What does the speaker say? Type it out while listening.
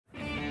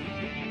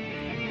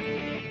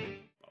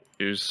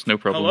There's no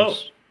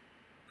problems.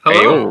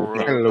 Hello.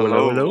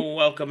 Hello.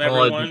 Welcome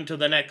everyone to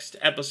the next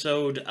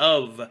episode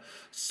of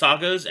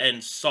Sagas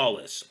and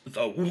Solace,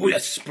 the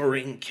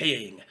Whispering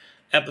King,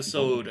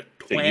 episode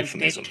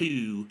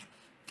 22.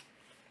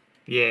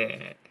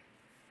 Yeah.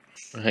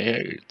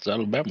 Hey, it's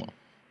Alabama.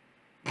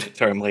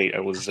 Sorry, I'm late. I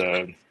was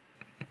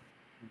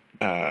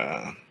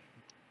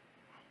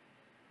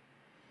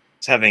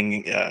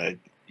having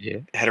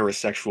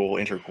heterosexual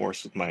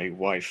intercourse with my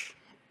wife.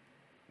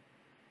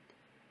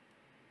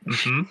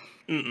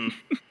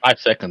 I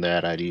second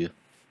that idea.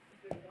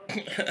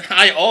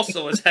 I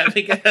also was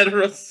having a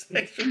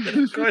heterosexual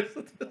intercourse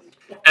with this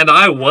one. And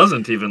I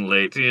wasn't even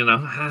late, you know.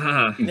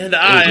 And It was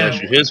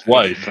actually his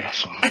wife.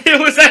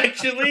 It was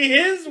actually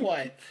his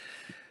wife.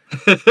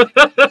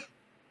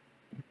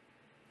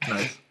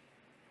 Nice.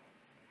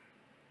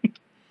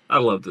 I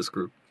love this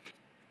group.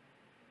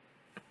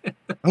 I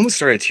almost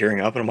started tearing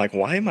up, and I'm like,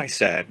 why am I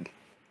sad?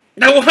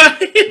 No, why?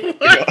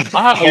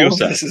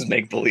 This is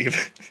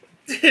make-believe.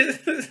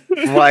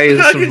 Why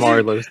is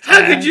Marlowe?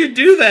 How could you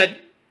do that?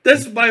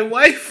 That's my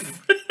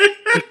wife.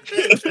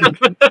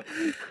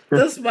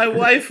 That's my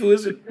wife who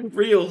isn't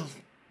real.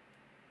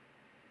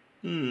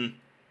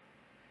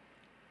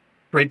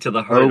 Right to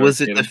the heart. Or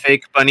was it the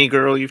fake bunny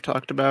girl you've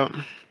talked about?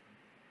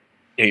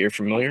 Yeah, you're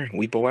familiar?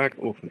 Weep-a-whack?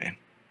 Oh, man.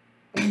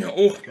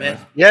 Oh, man.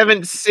 You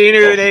haven't seen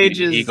her in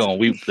ages. He gonna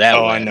weep that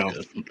Oh, way. I know.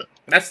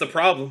 That's the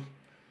problem.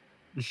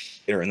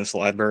 Get her in this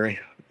library.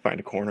 Find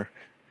a corner.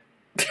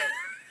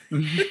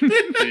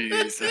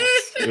 Jesus.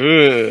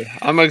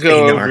 I'm gonna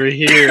go Hey, Knarh. over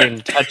here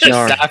and touch a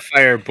Knarh.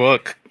 sapphire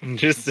book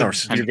just to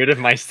Knarh, get rid of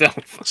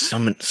myself.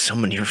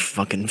 Summon your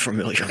fucking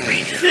familiar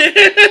rain.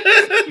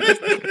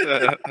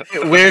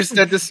 Where's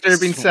that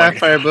disturbing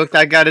sapphire book?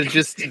 I gotta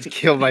just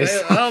kill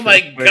myself. Oh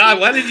my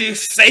god, why did you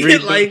say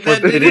it like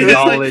that? Dude? Forbidden It's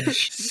like,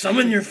 knowledge.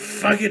 summon your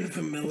fucking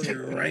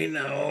familiar right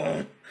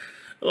now.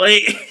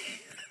 Like,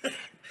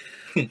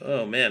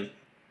 oh man.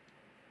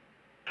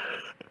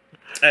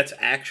 That's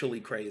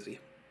actually crazy.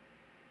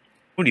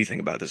 What do you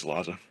think about this,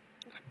 Laza?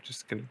 I'm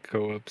just gonna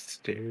go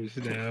upstairs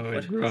now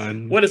and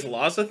run. What does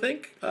Laza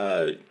think?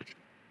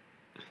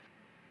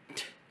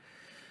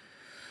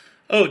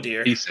 Oh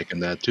dear. He's second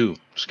that too.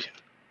 Just kidding.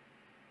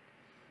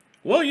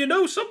 Well, you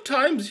know,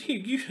 sometimes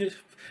the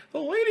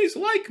ladies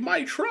like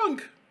my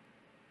trunk.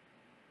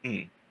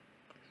 He's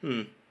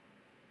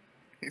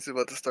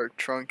about to start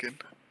trunking.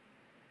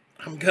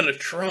 I'm gonna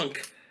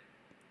trunk.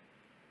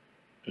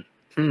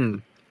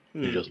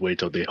 You just wait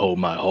till they hold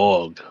my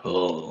hog.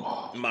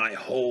 Oh. My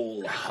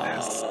whole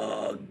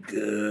hog.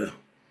 We're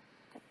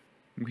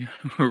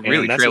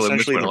And that's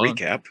essentially the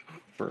recap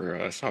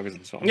for Sagas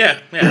and Songs. Yeah,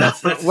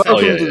 that's Welcome Oh,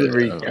 yeah, to the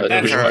yeah. recap.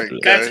 That's- Alright,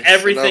 that's guys,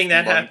 everything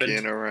enough that happened.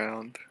 monkeying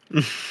around.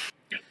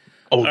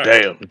 Oh, right.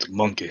 damn. It's a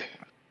monkey.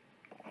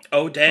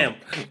 Oh damn!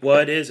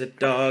 What is it,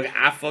 dog?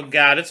 I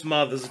forgot it's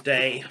Mother's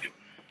Day.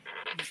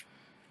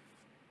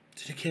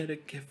 Did you get a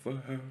gift for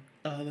her?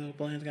 All the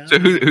plans gone. So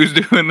who's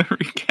doing the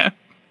recap?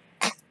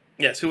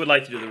 Yes, who would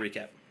like to do the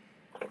recap?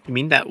 You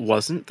mean that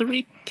wasn't the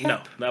recap?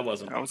 No, that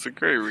wasn't. That was a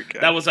great recap.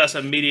 That was us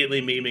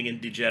immediately memeing and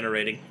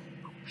degenerating.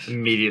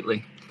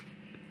 Immediately.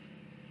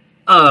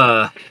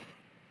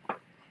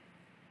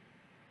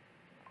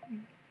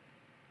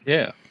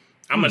 Yeah.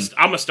 I'm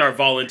gonna start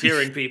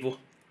volunteering people.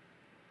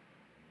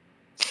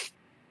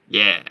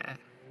 Yeah.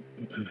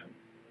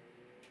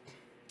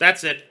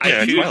 That's it. I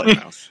Yeah, choose. Twilight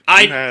House.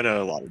 I- You had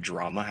a lot of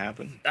drama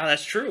happen. Oh,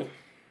 that's true.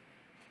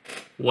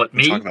 What,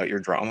 me? Talk about your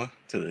drama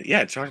to the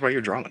talk about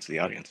your drama to the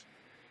audience.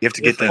 You have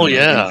to get them Oh,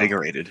 yeah.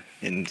 invigorated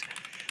and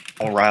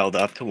all riled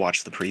up to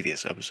watch the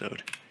previous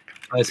episode.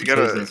 I suppose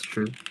gotta- that's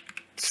true.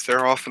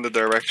 Stare off in the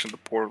direction the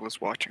portal is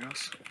watching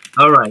us.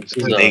 Alright. This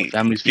is They-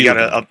 family's You feud.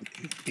 gotta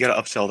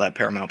upsell that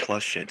Paramount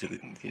Plus shit to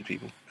these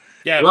people.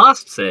 Yeah.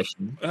 Last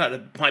session,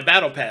 My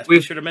battle pass. We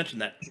We've- should have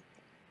mentioned that.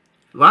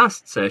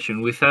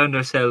 we found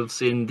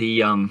ourselves in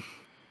the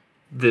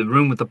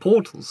room with the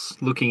portals,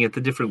 looking at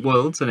the different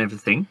worlds and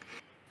everything,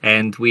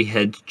 and we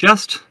had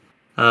just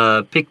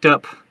picked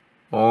up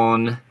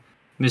on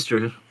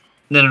Mr.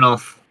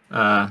 Nenanoth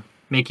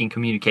making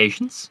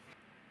communications,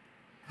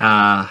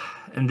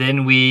 and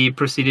then we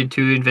proceeded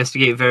to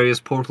investigate various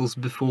portals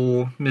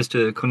before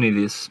Mr.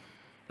 Cornelius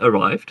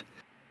arrived,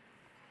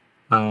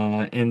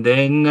 and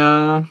then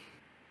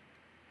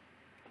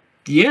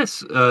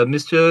yes,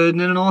 Mr.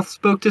 Nenanoth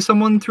spoke to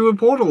someone through a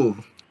portal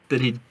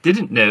that he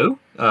didn't know,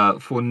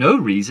 for no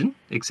reason,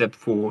 except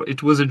for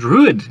it was a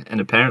druid, and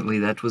apparently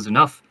that was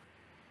enough.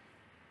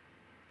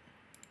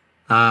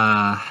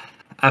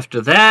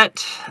 After that,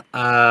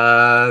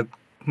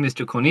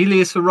 Mr.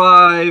 Cornelius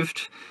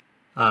arrived.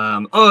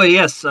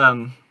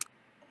 Mr.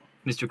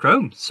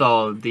 Chrome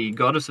saw the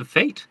Goddess of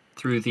Fate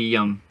through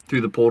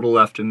the portal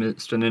after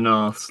Mr.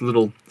 Nenanoth's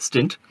little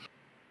stint.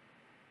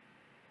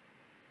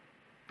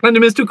 And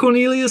Mr.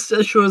 Cornelius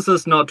assures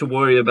us not to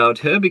worry about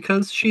her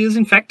because she is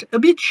in fact a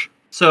bitch.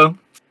 So,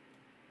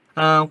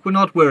 we're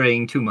not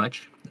worrying too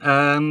much.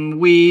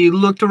 We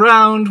looked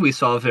around, we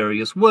saw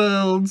various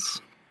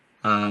worlds.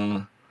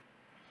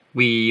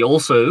 We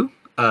also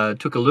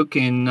took a look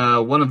in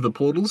one of the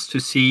portals to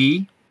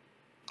see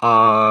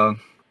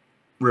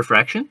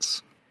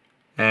refractions,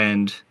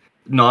 and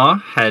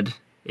Knarh had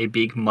a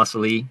big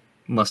muscly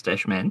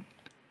mustache man,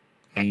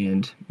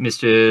 and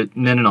Mr.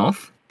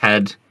 Nenanoth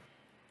had...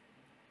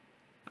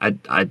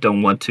 I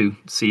don't want to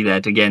see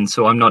that again,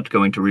 so I'm not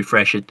going to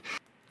refresh it.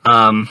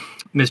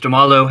 Mr.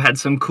 Marlowe had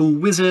some cool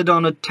wizard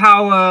on a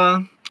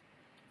tower.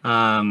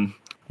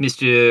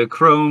 Mr.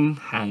 Chrome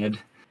had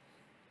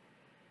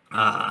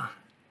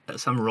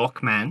some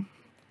rock man.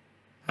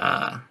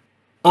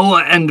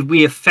 And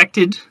we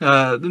affected,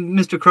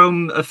 Mr.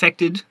 Chrome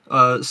affected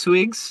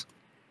Swig's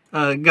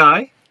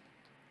guy,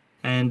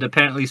 and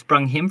apparently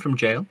sprung him from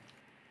jail,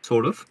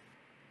 sort of.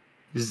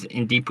 Is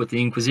in deep with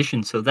the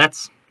Inquisition, so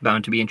that's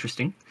bound to be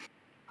interesting.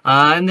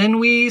 And then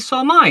we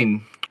saw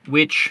mine,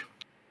 which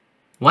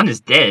one is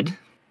dead,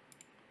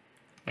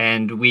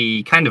 and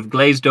we kind of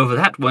glazed over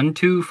that one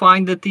to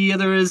find that the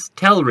other is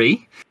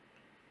Telry,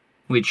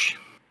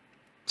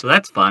 so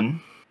that's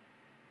fun.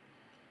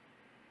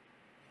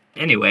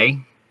 Anyway,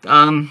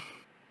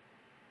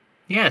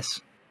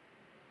 yes.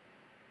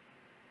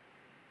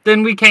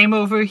 Then we came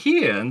over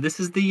here, and this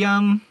is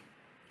the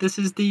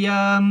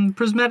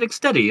prismatic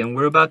study, and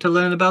we're about to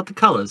learn about the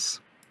colors.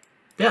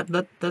 Yeah,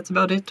 that's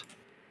about it.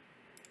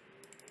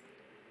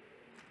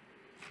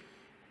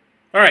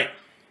 All right,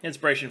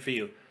 inspiration for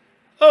you.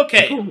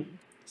 Okay,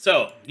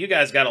 so you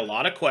guys got a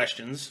lot of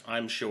questions,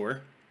 I'm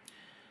sure,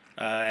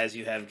 as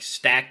you have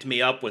stacked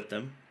me up with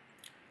them.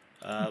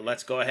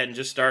 Let's go ahead and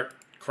just start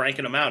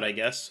cranking them out, I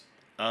guess.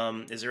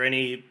 Is there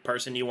any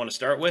person you want to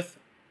start with?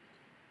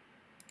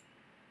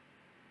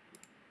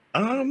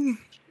 I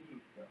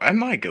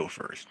might go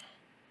first.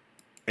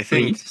 I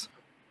think. Please.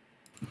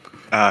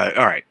 All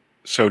right.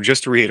 So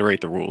just to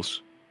reiterate the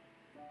rules,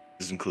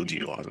 this includes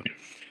you, Laza.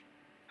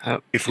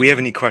 If we have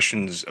any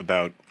questions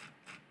about,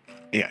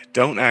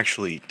 don't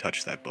actually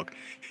touch that book.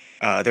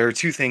 There are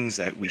two things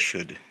that we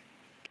should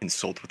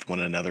consult with one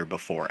another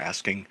before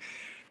asking,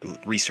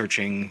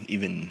 researching,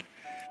 even,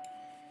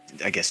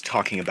 I guess,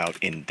 talking about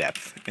in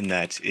depth, and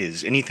that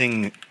is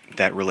anything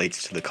that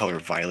relates to the color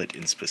violet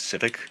in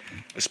specific,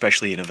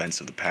 especially in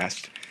events of the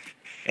past.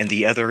 And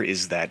the other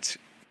is that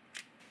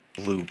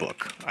blue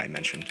book I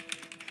mentioned.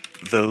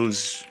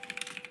 Those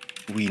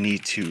we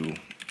need to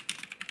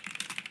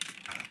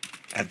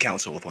have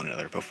counsel with one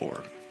another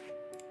before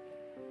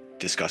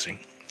discussing.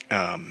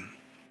 Other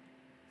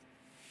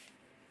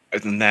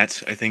than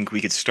that, I think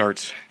we could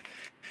start.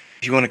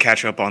 If you want to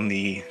catch up on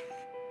the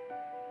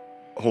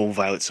whole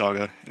Violet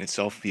Saga in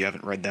itself, if you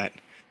haven't read that,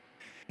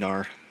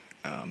 Knarh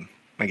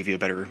might give you a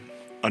better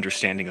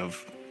understanding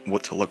of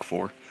what to look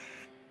for.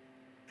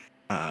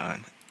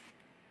 Other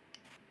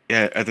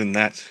than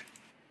that,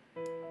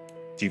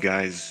 do you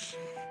guys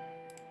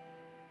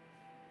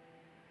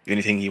have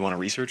anything you want to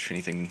research?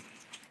 Anything?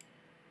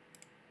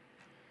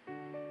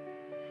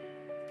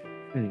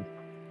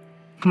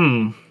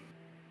 I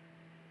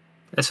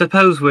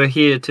suppose we're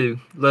here to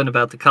learn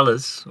about the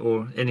colors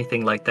or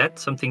anything like that.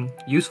 Something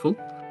useful.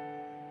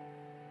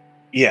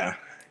 Yeah,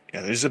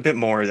 there's a bit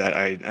more that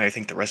I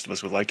think the rest of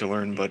us would like to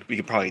learn, but we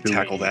could probably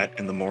tackle that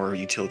in the more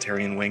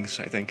utilitarian wings,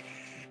 I think.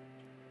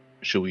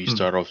 Should we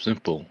start off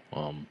simple?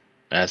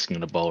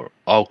 Asking about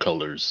all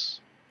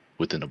colors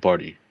within the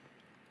party.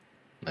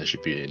 That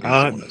should be an easy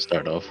one to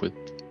start off with.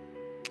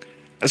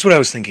 That's what I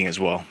was thinking as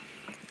well.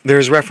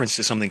 There's reference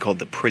to something called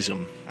the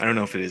prism. I don't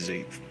know if it is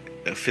a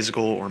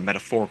physical or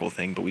metaphorical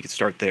thing, but we could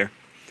start there.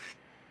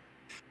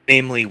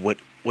 Namely, what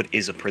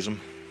is a prism?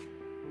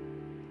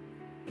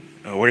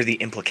 What are the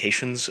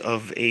implications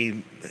of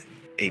a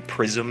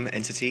prism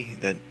entity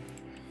that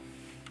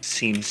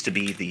seems to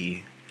be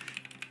the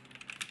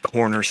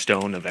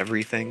cornerstone of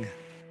everything?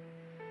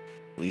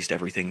 At least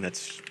everything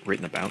that's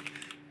written about.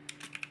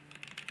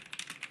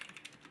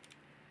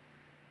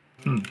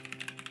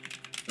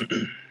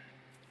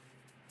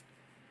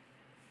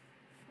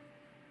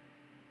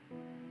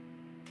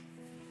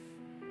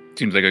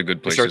 Seems like a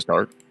good place to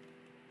start.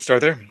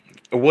 Start there.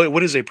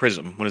 What is a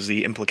prism? What is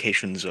the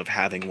implications of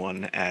having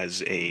one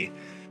as a,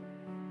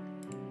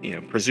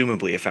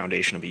 presumably a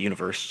foundation of a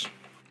universe?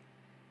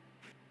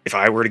 If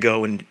I were to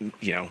go and,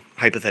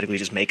 hypothetically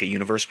just make a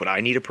universe, would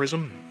I need a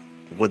prism?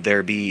 Would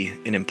there be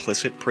an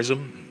implicit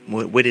prism?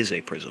 What is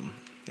a prism,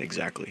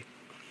 exactly?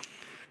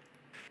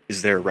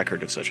 Is there a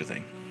record of such a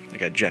thing?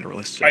 Like a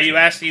generalist section? Are you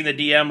asking the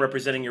DM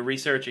representing your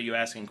research, or are you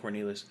asking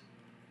Cornelius?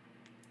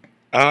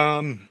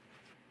 I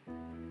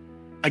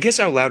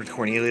guess out loud to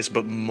Cornelius,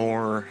 but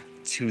more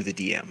to the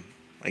DM.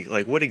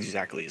 Like what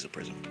exactly is a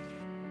prism?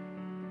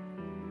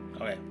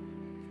 Okay.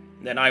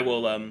 Then I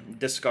will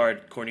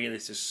discard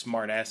Cornelius'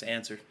 smart-ass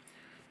answer.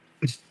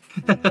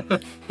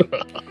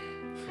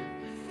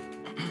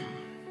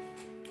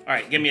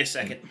 Alright, give me a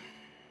second.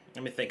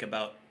 Let me think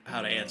about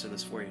how to answer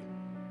this for you.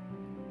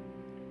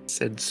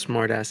 Said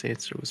smart-ass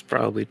answer was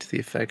probably to the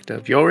effect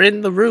of, "You're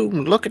in the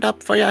room, look it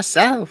up for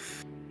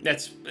yourself."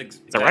 That's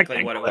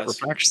exactly what it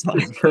was. Well,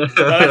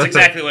 That's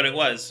exactly what it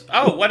was.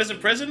 Oh, what is a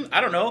prison?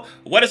 I don't know.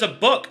 What is a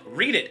book?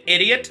 Read it,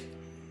 idiot.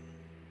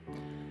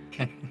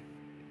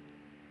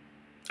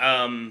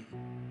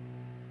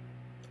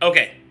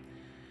 Okay.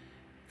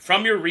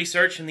 From your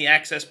research and the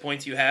access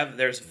points you have,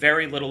 there's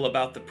very little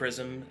about the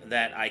prism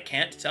that I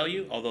can't tell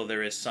you, although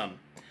there is some.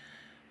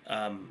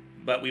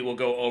 But we will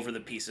go over the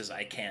pieces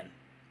I can,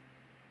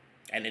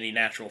 and any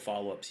natural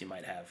follow-ups you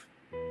might have.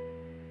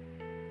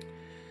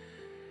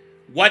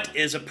 What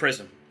is a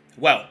prism?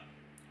 Well,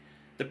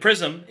 the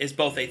prism is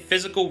both a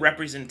physical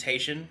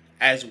representation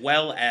as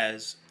well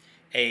as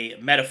a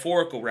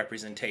metaphorical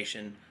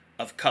representation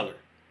of color,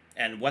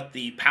 and what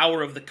the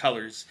power of the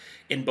colors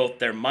in both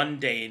their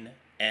mundane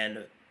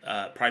and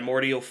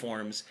primordial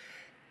forms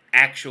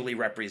actually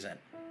represent.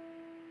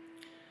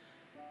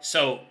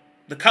 So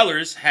the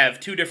colors have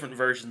two different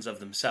versions of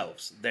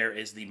themselves. There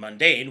is the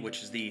mundane,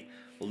 which is the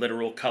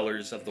literal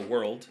colors of the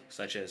world,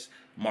 such as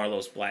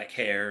Marlowe's black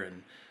hair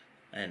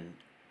and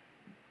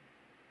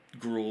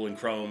Gruul and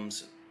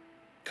Chrome's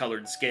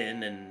colored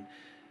skin, and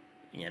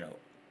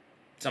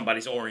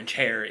somebody's orange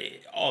hair,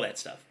 all that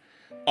stuff.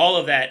 All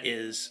of that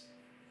is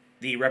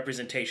the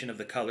representation of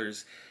the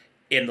colors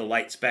in the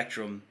light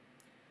spectrum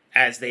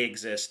as they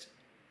exist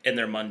in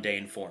their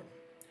mundane form.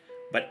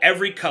 But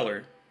every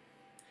color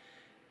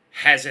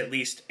has at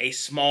least a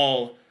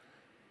small,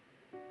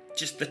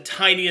 just the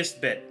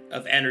tiniest bit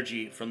of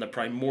energy from the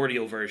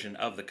primordial version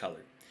of the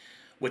color,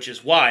 which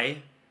is why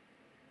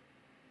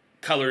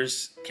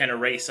colors can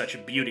array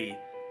such beauty.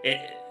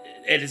 It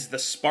is the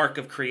spark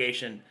of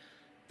creation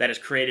that is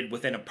created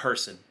within a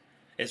person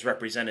is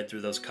represented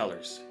through those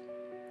colors.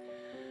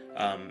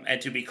 And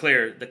to be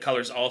clear, the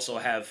colors also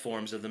have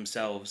forms of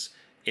themselves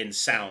in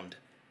sound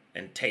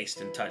and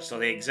taste and touch. So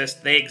they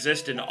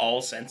exist in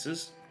all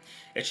senses.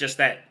 It's just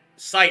that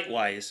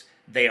sight-wise,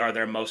 they are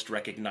their most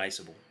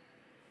recognizable.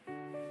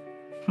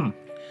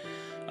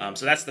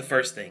 So that's the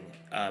first thing.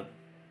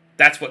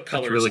 That's what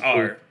colors really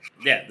are. Cool.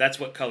 Yeah, that's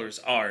what colors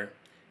are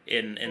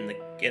in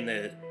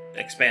the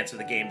expanse of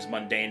the game's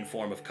mundane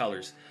form of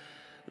colors.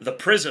 The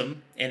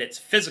prism, in its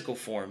physical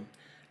form,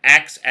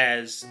 acts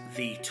as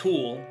the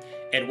tool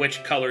in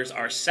which colors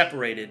are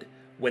separated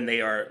when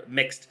they are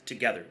mixed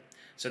together.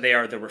 So they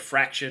are the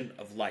refraction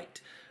of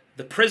light.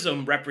 The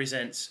prism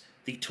represents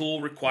the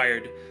tool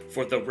required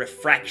for the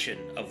refraction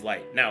of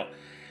light. Now,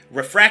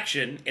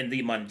 refraction in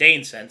the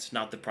mundane sense,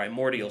 not the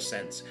primordial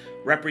sense,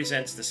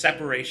 represents the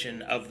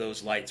separation of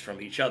those lights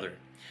from each other.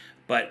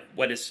 But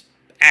what is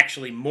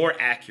actually more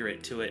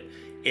accurate to it,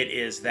 it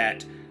is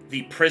that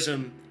the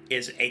prism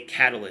is a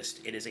catalyst.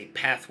 It is a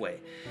pathway.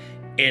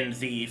 In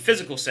the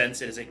physical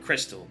sense, it is a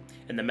crystal.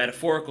 In the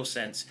metaphorical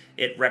sense,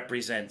 it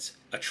represents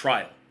a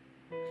trial.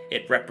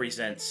 It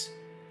represents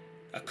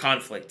a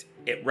conflict.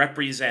 It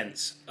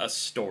represents a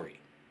story.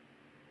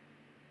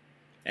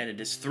 And it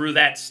is through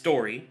that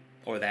story,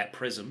 or that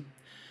prism,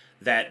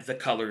 that the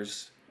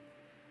colors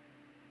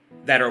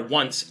that are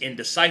once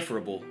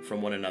indecipherable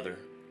from one another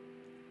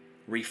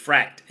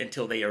refract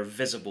until they are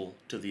visible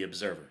to the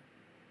observer.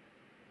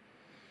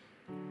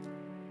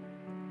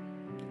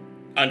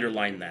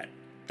 Underline that.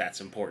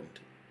 That's important.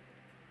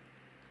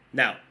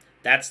 Now,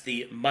 that's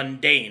the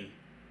mundane.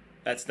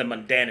 That's the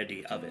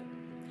mundanity of it.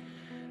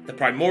 The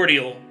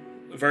primordial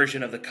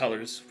version of the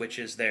colors, which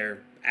is their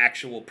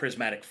actual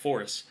prismatic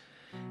force,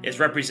 is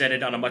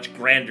represented on a much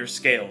grander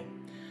scale.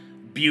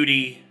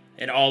 Beauty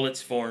in all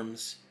its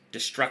forms,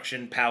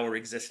 destruction, power,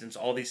 existence,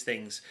 all these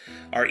things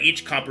are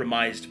each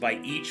compromised by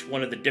each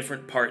one of the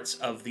different parts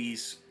of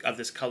this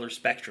color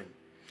spectrum.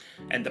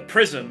 And the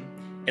prism,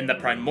 in the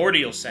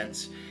primordial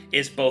sense,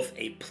 is both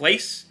a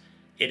place,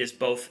 it is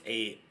both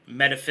a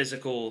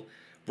metaphysical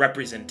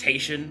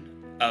representation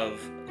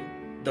of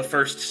the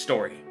first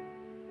story,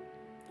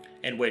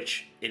 in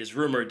which it is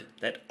rumored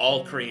that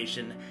all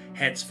creation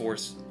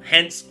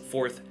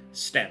henceforth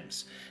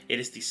stems. It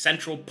is the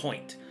central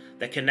point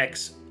that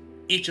connects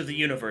each of the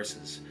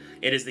universes.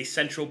 It is the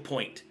central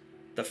point,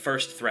 the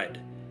first thread.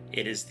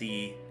 It is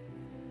the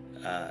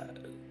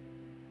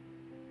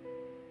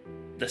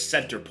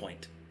center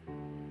point.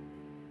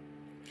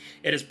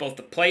 It is both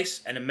a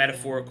place and a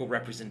metaphorical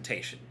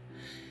representation.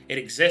 It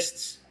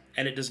exists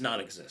and it does not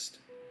exist.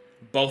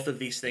 Both of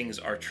these things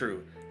are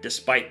true,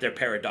 despite their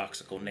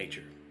paradoxical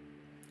nature.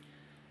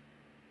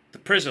 The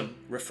prism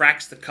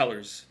refracts the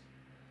colors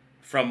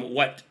from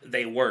what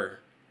they were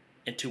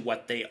into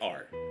what they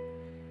are,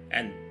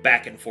 and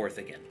back and forth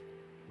again,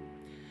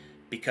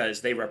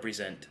 because they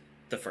represent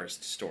the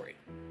first story.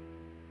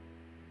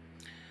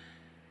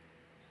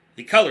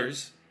 The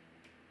colors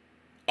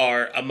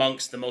are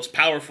amongst the most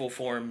powerful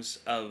forms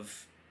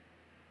of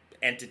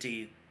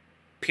entity,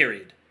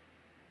 period.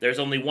 There's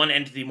only one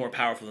entity more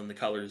powerful than the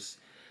colors,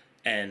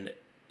 and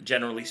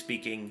generally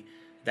speaking,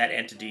 that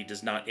entity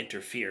does not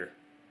interfere,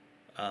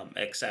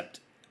 except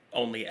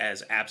only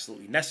as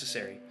absolutely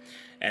necessary,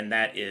 and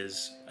that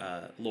is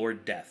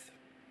Lord Death.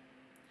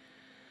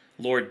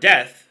 Lord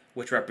Death,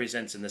 which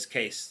represents in this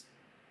case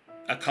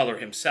a color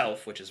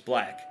himself, which is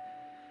black,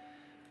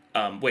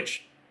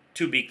 which,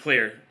 to be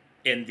clear,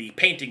 in the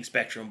painting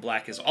spectrum,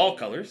 black is all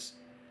colors.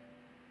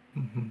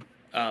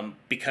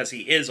 Because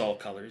he is all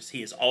colors,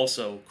 he is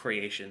also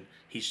creation.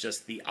 He's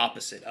just the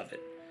opposite of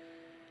it.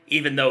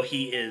 even though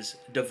he is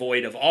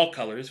devoid of all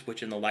colors,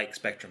 which in the light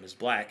spectrum is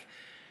black,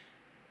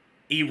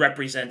 he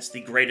represents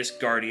the greatest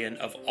guardian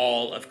of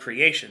all of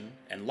creation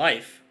and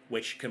life,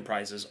 which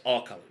comprises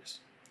all colors.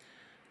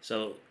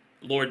 So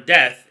Lord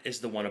Death is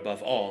the one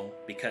above all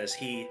because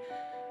he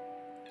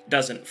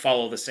doesn't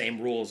follow the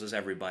same rules as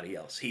everybody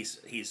else.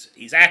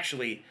 He's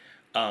actually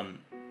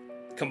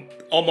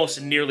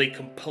almost nearly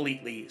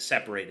completely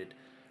separated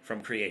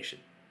from creation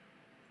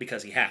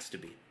because he has to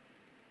be.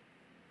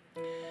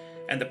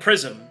 And the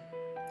prism,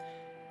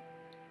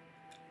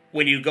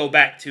 when you go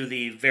back to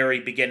the very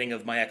beginning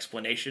of my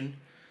explanation,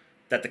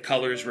 that the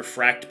colors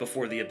refract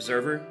before the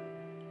observer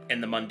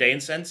in the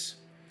mundane sense,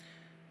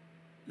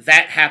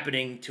 that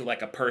happening to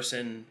like a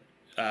person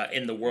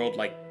in the world,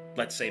 like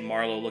let's say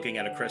Marlowe looking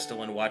at a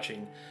crystal and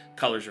watching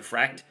colors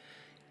refract,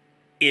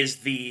 is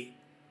the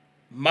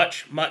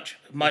much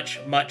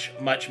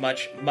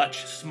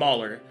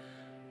smaller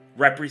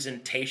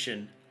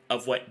representation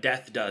of what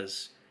Death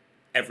does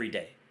every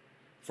day.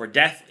 For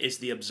Death is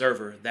the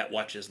observer that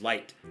watches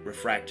light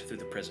refract through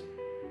the prism.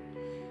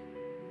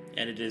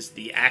 And it is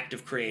the act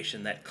of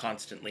creation that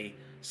constantly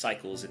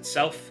cycles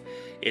itself.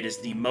 It is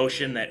the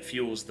motion that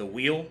fuels the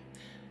wheel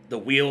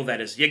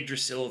that is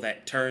Yggdrasil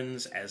that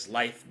turns as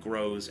life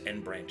grows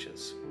and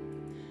branches.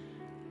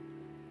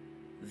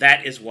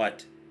 That is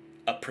what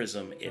a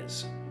prism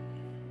is.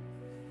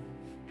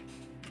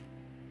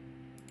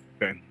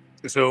 Okay.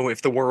 So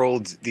if the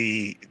world,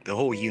 the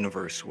whole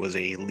universe was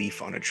a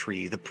leaf on a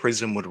tree, the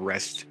prism would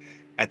rest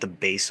at the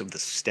base of the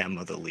stem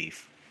of the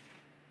leaf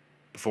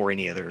before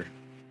any other.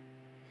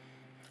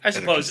 I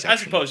suppose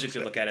you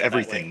could look at it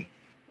everything.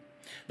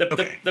 That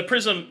way. The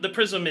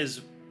prism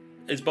is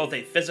both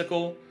a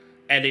physical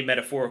and a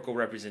metaphorical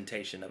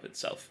representation of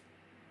itself.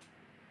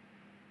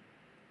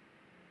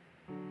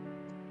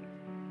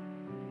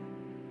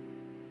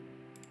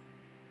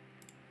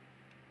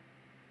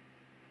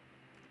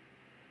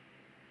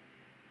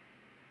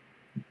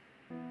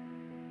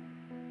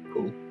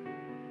 Cool.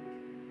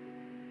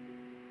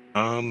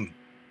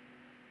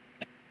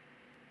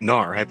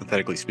 Knarh,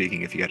 hypothetically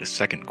speaking, if you had a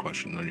second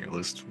question on your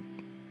list,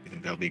 you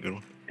think that would be a good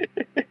one?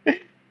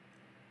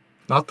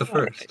 Not the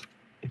first.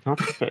 Not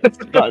the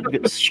first. God,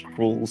 it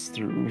scrolls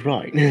through.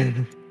 Right.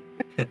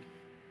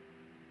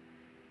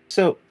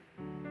 So,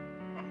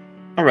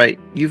 alright,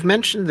 you've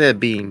mentioned there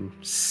being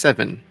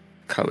 7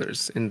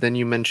 colors, and then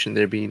you mentioned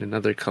there being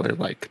another color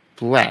like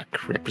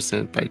black,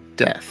 represented by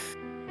death.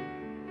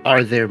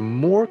 Are there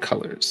more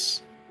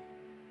colors?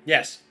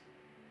 Yes.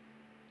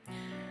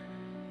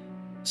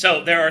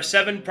 So there are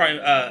 7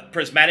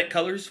 prismatic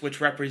colors,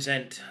 which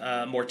represent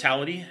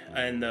mortality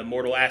and the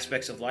mortal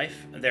aspects of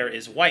life. There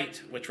is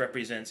white, which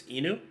represents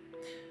Inu,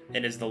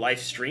 and is the life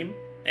stream,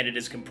 and it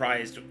is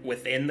comprised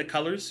within the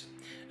colors.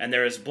 And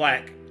there is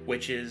black,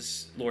 which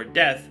is Lord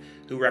Death,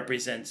 who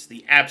represents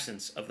the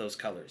absence of those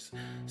colors.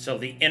 So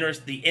the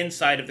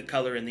inside of the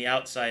color and the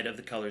outside of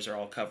the colors are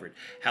all covered.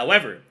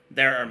 However,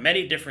 there are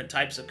many different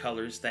types of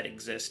colors that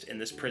exist in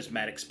this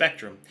prismatic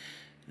spectrum.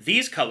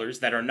 These colors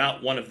that are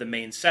not one of the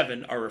main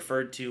 7 are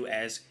referred to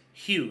as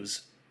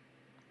hues.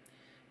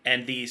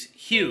 And these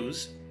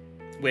hues,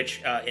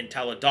 which in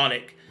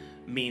Taladonic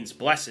means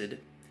blessed,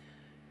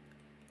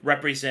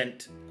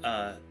 represent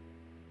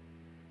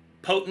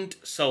potent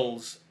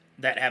souls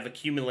that have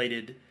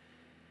accumulated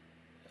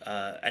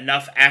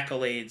enough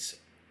accolades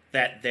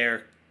that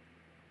their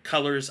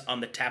colors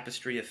on the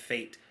tapestry of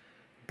fate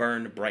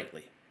burn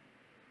brightly.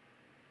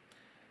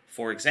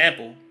 For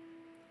example,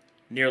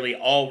 nearly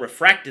all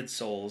refracted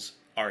souls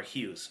are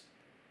hues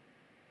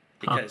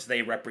because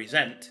they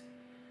represent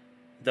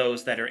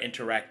those that are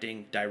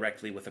interacting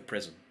directly with a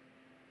prism.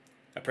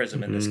 A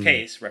prism in this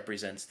case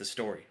represents the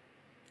story,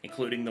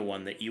 including the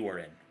one that you are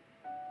in.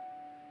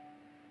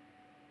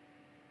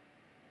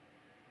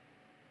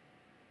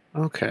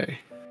 Okay.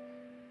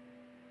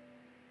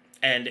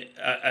 And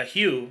a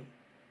hue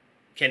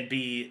can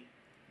be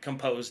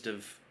composed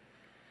of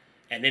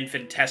an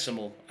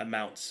infinitesimal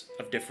amounts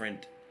of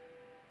different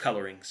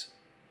colorings.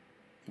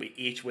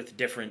 Each with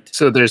different...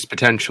 So there's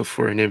potential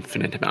for an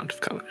infinite amount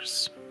of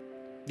colors.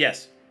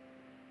 Yes.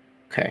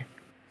 Okay.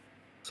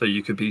 So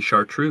you could be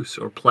chartreuse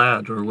or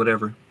plaid or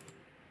whatever.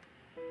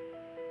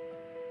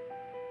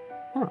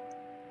 Huh.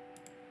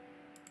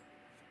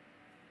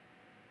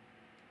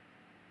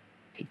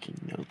 Taking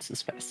notes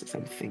as fast as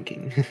I'm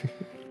thinking.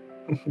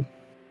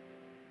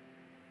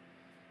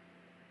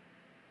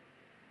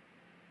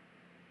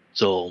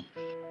 So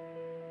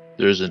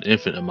there's an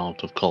infinite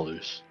amount of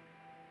colors.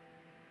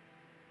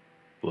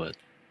 But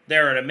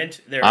there are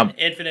an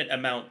infinite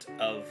amount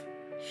of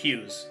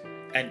hues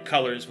and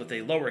colors with a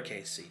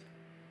lowercase c.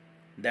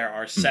 There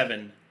are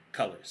 7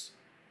 colors.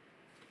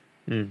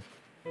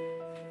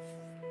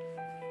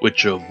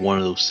 Which of one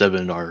of those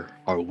 7 are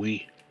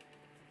we?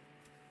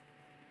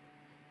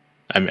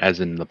 I mean, as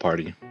in the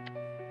party.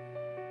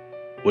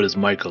 What is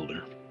my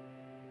color?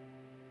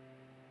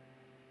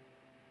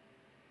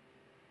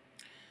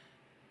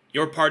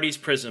 Your party's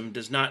prism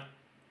does not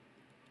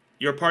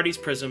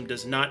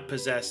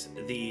possess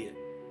the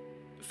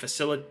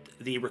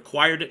the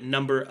required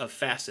number of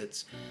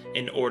facets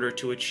in order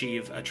to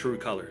achieve a true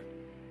color.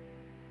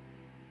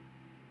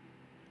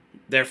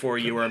 Therefore,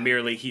 you are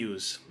merely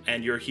hues,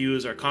 and your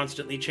hues are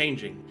constantly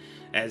changing,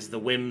 as the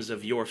whims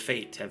of your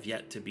fate have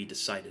yet to be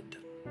decided.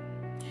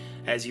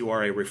 As you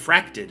are a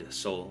refracted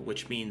soul,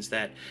 which means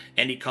that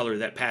any color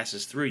that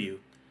passes through you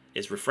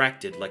is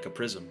refracted like a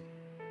prism,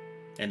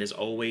 and is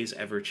always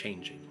ever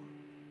changing.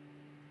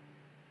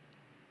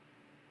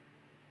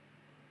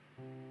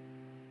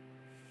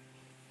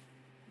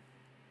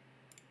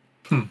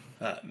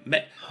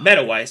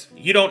 Meta-wise,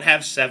 you don't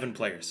have 7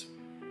 players.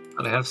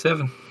 But I have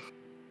 7.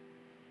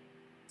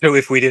 So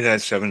if we did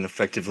have 7,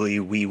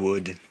 effectively, we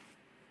would...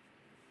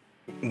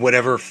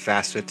 Whatever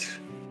facet...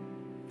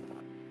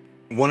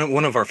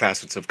 One of our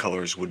facets of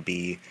colors would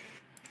be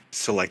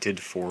selected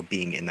for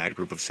being in that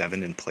group of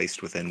 7 and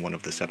placed within one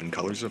of the 7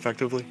 colors,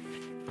 effectively?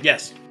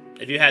 Yes.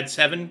 If you had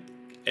 7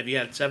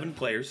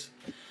 players,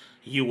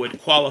 you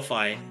would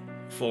qualify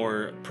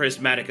for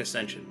Prismatic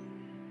Ascension.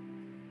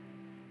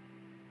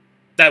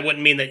 That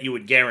wouldn't mean that you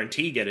would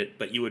guarantee get it,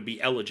 but you would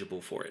be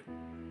eligible for it.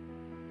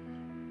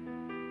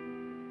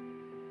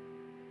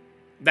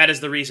 That is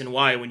the reason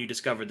why, when you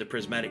discovered the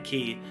Prismatic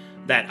Key,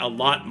 that a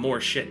lot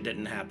more shit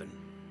didn't happen.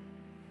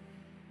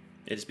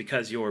 It is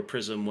because your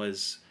prism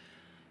was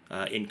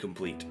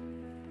incomplete.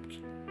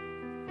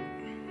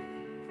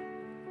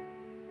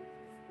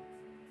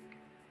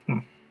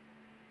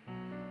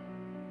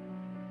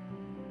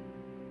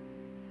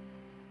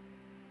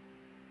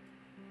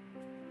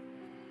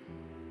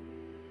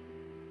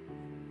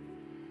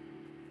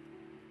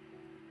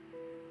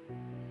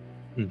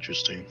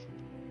 Interesting.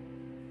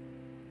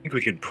 I think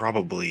we could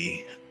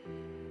probably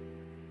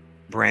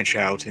branch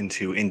out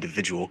into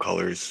individual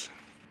colors,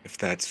 if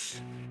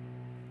that's...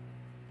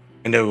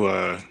 I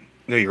know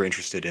you're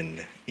interested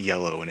in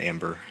yellow and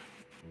amber,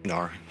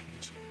 Knarh.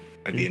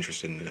 I'd be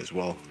interested in it as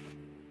well.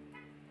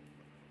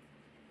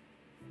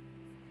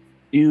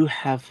 You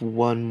have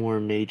one more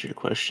major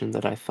question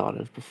that I thought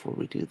of before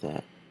we do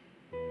that.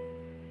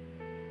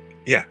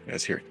 Yeah,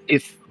 let's hear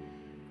it.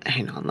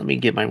 Hang on, let me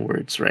get my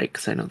words right,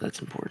 because I know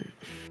that's important.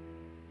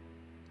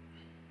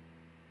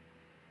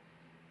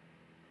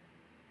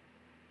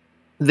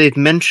 They've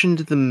mentioned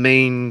the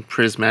main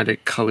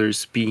prismatic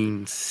colors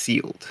being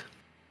sealed.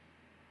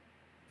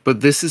 But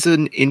this is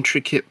an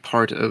intricate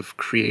part of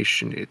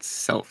creation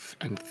itself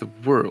and the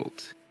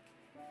world.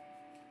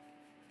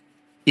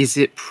 Is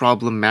it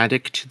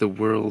problematic to the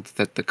world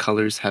that the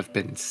colors have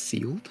been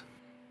sealed?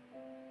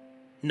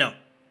 No.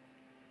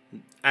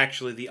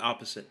 Actually, the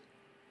opposite.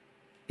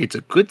 It's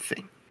a good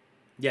thing.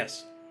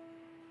 Yes.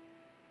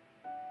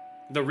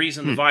 The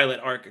reason the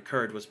Violet Arc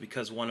occurred was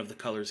because one of the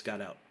colors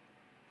got out.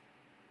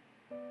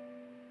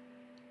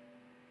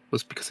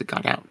 Was because it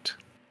got out?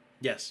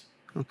 Yes.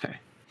 Okay.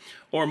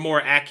 Or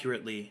more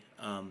accurately,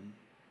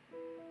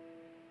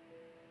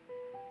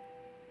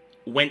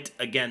 went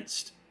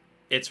against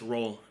its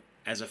role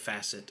as a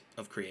facet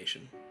of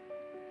creation.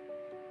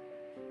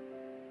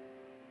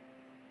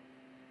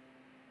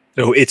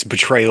 So its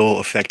betrayal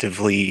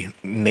effectively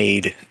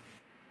made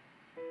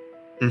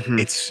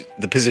it's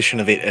the position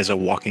of it as a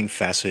walking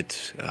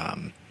facet.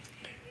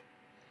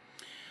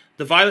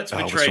 The Violet's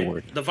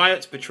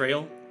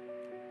betrayal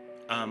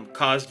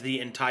caused the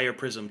entire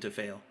prism to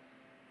fail,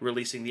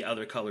 releasing the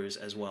other colors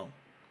as well,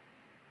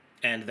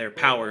 and their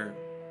power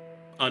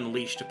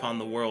unleashed upon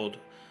the world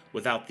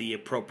without the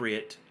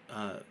appropriate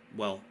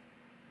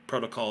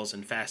protocols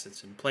and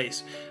facets in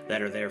place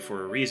that are there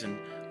for a reason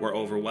were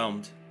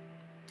overwhelmed.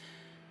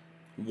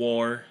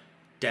 War,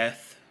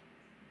 death,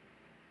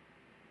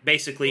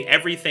 basically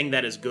everything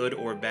that is good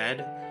or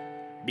bad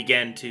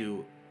began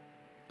to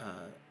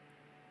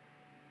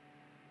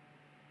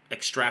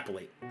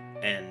extrapolate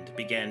and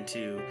began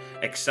to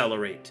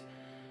accelerate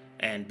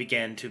and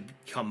began to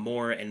become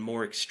more and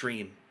more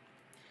extreme.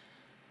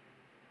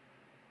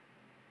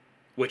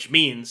 Which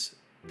means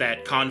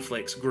that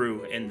conflicts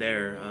grew in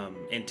their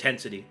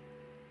intensity.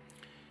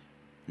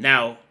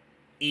 Now,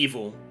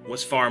 evil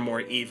was far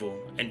more evil,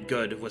 and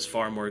good was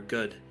far more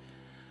good.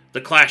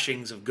 The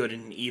clashings of good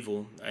and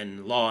evil,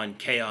 and law and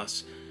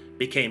chaos,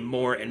 became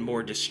more and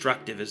more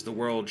destructive as the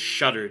world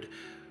shuddered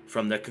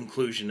from the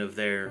conclusion of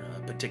their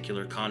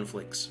particular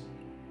conflicts.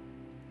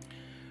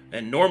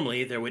 And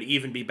normally there would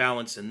even be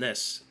balance in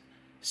this,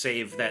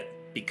 save that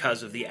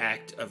because of the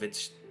act of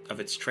its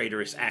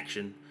traitorous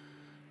action,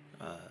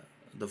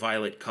 the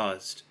Violet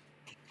caused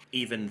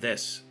even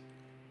this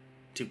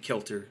to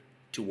kilter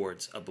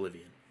towards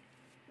oblivion.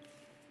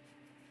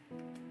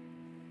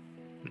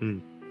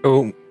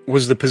 So,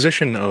 was the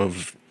position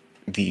of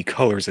the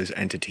colors as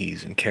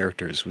entities and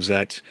characters, was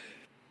that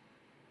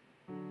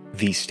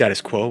the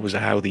status quo? Was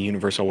that how the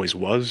universe always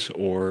was?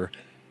 Or,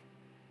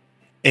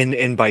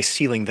 and by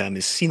sealing them,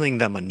 is sealing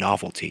them a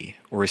novelty?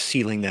 Or is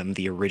sealing them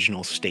the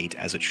original state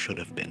as it should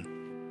have been?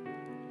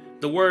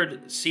 The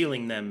word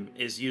sealing them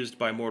is used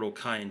by mortal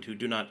kind who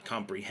do not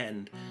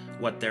comprehend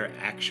what their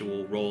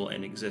actual role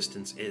in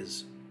existence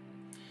is.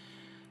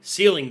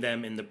 Sealing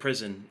them in the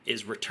prison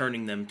is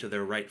returning them to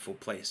their rightful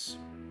place.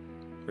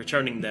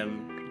 returning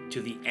them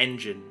to the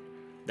engine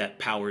that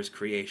powers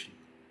creation.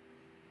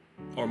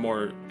 Or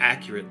more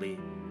accurately,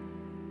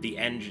 the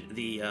engine,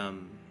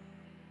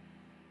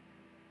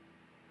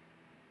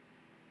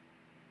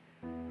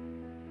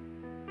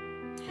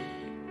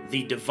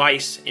 the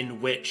device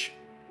in which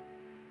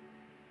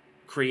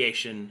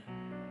creation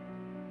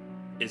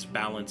is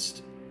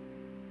balanced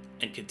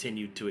and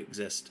continued to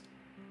exist.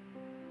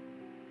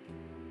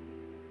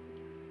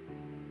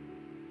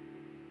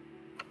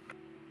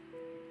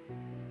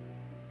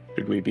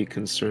 Should we be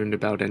concerned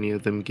about any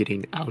of them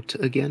getting out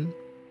again?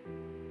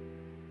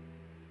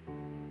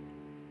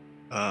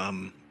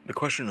 The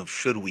question of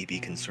should we be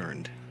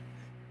concerned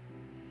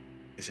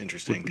is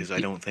interesting, because I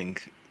don't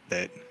think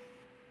that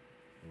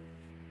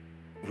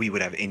we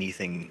would have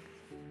anything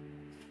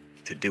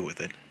to do with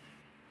it.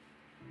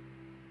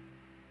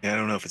 Yeah, I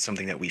don't know if it's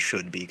something that we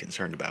should be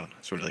concerned about.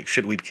 Sort of like,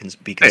 should we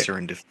be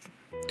concerned if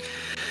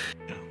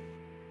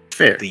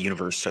Fair. The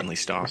universe suddenly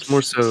stops? It's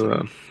more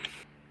so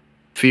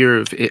fear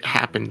of it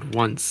happened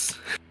once.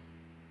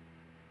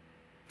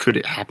 Could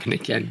it happen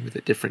again with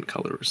a different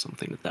color or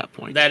something at that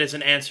point? That is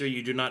an answer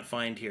you do not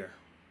find here.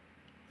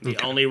 The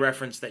Okay. only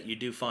reference that you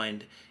do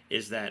find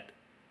is that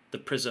the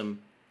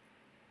prism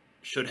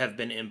should have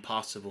been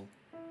impossible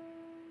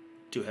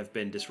to have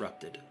been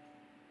disrupted.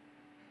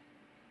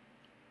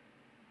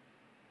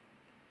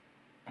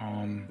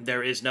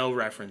 There is no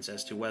reference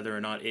as to whether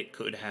or not it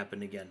could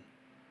happen again.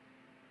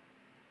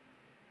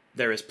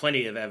 There is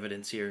plenty of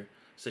evidence here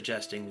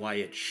suggesting why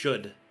it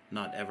should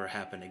not ever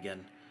happen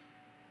again.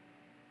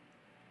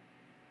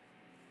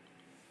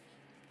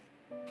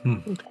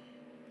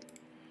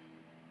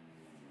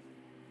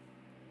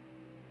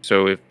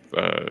 So if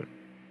I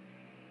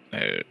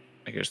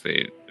guess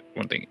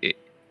one thing,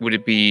 would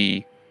it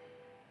be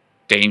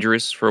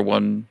dangerous for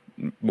one,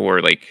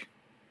 more like,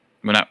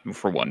 well, not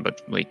for one,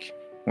 but like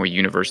more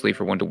universally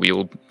for one to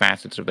wield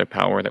facets of their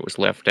power that was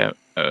left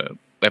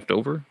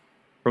over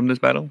from this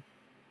battle?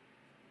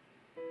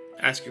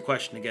 Ask your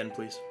question again,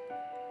 please.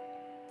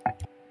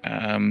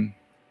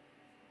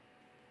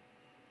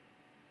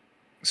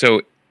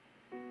 So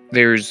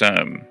there's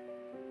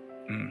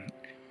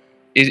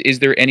is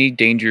there any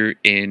danger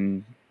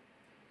in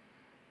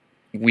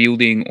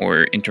wielding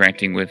or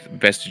interacting with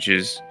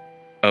vestiges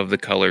of the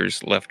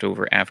colors left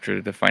over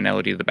after the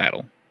finality of the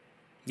battle?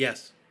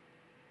 Yes.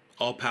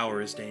 All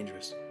power is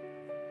dangerous.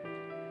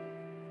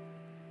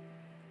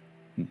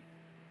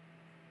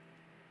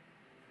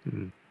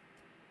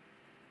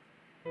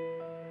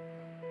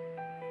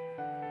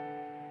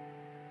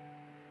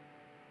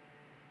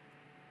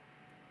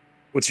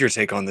 What's your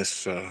take on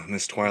this,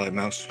 Miss Twilight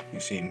Mouse? You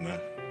seem,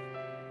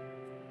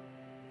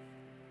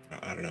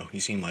 I don't know. You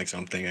seem like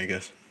something, I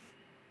guess.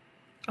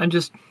 I'm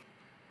just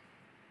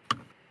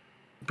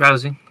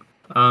browsing.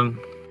 None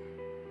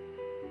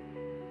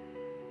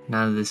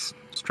of this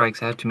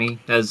strikes out to me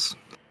as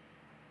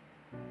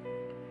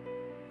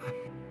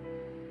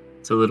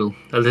it's a little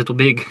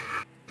big.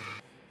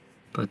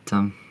 But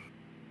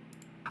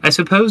I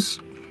suppose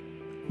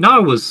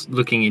Knarh was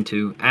looking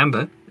into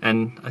amber,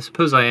 and I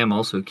suppose I am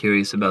also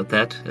curious about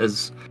that,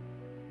 as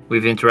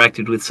we've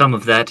interacted with some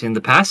of that in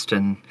the past,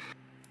 and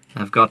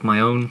I've got my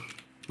own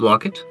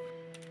locket.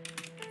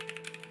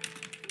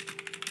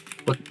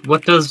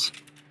 What does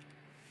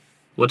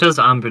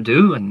amber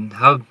do, and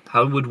how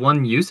would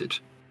one use it?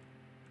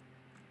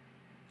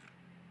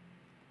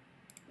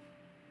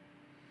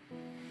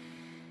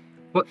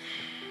 What?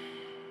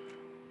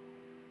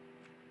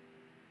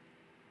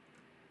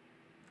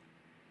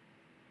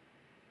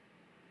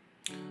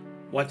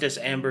 What does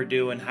amber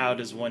do and how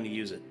does one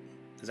use it?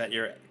 Is that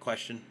your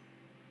question?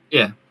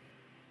 Yeah.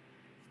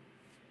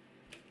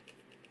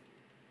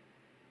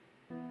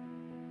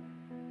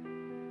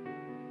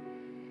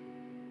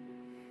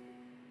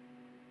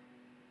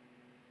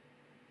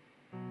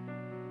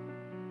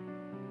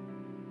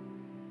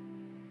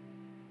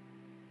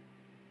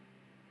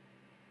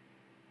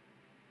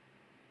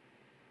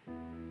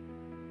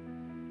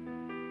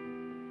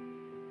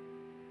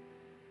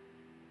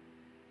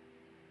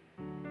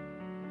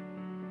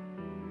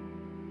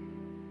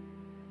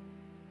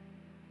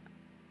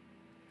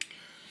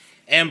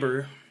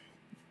 Amber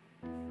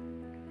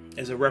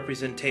is a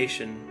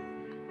representation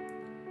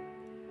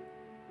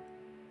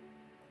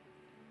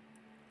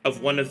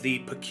of one of the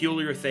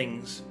peculiar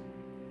things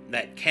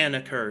that can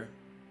occur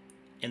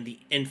in the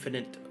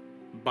infinite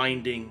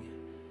binding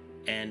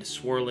and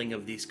swirling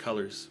of these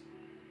colors.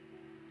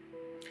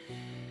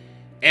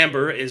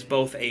 Amber is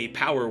both a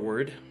power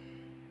word,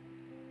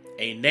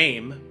 a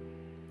name,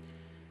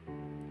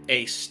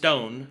 a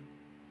stone,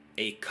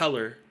 a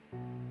color,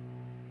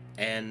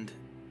 and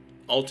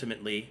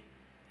ultimately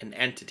an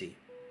entity.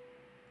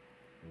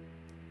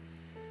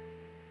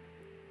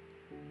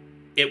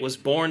 It was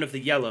born of the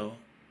yellow,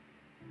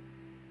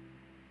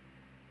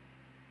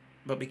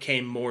 but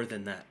became more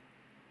than that.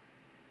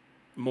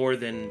 More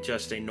than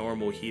just a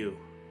normal hue.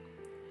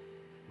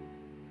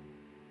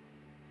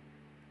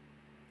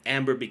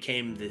 Amber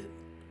became the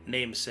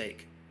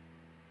namesake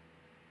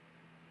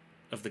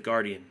of the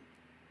guardian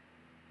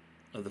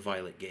of the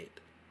Violet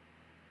Gate.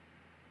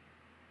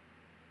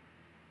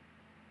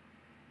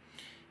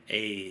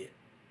 a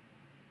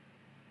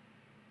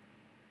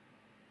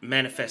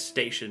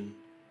manifestation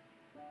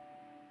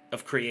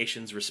of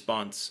creation's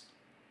response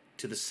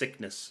to the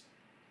sickness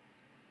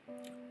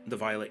the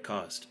violet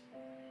caused.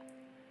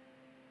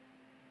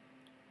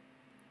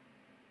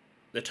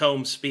 The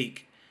tomes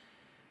speak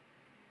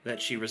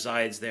that she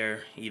resides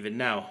there even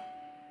now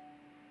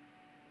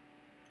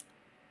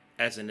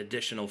as an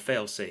additional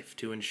failsafe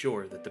to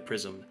ensure that the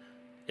prism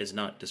is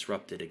not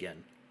disrupted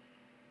again.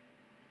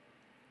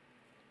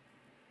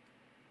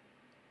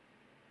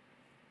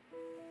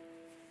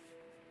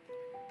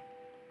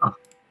 Oh.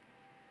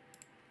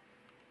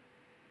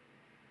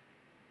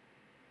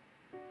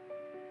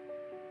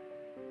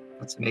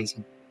 That's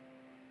amazing.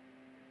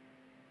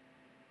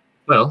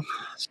 Well,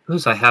 I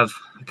suppose I have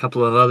a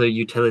couple of other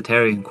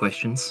utilitarian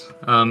questions.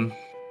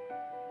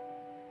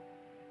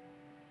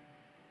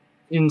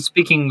 In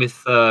speaking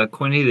with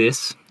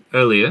Cornelius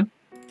earlier,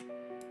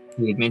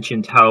 he had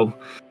mentioned how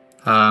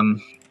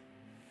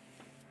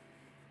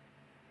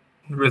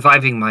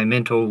reviving my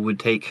mentor would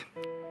take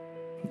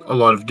a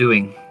lot of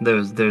doing.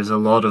 There's a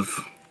lot of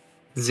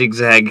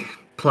zigzag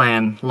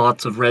plan,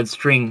 lots of red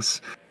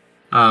strings.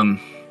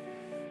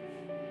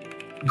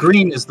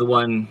 Green is the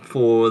one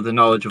for the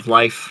knowledge of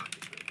life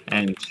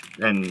and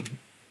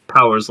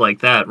powers like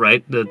that,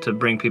 right? To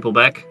bring people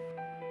back,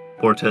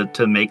 or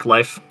to make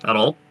life at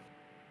all.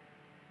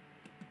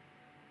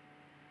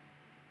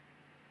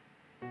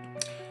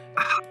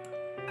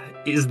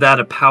 Is that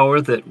a power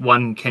that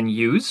one can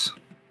use?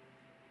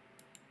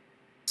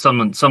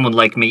 Someone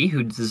like me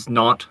who is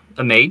not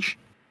a mage?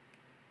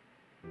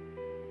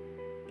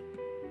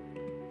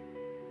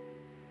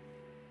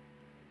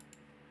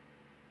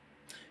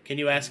 Can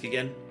you ask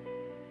again?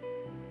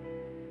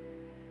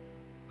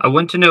 I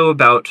want to know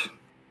about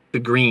the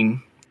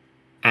green,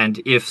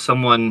 and if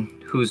someone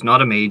who's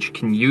not a mage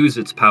can use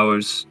its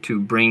powers to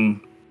bring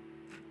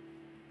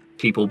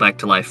people back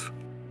to life.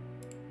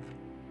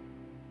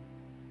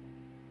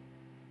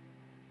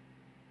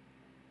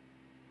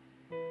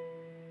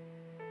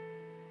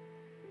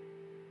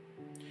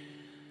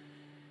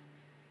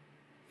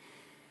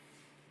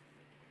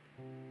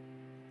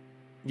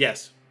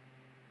 Yes,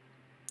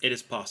 it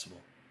is possible.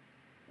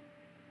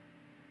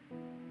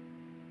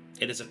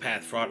 It is a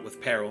path fraught with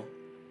peril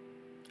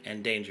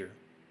and danger,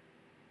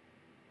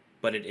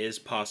 but it is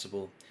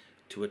possible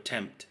to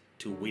attempt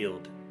to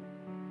wield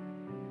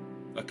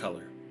a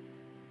color.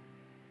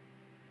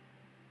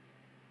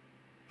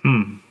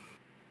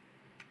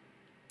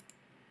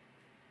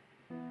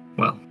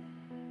 Well,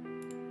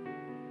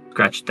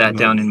 scratch that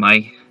down in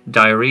my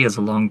diary as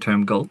a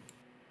long-term goal.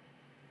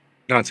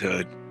 Not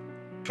to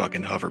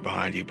fucking hover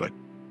behind you, but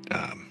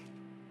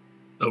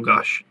oh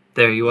gosh,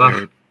 there you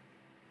are.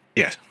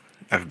 Yes,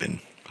 I've been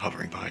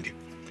hovering behind you.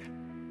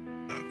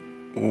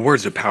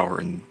 Words of power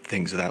and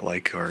things of that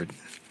like are...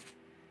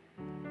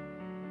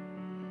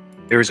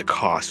 There is a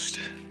cost.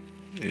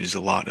 There's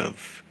a lot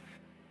of...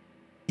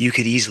 You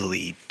could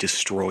easily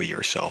destroy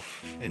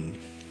yourself in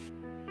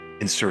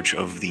search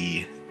of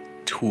the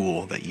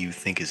tool that you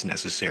think is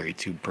necessary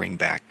to bring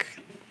back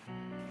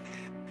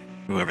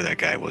whoever that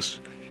guy was.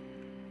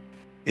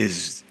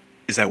 Is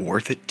that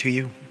worth it to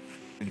you?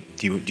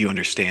 Do you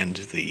understand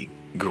the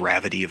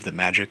gravity of the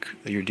magic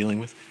that you're dealing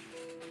with?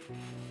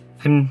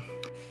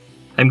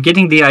 I'm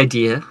getting the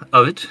idea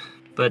of it,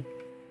 but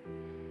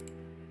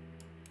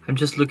I'm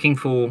just looking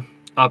for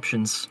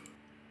options.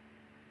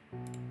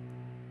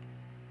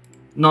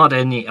 Not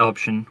any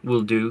option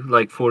will do.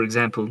 Like, for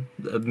example,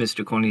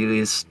 Mr.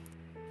 Cornelius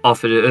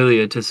offered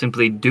earlier to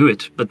simply do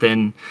it, but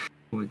then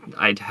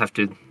I'd have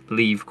to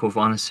leave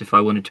Corvinus if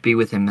I wanted to be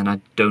with him, and I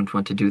don't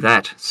want to do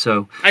that.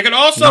 So I could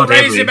also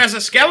raise him as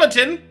a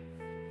skeleton.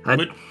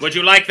 Would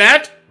you like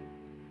that?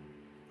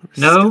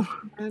 No.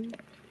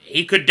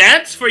 He could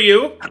dance for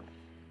you.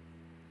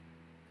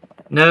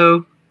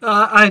 No.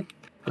 I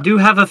do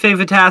have a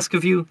favor to ask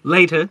of you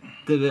later.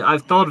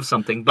 I've thought of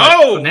something, but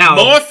oh, for now...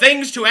 more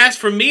things to ask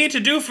for me to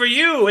do for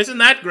you. Isn't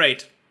that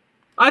great?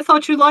 I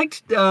thought you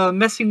liked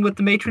messing with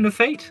the Matron of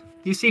Fate.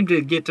 You seem to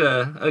get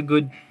a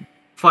good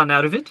fun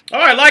out of it. Oh,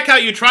 I like how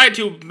you tried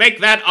to make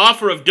that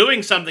offer of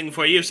doing something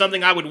for you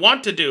something I would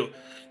want to do.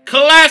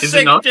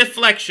 Classic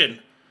deflection.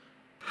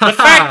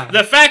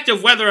 The fact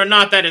of whether or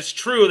not that is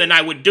true, then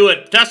I would do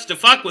it just to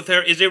fuck with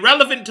her, is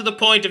irrelevant to the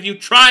point of you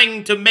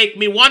trying to make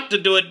me want to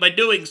do it by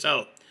doing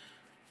so.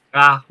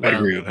 Well, I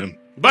agree with him.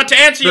 But to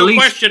answer your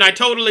question, I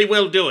totally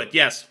will do it,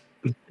 yes.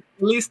 At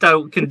least I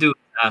can do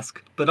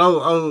ask, but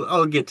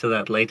I'll get to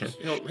that later.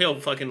 He'll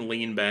fucking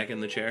lean back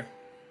in the chair.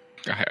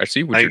 I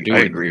see what you're doing.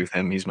 I agree with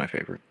him. He's my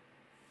favorite.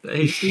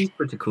 He's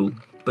pretty cool,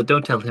 but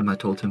don't tell him I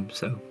told him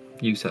so.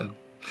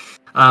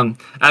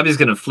 Abby's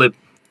gonna flip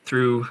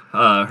through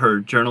her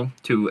journal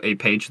to a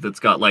page that's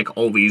got like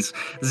all these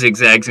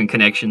zigzags and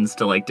connections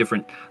to like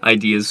different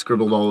ideas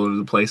scribbled all over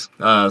the place.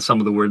 Some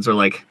of the words are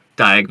like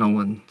diagonal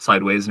and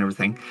sideways and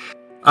everything.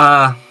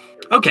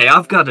 Okay,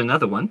 I've got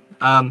another one.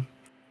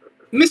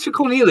 Mr.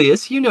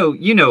 Cornelius, you know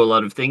a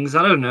lot of things.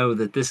 I don't know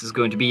that this is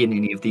going to be in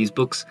any of these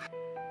books.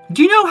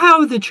 Do you know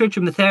how the Church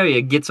of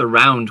Matheria gets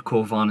around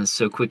Corvinus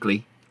so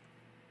quickly?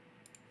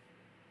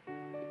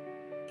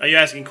 Are you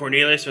asking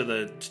Cornelius or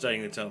the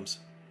studying the tomes?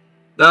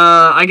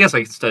 I guess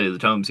I can study the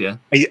tomes, yeah.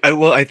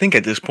 Well, I think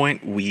at this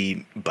point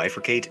we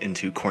bifurcate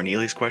into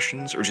Cornelius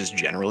questions, or just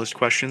generalist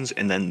questions,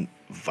 and then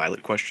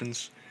Violet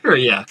questions. Sure,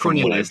 yeah, From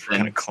what Cornelius I've then.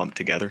 kind of clumped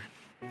together.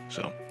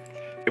 So,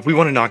 if we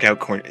want to knock out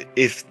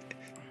if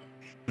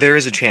there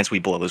is a chance we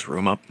blow this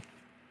room up,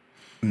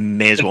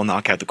 may as well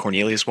knock out the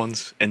Cornelius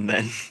ones, and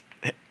then.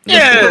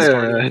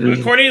 Yeah.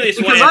 Cornelius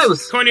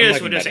Because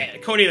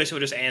would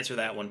just answer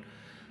that one.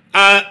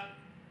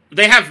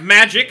 They have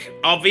magic,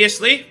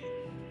 obviously.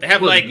 They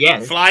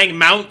have flying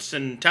mounts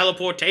and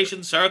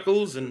teleportation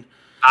circles and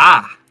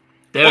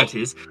there it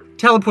is.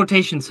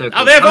 Teleportation circles.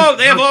 Oh,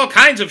 they have all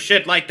kinds of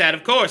shit like that.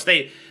 Of course,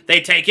 they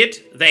take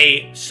it,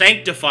 they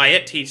sanctify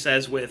it. He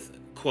says with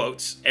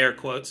quotes, air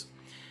quotes,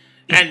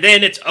 and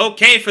then it's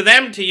okay for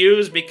them to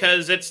use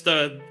because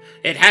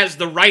it has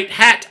the right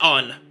hat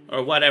on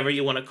or whatever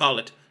you want to call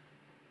it.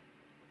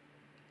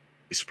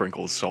 He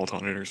sprinkles salt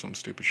on it or some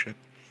stupid shit.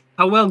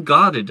 How well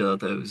guarded are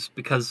those?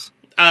 Because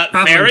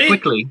traveling very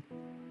quickly.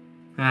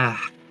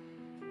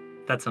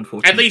 That's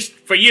unfortunate. At least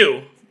for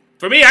you.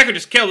 For me, I could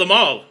just kill them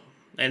all,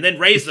 and then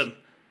raise them,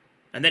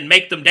 and then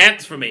make them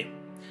dance for me.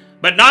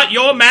 But not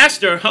your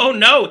master. Oh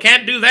no,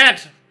 can't do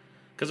that.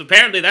 Because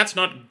apparently that's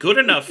not good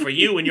enough for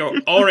you and your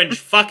orange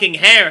fucking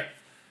hair.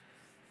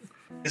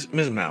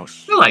 Ms.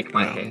 Mouse. You like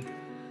my hair.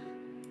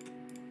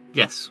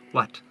 Yes,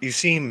 what? You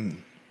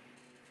seem...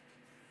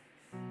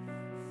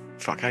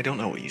 Fuck, I don't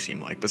know what you seem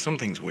like, but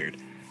something's weird.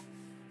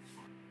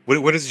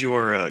 What is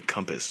your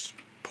compass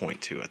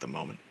point to at the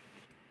moment?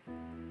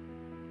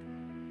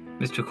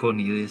 Mr.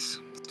 Cornelius,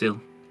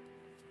 still.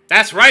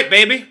 That's right,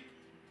 baby.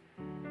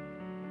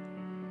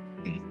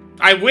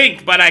 I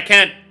wink, but I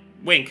can't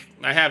wink.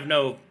 I have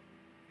no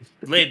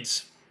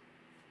lids.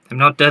 I'm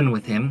not done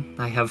with him.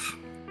 I have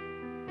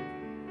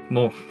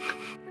more.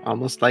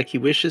 Almost like he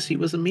wishes he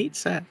was a meat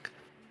sack.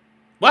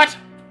 What?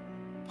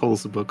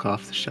 Pulls the book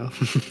off the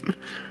shelf.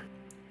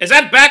 Is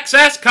that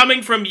backsass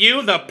coming from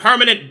you, the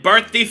permanent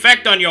birth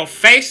defect on your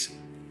face?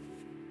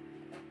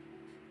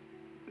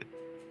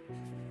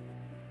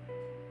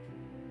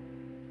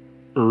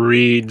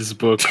 Reads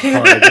book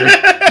harder.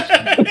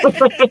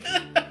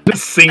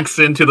 Just sinks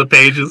into the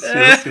pages.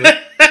 Yes, yes.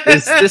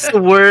 Is this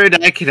a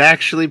word I could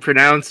actually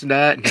pronounce?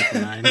 That?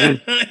 Never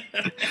mind.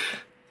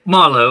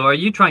 Marlowe, are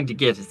you trying to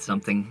get at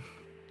something?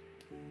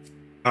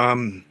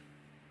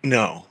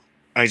 No.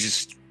 I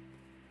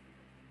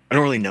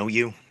don't really know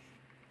you.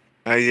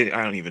 I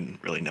don't even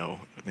really know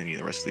any of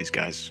the rest of these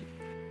guys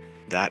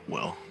that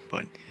well,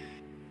 but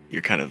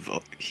you're kind of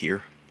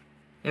here.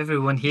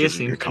 Everyone here Gives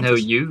you your seems to know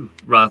compass. you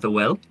rather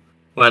well.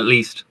 Or at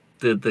least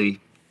the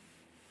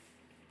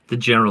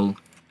general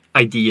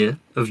idea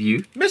of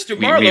you. Mr.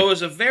 Marlowe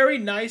is a very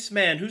nice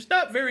man who's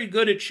not very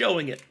good at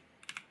showing it.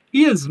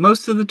 He is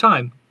most of the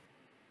time.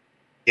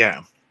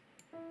 Yeah.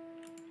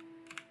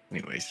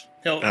 Anyways,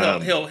 He'll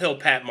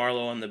pat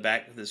Marlowe on the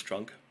back of his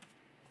trunk.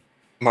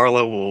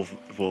 Marlowe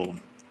will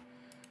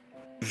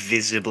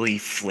visibly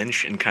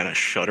flinch and kind of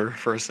shudder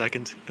for a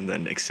second, and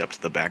then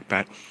accept the back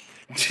pat.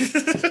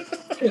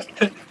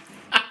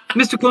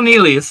 Mr.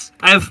 Cornelius,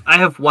 I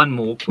have one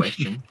more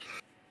question.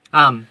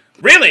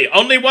 Really?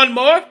 Only one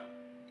more?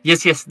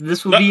 Yes,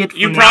 this will be it for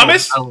you now.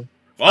 promise?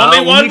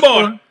 Only one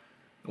more.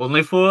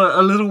 Only for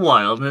a little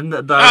while. Then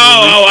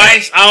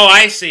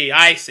I see.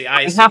 I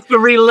have to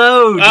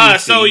reload.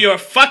 So you're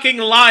fucking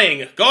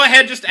lying. Go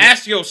ahead, just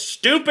ask your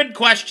stupid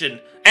question.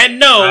 And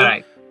no,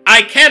 right.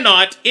 I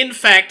cannot, in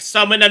fact,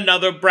 summon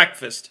another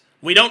breakfast.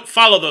 We don't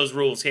follow those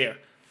rules here.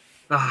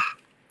 Well,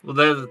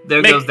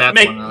 there goes that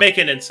one. Make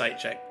an insight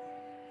check.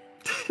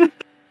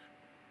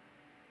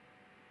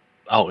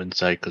 I'll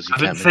insight because you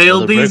haven't can't make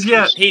failed another these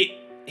breakfast.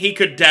 He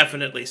could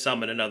definitely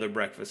summon another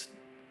breakfast.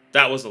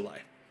 That was a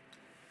lie.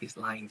 He's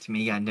lying to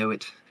me. I know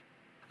it.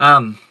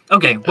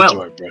 Okay. That's Well,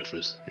 right,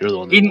 breakfast. You're the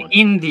one that won.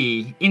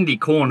 in the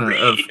corner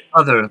of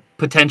other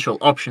potential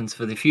options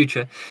for the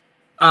future,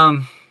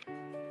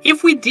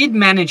 if we did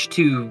manage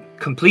to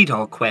complete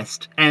our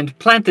quest and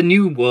plant the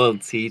new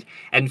world seed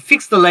and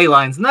fix the ley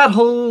lines and that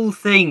whole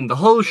thing, the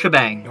whole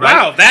shebang, right?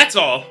 Wow, that's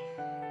all.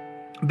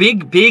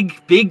 Big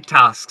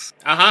tasks.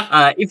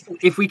 Uh-huh.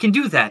 If we can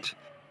do that,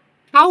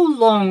 how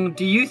long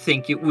do you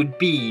think it would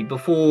be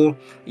before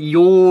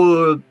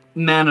your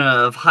manner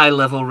of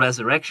high-level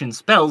resurrection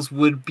spells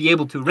would be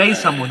able to raise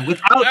someone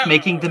without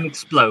making them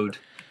explode?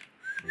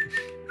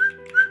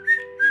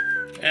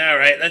 All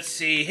right, let's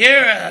see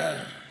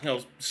here.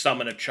 He'll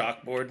summon a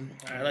chalkboard.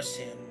 All right, let's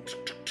see.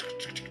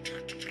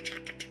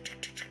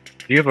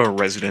 Do you have a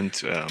resident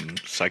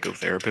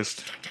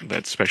psychotherapist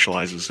that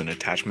specializes in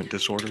attachment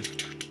disorders?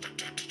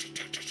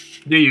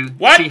 Do you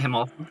What? see him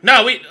often?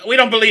 No, we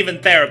don't believe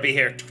in therapy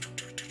here.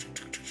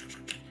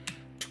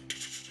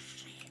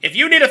 If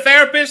you need a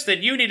therapist,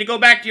 then you need to go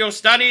back to your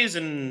studies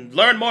and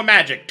learn more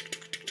magic.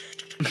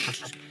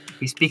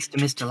 He speaks to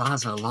Mr.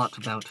 Laza a lot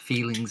about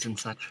feelings and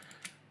such.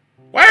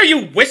 Why are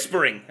you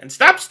whispering? And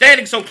stop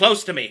standing so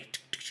close to me.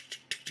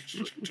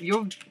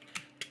 You're...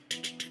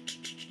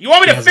 You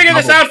want me to Yes, figure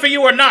this bubble. out for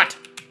you or not?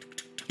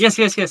 Yes.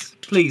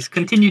 Please,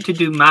 continue to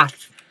do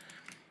math.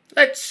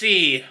 Let's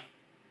see.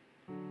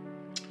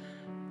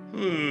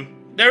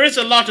 There is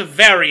a lot of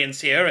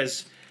variance here,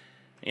 as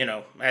you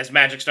know, as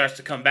magic starts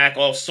to come back,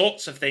 all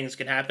sorts of things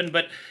can happen.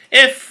 But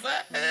if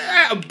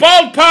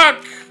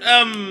ballpark,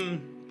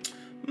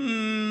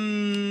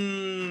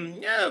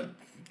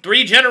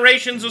 3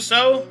 generations or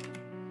so,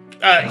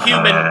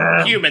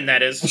 human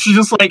that is. She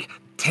just like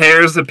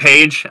tears a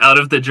page out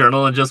of the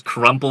journal and just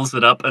crumples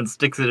it up and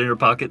sticks it in her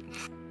pocket.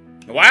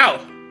 Wow,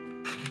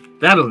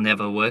 That'll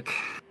never work.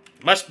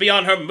 must be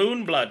on her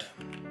moon blood.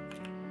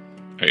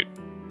 Right.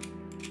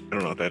 I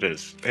don't know what that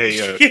is. Hey,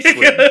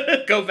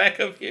 Slim, Go back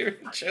up here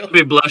and chill.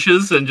 He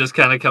blushes and just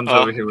kind of comes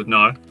over here with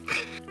Knarh.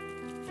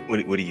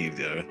 what do you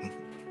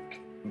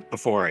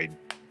before I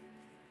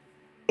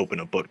open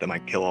a book that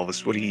might kill all of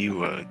us? What are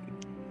you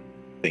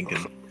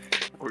thinking?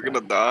 We're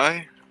gonna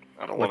die?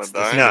 I don't want to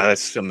die. No,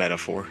 that's a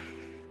metaphor.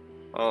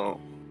 Oh.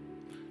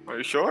 Are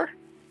you sure?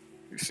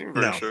 You seem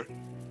very No. sure.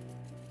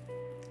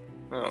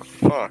 Oh,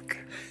 fuck.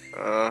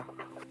 I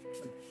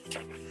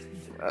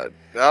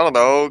don't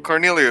know.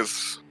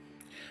 Cornelius.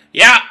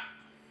 Yeah.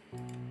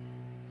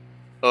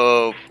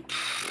 Well,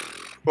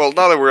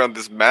 now that we're on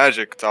this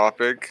magic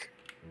topic,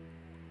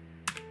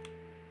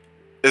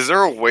 is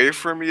there a way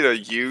for me to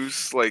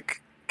use, like,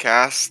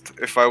 cast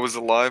if I was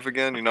alive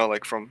again? You know,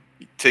 like from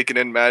taking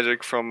in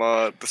magic from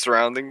the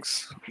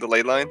surroundings, the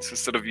ley lines,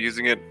 instead of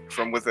using it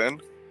from within?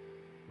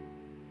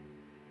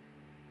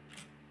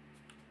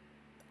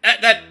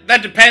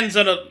 That depends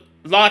on a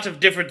lot of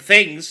different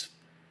things.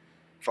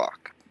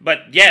 Fuck.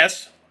 But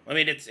yes, I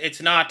mean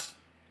it's not.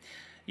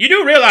 You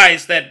do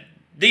realize that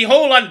the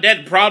whole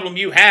undead problem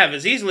you have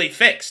is easily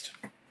fixed.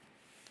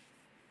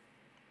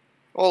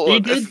 Well, He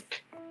look, did.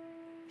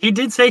 He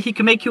did say he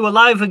can make you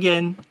alive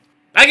again.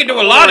 I can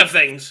do a lot of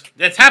things.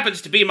 That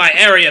happens to be my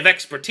area of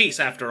expertise,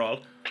 after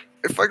all.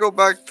 if I go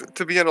back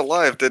to being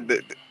alive, then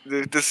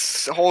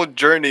this whole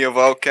journey of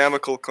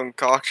alchemical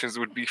concoctions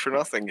would be for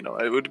nothing, you know?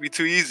 It would be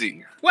too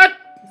easy. What?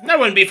 That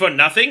wouldn't be for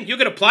nothing. You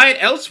could apply it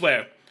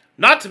elsewhere.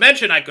 Not to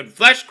mention, I could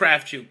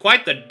fleshcraft you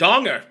quite the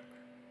donger.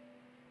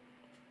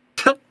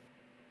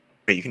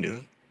 Wait, you can do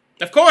it.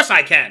 Of course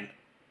I can.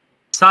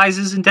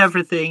 Sizes and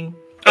everything.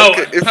 Oh,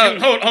 Okay, if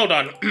you- hold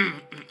on.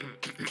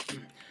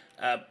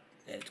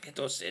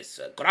 Entonces,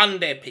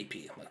 grande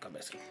pipi.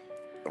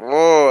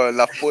 Oh,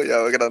 la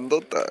polla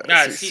grandota.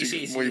 Ah, Sí,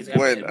 sí. muy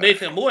buena.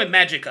 Muy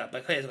mágica.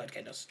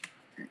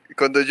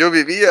 Cuando yo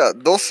vivía,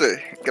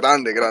 12,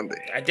 grande.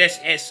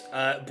 Es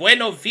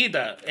bueno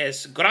vida,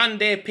 es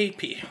grande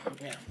pipi.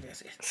 Yeah,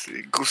 yes.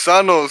 Sí,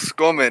 gusanos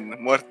comen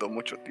muerto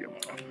mucho tiempo.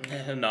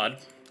 Nod.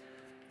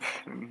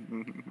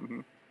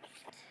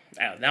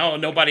 Now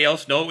nobody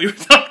else know what we were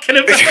talking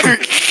about.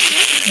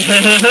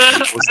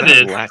 Was I that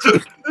did.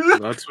 Latin?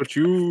 That's what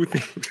you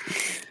think.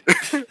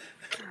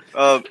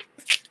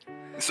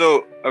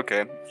 So,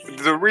 okay.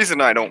 The reason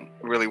I don't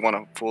really want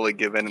to fully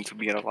give in into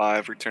being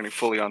alive or turning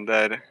fully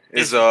undead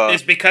is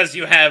because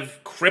you have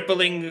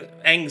crippling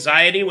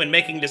anxiety when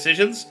making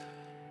decisions?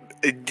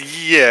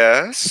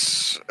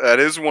 Yes, that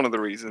is one of the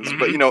reasons.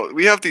 But, you know,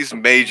 we have these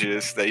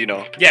mages that, you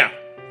know, Yeah.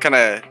 kind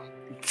of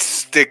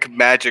stick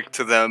magic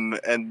to them,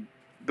 and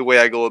the way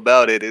I go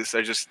about it is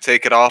I just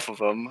take it off of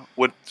them.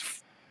 Would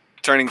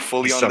turning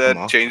fully You suck 'em undead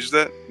off? change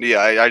that?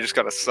 Yeah, I just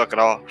gotta suck it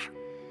off.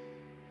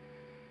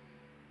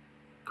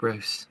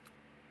 Gross.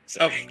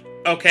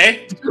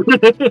 Okay.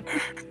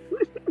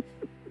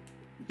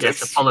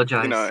 Yes, It's,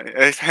 apologize. You know,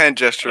 a hand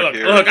gesture Look,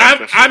 here. look, hand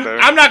gesture there.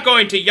 I'm not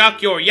going to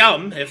yuck your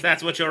yum if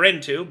that's what you're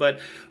into, but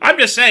I'm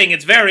just saying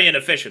it's very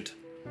inefficient.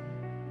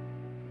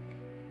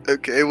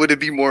 Okay, would it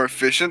be more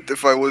efficient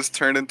if I was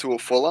turned into a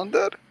full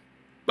undead?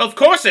 Well, of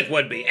course it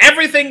would be.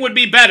 Everything would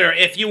be better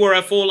if you were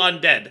a full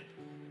undead.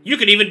 You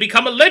could even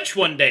become a lich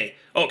one day.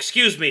 Oh,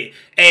 excuse me.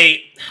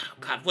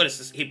 God, what is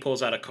this? He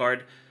pulls out a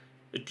card.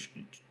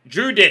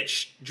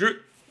 Drudich.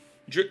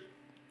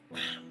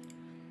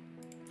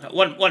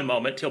 One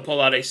moment. He'll pull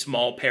out a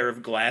small pair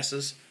of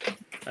glasses.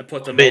 I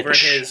put them over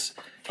his.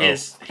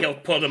 He'll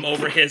pull them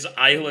over his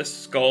eyeless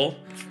skull.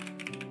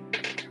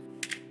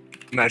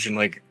 Imagine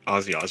like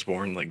Ozzy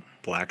Osbourne, like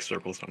black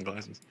circle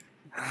sunglasses.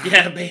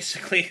 Yeah,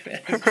 basically.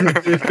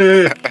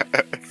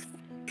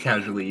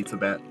 Casually eats a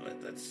bat.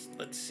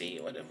 Let's see.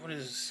 What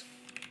is?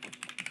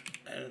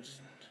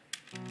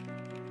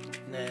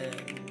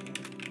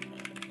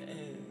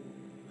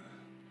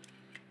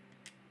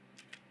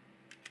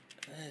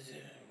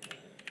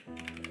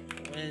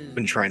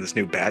 Been trying this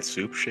new bat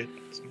soup shit.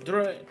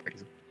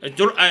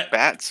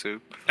 Bat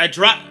soup.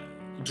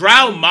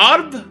 Drow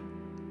Marb?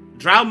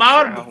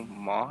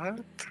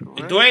 Mod?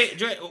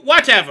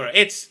 Whatever.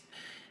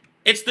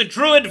 It's the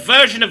druid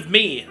version of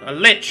me, a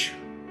lich.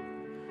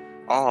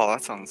 Oh,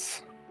 that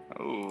sounds.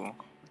 Oh, I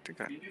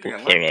think I like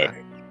So, that.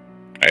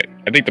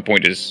 I think the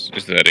point is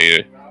that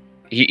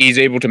he's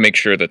able to make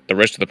sure that the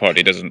rest of the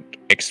party doesn't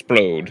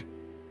explode,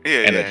 Yeah,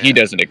 and that he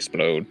doesn't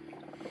explode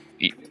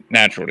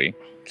naturally.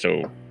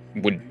 So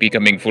would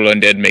becoming full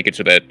undead make it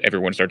so that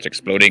everyone starts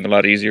exploding a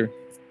lot easier?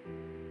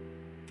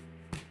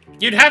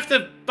 You'd have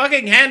to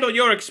fucking handle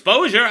your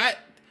exposure.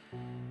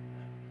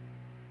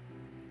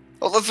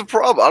 Well, that's the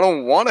problem. I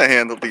don't want to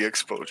handle the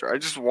exposure. I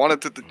just want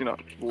it to,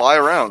 lie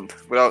around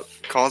without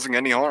causing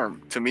any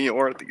harm to me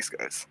or these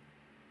guys.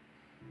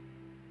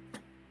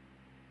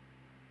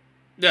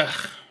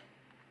 Ugh.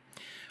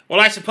 Well,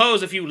 I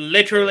suppose if you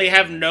literally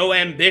have no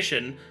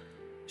ambition,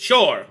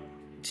 sure,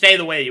 stay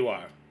the way you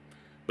are.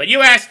 But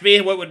you asked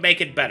me what would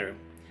make it better.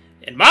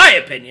 In my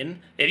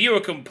opinion, if you were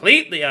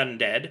completely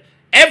undead,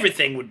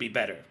 everything would be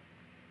better.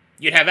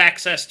 You'd have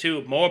access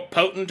to more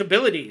potent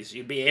abilities.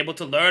 You'd be able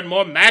to learn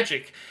more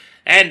magic.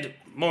 And,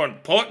 more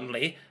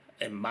importantly,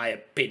 in my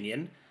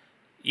opinion,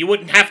 you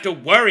wouldn't have to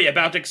worry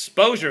about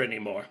exposure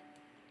anymore.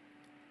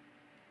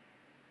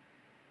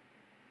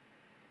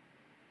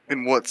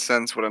 In what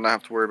sense would I not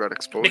have to worry about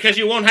exposure? Because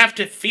you won't have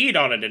to feed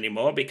on it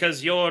anymore,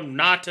 because you're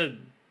not a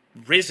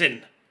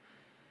risen.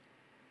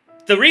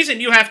 The reason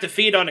you have to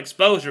feed on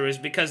exposure is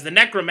because the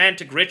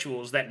necromantic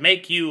rituals that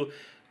make you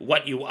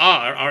what you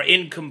are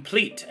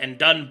incomplete and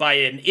done by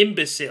an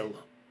imbecile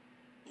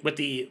with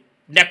the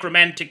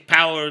necromantic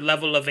power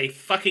level of a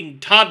fucking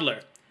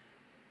toddler.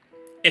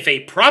 If a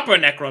proper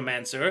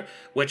necromancer,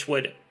 which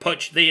would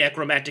put the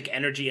necromantic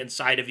energy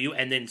inside of you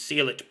and then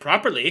seal it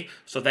properly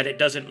so that it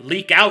doesn't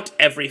leak out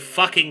every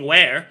fucking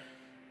where,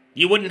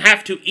 you wouldn't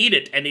have to eat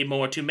it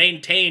anymore to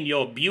maintain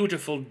your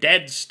beautiful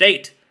dead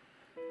state.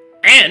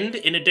 And,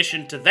 in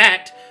addition to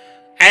that,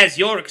 as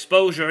your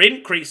exposure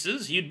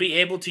increases, you'd be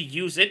able to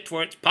use it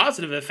for its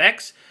positive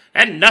effects,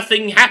 and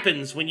nothing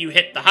happens when you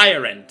hit the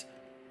higher end.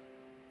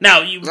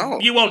 Now, you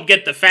won't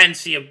get the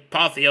fancy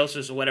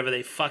apotheosis or whatever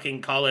they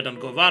fucking call it on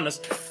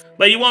Govanus,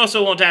 but you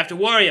also won't have to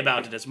worry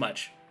about it as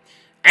much.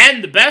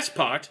 And the best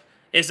part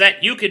is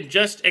that you can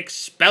just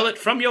expel it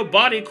from your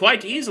body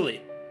quite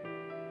easily.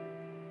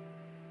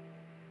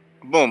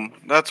 Boom.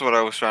 That's what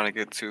I was trying to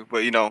get to.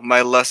 But,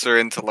 my lesser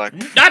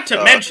intellect. Not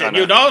to mention,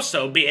 you'd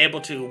also be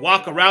able to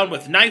walk around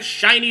with nice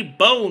shiny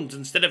bones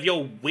instead of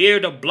your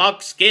weird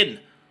block skin.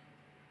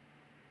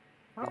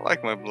 I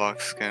like my block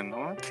skin.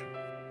 What?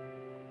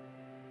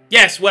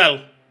 Yes,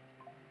 well.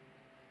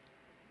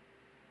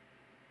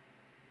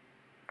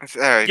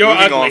 Alright, you're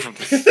moving ugly. on from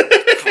this.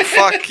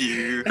 Fuck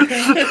you.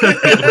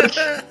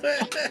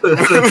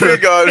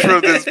 Moving on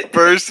from this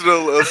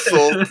personal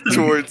assault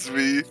towards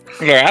me.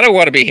 Look, I don't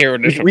want to be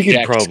hearing this from We could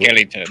Jack probably-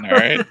 Skellington,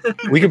 alright?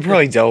 We could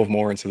probably delve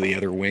more into the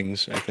other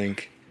wings, I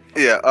think.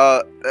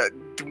 Yeah,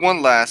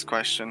 one last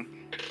question.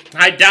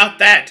 I doubt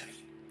that.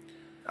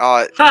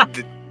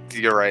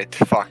 You're right,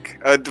 fuck.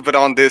 But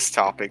on this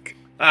topic.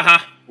 Uh-huh.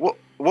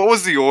 What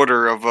was the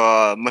order of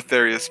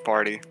Matheria's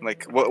party?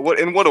 Like,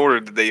 in what order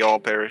did they all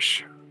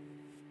perish?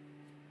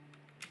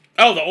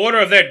 Oh, the order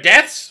of their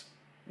deaths?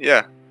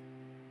 Yeah.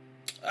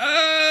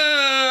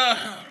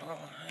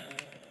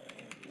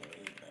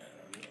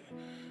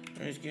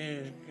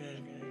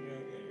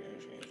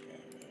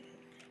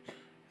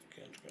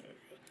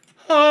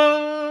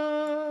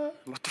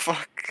 What the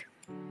fuck?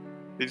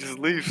 He just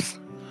leaves.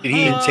 Did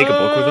he take a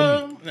book with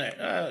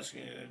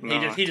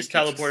him? He just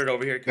teleported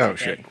over here. Oh,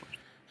 shit.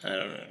 I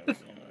don't know.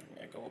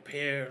 I go up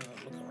here,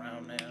 look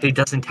around now. He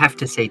doesn't have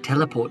to say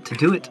teleport to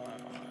do it.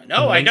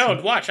 No, I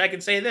don't. Watch, I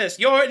can say this.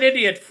 You're an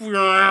idiot. Wait,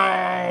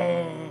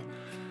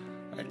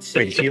 is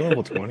he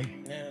level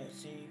 20?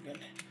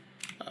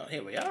 Oh,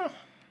 here we are.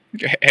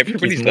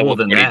 Everybody's He's level more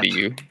than 20 that. to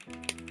you.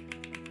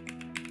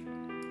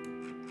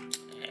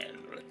 And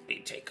let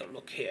me take a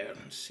look here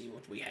and see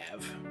what we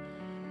have.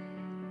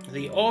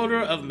 The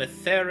Order of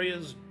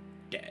Matheria's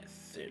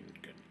Death.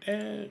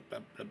 Blah,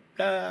 blah,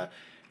 blah.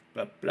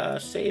 Blah, blah,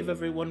 save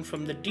everyone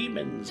from the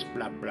demons.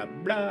 Blah, blah,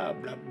 blah,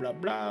 blah, blah,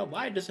 blah.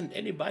 Why doesn't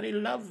anybody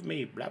love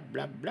me? Blah,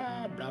 blah,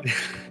 blah, blah.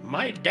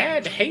 My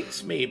dad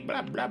hates me.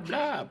 Blah, blah,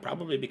 blah.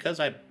 Probably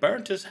because I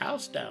burnt his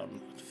house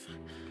down.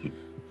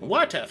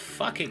 What a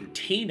fucking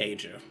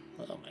teenager.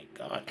 Oh my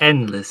god.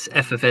 Endless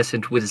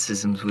effervescent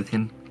witticisms with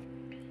him.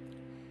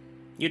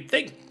 You'd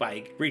think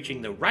by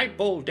reaching the ripe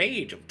old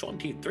age of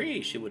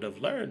 23, she would have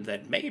learned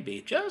that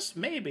maybe, just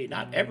maybe,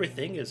 not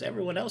everything is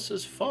everyone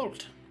else's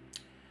fault.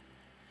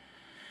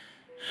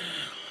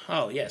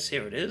 Oh, yes,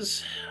 here it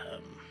is.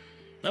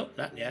 No,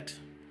 not yet.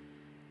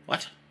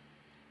 What?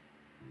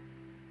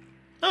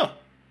 Oh,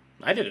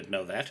 I didn't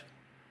know that.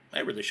 I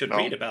really should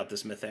read about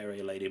this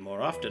Matheria lady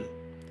more often.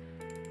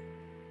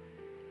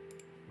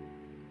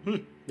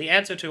 The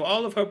answer to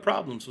all of her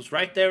problems was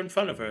right there in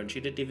front of her, and she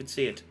didn't even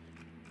see it.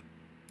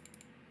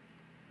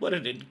 What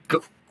an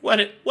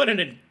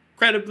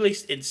incredibly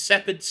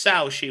insipid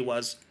sow she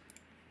was.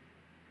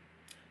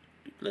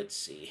 Let's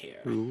see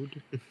here.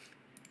 Rude.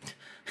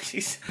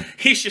 He's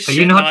just Are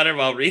you shitting not- on her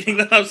while reading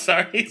them. I'm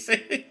sorry.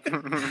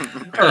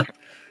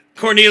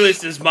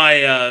 Cornelius is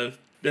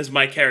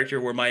my character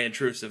where my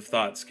intrusive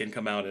thoughts can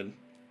come out in.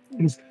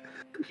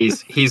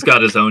 He's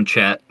got his own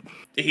chat.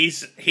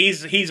 He's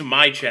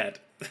my chat.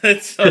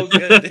 That's so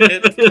good,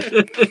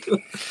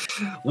 dude.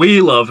 We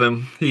love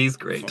him. He's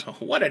great.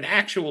 What an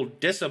actual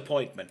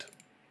disappointment.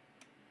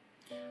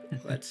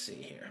 Let's see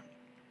here.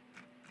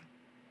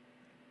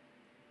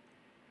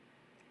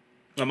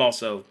 I'm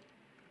also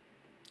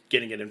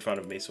getting it in front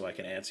of me so I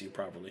can answer you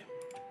properly.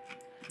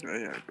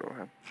 Yeah, go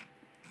ahead.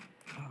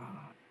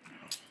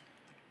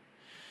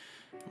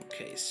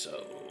 Okay,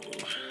 so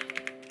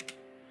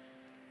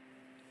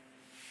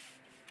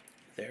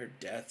their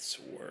deaths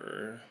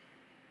were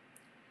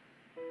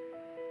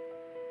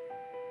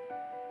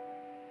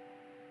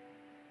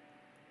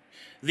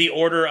the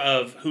order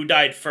of who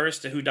died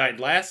first to who died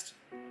last?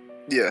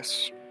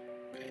 Yes.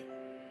 Okay.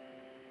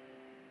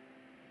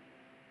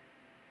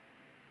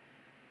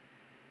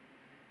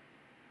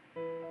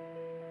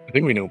 I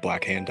think we know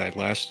Black Hand died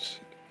last,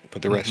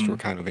 but the rest were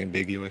kind of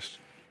ambiguous.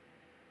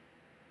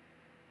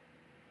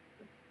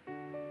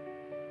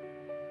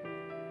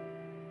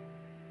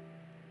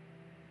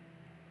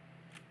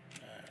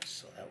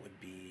 So that would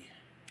be...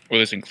 Well,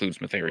 this includes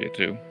Matheria,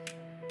 too.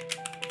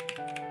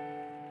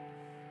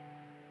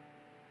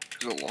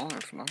 Is it long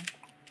if not?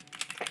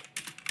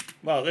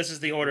 Well, this is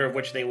the order of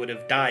which they would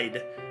have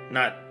died,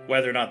 not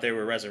whether or not they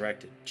were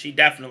resurrected. She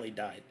definitely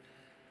died.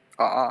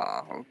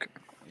 Ah, okay.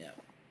 Yeah.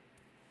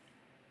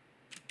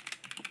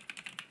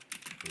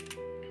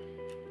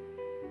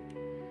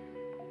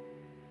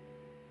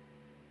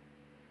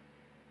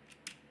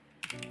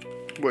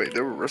 Wait,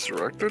 they were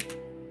resurrected?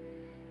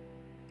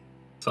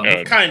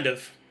 Kind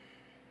of.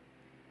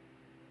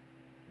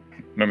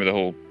 Remember the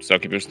whole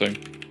succubus thing?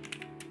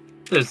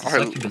 There's the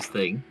succubus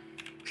thing.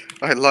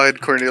 I lied,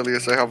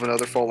 Cornelius. I have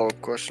another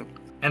follow-up question.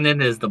 And then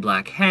there's the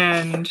Black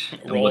Hand,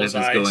 and Rolls whatever's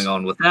eyes. going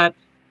on with that.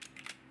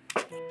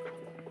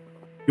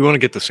 You want to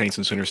get the Saints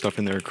and Sinners stuff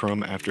in there,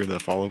 Crumb, after the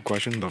follow-up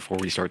question before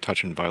we start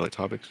touching Violet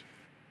topics?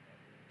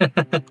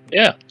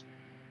 Yeah.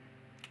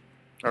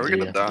 Are we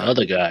gonna The die?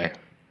 other guy.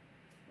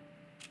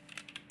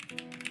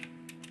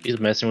 He's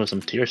messing with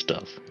some tier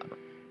stuff.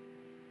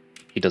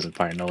 He doesn't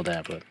probably know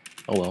that, but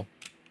oh well.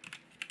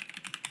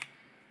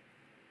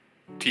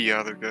 The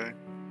other guy.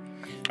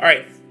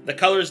 Alright, the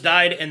colors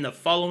died in the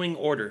following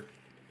order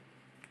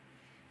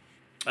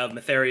of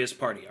Matheria's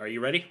party. Are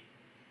you ready?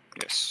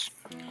 Yes.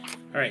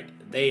 Alright,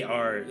 they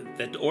are...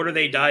 The order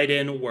they died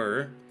in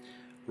were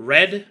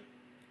red,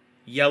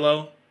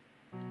 yellow,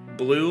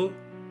 blue,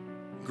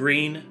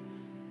 green,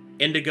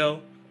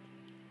 indigo,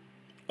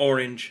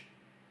 orange,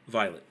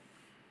 violet.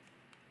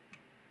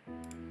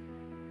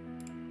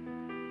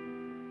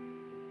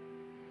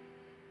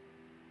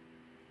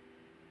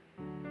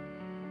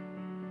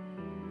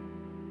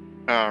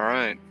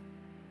 Alright.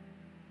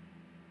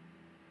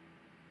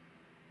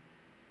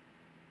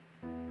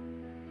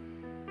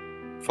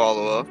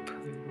 Follow up.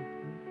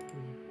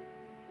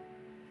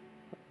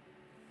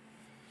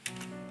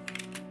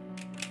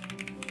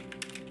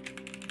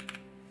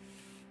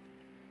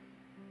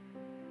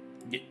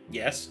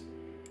 Yes?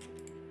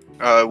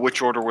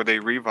 Which order were they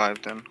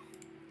revived in?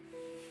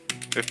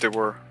 If they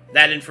were.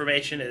 That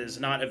information is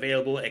not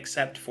available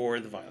except for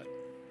the violet.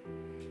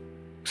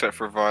 Except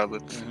for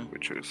Violet,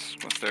 which is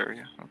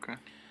Matheria. Okay.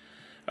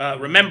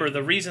 Remember,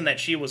 the reason that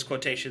she was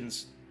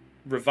quotations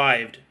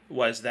revived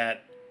was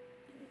that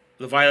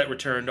the violet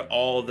returned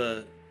all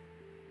the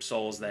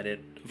souls that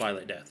it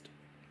violet deathed.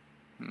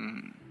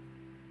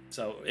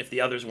 So if the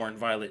others weren't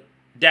violet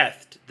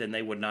deathed, then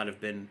they would not have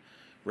been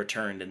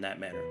returned in that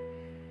manner.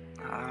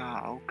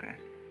 Ah, okay.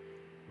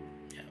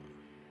 Yeah.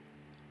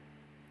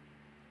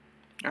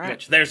 All right.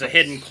 Which there's a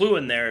hidden clue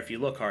in there if you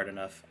look hard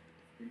enough.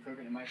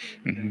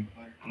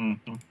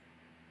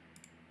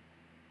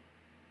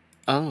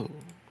 Oh,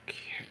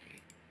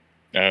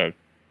 There's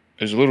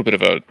a little bit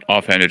of an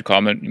offhanded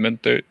comment you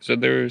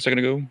said there a second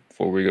ago,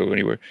 before we go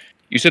anywhere.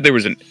 You said there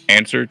was an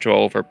answer to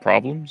all of our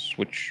problems,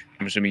 which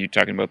I'm assuming you're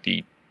talking about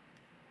the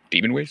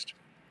demon waste?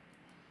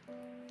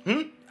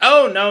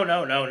 Oh,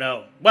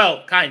 no.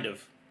 Well, kind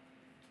of.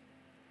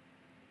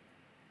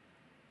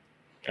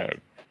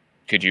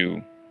 Could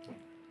you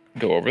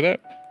go over that?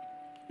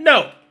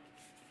 No.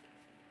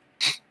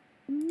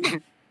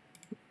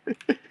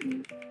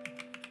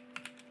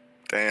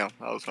 Damn,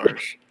 that was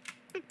harsh.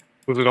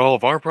 Was it all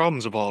of our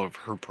problems or all of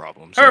her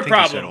problems? Her I think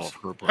you said all problems. of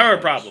her problems. Her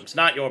problems,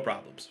 not your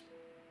problems.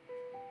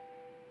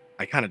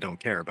 I kind of don't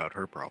care about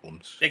her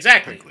problems.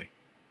 Exactly. Frankly.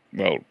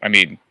 Well, I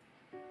mean,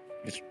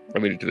 it's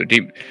related to the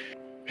demon.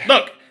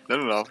 Look.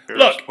 No.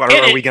 Look.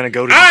 Are we going to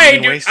go to I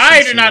demon do, waste I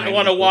and do see not what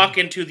want to happens? walk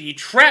into the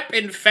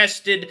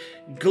trap-infested,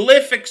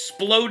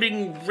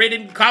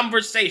 glyph-exploding-ridden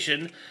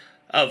conversation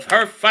of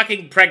her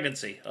fucking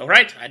pregnancy. All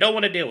right? I don't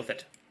want to deal with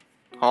it.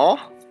 Huh?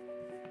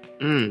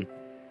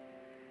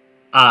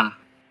 Ah.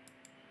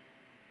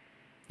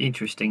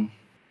 Interesting.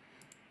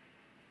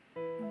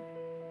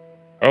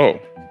 Oh.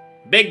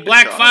 Big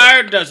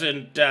Blackfire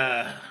doesn't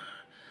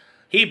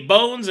heap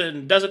bones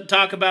and doesn't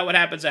talk about what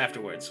happens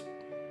afterwards.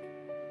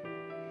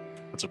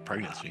 What's a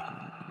pregnancy?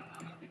 Nah,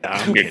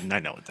 I'm kidding. I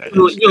know what that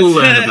is. You'll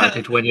learn about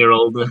it when you're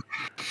older.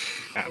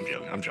 I'm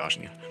joking. I'm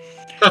joshing you.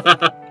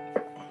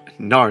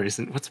 Knarh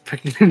isn't. What's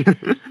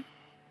pregnant?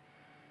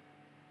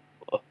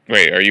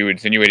 Wait, are you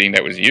insinuating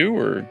that was you,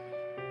 or?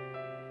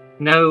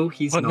 No,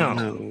 he's What? not.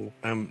 No.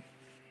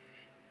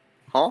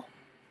 Huh?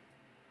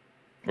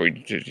 I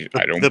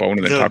don't bone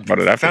and then talk about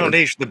it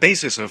afterwards. The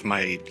basis of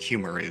my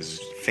humor is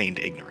feigned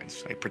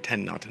ignorance. I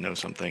pretend not to know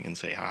something and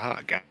say,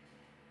 haha,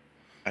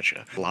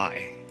 gotcha.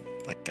 Lie.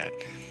 Like that.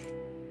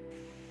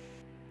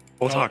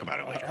 We'll talk about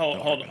it later.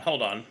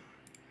 Hold on.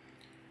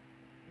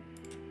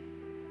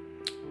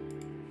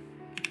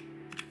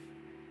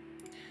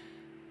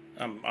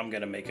 I'm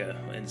gonna make an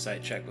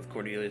insight check with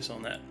Cornelius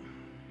on that.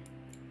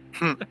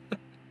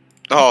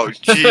 Oh,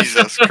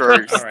 Jesus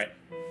Christ. All right.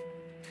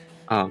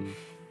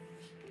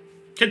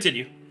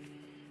 Continue.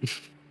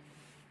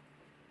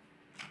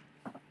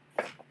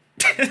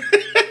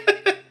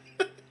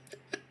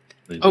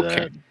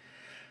 Okay.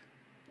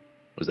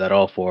 Was that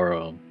all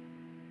for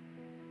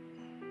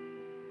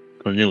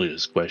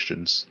Cornelius'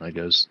 questions, I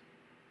guess?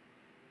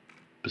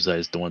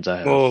 Besides the ones I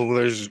have. Well,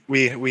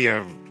 we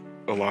have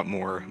a lot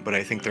more, but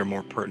I think they're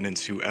more pertinent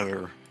to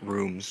other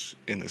rooms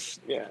in this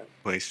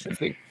place. I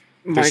think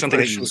There's my something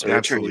that you questions are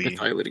returning absolutely to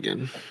pilot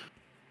again.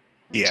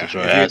 Yeah,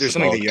 So there's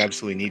something that you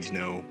absolutely need to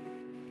know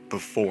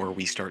before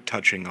we start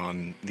touching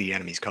on the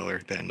enemy's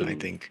color, then I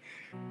think.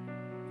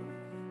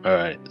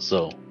 Alright,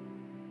 so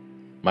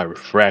my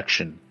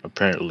refraction,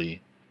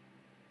 apparently,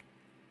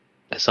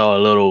 I saw a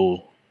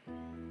little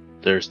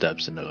third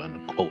steps in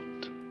a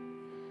quote.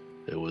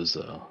 It was,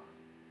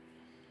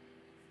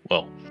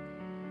 well,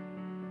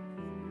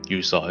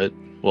 you saw it.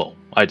 Well,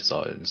 I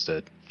saw it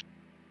instead.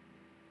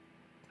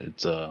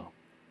 It's, I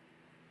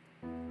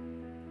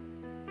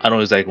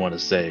don't exactly want to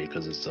say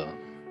because it's,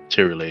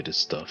 tier-related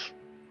stuff.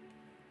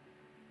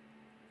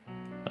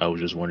 I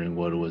was just wondering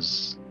what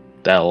was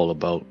that all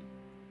about.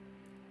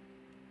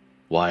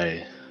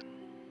 Why,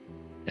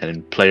 and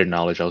in player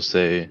knowledge, I'll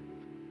say,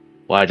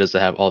 why does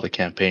it have all the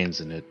campaigns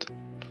in it?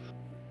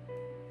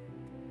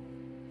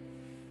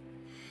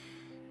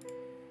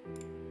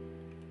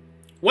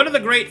 One of the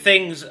great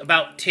things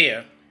about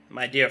Tyr,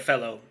 my dear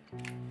fellow,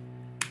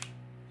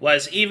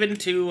 was, even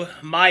to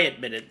my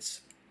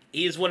admittance,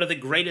 he is one of the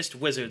greatest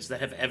wizards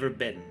that have ever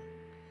been.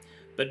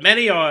 But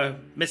many are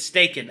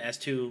mistaken as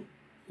to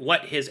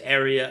what his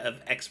area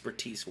of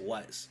expertise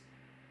was.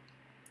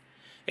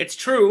 It's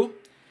true,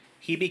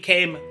 he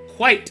became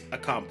quite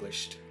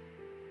accomplished,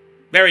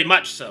 very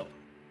much so,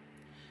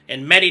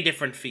 in many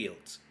different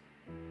fields.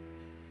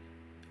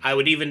 I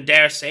would even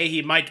dare say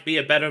he might be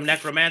a better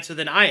necromancer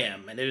than I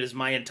am, and it is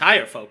my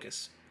entire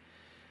focus.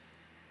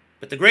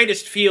 But the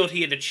greatest field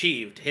he had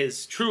achieved,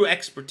 his true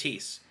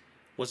expertise,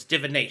 was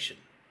divination.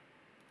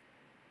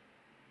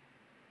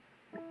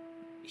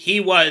 He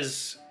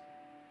was,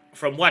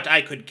 from what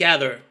I could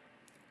gather,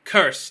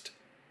 cursed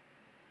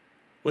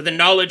with a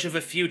knowledge of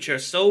a future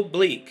so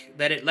bleak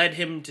that it led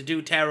him to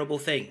do terrible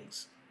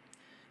things,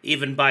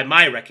 even by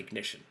my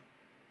recognition.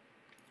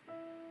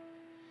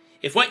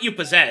 If what you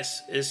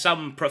possess is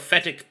some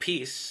prophetic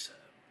piece,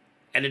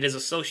 and it is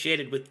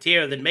associated with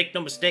Tyr, then make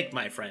no mistake,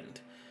 my friend.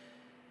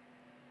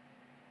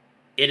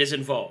 It is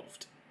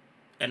involved.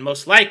 And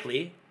most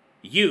likely,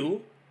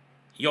 you,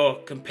 your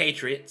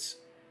compatriots,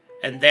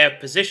 and their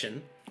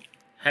position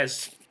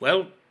has,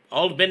 well,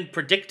 all been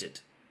predicted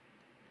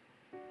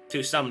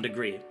to some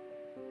degree.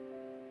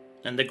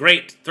 And the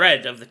great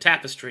thread of the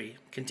tapestry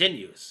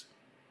continues.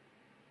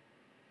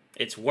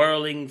 Its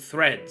whirling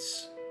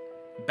threads,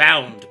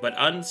 bound but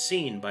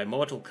unseen by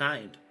mortal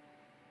kind.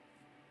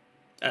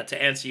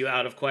 To answer you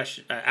out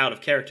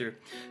of character.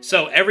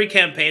 So every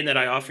campaign that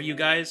I offer you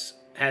guys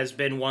has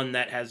been one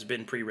that has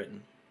been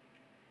pre-written.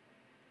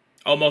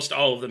 Almost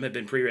all of them have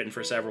been pre-written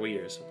for several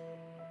years.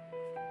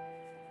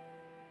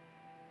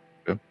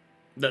 Okay.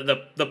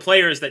 The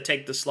players that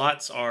take the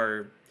slots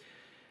are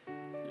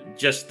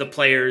just the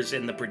players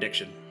in the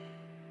prediction.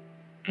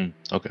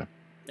 Okay.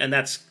 And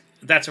that's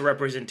a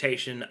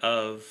representation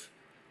of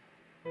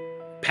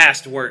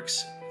past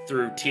works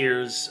through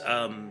Tyr's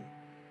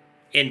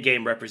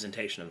in-game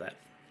representation of that.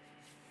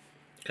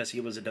 Because he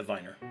was a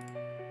diviner.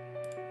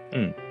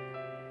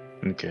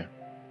 Okay.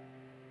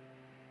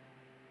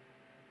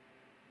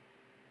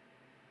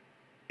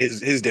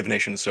 His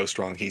divination is so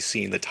strong, he's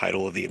seen the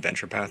title of the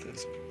adventure path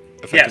is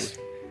Yes.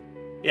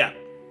 Yeah.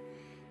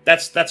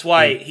 That's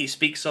why he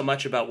speaks so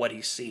much about what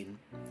he's seen.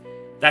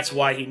 That's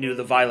why he knew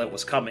the violet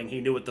was coming.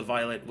 He knew what the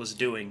violet was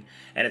doing.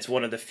 And it's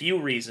one of the few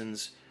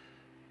reasons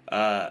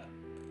that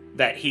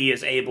he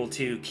is able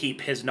to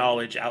keep his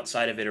knowledge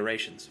outside of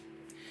iterations.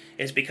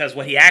 It's because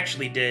what he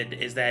actually did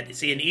is that,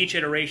 see, in each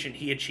iteration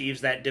he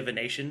achieves that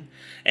divination,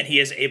 and he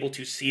is able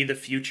to see the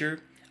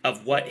future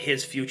of what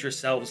his future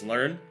selves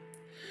learn.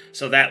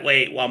 So that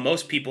way, while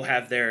most people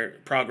have their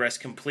progress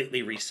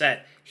completely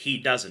reset, he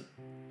doesn't.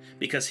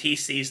 Because he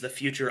sees the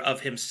future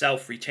of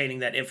himself retaining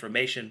that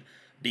information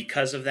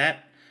because of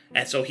that,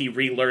 and so he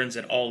relearns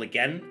it all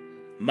again,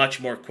 much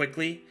more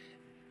quickly,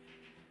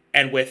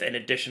 and with an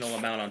additional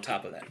amount on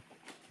top of that.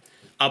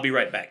 I'll be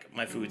right back.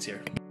 My food's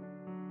here.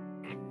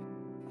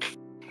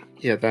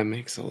 Yeah, that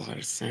makes a lot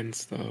of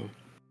sense, though.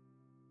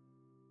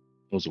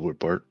 What was the word,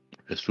 Bart?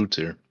 His food's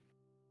here.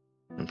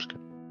 I'm just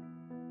kidding.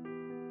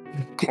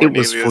 It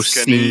was Cornelius can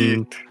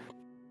foreseen.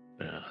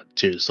 eat.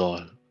 Tyr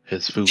saw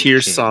his food. Tyr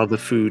saw the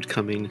food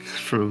coming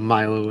from a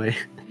mile away.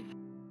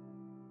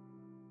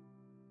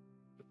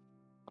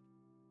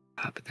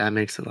 But that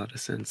makes a lot of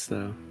sense,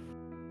 though.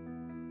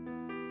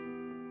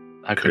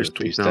 I could have Cursed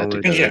pieced that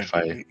knowledge. together Yeah. if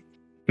I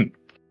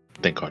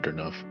think hard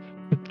enough.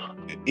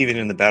 Even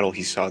in the battle,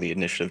 he saw the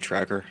initiative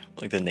tracker,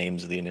 like the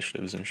names of the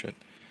initiatives and shit.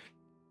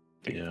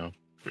 Yeah.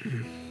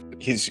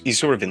 He's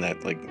sort of in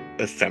that like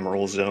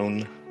ephemeral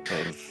zone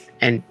of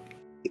And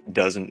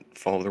doesn't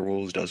follow the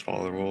rules, does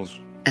follow the rules.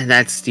 And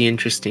that's the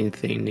interesting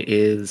thing,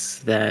 is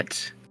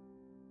that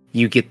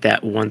you get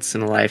that once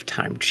in a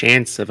lifetime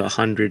chance of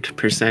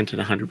 100%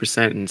 and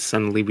 100%, and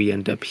suddenly we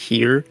end up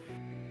here.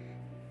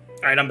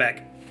 All right, I'm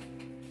back.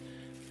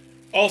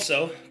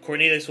 Also,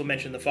 Cornelius will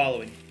mention the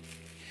following.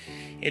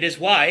 It is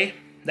why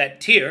that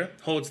Tyr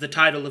holds the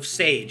title of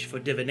Sage for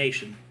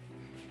divination.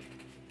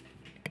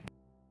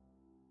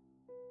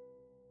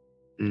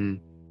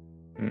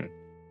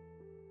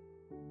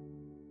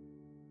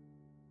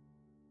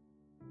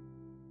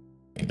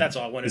 That's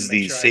all I wanted to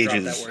make sure I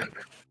dropped that word.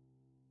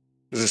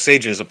 Does the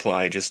sages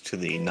apply just to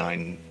the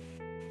 9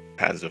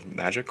 paths of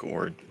magic,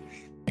 or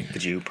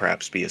could you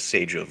perhaps be a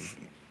sage of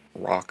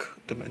rock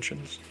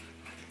dimensions?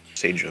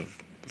 Sage of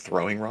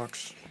throwing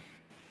rocks,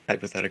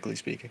 hypothetically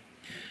speaking?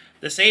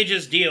 The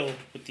sages deal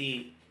with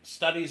the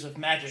studies of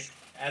magic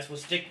as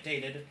was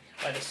dictated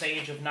by the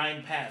Sage of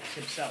 9 Paths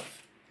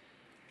himself.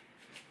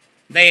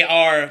 They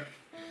are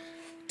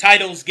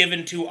titles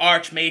given to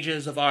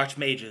archmages of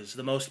archmages,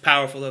 the most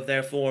powerful of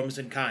their forms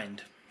and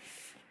kind.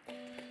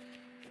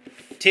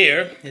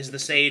 Tyr is the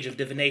Sage of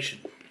Divination.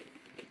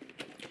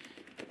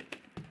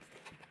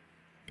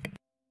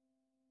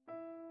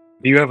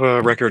 Do you have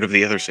a record of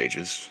the other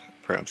sages?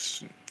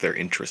 Perhaps their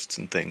interests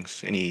and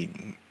things? Any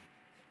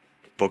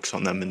books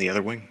on them in the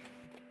other wing?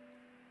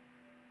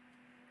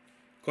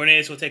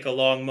 Cornelius will take a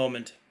long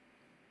moment.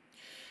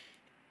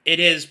 It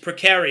is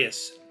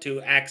precarious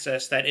to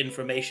access that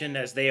information,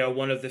 as they are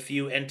one of the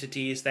few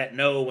entities that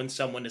know when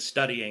someone is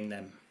studying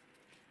them.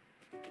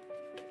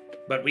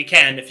 But we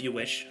can, if you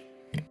wish.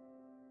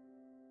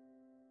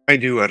 I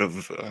do, out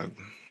of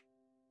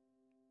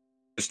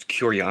just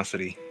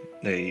curiosity.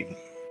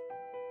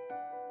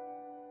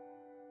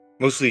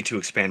 Mostly to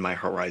expand my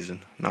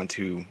horizon, not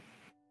to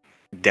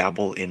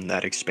dabble in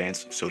that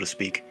expanse, so to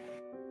speak.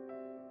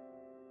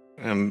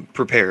 I'm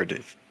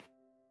prepared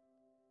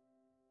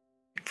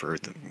for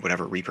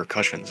whatever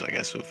repercussions, I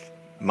guess, of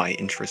my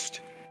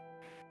interest.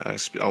 I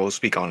will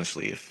speak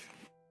honestly if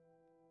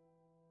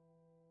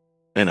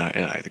in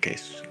either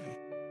case.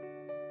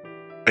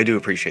 I do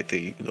appreciate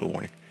the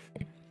warning.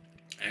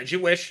 As you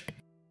wish.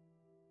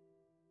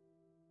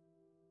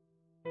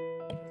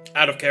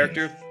 Out of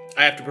character,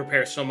 I have to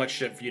prepare so much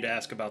shit for you to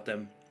ask about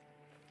them.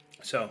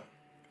 So.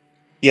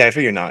 Yeah, I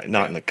figure not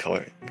in the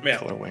color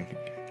wing.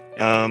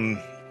 Yeah.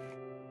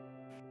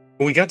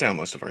 When we got down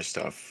most of our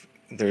stuff,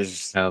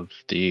 there's a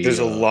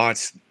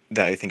lot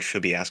that I think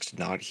should be asked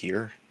not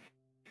here.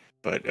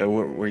 But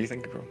where are you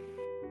thinking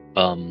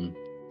from?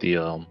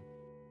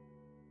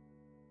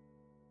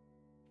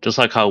 Just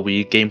like how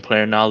we gain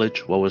player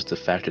knowledge, what was the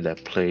factor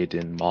that played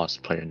in Moss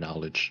player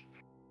knowledge?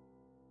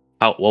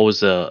 What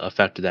was a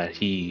factor that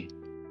he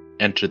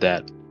entered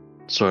that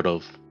sort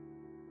of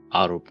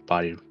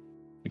out-of-body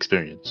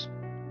experience?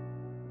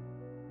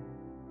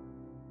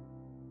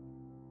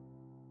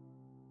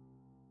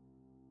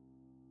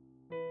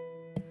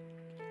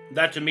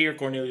 That to me or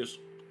Cornelius?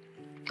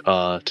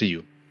 To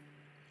you.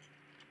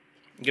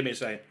 Give me a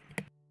second.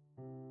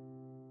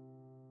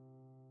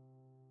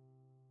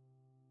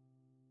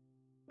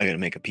 I gotta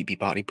make a pee-pee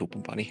potty,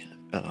 poo-poo potty.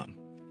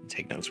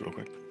 Take notes real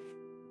quick.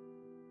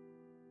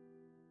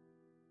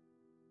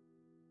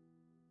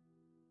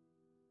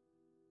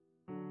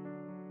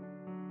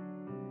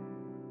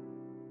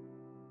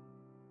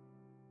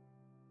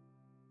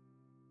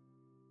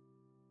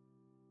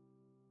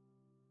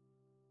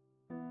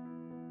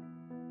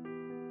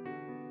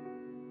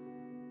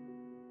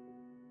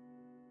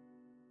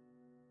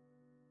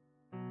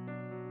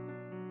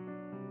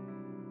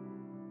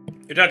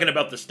 You're talking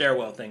about the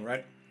stairwell thing,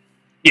 right?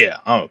 Yeah,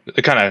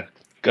 it kind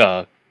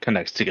of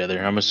connects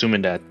together. I'm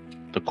assuming that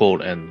the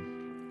Cold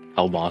and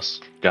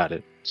Moss got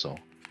it, so.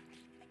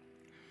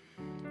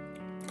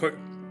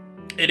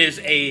 It is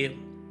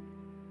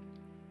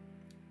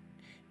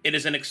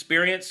an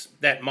experience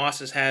that Moss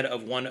has had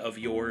of one of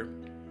your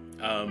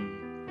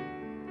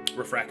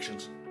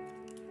refractions.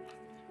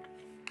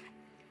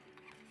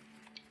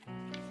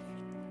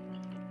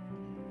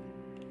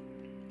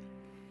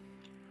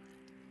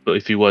 So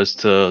if he was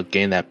to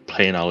gain that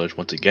player knowledge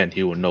once again,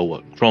 he would know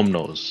what Chrome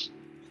knows.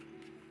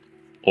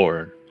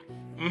 Or...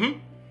 Mm-hmm.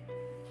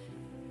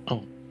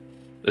 Oh.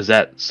 Is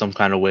that some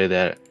kind of way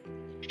that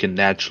you can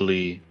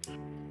naturally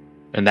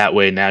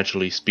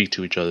speak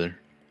to each other?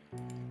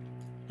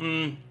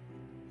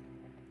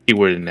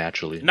 Keyword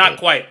naturally. Not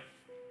quite.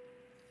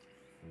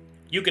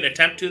 You can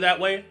attempt to that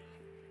way,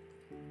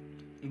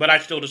 but I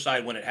still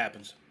decide when it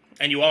happens.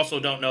 And you also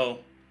don't know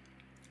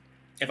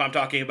if I'm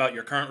talking about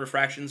your current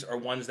refractions or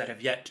ones that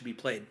have yet to be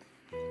played.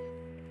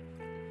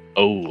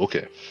 Oh,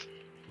 okay.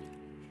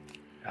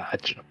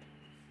 Gotcha.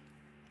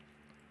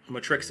 I'm a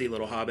tricksy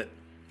little hobbit.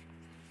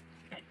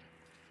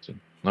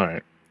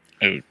 Alright.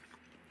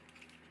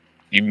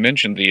 you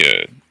mentioned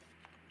the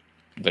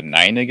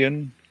 9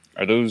 again.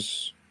 Are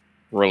those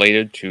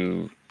related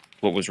to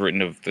what was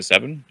written of the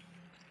 7?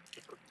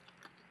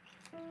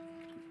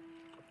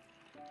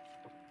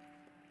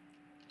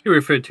 You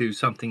referred to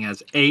something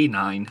as a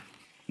 9.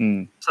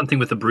 Something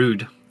with a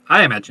brood.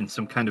 I imagine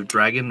some kind of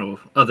dragon or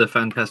other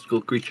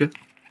fantastical creature.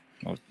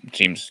 Well, it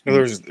seems. No,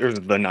 there's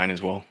the 9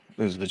 as well.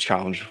 There's the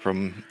challenge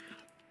from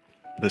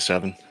the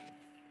 7.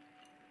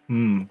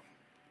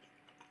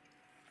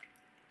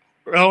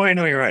 Oh, I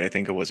know you're right. I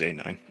think it was a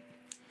 9.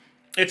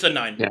 It's a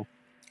 9. Yeah.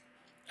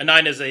 A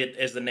 9 is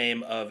the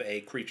name of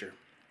a creature.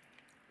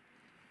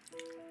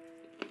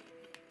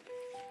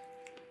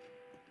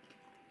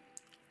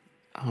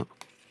 Oh.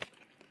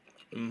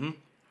 Mm-hmm.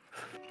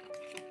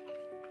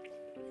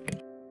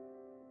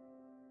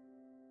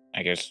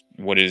 I guess,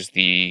 what is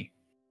the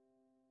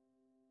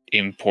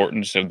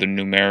importance of the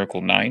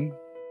numerical 9?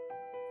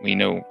 We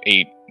know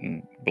 8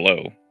 and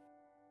below.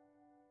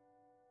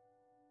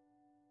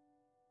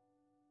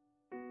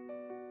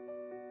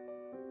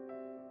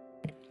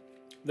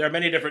 There are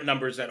many different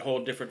numbers that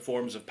hold different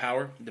forms of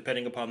power,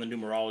 depending upon the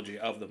numerology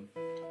of them.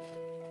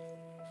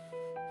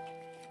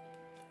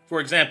 For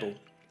example,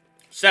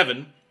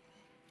 7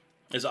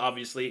 is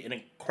obviously an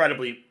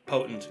incredibly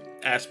potent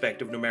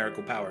aspect of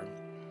numerical power,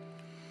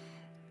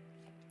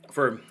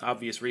 for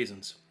obvious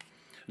reasons.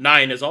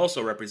 9 is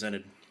also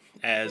represented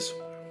as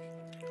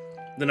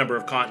the number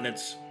of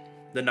continents,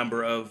 the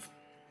number of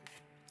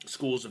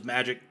schools of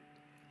magic,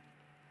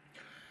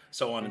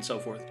 so on and so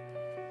forth.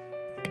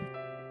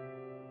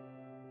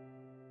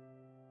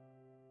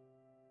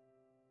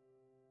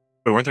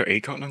 But weren't there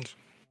 8 continents?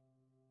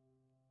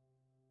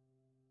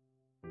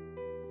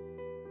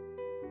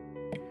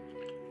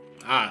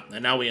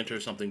 And now we enter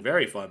something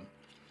very fun.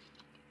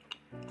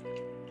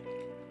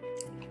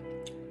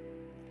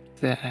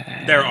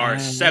 There are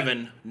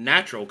 7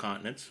 natural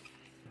continents.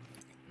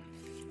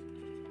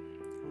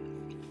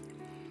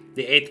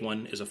 The 8th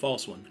one is a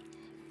false one,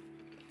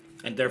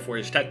 and therefore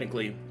is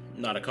technically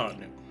not a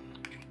continent.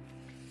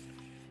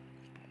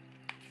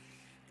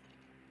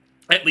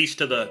 At least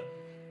to the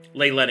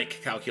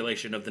Leylenic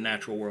calculation of the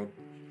natural world.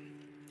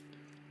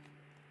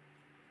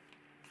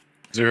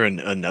 Is there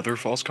another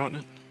false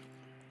continent?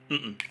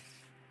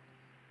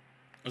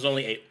 There's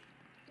only 8.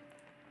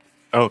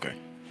 Oh, okay.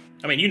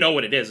 I mean, you know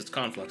what it is. It's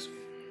conflux.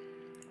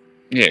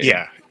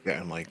 Yeah.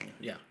 I'm like...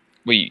 Yeah.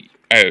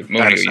 Out of you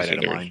sight, said out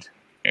of there was- mind.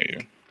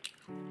 yeah.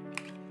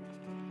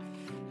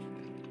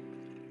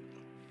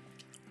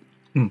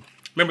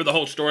 Remember the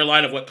whole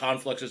storyline of what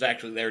conflux is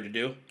actually there to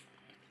do?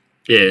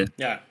 Yeah.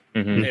 Yeah.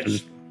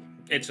 Mhm.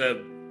 It's a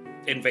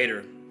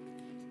invader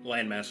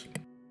landmass.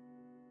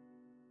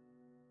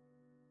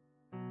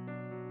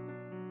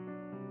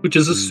 Which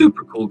is a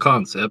super cool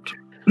concept.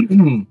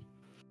 It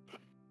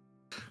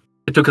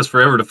took us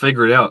forever to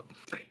figure it out.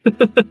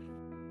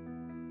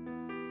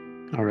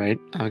 All right,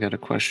 I got a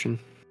question.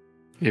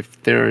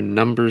 If there are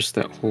numbers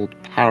that hold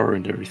power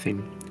and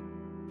everything,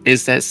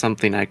 is that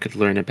something I could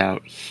learn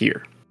about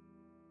here?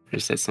 Or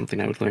is that something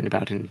I would learn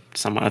about in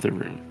some other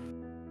room?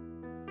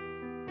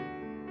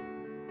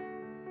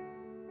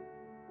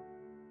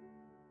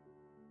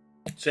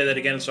 Say that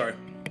again, sorry.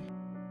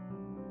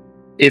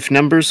 If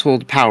numbers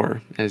hold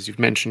power, as you've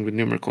mentioned with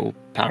numerical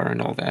power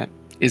and all that,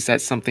 is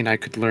that something I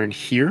could learn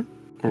here?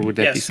 Or would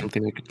that be Yes.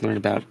 something I could learn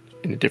about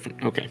in a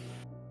different... Okay.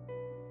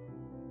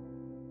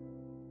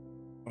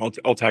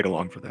 I'll tag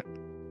along for that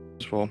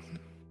as well.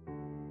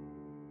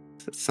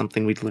 That's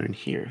something we'd learn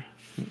here.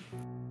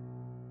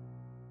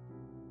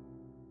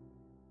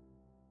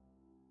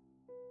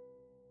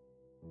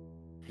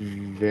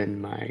 Then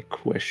my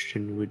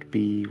question would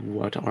be,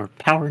 what are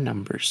power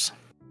numbers?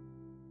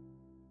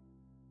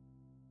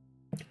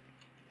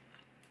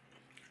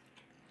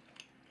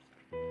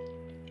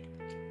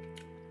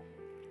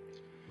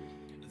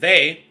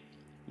 They,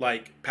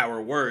 like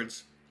power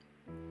words,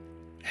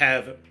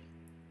 have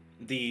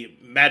the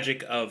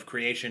magic of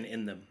creation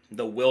in them,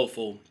 the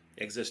willful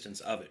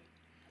existence of it.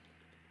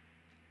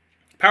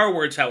 Power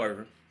words,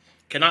 however,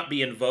 cannot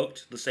be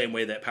invoked the same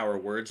way that power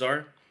words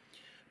are,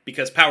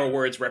 because power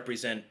words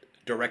represent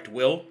direct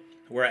will,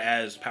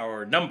 whereas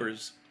power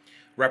numbers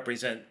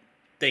represent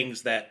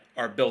things that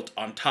are built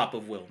on top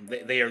of will.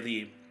 They are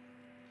the...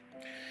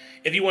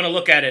 If you want to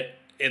look at it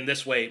in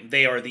this way,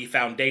 they are the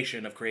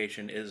foundation of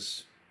creation,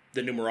 is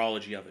the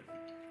numerology of it.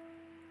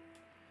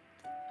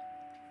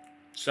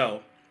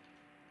 So,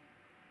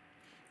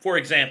 for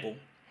example,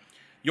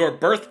 your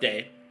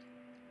birthday,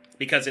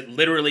 because it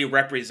literally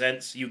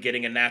represents you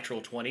getting a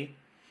natural 20,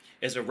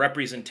 is a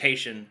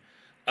representation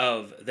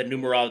of the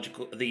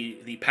numerological,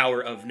 the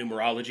power of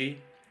numerology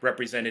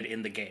represented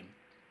in the game.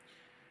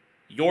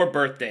 Your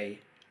birthday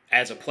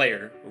as a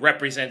player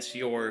represents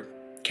your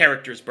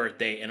character's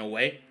birthday in a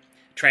way,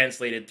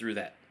 translated through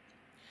that.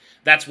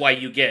 That's why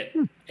you get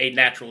a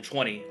natural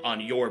 20 on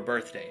your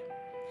birthday.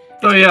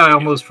 Oh yeah, I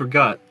almost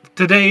forgot.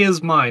 Today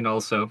is mine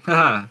also.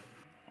 Haha.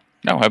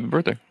 No, happy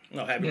birthday.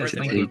 No, happy Yes,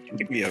 birthday. thank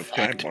buddy. you. Yeah,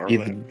 can I borrow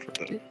Even- that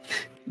for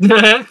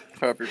the...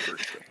 Happy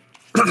birthday.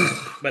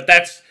 But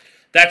that's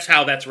That's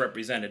how that's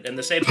represented, and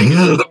the same thing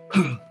is,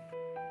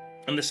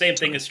 and the same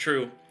thing is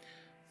true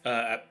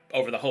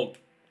over the whole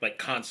like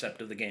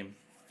concept of the game.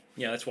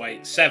 You know, that's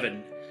why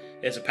 7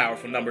 is a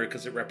powerful number,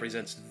 because it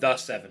represents the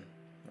 7,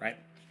 right?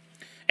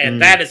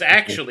 And that is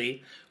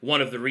actually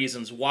one of the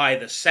reasons why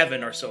the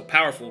 7 are so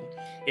powerful,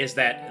 is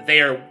that they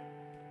are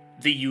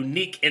the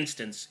unique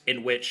instance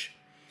in which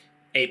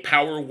a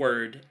power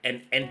word,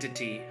 an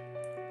entity,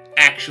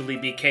 actually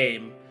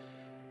became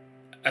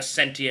a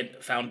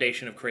sentient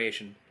foundation of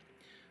creation.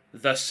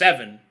 The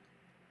 7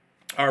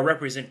 are a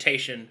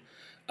representation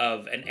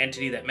of an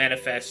entity that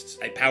manifests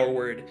a power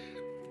word,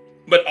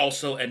 but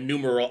also a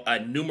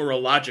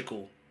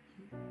numerological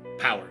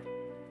power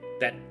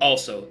that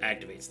also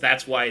activates.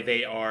 That's why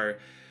they are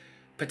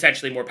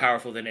potentially more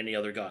powerful than any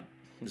other god.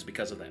 It's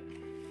because of that.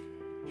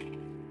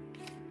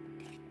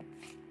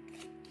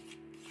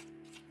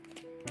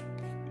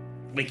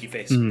 Winky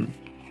face.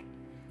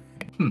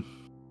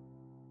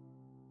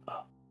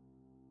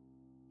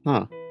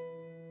 Huh.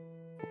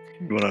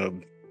 You wanna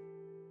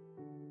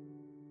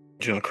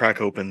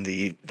crack open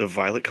the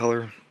violet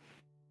color,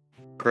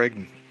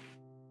 Kraig?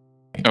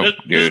 Oh, This is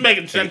good.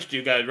 making sense to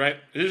you guys, right?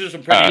 These are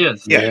some pretty.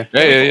 Yes. Yeah.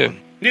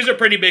 These are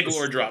pretty big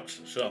lore drops.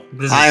 So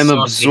This is I am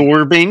shocking.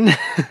 absorbing.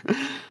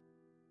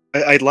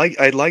 I'd like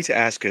to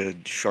ask a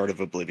Shard of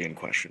Oblivion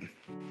question.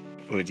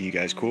 Would you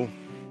guys cool?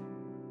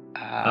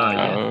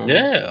 Yeah.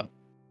 Yeah.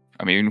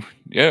 I mean,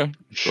 yeah.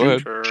 Go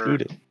ahead.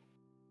 Shoot it.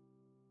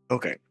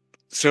 Okay,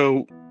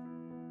 so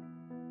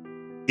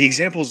the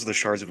examples of the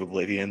Shards of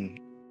Oblivion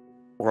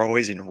were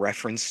always in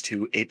reference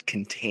to it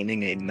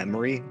containing a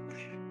memory,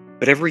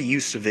 but every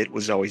use of it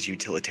was always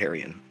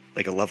utilitarian,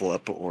 like a level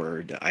up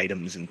or the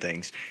items and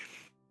things.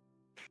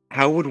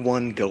 How would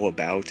one go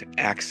about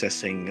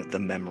accessing the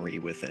memory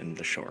within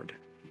the shard?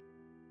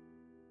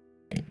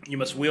 you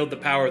must wield the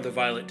power of the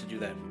violet to do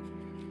that,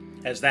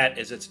 as that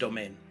is its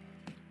domain.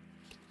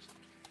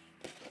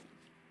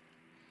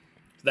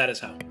 That is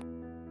how.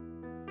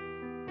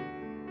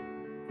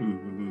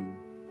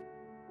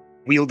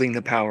 Wielding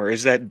the power,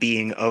 is that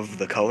being of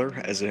the color,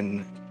 as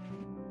in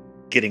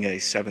getting a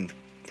 7th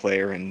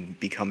player and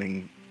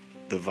becoming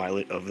the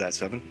violet of that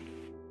 7?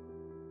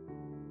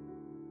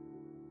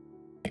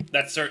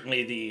 That's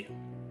certainly the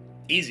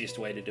easiest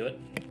way to do it.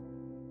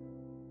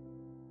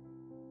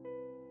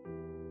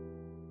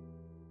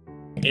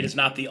 It is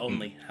not the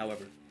only,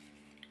 however.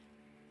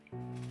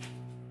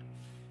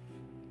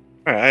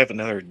 All right, I have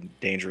another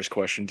dangerous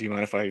question. Do you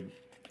mind if I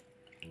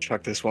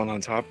chuck this one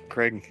on top,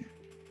 Kraig?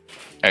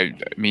 I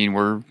mean,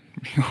 we're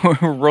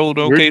rolled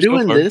okay We're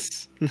doing so far.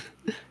 this.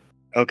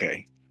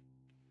 Okay.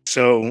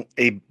 So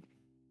the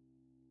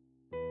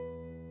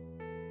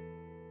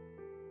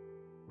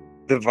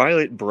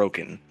violet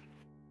broken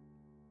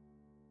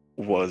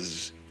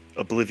was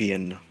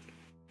Oblivion,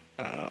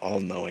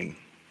 all-knowing.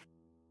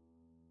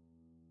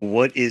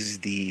 What is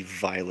the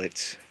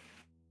violet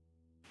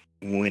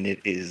when it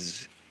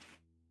is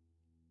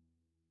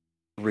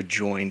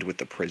rejoined with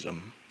the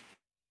prism?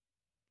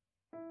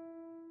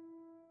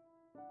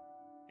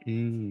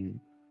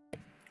 1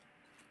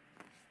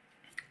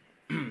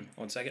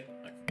 second.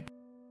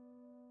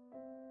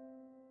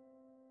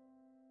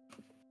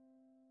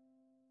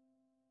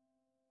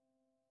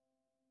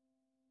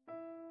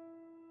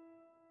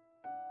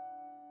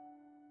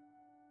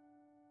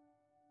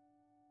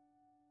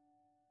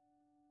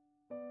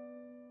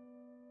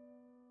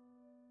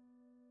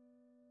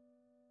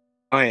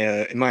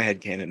 In my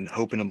headcanon,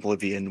 Hope and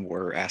Oblivion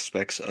were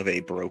aspects of a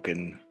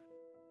broken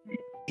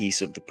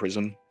piece of the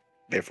prism.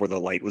 Therefore, the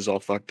light was all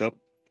fucked up.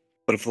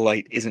 But if the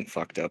light isn't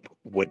fucked up,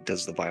 what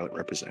does the violet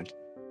represent?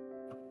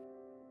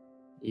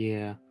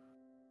 Yeah.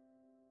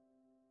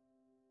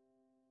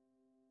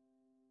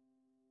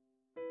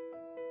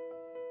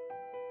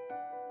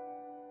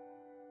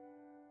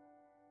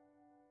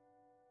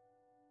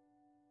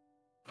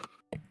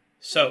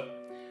 So,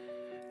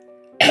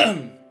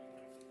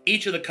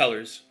 each of the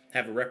colors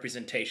have a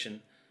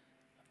representation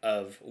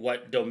of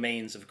what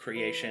domains of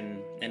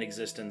creation and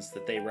existence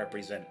that they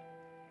represent.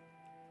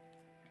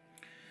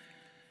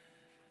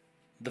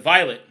 The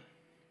violet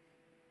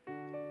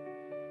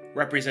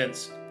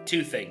represents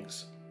 2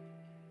 things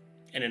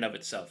in and of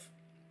itself.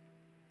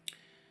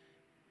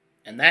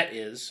 And that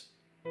is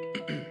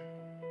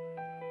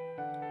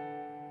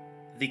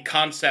the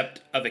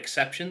concept of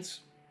exceptions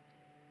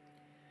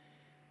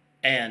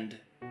and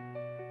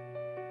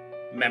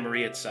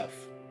memory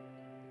itself.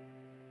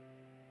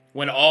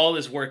 When all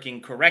is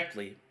working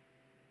correctly,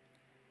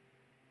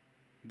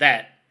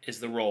 that is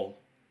the role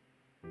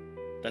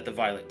that the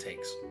violet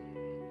takes.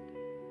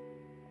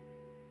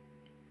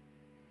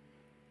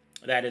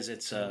 That is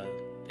its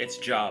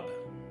job,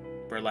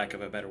 for lack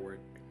of a better word.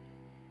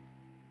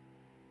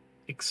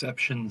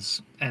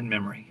 Exceptions and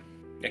memory.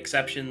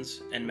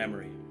 Exceptions and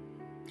memory.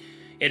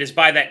 It is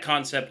by that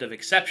concept of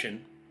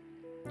exception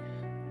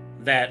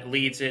that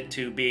leads it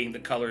to being the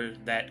color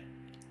that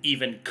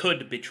even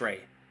could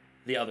betray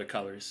the other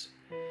colors.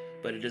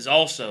 But it is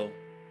also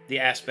the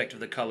aspect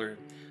of the color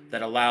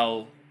that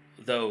allow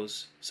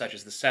those, such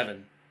as the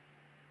 7,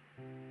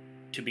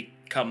 to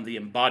become the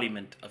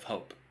embodiment of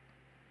hope.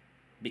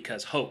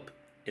 Because hope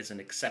is an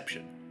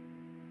exception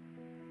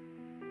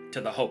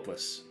to the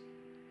hopeless,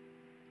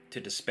 to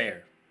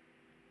despair,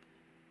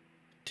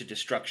 to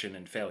destruction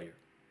and failure.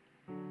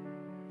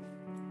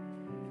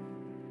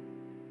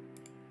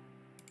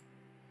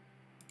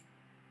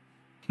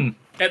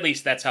 At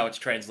least that's how it's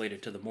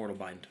translated to the mortal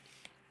mind.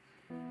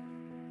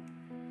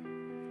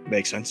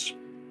 Makes sense.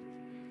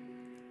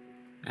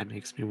 That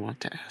makes me want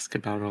to ask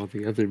about all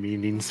the other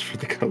meanings for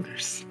the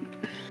colors.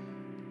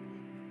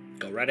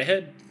 Go right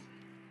ahead.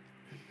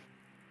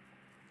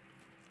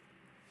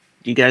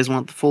 Do you guys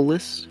want the full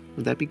list?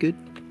 Would that be good?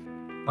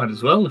 Might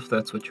as well, if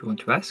that's what you want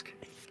to ask.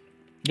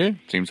 Yeah,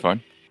 seems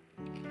fine.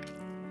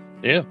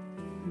 Yeah.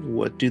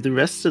 What do the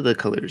rest of the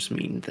colors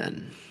mean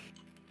then?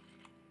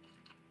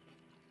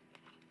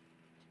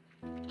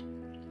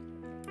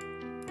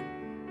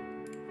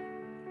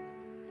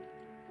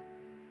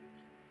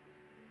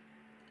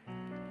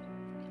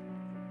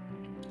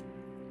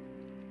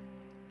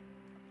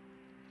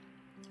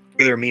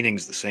 Their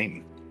meaning's the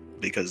same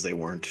because they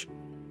weren't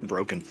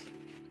broken.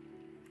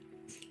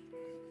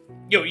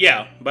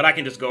 Yeah, but I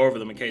can just go over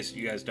them in case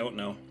you guys don't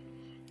know.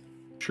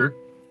 Sure.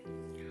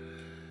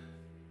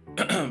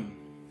 The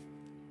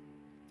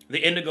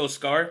indigo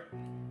scar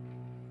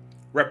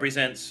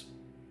represents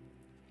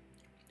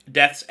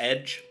death's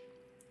edge,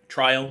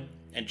 trial,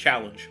 and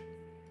challenge.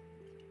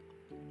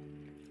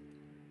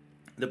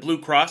 The blue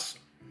cross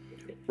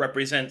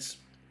represents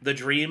the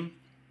dream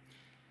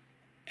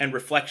and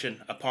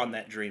reflection upon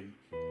that dream.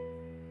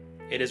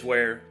 It is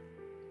where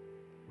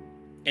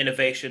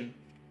innovation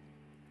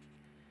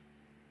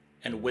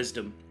and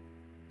wisdom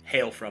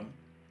hail from.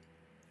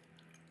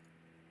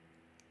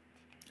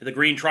 The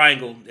green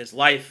triangle is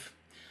life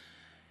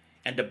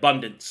and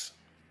abundance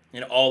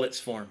in all its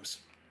forms.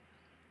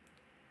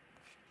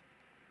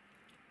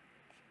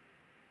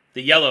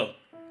 The yellow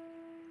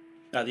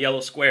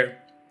square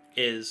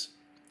is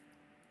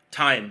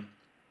time,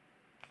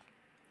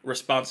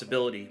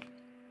 responsibility,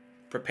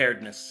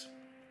 preparedness.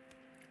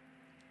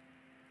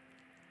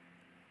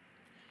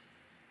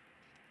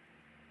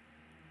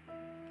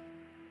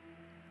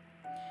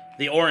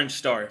 The orange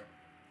star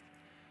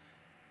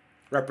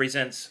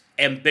represents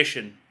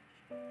ambition,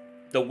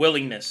 the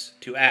willingness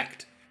to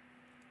act,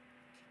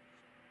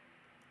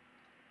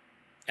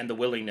 and the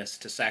willingness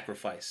to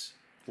sacrifice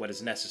what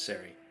is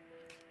necessary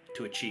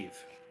to achieve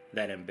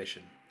that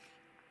ambition.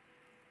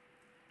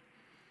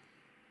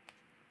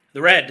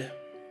 The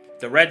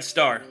red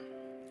star,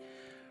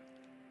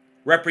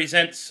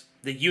 represents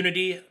the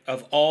unity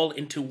of all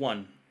into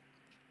one,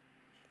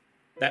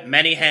 that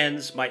many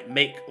hands might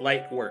make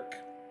light work,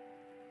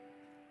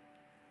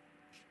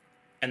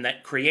 and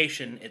that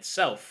creation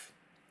itself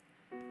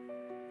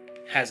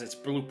has its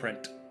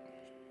blueprint.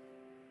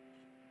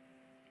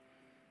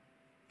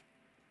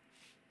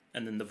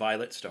 And then the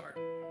violet star.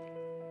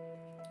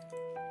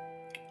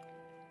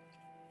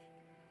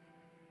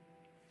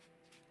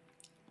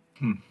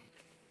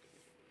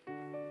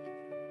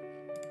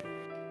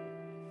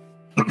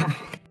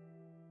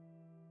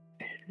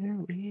 There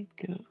we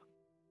go.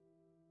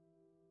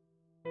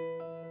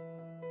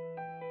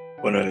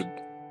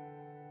 Wanna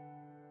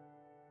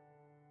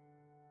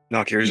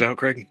knock yours out,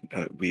 Kraig?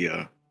 We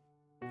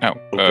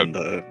opened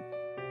the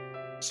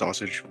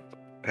sausage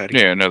patty.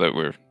 Yeah, now that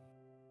we're a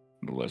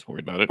little less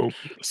worried about it. Oh,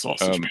 the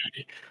sausage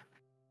patty.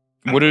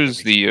 What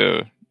is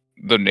the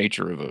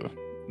nature of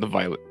the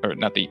violet, or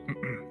not the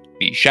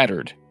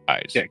shattered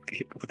eyes? Yeah,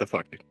 what the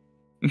fuck, dude?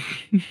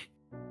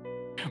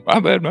 My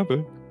bad.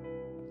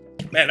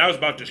 Man, I was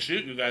about to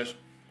shoot you guys.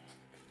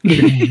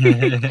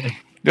 Yeah,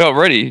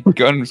 already.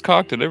 Gun's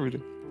cocked and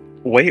everything.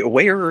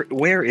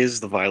 Where is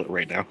the violet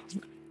right now?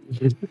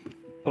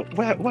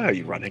 Why are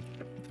you running?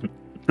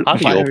 How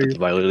do you open the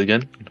violet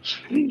again?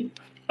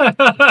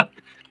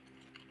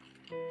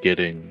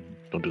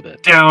 Don't do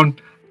that. Down,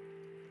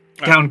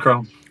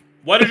 Chrome.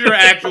 What is your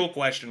actual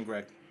question,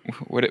 Greg?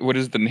 What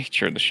is the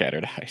nature of the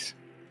shattered eyes?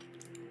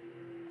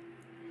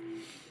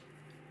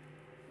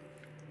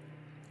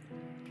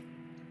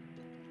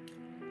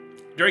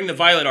 During the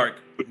Violet Arc,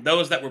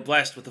 those that were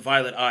blessed with the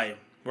Violet Eye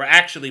were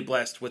actually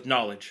blessed with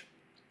knowledge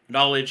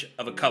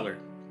of a color.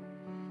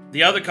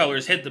 The other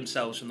colors hid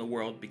themselves from the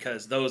world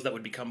because those that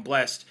would become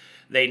blessed,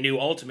 they knew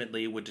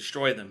ultimately would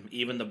destroy them,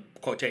 even the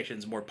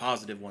quotations more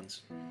positive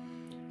ones.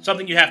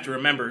 Something you have to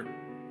remember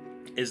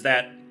is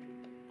that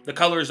the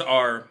colors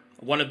are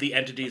one of the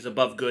entities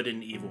above good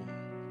and evil,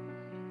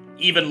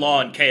 even law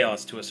and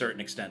chaos to a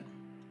certain extent.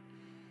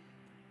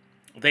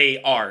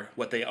 They are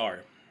what they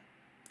are,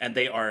 and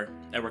they are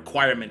a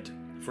requirement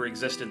for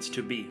existence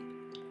to be.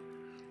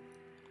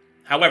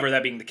 However,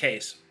 that being the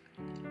case,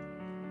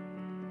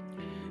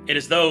 it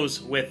is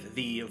those with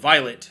the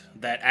violet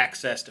that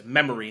accessed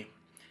memory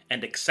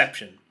and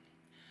exception.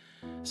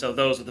 So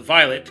those with the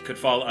violet could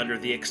fall under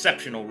the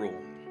exceptional rule,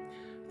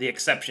 the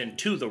exception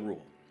to the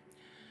rule.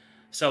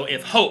 So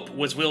if hope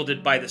was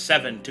wielded by the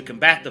seven to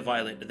combat the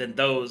violet, then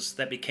those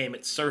that became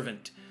its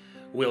servant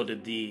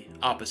wielded the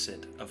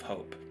opposite of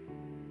hope.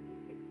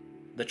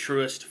 the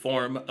truest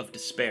form of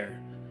despair.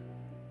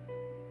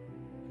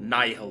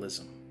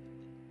 Nihilism.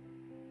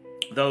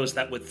 Those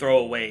that would throw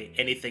away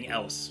anything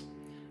else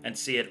and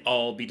see it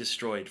all be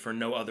destroyed for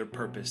no other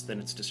purpose than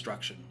its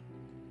destruction.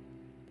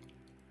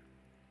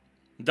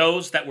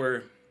 Those that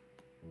were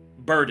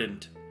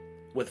burdened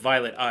with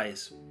violet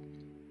eyes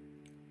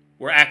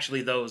were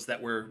actually those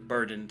that were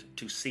burdened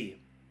to see.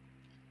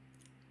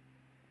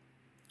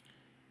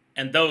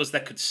 And those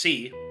that could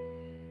see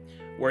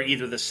were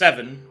either the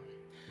seven,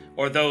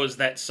 or those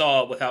that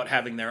saw without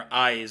having their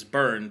eyes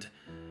burned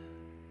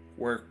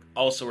were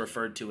also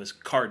referred to as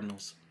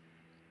cardinals.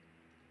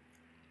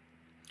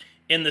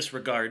 In this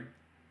regard,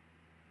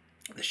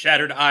 the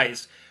shattered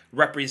eyes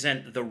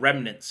represent the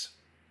remnants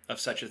of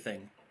such a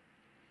thing.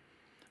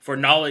 For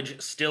knowledge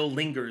still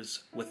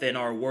lingers within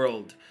our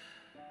world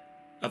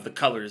of the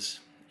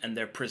colors and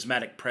their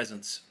prismatic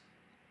presence.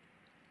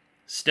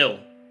 Still,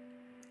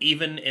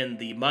 even in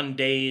the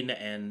mundane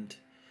and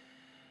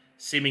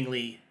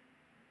seemingly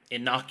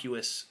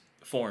innocuous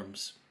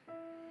forms,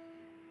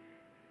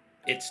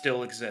 it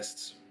still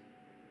exists.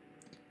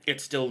 It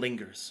still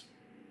lingers,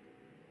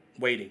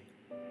 waiting,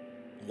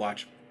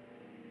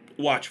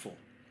 watchful.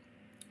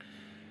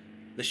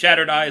 The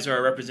shattered eyes are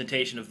a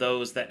representation of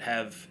those that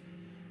have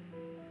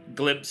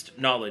glimpsed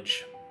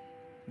knowledge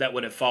that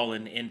would have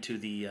fallen into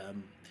the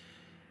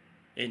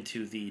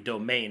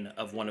domain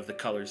of one of the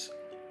colors.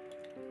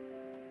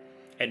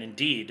 And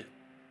indeed,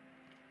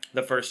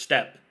 the first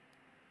step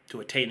to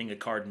attaining a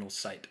cardinal's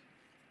sight.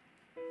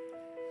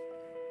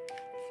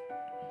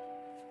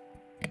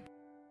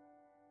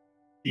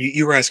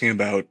 You were asking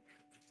about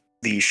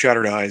the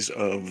shattered eyes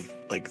of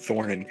like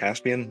Thorn and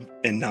Caspian,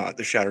 and not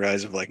the shattered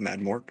eyes of like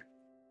Mad Mork.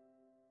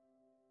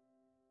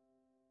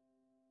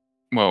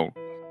 Well,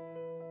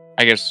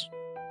 I guess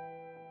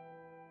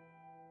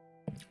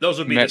those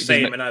would be the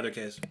same in either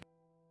case.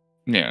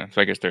 Yeah,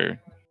 so I guess they're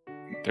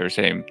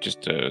same.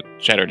 Just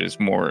shattered is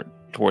more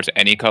towards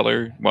any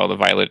color, while the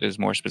violet is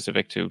more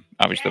specific to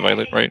obviously the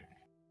violet, right?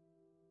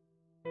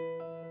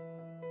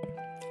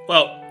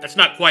 Well, that's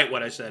not quite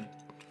what I said.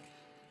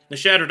 The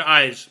shattered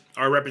eyes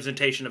are a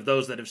representation of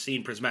those that have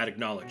seen prismatic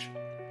knowledge.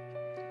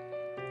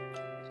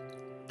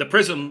 The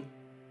prism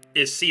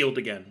is sealed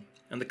again,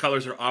 and the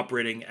colors are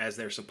operating as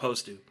they're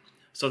supposed to.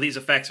 So these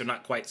effects are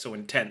not quite so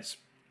intense,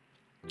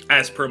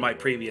 as per my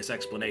previous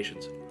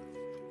explanations.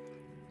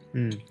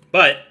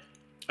 But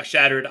a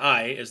shattered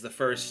eye is the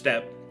first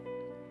step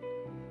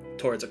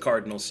towards a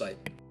cardinal's sight.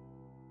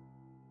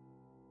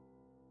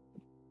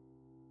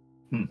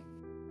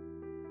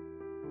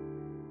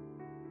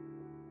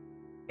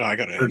 I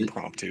got an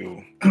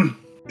impromptu,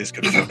 this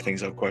could fuck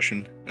things up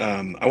question.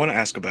 I want to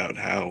ask about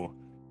how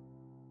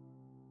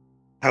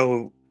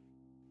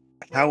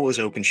was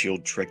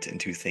Oakenshield tricked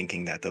into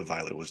thinking that the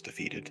violet was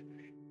defeated?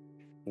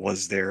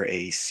 Was there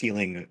a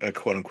sealing, a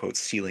quote-unquote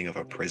sealing of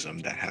a prism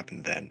that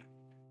happened then?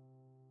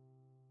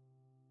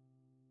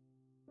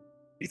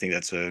 You think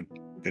that's a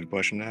good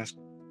question to ask?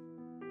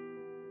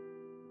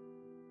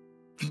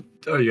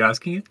 Are you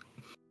asking it?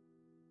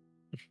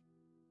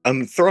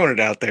 I'm throwing it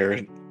out there.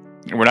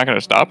 We're not going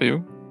to stop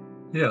you.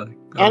 Yeah.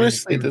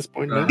 Honestly, at this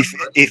point, no.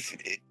 If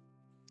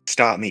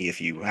stop me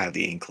if you have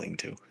the inkling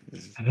to.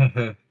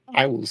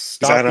 I will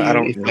stop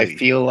you if I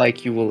feel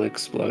like you will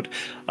explode.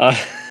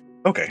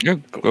 Okay. Yeah,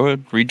 cool. Go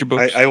ahead. Read your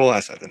books. I will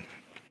ask that then.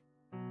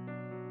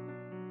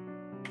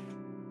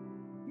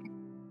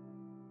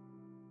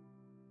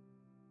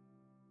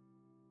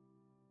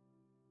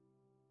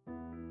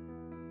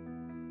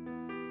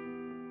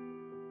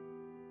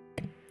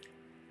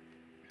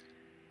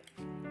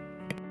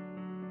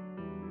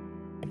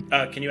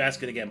 Can you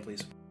ask it again,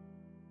 please?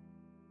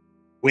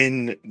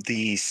 When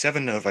the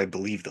seven of, I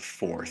believe, the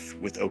fourth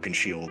with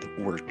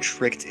Oakenshield were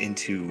tricked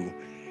into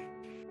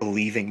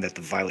believing that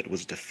the violet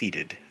was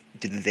defeated,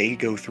 did they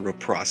go through a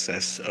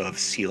process of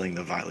sealing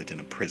the violet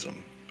in a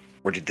prism?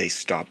 Or did they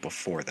stop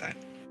before that?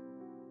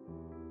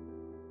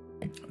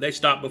 They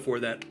stopped before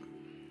that.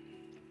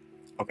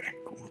 Okay,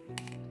 cool.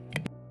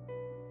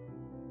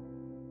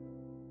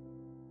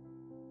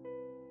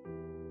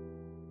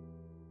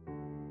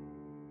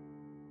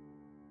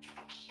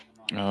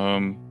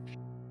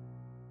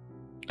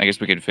 I guess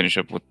we could finish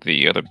up with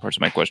the other parts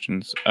of my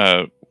questions.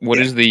 What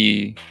is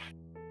the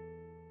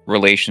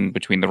relation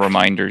between the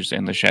reminders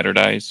and the shattered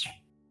eyes?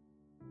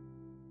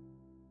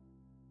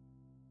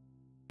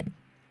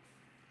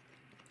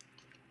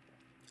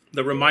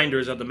 The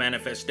reminders of the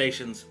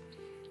manifestations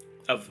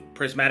of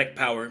prismatic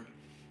power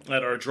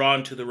that are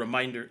drawn to the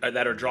reminder,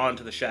 that are drawn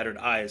to the shattered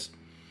eyes,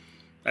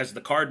 as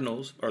the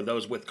cardinals or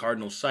those with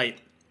cardinal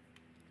sight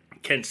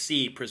can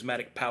see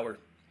prismatic power.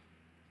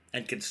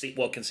 And can see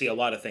a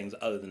lot of things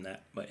other than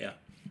that, but yeah.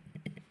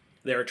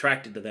 They're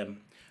attracted to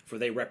them, for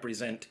they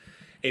represent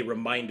a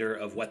reminder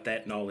of what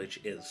that knowledge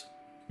is.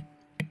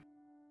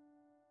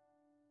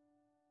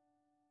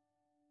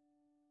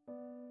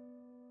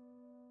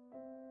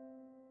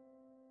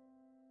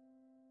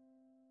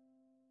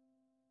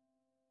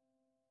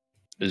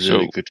 Is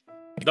it a good?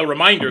 The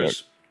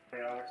reminders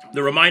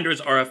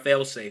are a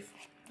failsafe,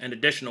 an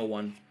additional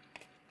one,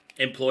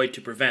 employed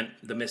to prevent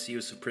the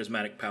misuse of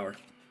prismatic power.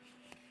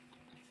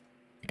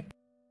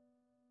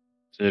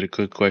 Is it a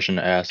good question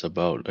to ask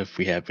about if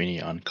we have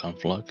any on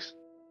Conflux?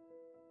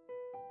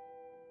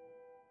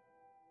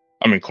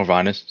 I mean,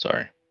 Corvinus,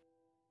 sorry.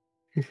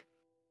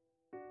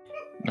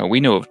 No,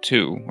 we know of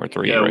 2 or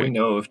 3, Yeah, right? we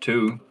know of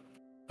 2.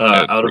 No,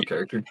 Out 3. of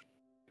character.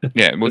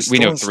 Yeah, we Does know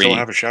Thorn 3. still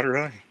have a Shattered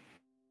Eye?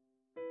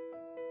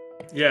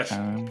 Yes.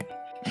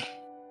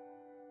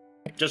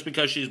 Just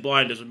because she's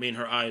blind doesn't mean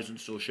her eye isn't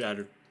still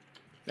shattered.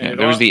 And, Yeah,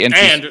 there was the NPC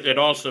and it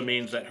also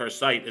means that her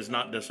sight is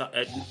not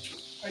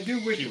I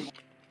do with you.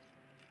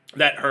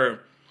 That her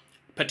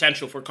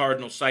potential for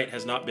cardinal sight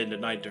has not been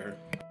denied to her.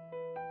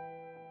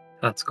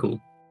 That's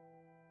cool.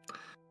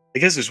 I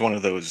guess it's one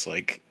of those,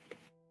 like,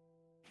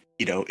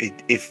 you know,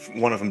 if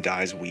one of them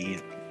dies, we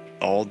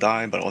all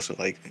die, but also,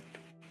 like,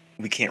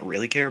 we can't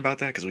really care about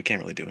that because we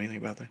can't really do anything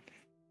about that.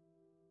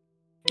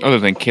 other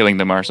than killing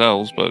them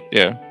ourselves, but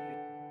yeah.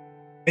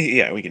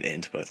 Yeah, we can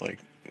end, but, like,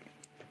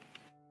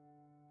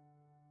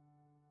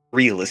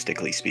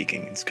 realistically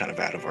speaking, it's kind of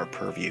out of our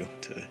purview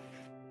to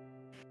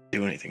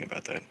do anything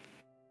about that.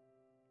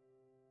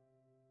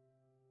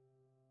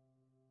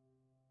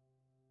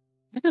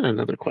 I got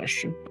another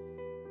question.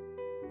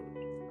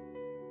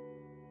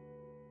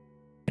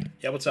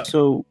 Yeah, what's up?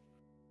 So,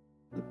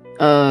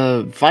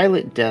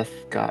 Violet Death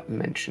got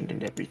mentioned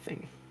and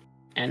everything.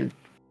 And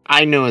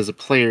I know as a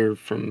player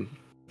from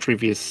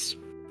previous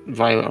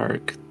Violet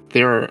Arc,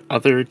 there are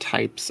other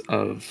types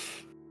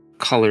of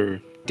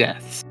color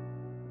deaths.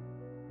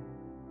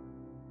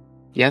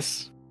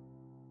 Yes?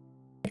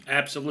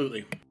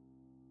 Absolutely.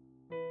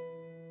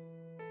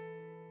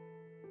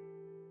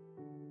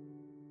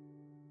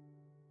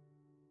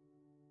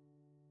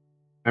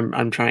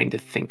 I'm trying to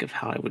think of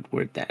how I would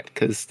word that,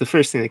 because the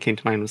first thing that came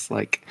to mind was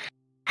like,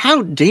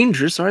 how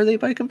dangerous are they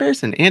by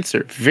comparison?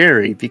 Answer,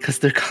 very, because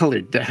they're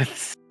colored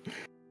deaths.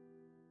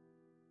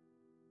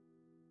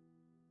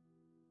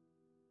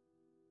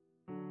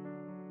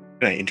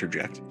 Can I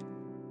interject?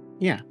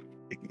 Yeah,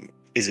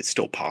 Is it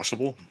still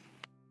possible?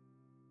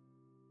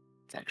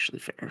 it's actually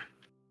fair.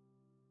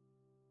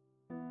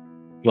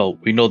 Well,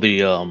 we know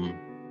the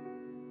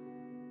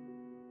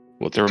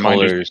what The the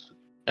reminders- colors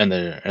and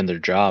their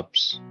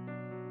jobs,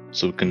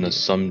 so we can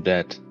assume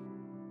that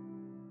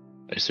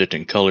a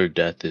certain color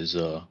death is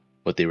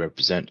what they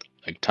represent,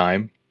 like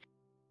time,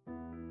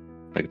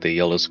 like the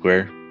yellow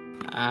square.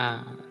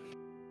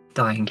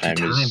 Dying to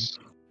time. Is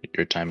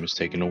your time is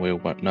taken away or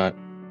whatnot.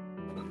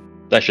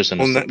 That's just an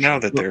Well, assumption. now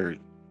that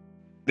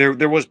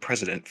there was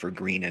precedent for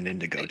green and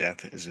indigo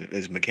death,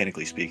 as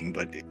mechanically speaking,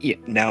 but Yeah.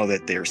 now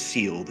that they're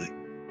sealed,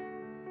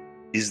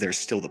 is there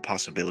still the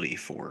possibility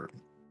for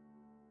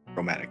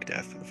chromatic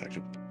death,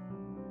 effectively?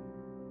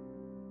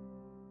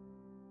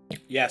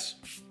 Yes.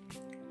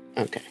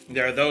 Okay.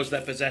 There are those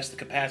that possess the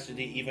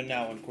capacity even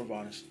now in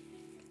Corvinus.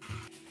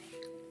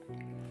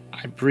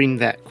 I bring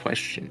that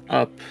question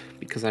up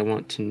because I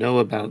want to know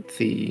about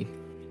the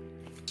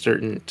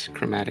certain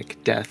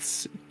chromatic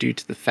deaths due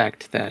to the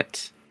fact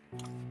that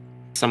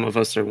some of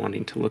us are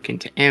wanting to look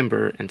into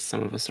amber and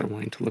some of us are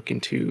wanting to look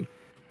into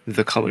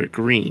the color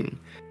green.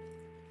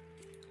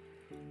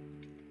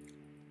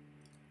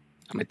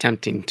 I'm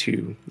attempting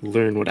to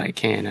learn what I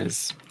can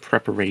as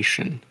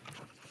preparation.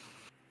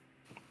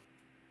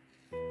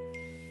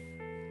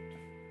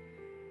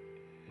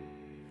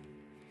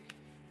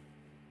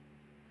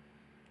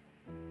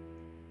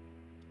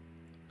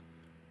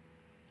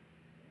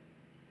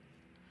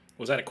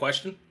 Was that a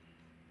question?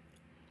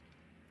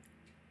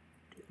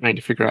 Trying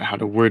to figure out how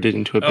to word it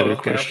into a better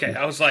question. Okay.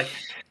 I was like,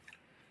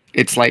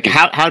 It's like,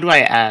 how do I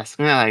ask?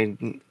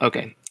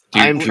 Okay.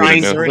 I'm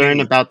trying to learn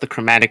about the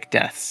chromatic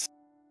deaths.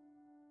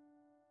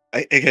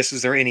 I guess,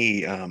 is there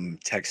any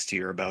text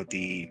here about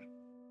the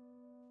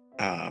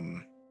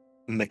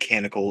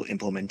mechanical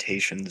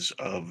implementations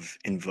of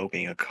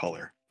invoking a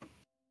color?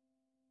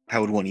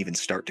 How would one even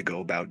start to go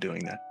about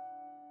doing that?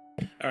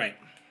 all right.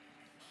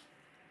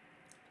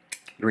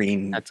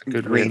 Green, That's a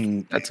good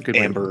green, way.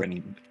 amber,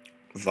 and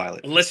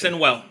violet. Listen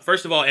well.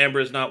 First of all, amber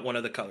is not one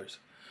of the colors.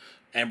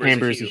 Amber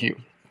is a hue.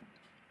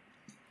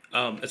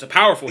 It's a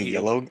powerful hue.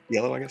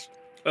 Yellow, I guess.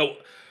 Oh,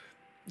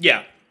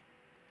 yeah.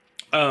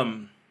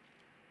 I'm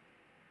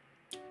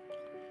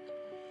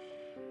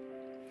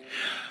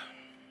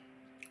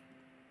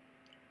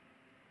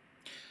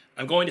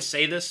going to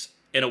say this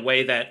in a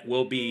way that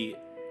will be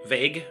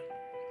vague.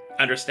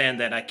 Understand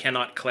that I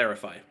cannot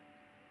clarify.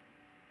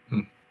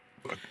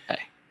 Okay.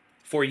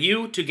 For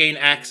you to gain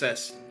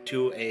access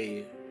to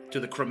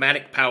the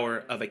chromatic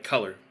power of a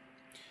color,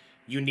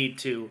 you need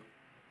to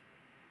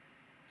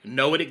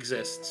know it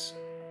exists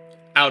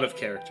out of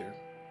character,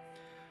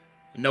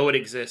 know it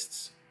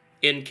exists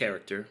in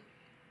character.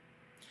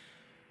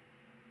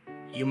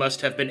 You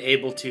must have been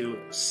able to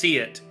see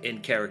it in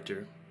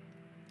character,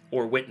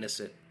 or witness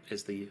it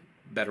is the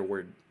better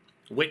word.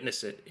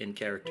 Witness it in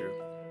character.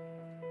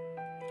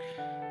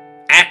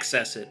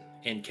 Access it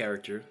in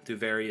character through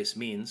various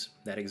means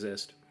that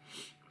exist.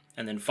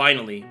 And then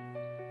finally,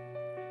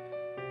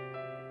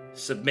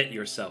 submit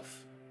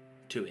yourself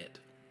to it.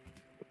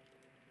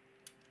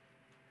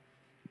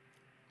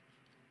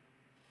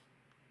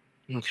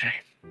 Okay.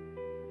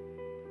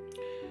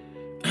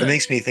 It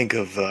makes me think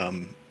of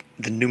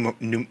the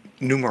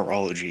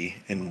numerology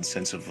in the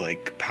sense of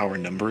like power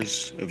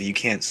numbers. Of you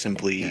can't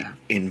simply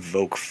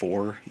invoke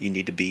 4. You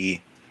need to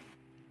be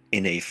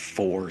in a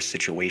 4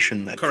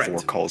 situation that Correct. 4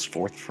 calls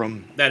forth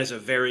from. That is a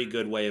very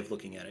good way of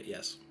looking at it.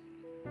 Yes.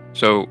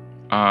 So,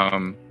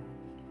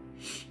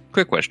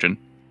 quick question: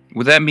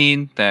 would that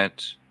mean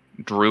that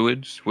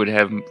druids would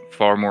have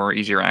far more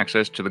easier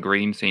access to the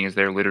green, seeing as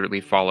they're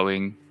literally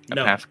following a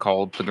No. path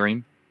called the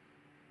green?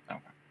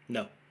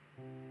 No.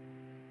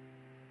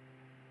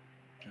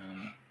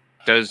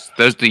 Does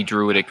the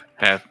druidic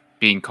path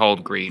being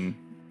called green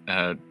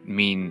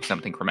mean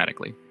something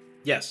chromatically?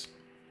 Yes.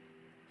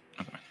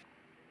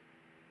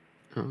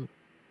 Oh.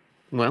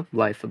 Well,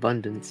 life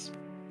abundance.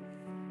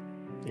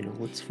 In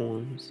all its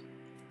forms.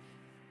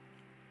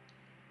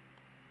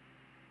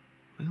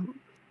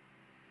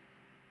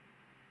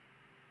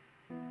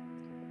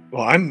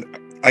 Well, I'm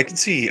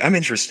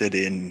interested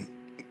in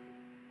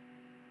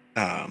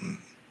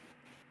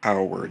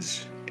power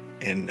words,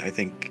 and I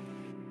think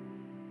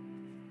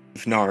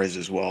if Knarh is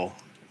as well,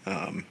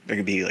 there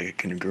could be like a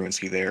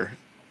congruency there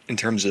in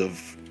terms of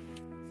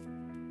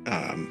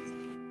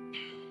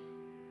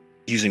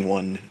using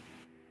one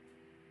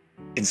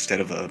instead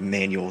of a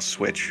manual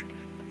switch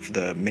for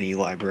the mini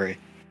library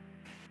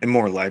and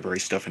more library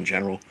stuff in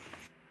general.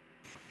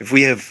 If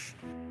we have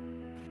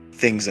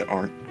things that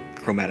aren't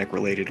chromatic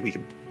related, we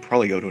could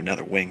probably go to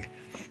another wing.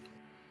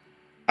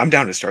 I'm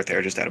down to start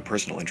there just out of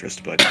personal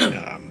interest, but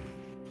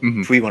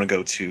if we want to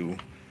go to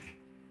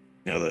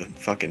the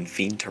fucking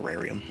fiend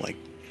terrarium, like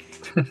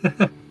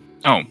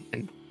And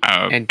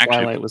actually,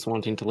 Twilight was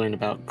wanting to learn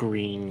about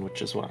green,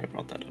 which is why I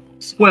brought that up.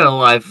 So.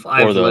 Well, I've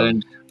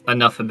learned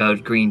enough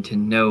about green to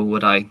know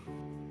what I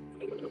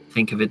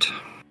think of it.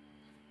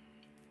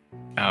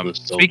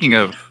 Speaking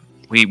of,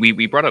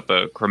 we brought up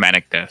a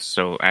chromatic death,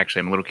 so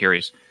actually I'm a little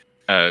curious.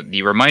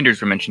 The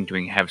reminders were mentioned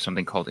doing have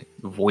something called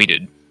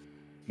voided.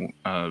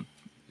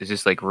 Is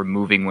this like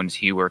removing one's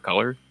hue or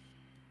color?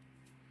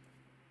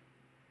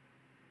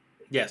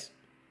 Yes.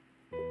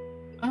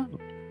 Oh.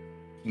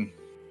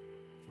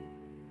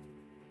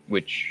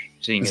 Which,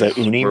 seeing is that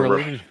Uni we're-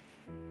 related?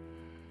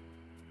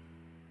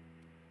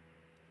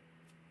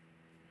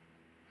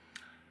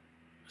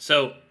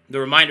 So the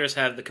reminders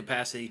have the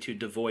capacity to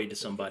devoid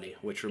somebody,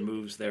 which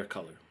removes their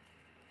color.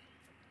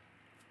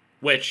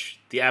 Which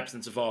the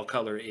absence of all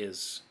color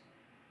is.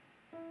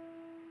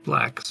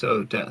 Black,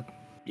 so death.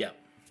 Yeah.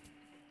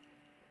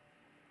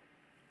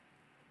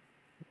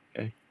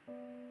 Okay.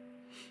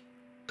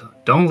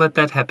 Don't let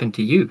that happen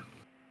to you.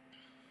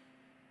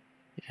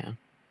 Yeah.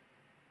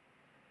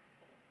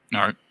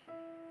 All right.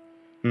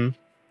 Hmm?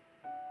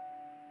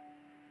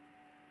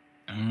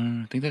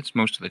 I think that's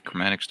most of the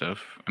chromatic stuff.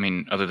 I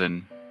mean, other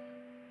than...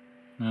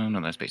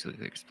 No, that's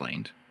basically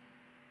explained.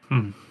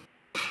 If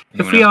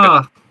Anyone we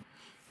else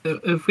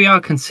if we are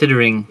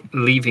considering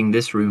leaving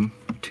this room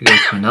to go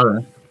to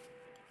another,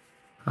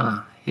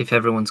 if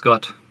everyone's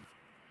got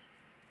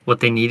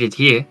what they needed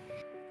here,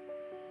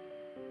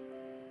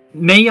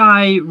 may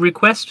I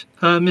request,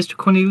 Mr.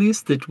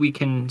 Cornelius, that we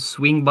can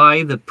swing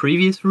by the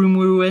previous room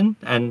we were in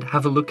and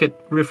have a look at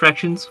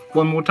refractions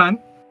one more time?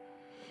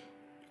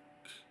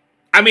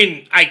 I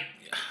mean,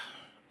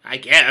 I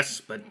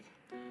guess, but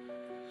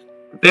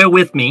Bear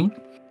with me.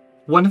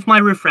 One of my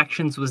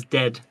refractions was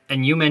dead,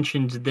 and you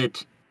mentioned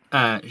that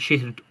she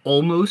had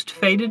almost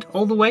faded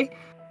all the way.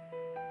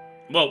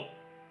 well,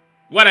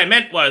 what I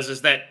meant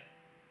is that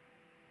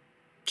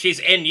she's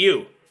in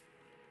you.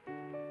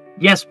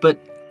 Yes, but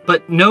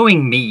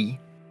knowing me,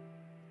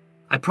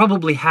 I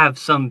probably have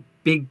some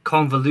big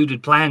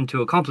convoluted plan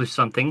to accomplish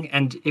something,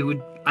 and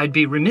I'd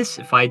be remiss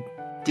if I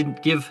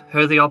didn't give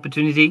her the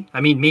opportunity,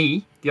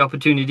 the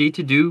opportunity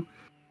to do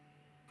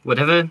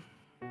whatever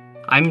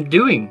I'm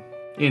doing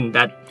in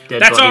that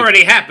dead That's body.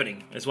 already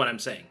happening, is what I'm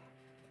saying.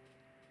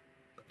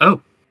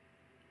 Oh.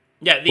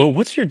 Yeah. Well,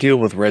 what's your deal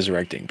with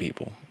resurrecting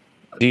people?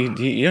 Do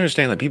you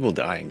understand that people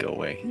die and go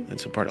away?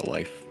 That's a part of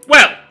life.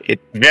 Well, It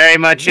very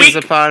much is a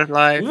Weak- part of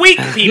life. weak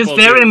It's people.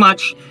 very do.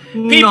 much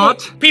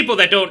not. People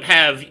that don't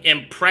have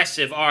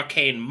impressive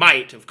arcane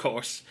might, of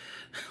course.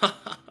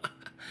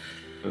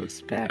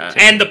 Goes back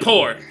to And the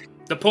poor.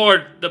 The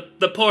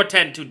poor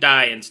tend to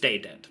die and stay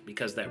dead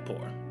because they're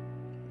poor.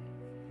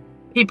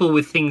 People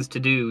with things to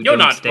do You're don't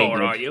not stay poor,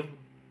 dead. are you?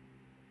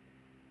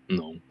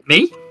 No.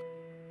 Me?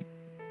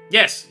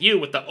 Yes, you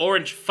with the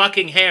orange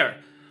fucking hair.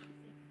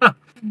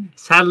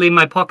 Sadly,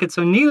 my pockets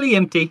are nearly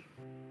empty,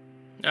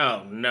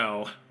 Oh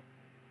no.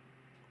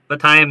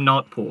 but I am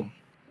not poor.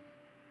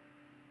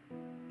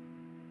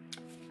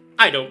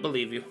 I don't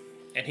believe you.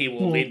 And he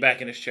will lean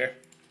back in his chair.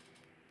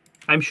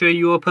 I'm sure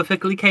you are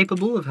perfectly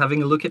capable of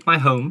having a look at my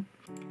home.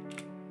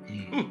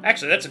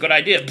 Actually, that's a good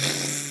idea.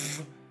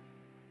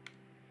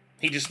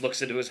 He just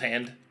looks into his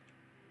hand.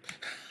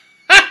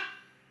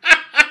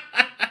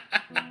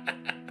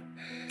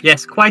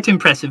 Yes, quite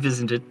impressive,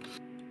 isn't it?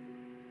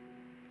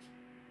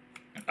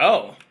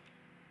 Oh.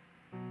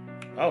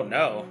 Oh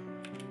no.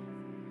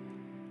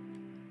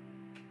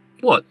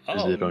 What? Oh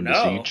Is it under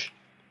no. siege?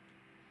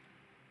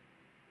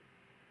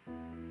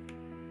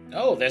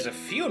 Oh, there's a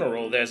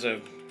funeral. There's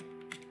a...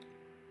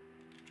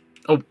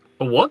 Oh,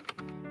 a what?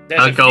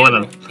 There's I'll a go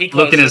funeral. and He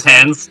look in closes his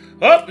hands,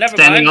 Oh, never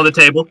standing mind. on the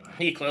table.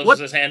 He closes What?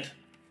 his hand.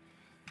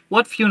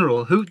 What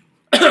funeral? Who?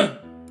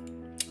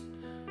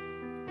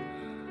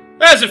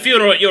 There's a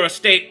funeral at your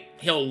estate.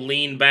 He'll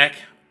lean back,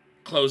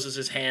 closes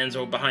his hands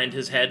over behind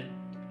his head.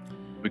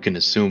 We can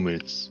assume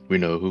we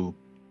know who.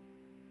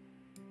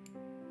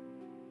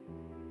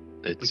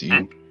 It's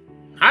you.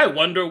 I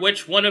wonder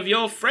which one of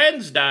your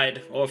friends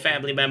died, or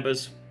family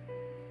members.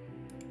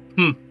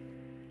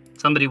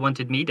 Somebody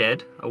wanted me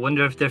dead. I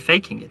wonder if they're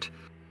faking it.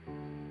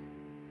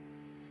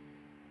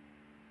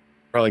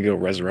 Probably go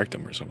resurrect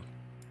him or something.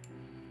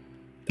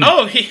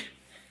 Oh, he...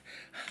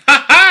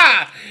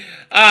 Ha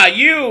ha!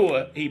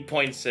 You... He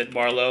points at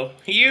Marlowe.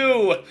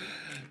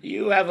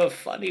 You have a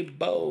funny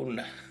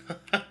bone.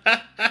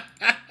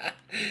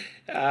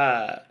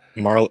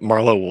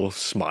 Marlowe will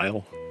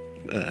smile,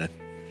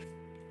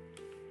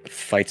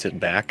 fights it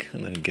back,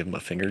 and then give him a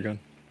finger gun.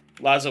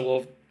 Laza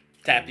will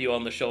tap you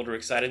on the shoulder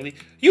excitedly.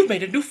 You've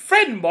made a new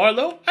friend,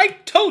 Marlowe. I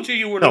told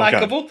you were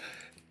likable.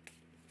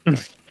 Oh,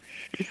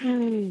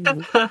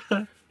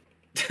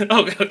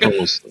 God.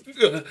 Almost.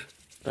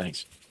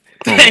 Thanks.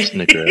 Almost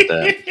snicker at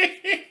that.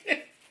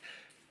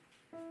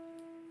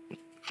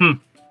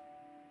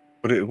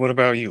 What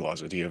about you,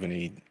 Laza? Do you have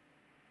any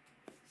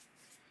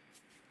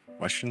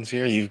questions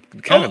here? You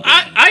kind of.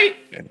 I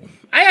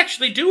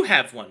actually do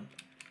have one.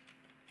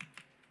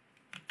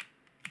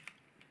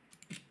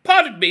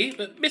 Pardon me,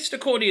 Mr.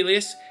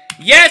 Cornelius.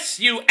 Yes,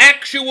 you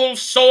actual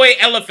soy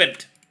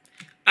elephant.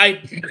 I'm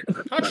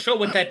not sure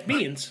what that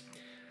means.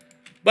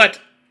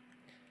 But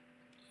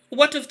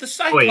what of the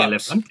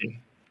Cyclops?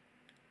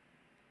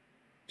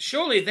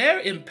 Surely their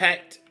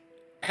impact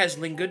has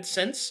lingered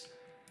since.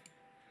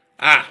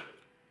 Ah,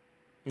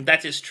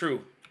 that is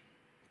true.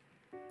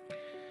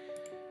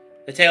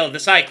 The tale of the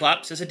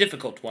Cyclops is a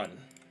difficult one,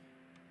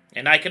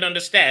 and I can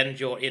understand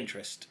your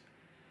interest.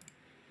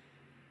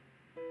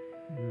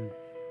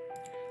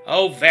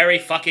 Oh, very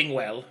fucking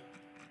well.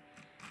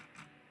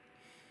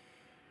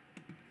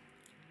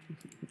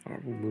 I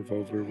will move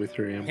over with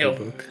your amber He'll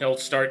book. he'll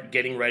start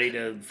getting ready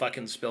to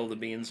fucking spill the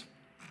beans.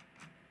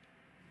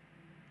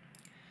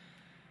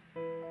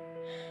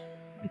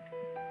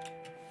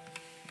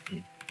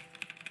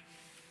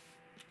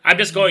 I'm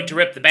just going to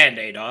rip the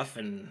band-aid off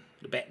and...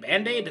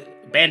 Band-aid?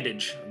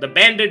 Bandage. The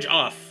bandage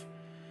off.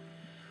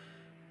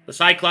 The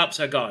Cyclops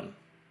are gone.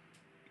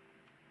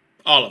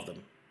 All of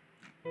them.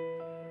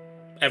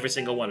 Every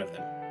single one of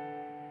them.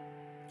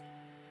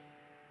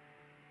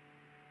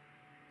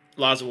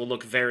 Laza will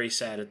look very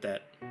sad at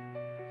that.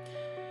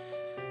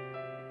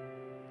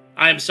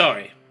 I am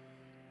sorry.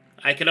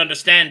 I can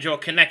understand your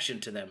connection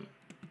to them.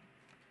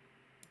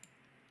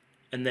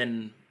 And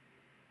then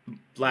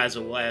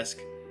Laza will ask,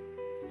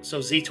 so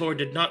Zetor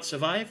did not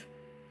survive?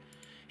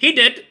 He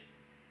did,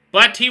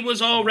 but he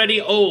was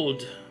already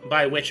old,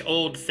 by which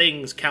old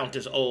things count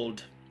as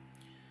old.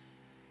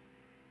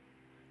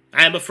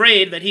 I am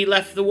afraid that he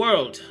left the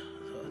world,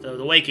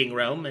 the waking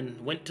realm,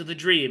 and went to the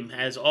dream,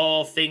 as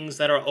all things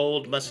that are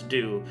old must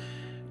do.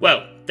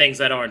 Well, things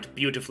that aren't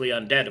beautifully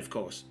undead, of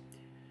course.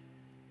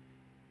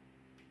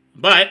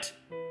 But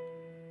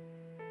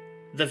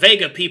the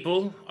Vega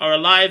people are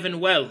alive and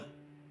well.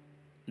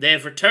 They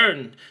have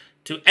returned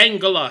to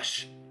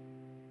Angalosh,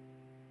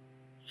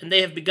 and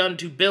they have begun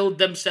to build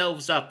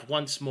themselves up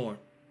once more.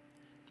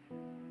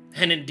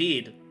 And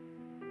indeed,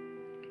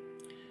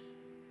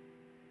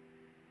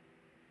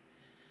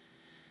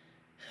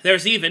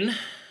 there's even,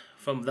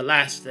 from the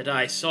last that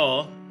I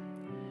saw,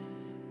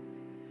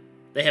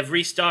 they have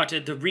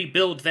restarted to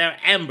rebuild their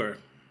amber.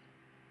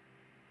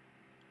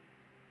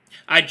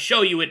 I'd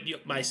show you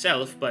it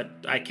myself, but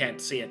I can't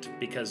see it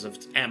because of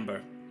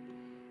amber.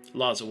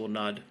 Laza will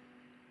nod.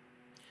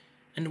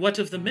 And what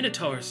of the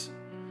Minotaurs?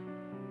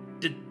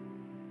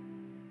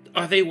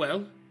 Are they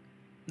well?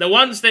 The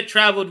ones that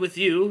traveled with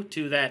you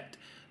to that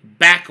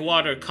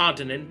backwater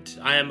continent,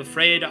 I am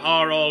afraid,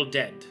 are all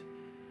dead.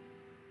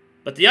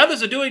 But the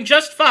others are doing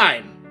just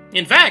fine.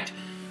 In fact,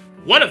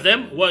 one of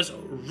them was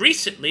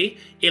recently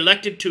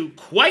elected to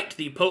quite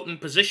the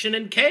potent position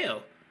in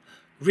Kale.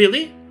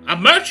 Really? A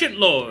merchant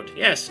lord,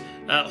 yes.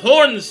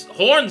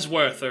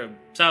 Hornsworth, or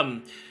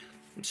some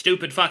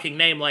stupid fucking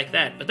name like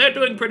that. But they're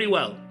doing pretty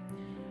well.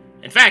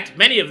 In fact,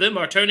 many of them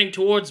are turning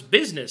towards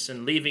business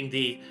and leaving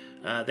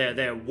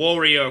their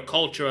warrior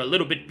culture a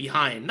little bit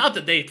behind. Not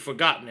that they've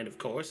forgotten it, of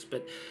course,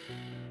 but...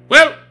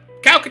 Well,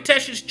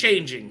 Calcatesh is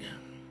changing.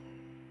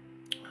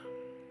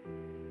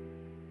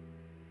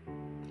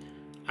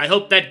 I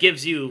hope that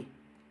gives you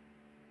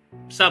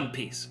some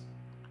peace.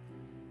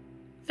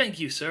 Thank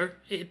you, sir.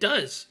 It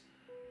does.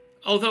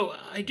 Although,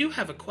 I do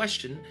have a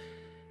question.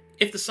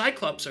 If the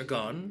Cyclops are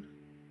gone,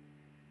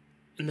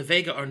 and the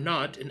Vega are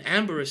not, and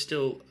Amber is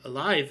still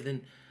alive,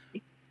 then...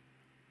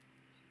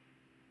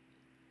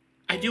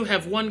 I do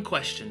have one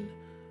question.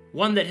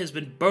 One that has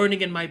been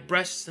burning in my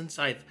breast since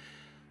I've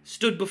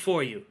stood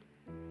before you.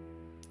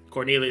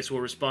 Cornelius will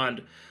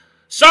respond,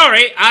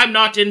 Sorry, I'm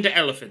not into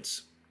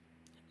elephants.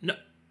 No.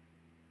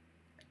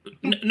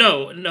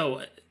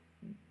 No.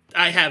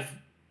 I have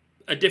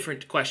a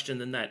different question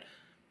than that.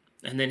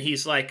 And then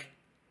he's like,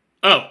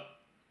 oh,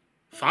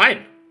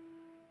 fine.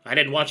 I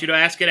didn't want you to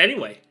ask it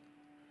anyway.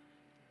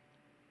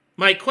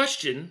 My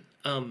question,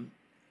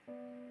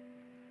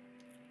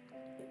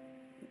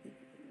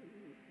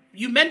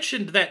 you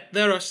mentioned that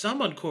there are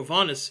some on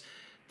Corvinus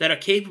that are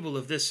capable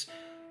of this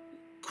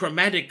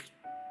chromatic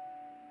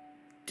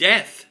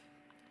death,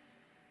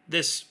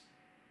 this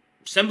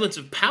semblance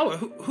of power.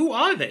 Who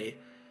are they?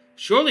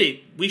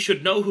 Surely we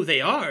should know who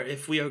they are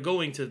if we are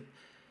going to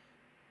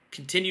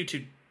continue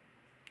to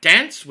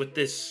dance with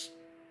this,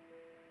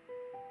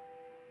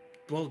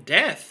 well,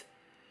 death.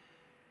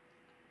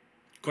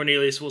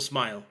 Cornelius will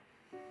smile.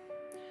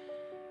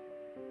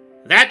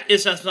 That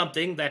is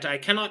something that I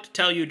cannot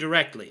tell you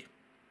directly,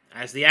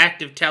 as the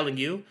act of telling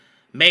you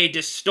may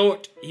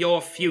distort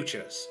your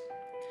futures.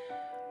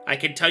 I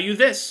can tell you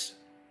this,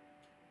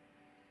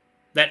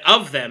 that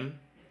of them,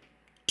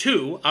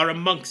 2 are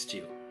amongst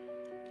you.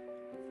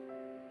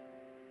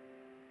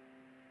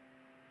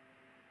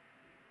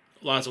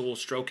 Laza will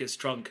stroke his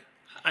trunk.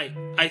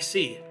 I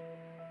see.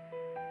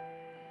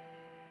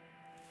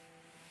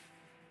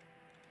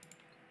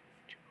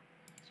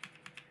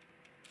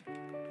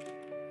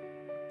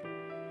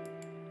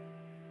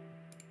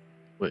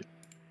 Wait.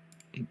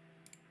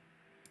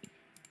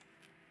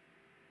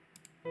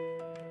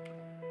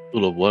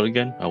 Full of what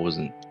again? I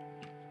wasn't.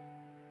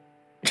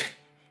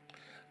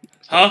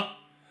 Huh?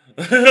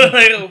 He's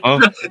a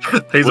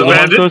What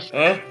bandit. amongst us?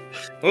 Huh?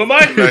 Who am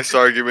I? Nice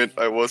argument.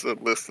 I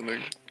wasn't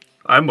listening.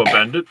 I'm a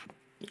bandit.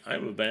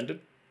 I'm a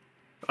bandit.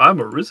 I'm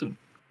a risen.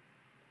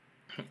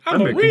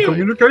 I'm a making real.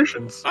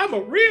 communications. I'm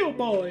a real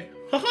boy.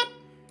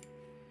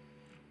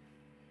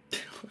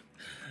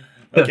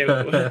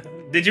 Okay.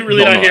 Did you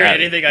really No, not no, hear I-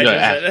 anything I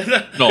yeah, just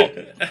said? No.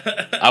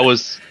 I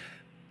was.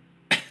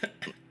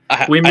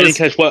 I We didn't missed-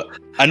 catch what.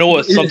 I know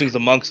what something's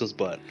amongst us,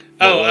 but.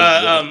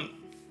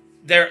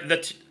 There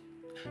the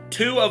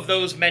 2 of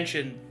those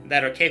mentioned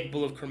that are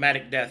capable of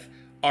chromatic death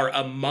are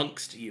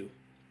amongst you,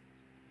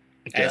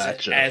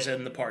 Gotcha. as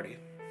in the party.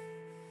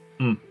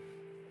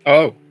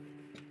 Oh,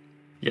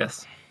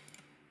 Yes.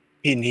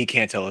 He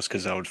can't tell us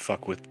because that would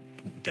fuck with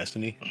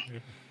Destiny.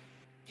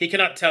 He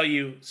cannot tell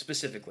you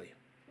specifically.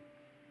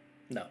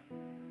 No.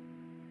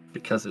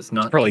 Because it's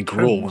not Probably Gruul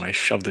determined. when I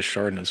shoved the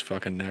shard in his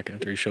fucking neck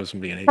after he shows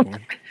me an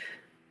acorn.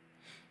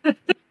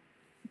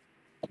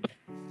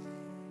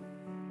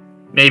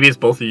 Maybe it's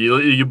both of you.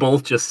 You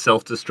both just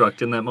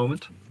self-destruct in that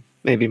moment.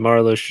 maybe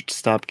Marlowe should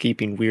stop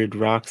keeping weird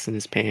rocks in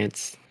his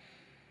pants.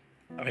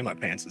 I mean, my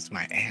pants is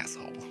my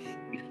asshole.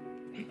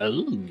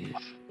 Oh.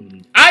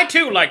 I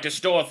too like to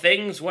store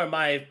things where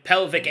my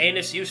pelvic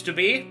anus used to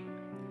be.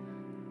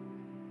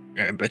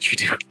 I bet you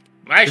do.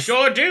 I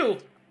sure do.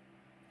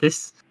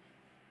 This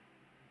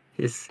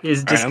is All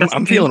right, disgusting.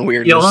 I'm feeling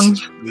weird Beyond.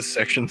 this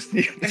section.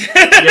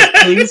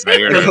 Yes, please.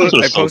 Those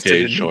are I so posted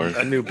okay, a, sure.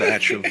 a new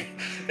batch of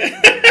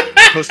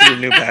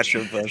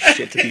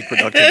shit to be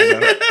productive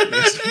about.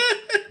 Yes.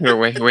 No,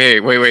 wait!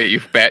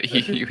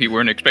 You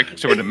weren't expecting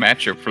someone to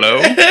match your flow?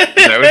 Is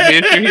that was the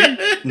issue here?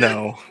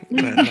 No,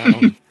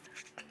 no.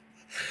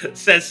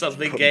 Says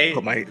something gay.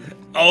 Put my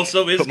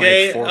Also is put my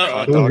gay. fork Uh-oh.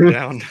 hot dog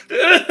down.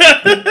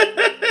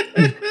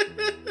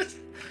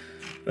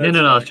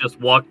 No, it's just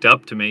walked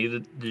up to me.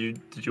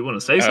 Did you want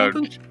to say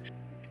something?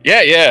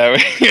 Yeah,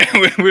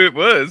 it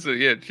was. So,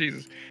 yeah,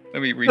 Jesus.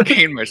 Let me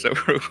regain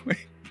myself real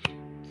quick.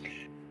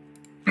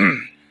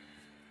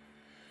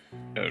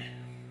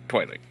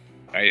 Twilight,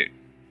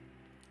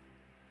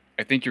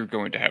 I think you're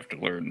going to have to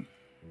learn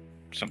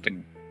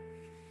something.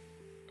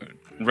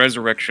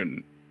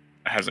 Resurrection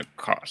has a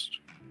cost.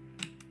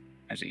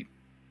 As he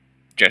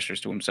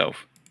gestures to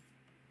himself.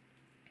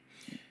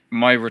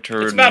 My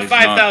return It's about is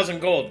 5,000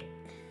 gold.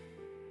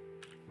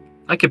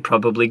 I could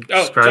probably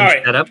Oh, scrounge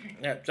sorry. that up.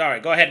 Yeah, sorry.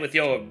 Go ahead with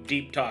your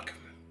deep talk.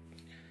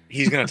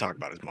 He's gonna talk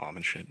about his mom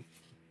and shit.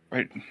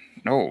 Right?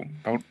 No,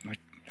 about my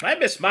I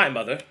miss my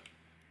mother.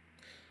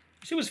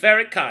 She was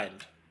very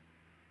kind.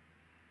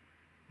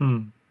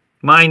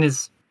 Mine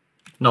is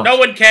not. No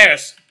one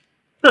cares.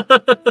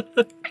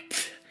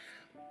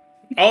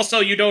 Also,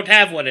 you don't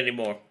have one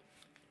anymore.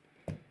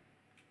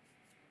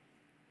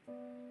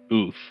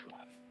 Oof.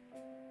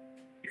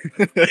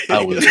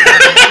 I was.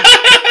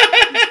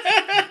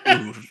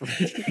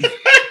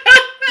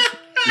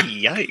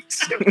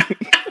 Yikes.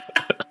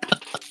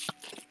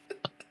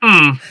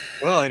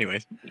 Well,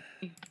 anyways.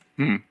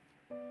 I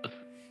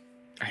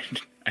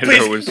don't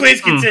know, it was,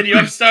 Please continue.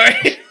 I'm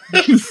sorry.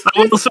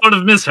 I will sort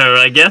of miss her,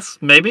 I guess.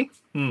 Maybe.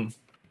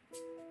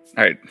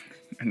 Alright,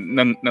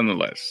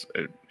 nonetheless,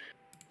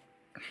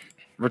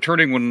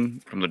 returning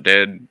one from the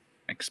dead,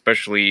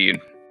 especially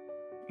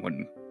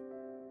when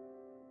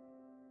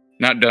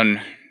not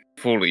done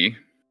fully,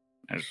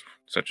 as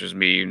such as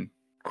me and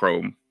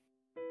Chrome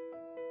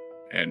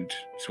and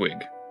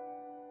Swig,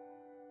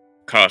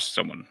 costs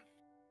someone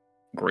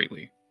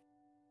greatly.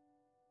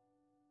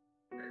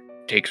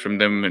 Takes from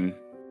them and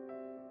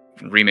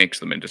remakes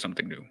them into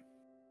something new.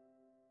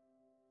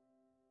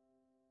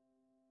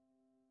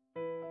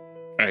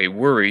 I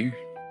worry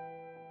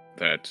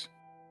that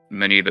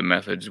many of the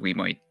methods we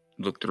might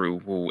look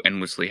through will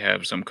endlessly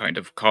have some kind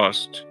of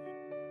cost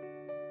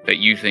that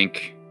you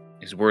think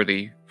is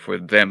worthy for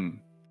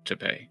them to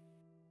pay.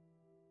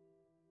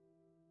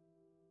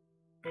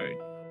 I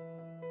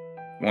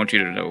want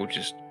you to know,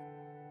 just...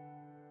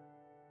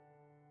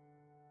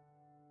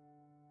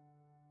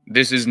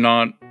 this is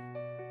not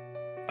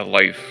a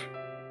life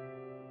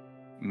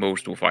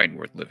most will find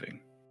worth living.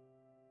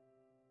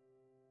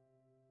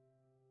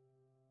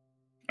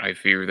 I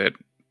fear that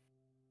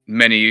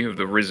many of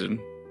the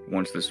Risen,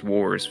 once this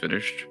war is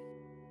finished,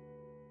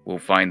 will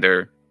find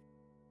their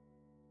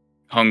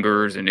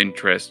hungers and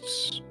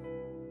interests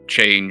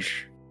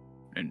change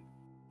and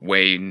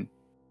wane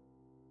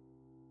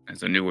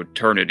as a new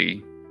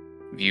eternity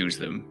views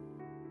them.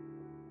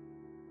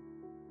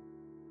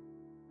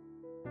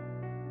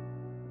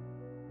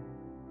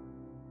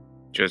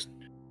 Just...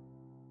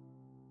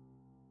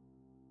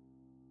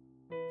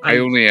 I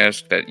only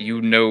ask that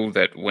you know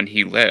that when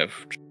he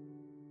left,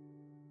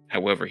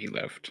 however he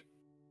left,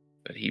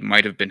 that he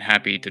might have been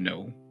happy to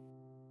know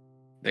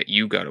that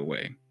you got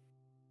away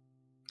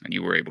and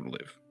you were able to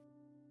live.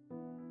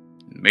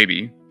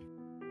 Maybe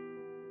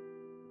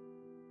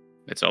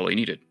that's all he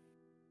needed.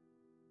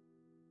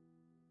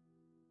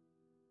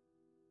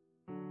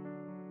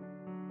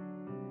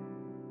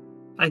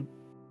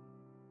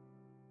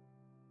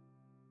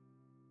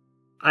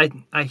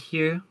 I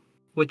hear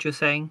what you're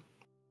saying,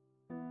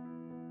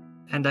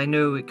 and I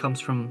know it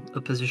comes from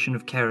a position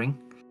of caring.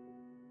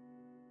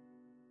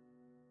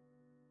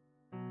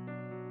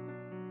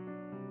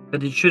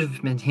 But it should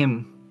have been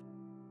him.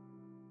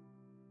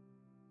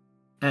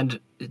 And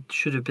it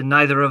should have been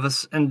neither of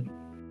us, and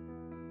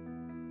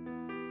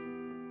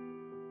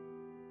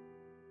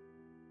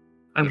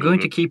I'm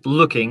going to keep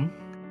looking,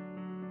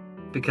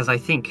 because I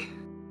think,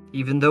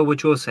 even though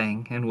what you're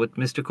saying and what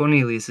Mr.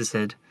 Cornelius has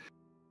said,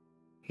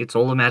 it's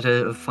all a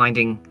matter of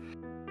finding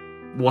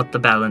what the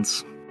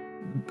balance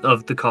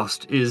of the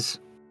cost is.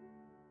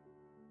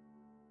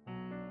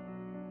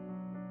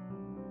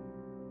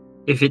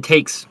 If it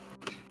takes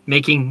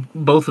making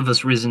both of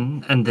us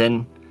Risen and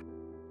then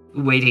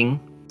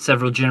waiting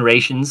several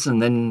generations and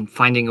then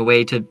finding a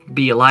way to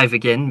be alive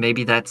again,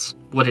 maybe that's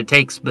what it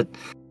takes, but...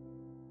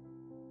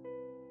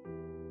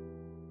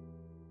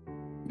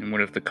 And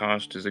what if the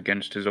cost is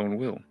against his own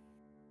will?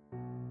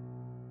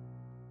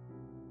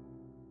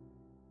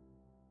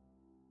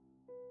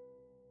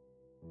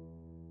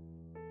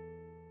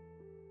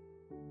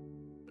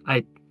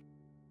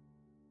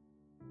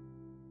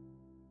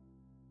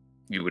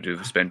 You would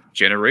have spent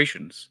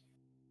generations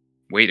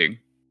waiting,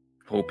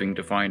 hoping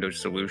to find a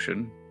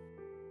solution,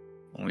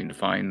 only to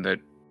find that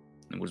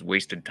it was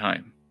wasted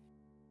time.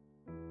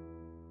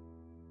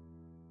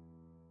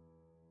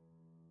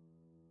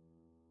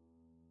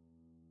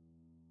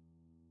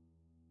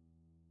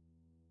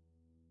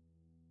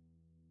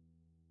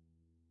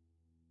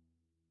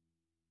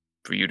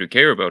 For you to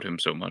care about him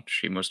so much,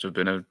 he must have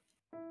been a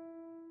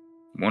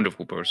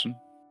wonderful person.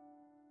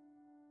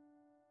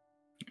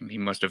 He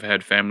must have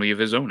had family of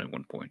his own at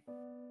one point.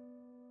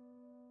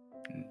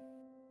 And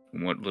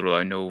from what little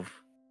I know of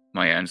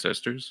my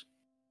ancestors,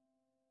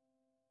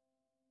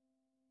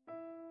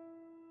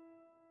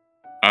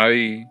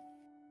 I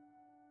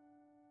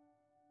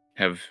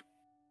have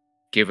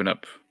given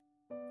up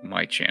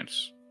my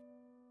chance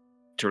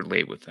to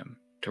lay with them,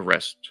 to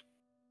rest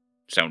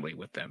soundly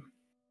with them.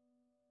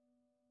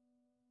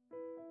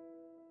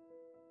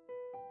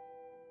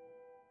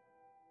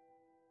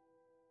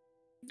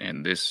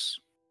 And this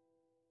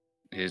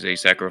is a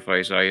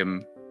sacrifice I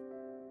am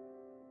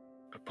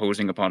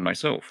imposing upon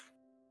myself.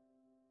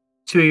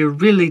 So you're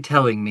really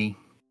telling me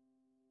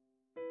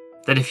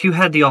that if you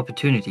had the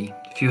opportunity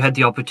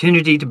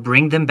to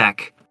bring them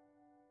back,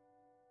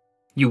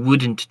 you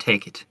wouldn't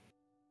take it?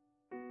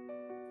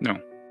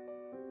 No.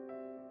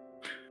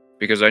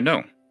 Because I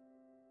know.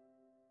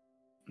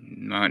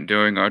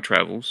 During our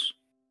travels,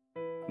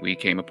 we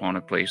came upon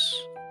a place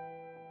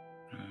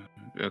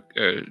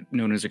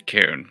known as a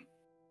cairn,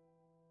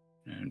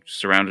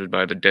 surrounded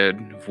by the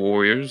dead of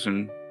warriors,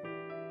 and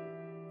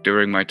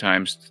during my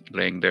time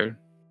laying there,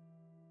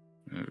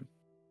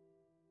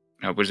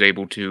 I was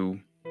able to,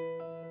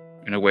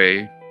 in a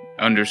way,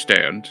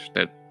 understand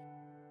that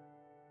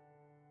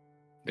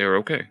they're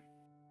okay.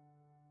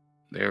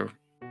 They're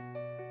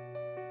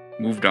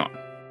moved on.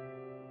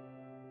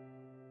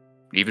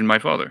 Even my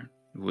father,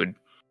 who would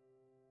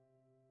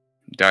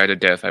die a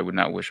death I would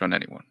not wish on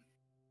anyone,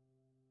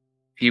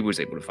 he was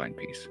able to find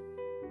peace.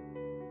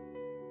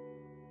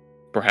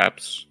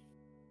 Perhaps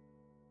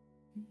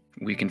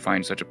we can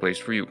find such a place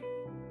for you.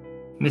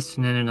 Mr.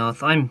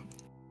 Nenanoth,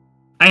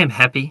 I am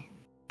happy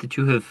that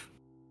you have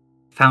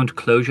found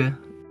closure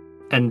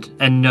and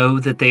know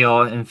that they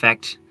are, in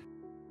fact,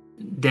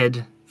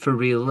 dead for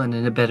real and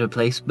in a better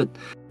place, but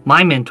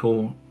my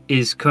mentor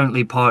is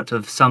currently part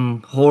of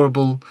some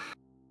horrible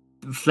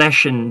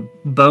flesh and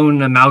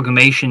bone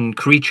amalgamation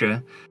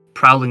creature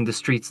prowling the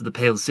streets of the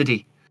Pale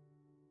City.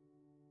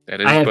 That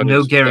is, I have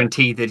no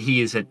guarantee that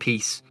he is at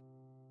peace.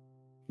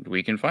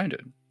 We can find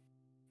it.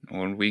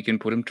 or we can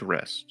put him to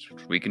rest.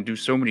 We can do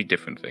so many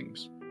different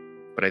things.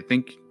 But I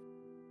think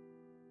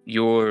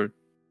your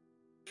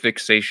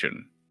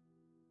fixation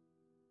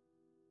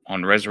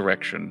on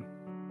resurrection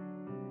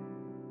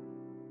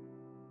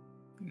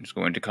is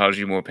going to cause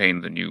you more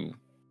pain than you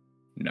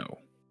know.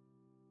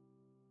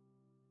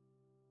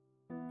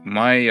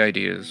 My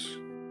ideas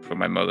for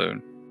my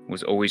mother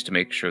was always to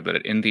make sure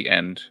that in the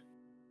end,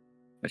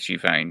 that she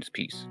finds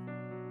peace.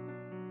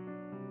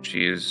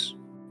 She is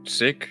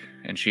sick,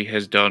 and she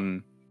has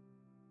done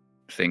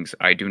things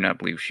I do not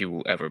believe she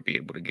will ever be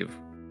able to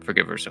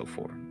forgive herself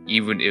for,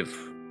 even if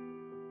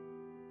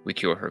we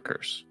cure her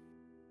curse.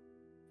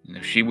 And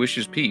if she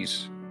wishes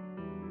peace,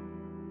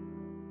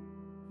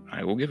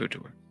 I will give it to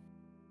her.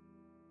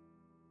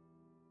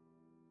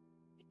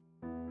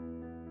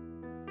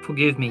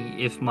 Forgive me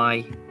if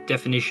my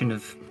definition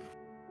of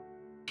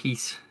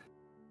peace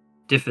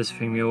differs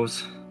from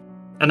yours.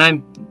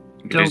 And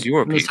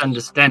don't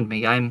misunderstand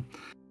me. I'm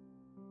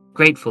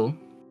grateful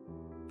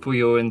for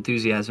your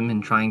enthusiasm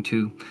in trying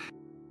to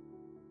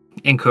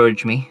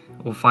encourage me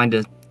or find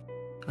a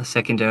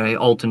secondary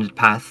alternate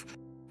path.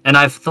 And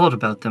I've thought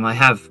about them, I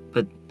have,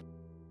 but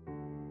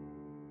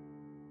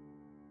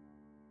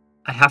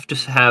I have to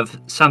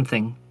have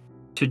something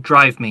to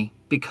drive me,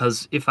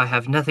 because if I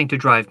have nothing to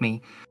drive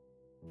me,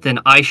 then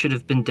I should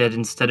have been dead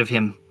instead of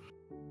him.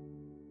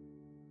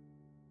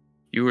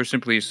 You are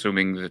simply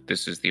assuming that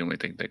this is the only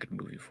thing that could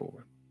move you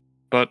forward.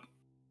 But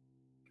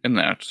in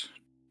that,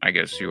 I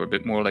guess you're a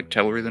bit more like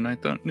Telry than I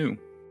thought knew.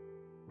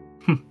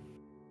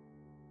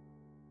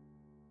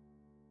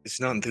 It's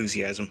not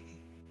enthusiasm.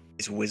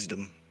 It's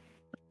wisdom.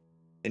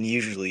 And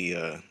usually,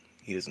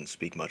 he doesn't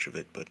speak much of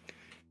it, but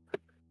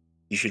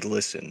you should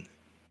listen.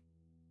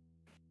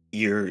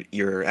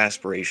 Your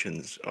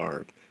aspirations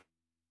are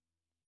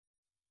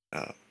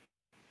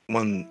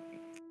one,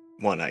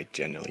 I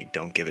generally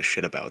don't give a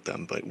shit about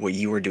them, but what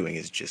you are doing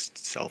is just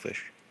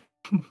selfish.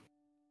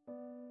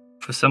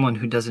 For someone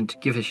who doesn't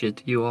give a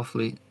shit, you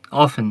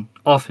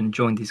often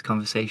join these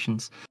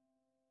conversations.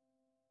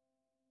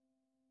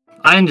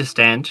 I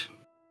understand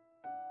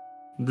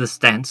the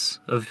stance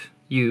of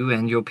you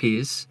and your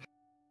peers.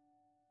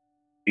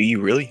 Do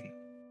you really?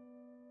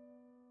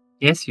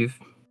 Yes, you've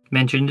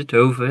mentioned it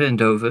over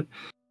and over.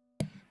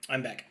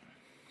 I'm back.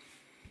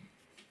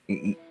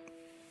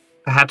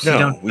 Perhaps no, you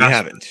don't. We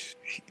haven't.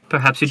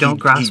 Perhaps you don't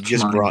grasp. He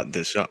just brought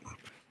this up.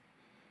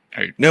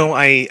 No,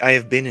 I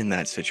have been in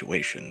that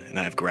situation, and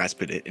I've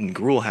grasped it, and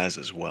Gruul has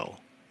as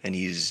well, and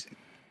he's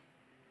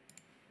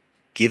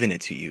given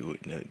it to you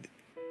in a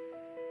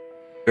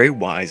very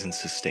wise and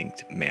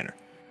succinct manner.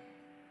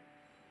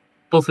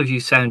 Both of you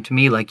sound to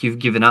me like you've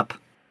given up.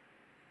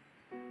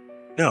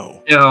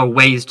 No. There are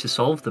ways to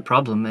solve the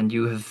problem, and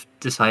you have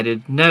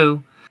decided,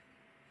 no.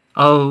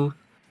 Oh,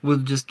 we'll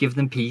just give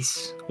them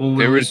peace. Or we'll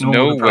there is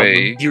no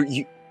way.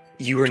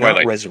 You are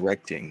not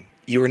resurrecting.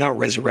 You are not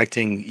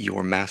resurrecting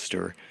your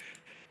master.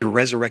 You're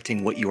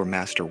resurrecting what your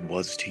master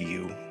was to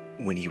you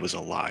when he was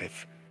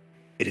alive.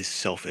 It is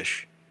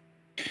selfish.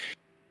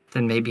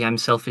 Then maybe I'm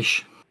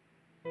selfish.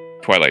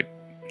 Twilight,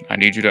 I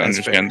need you to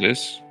understand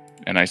this,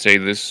 and I say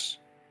this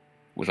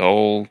with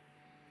all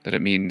that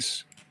it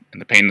means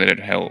and the pain that it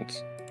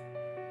holds.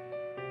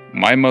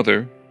 My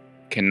mother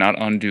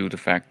cannot undo the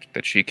fact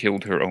that she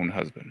killed her own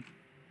husband.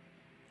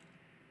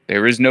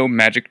 There is no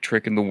magic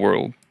trick in the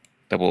world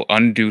that will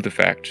undo the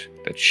fact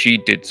that she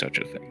did such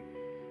a thing.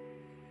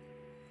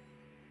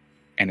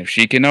 And if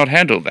she cannot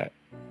handle that,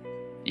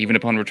 even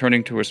upon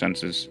returning to her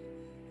senses,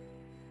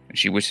 and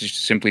she wishes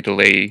simply to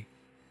lay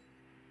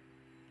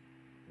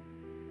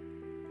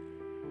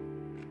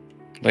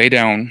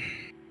down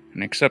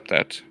and accept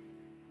that,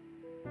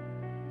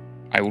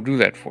 I will do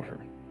that for her.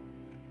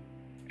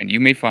 And you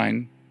may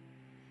find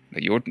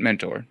that your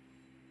mentor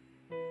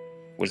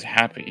was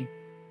happy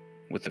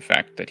with the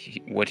fact that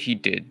what he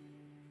did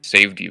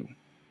saved you.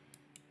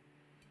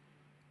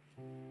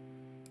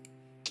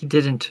 He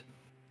didn't.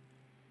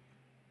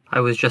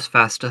 I was just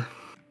faster.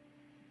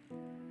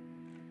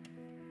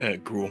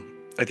 Gruul,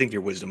 I think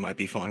your wisdom might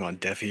be falling on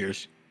deaf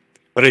ears.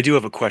 But I do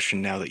have a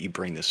question now that you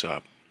bring this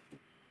up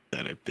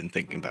that I've been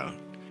thinking about.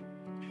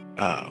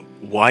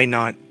 Why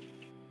not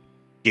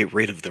get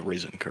rid of the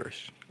risen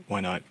curse? Why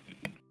not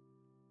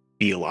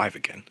be alive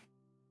again?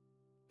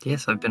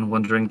 Yes, I've been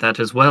wondering that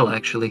as well,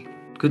 actually.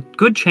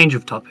 Good change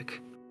of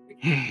topic.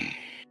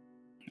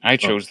 I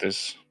chose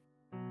this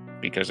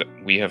because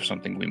we have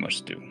something we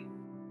must do.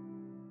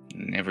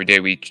 And every day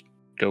we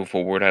go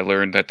forward, I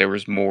learned that there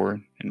is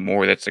more and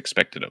more that's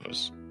expected of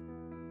us.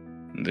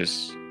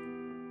 This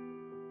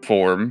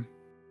form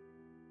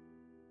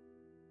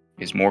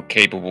is more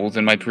capable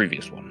than my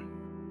previous one.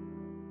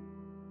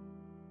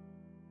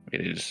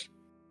 It is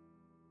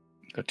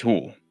a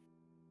tool.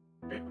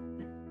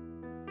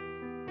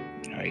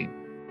 I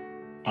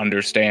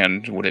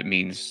understand what it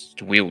means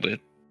to wield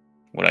it,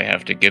 what I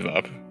have to give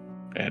up,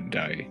 and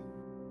I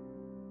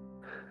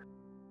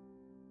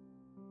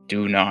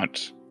do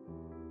not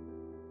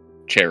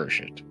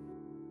cherish it.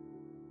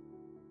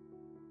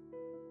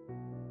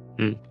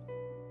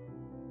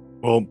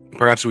 Well,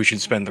 perhaps we should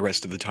spend the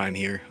rest of the time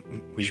here.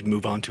 We should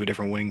move on to a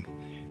different wing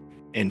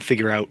and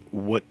figure out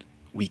what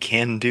we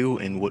can do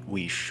and what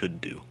we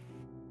should do.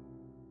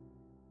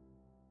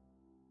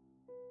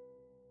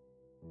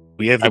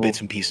 We have the bits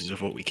and pieces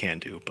of what we can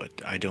do, but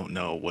I don't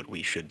know what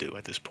we should do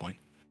at this point.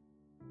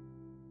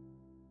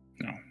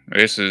 No,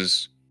 this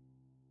is...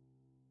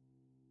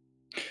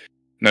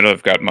 Now that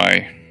I've got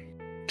my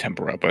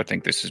temper up, I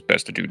think this is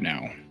best to do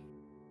now.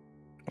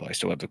 Well, I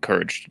still have the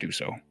courage to do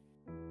so.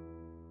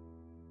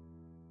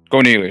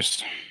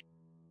 Cornelius.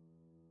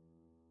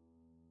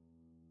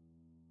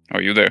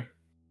 Are you there?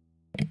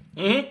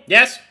 Mm-hmm.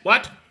 Yes?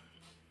 What?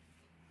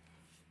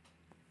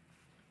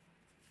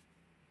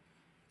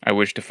 I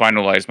wish to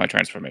finalize my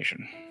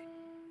transformation.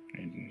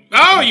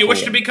 Oh, you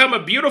wish to become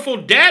a beautiful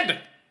dead?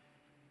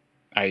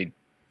 I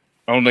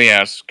only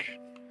ask,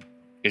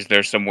 is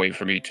there some way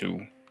for me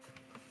to,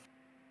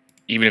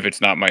 even if it's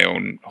not my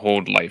own,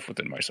 hold life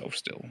within myself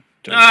still?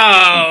 Oh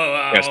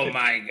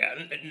my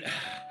god.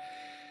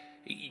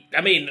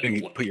 I mean... Can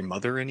you put your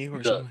mother in you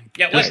or something?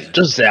 Yeah,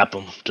 just zap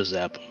him. Just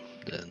zap him.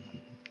 Then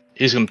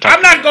he's gonna talk.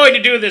 I'm not going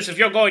to do this if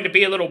you're going to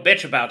be a little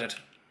bitch about it.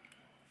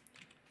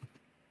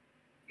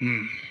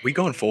 We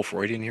going full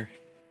Freudian here?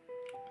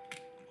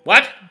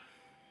 What?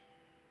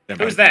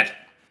 Who's that?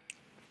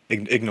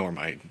 Ignore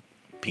my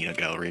peanut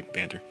gallery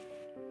banter.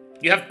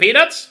 You have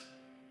peanuts?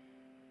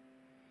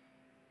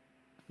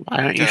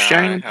 Why aren't you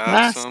sharing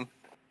that? Some.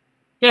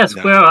 Yes,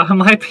 No. where are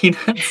my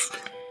peanuts?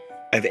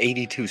 I have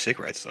 82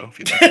 cigarettes, though, if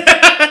you'd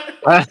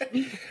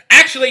like.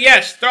 Actually,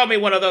 yes. Throw me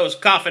one of those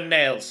coffin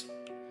nails.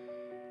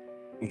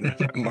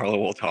 Marlowe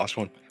will toss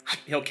one.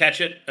 He'll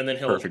catch it, and then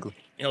Perfectly.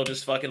 he'll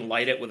just fucking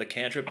light it with a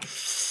cantrip.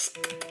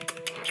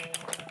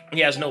 He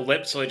has no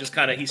lips, so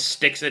he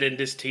sticks it in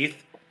his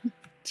teeth.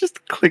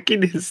 Just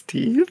clicking his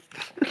teeth.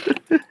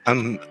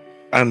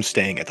 I'm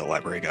staying at the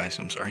library, guys.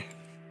 I'm sorry.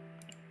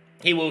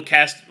 He will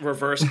cast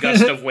reverse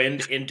gust of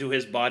wind into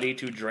his body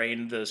to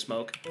drain the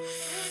smoke.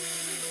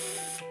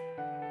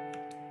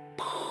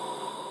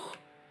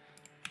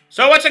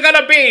 So what's it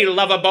gonna be,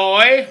 lover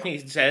boy? He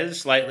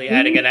says, slightly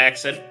adding an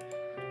accent.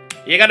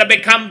 You gonna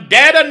become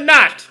dead or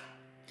not?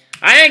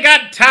 I ain't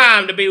got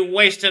time to be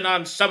wasting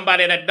on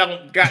somebody that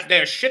don't got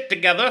their shit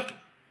together.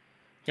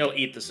 He'll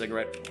eat the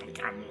cigarette.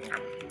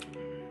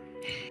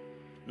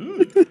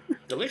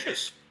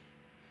 Delicious.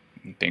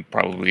 I think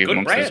probably Good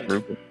amongst this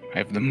brand. group, I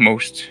have the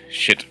most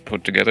shit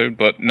put together,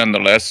 but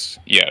nonetheless,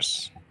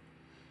 yes.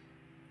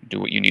 Do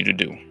what you need to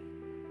do.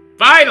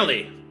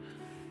 Finally!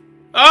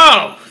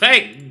 Oh,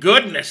 thank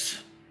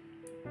goodness.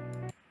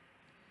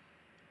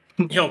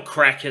 He'll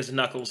crack his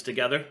knuckles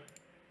together.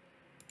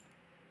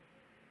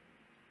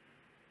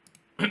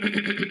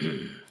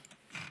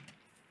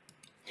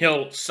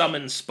 He'll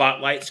summon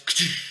spotlights.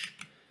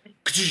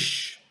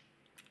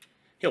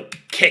 He'll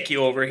kick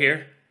you over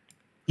here.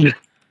 Yeah.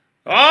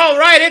 All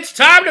right, it's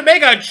time to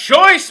make a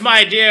choice,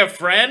 my dear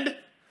friend.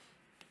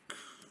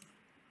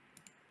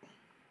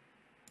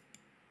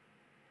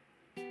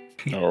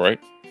 All right.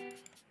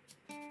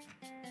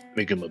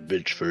 Make him a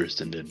bitch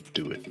first and then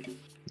do it.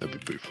 That'd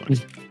be pretty funny.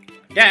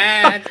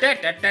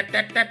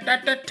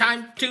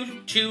 Time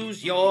to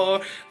choose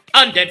your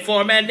undead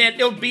form, and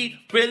it'll be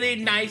really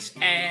nice.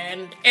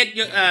 And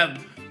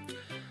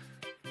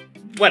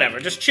whatever,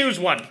 just choose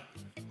one.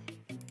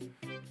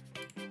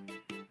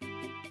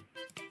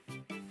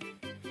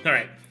 All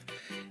right,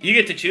 you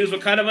get to choose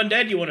what kind of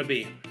undead you want to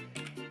be.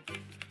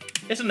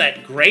 Isn't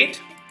that great?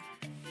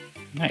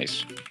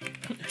 Nice.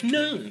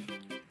 No.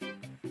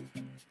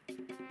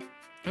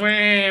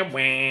 Wah,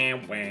 wah,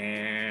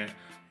 wah.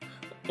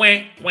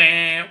 Wah,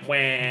 wah,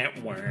 wah,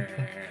 wah.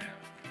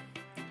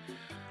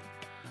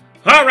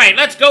 All right,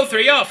 let's go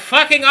through your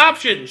fucking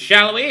options,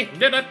 shall we?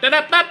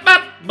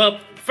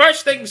 But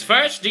first things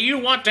first, do you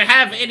want to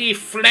have any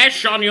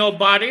flesh on your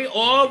body,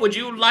 or would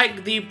you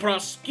like the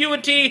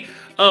promiscuity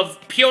of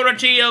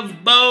purity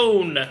of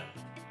bone?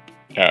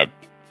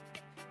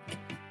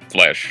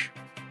 Flesh.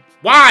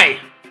 Why?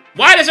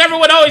 Why does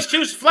everyone always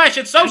choose flesh?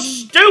 It's so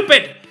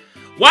stupid!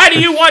 Why do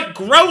you want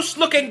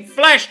gross-looking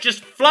flesh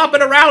just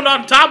flopping around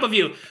on top of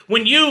you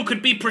when you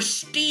could be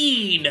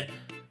pristine,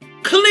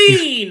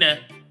 clean,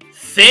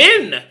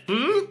 thin?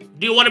 Do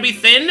you want to be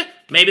thin?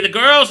 Maybe the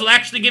girls will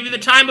actually give you the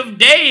time of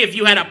day if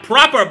you had a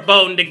proper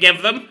bone to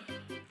give them.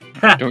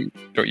 Don't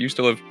you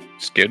still have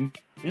skin?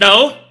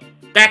 No,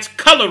 that's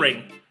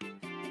coloring.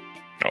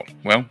 Oh,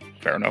 well,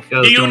 fair enough.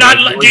 Do you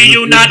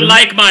not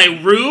like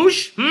my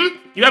rouge?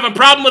 You have a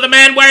problem with a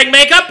man wearing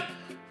makeup?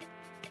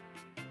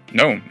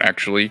 No,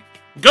 actually.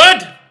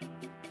 Good!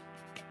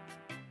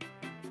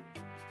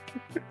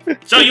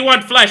 So you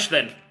want flesh,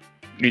 then?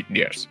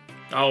 Yes.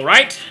 All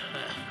right.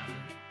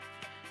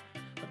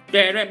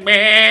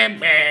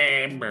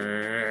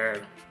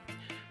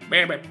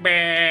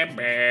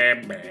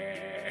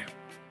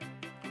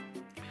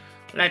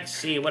 Let's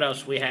see what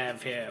else we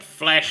have here.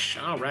 Flesh.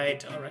 All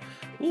right, all right.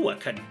 Ooh, a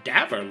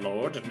cadaver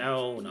lord.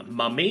 No, a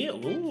mummy.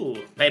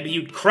 Ooh, maybe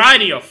you'd cry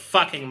to your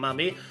fucking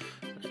mummy.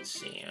 Let's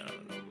see.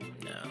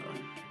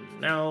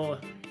 No.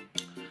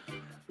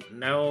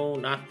 No,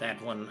 not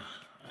that one.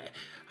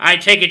 I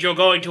take it you're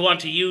going to want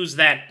to use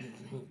that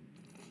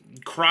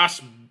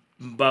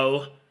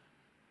crossbow.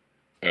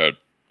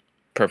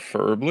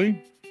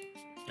 Preferably.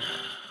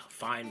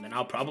 Fine, then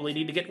I'll probably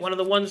need to get one of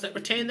the ones that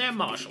retain their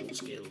martial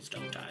skills,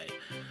 don't I?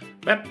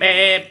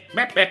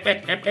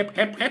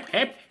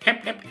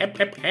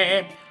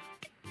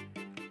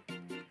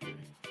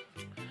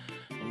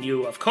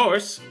 You, of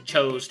course,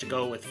 chose to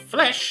go with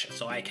flesh,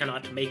 so I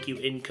cannot make you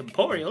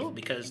incorporeal,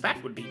 because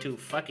that would be too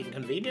fucking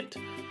convenient.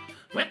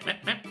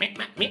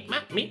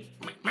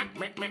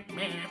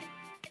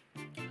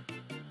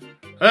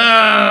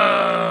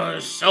 Oh,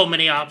 so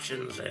many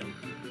options. I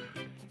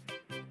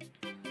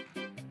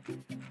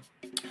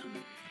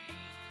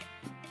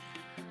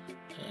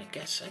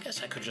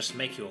guess I could just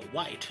make you a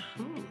white.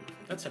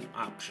 That's an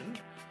option.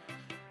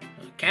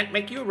 I can't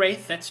make you a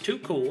wraith, that's too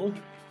cool.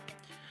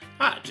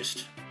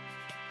 Just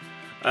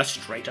a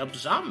straight-up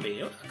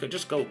zombie. I could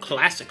just go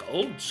classic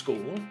old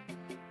school.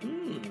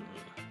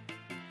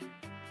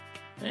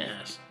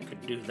 Yes, I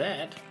could do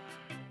that.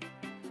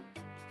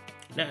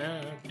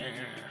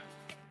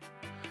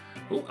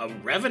 Ooh, a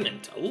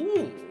revenant.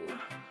 Ooh.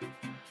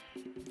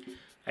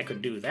 I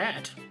could do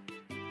that.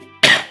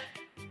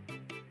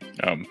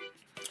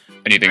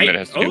 Anything that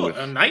has to do with...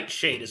 a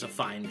nightshade is a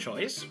fine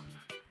choice.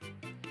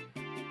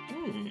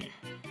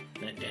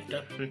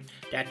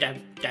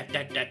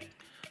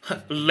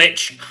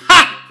 Lich.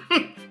 Ha!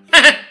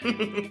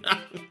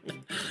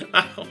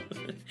 Oh,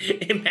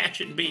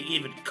 imagine being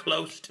even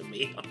close to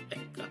me. Oh my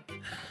god.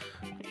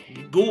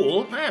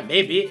 Ghoul?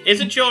 Maybe.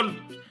 Isn't your...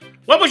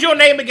 What was your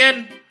name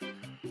again?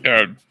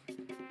 Gruul.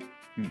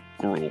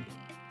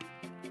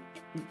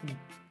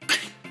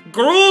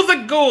 Gruul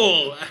the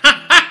Ghoul!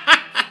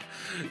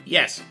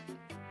 Yes.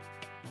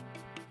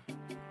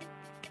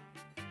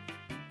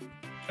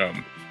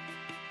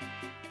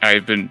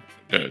 I've been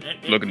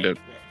looking to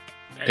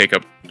take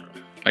up,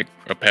 like,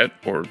 a pet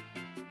or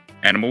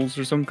animals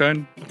or some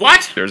kind.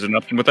 What? There's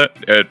nothing with that.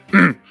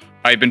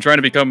 I've been trying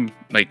to become,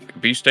 like, a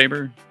beast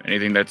tamer.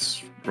 Anything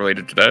that's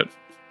related to that.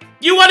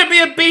 You want to be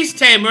a beast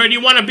tamer and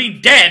you want to be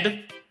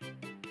dead?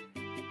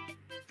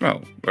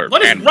 Well,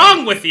 what is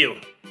wrong with you?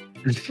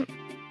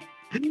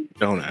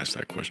 Don't ask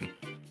that question.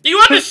 Do you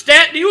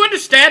understand? Do you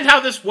understand how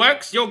this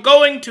works? You're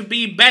going to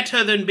be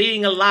better than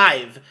being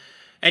alive.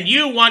 And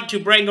you want to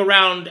bring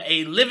around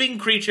a living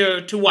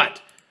creature to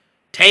what?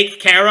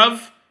 Take care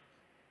of?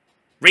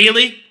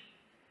 Really?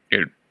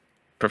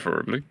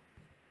 Preferably.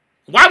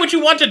 Why would you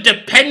want a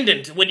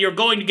dependent when you're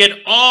going to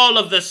get all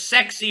of the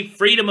sexy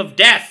freedom of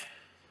death?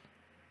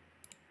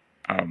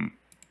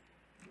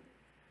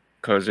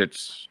 'Cause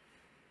it's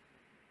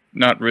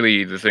not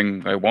really the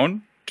thing I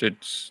want.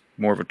 It's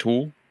more of a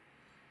tool.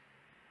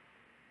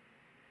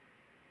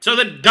 So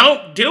then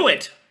don't do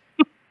it.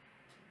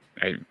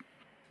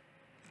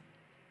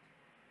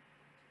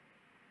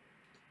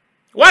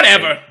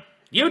 Whatever.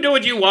 You do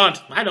what you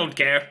want. I don't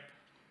care.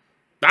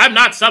 I'm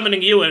not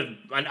summoning you an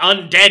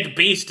undead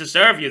beast to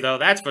serve you, though,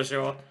 that's for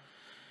sure.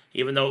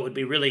 Even though it would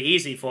be really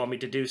easy for me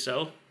to do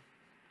so.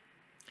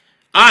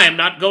 I'm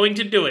not going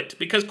to do it,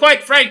 because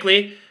quite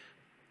frankly,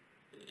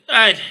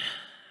 I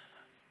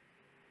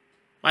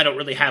don't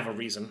really have a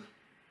reason.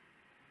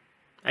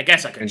 I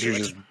guess I could do it. Can't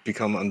you just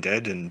become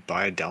undead and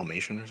buy a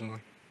Dalmatian or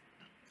something?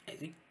 I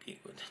think he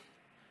would.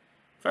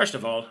 First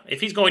of all,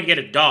 if he's going to get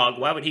a dog,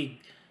 why would he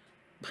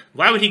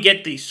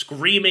get the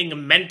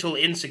screaming mental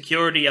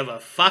insecurity of a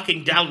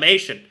fucking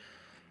Dalmatian?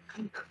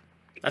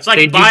 That's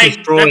like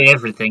destroy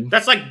everything.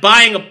 That's like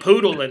buying a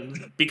poodle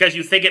and because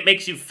you think it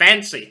makes you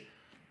fancy.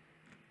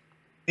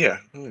 Yeah,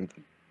 I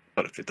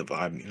thought it fit the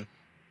vibe, you know.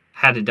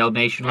 Had a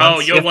Dalmatian Oh,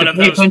 once. you're one of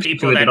those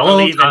people that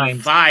believe in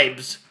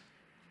vibes.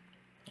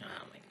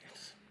 Oh my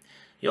goodness.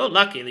 You're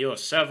lucky that you're a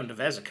servant of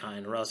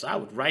Ezekine, or else I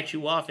would write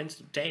you off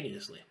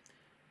instantaneously.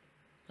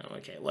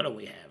 Okay, what do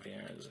we have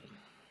here?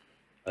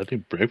 I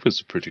think Breakfast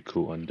is pretty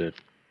cool undead.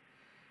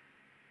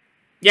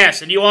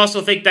 Yes, and you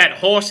also think that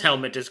horse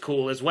helmet is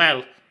cool as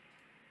well.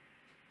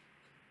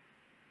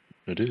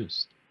 It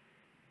is.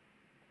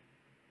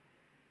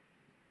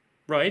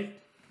 Right?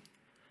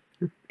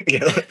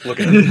 Yeah, look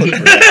at him.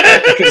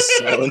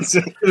 Silence.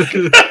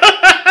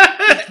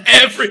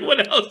 Everyone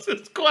else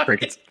is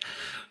quiet.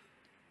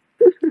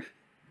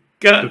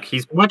 Look,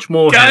 he's much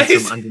more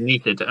handsome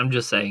underneath it, I'm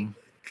just saying.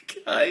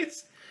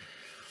 Guys.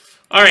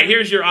 Alright,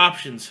 here's your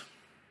options.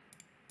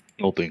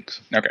 No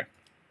thanks. Okay.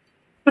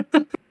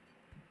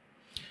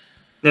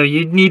 No,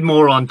 you'd need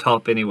more on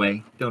top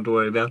anyway. Don't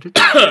worry about it.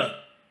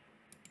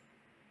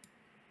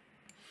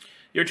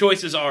 Your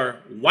choices are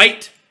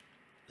white,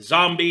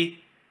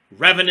 zombie,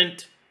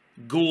 revenant,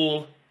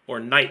 ghoul, or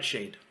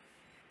nightshade.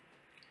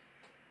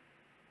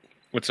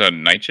 What's a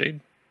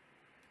nightshade?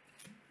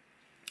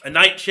 A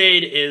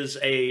nightshade is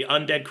a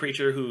undead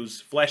creature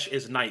whose flesh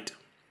is night.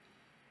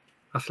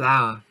 A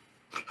flower.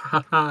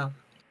 An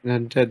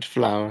undead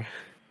flower.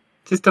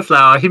 Just a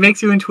flower. He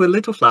makes you into a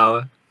little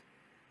flower.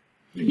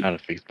 Kind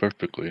of fits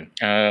perfectly.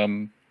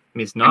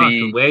 Miss Knarh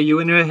can wear you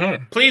in her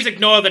hair. Please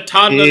ignore the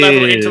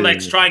toddler-level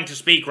intellects trying to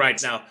speak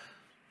right now.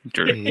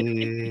 Sure.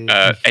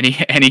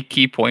 Any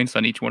key points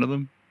on each one of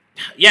them?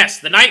 Yes,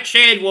 the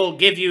Nightshade will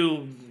give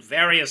you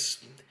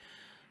various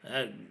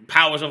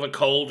powers over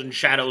cold and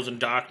shadows and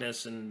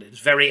darkness, and it's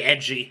very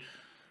edgy.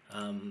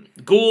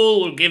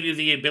 Gruul will give you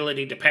the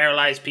ability to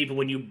paralyze people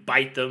when you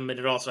bite them, and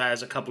it also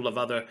has a couple of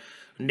other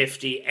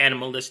nifty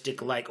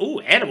animalistic, like, ooh,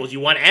 animals. You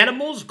want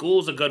animals?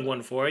 Gruul's a good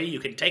one for you. You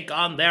can take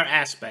on their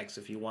aspects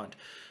if you want,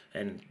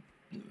 and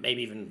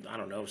maybe even, I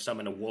don't know,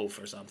 summon a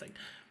wolf or something.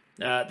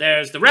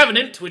 There's the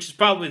Revenant, which is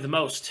probably the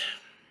most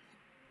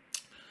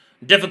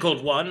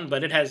difficult one,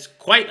 but it has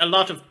quite a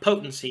lot of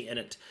potency in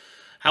it.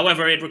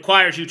 However, it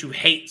requires you to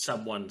hate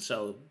someone,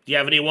 so do you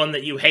have anyone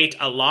that you hate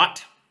a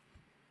lot?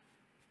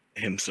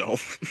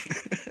 Himself.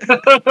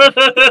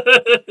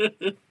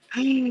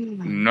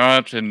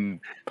 Not in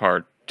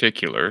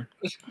particular.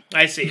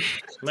 I see.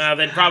 Well,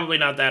 then probably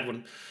not that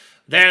one.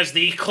 There's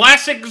the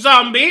classic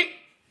zombie.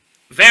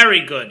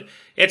 Very good.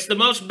 It's the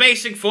most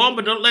basic form,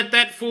 but don't let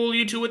that fool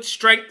you to its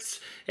strengths.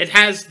 It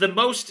has the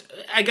most,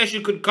 I guess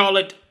you could call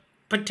it,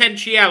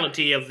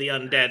 potentiality of the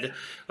undead.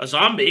 A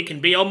zombie can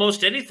be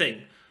almost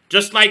anything.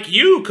 Just like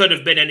you could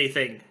have been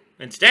anything.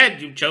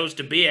 Instead, you chose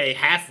to be a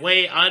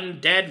halfway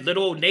undead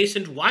little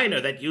nascent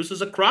whiner that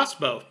uses a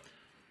crossbow.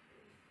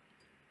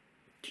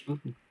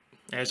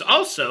 There's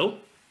also...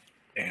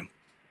 Damn.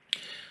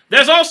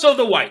 There's also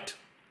the White.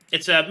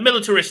 It's a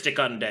militaristic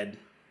undead.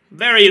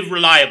 Very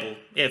reliable,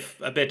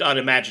 if a bit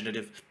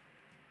unimaginative.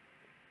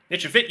 It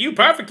should fit you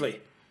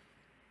perfectly.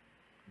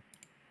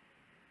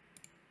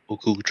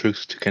 What cool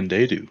tricks can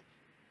they do?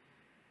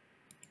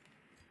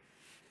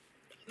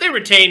 They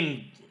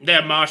retain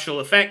their martial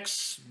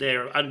effects.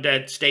 Their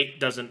undead state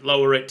doesn't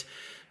lower it,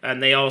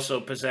 and they also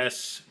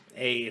possess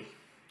a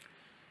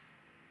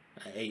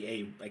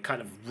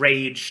kind of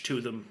rage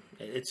to them.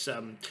 It's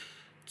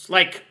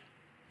like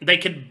they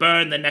can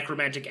burn the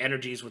necromantic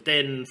energies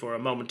within for a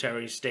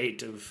momentary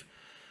state of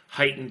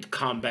heightened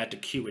combat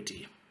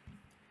acuity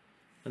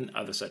and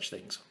other such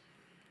things.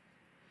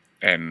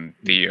 And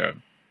the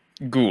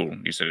ghoul,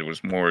 you said it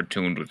was more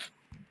attuned with,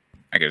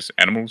 I guess,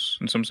 animals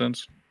in some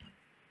sense?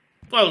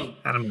 Well,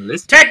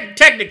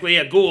 technically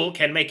a ghoul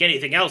can make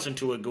anything else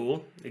into a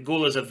ghoul. A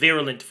ghoul is a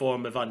virulent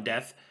form of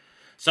undeath.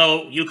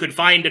 So you could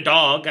find a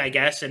dog, I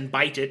guess, and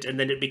bite it, and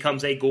then it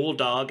becomes a ghoul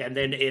dog, and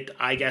then it,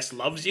 I guess,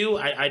 loves you?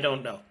 I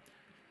don't know.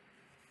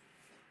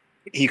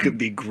 He could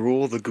be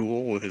Gruul the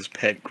Ghoul with his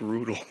pet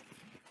Gruul.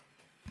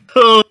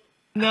 Oh,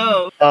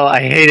 no. Oh, I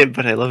hate it,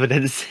 but I love it.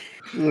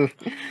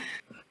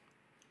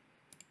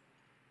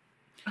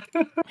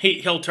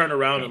 He'll turn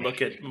around and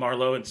look at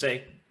Marlowe and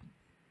say,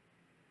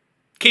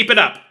 "Keep it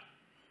up."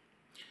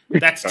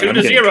 That's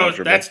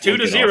 2-0. That's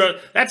 2-0.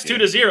 That's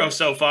 2-0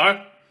 so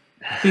far.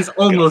 He's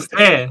almost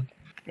there.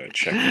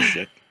 Check this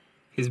shit.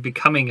 He's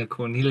becoming a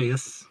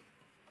Cornelius.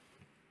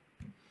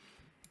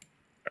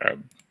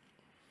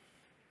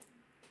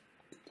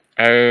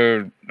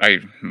 Biting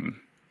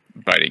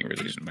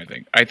really isn't my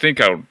thing. I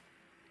think I'll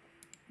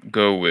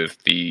go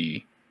with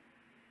the...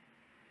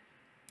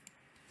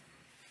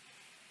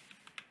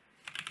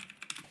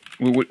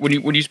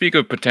 When you speak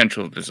of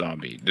potential of the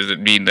zombie, does it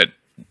mean that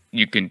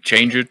you can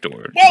change it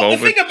or well, evolve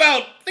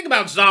the thing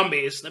about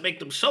zombies that make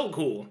them so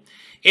cool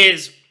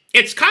is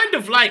it's kind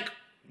of like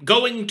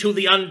going to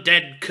the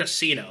undead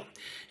casino,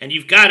 and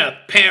you've got a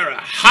pair of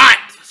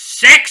hot,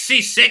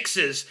 sexy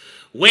sixes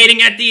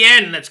waiting at the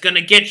end that's going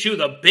to get you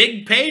the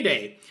big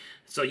payday.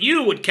 So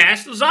you would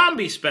cast a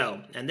zombie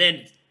spell, and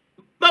then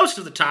most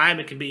of the time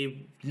it can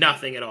be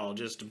nothing at all,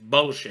 just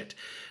bullshit.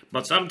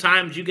 But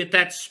sometimes you get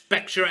that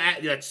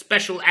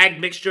special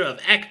admixture of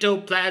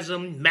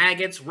ectoplasm,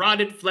 maggots,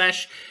 rotted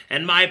flesh,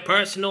 and my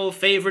personal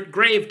favorite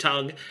grave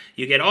tongue.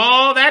 You get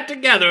all that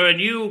together and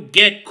you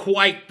get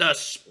quite the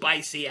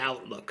spicy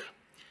outlook.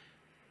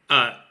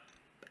 Out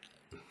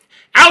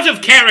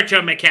of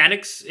character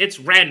mechanics, it's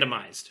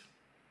randomized.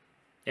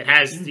 It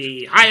has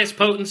the highest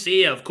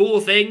potency of cool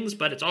things,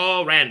 but it's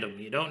all random.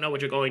 You don't know what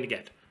you're going to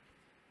get.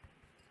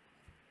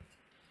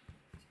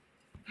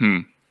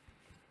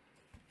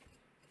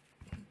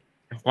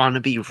 Want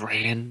to be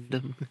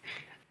random?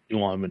 You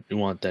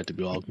want that to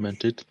be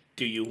augmented?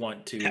 Do you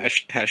want to...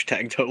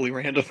 Hashtag totally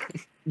random.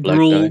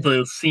 Roll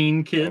the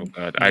scene, kid.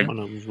 Oh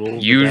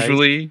God,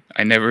 usually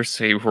I never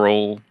say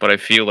roll, but I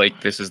feel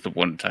like this is the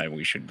one time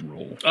we should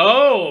roll.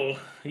 Oh,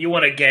 you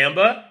want a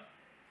gamba?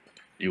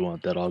 You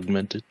want that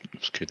augmented?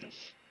 Just kidding.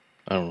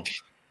 I don't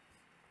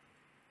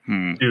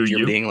know.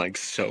 You're being like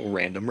so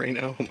random right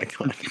now. Oh my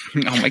god.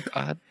 Oh my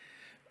god.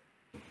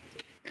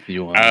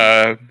 You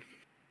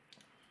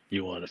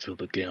want to feel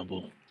the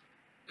gamble?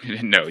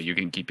 No, you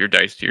can keep your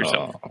dice to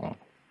yourself.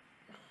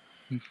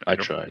 I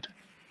tried.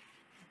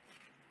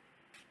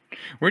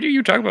 Where do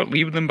you talk about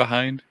leaving them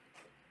behind?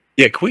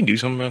 Yeah, can we do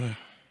something about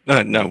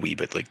that? Not we,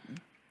 but like,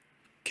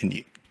 can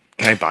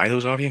I buy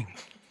those off you?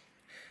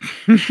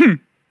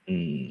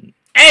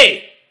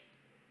 Hey!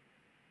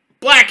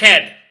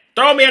 Blackhead!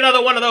 Throw me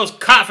another one of those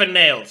coffin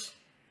nails!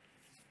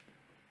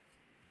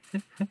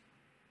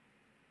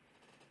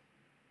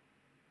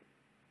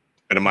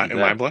 And am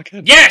I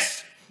Blackhead?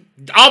 Yes!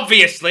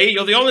 Obviously,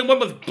 you're the only one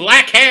with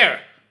black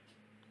hair.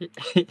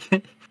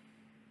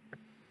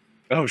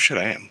 Oh shit,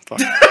 I am. Fuck.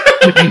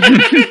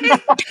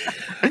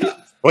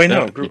 Wait,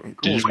 no.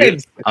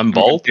 I'm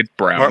bald. It's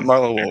brown.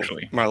 Marlowe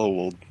actually.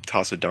 will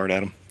toss a dart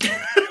at him.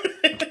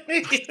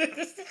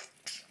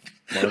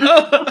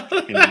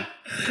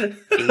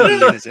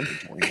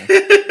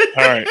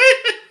 All right.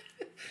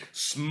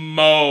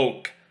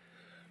 Smoke.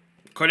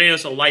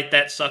 Cornelius will light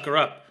that sucker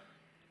up.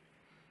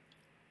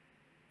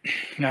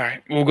 All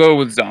right. We'll go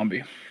with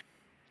zombie.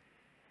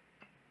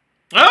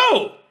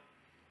 Oh!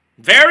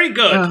 Very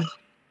good.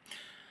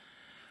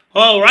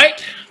 All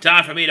right.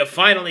 Time for me to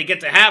finally get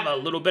to have a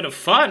little bit of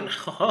fun.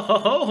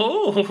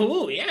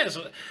 Yes.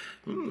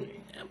 I'm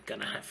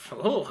gonna have...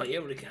 Oh,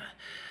 here we go.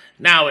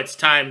 Now it's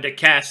time to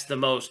cast the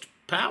most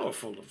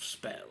powerful of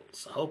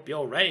spells. I hope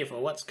you're ready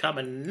for what's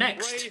coming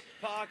next. Ray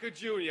Parker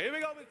Jr. Here we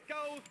go with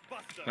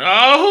Ghostbusters.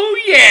 Oh,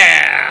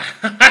 yeah!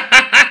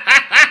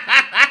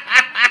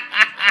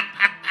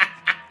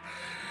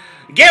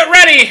 Get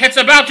ready! It's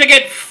about to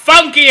get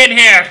funky in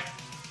here!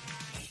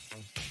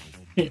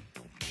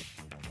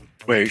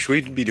 Wait, should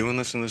we be doing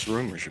this in this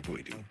room, or should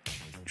we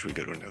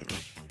go to another room?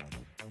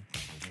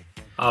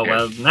 Oh,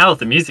 well, now that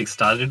the music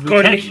started, we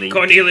can't leave.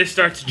 Cornelius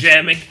starts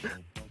jamming.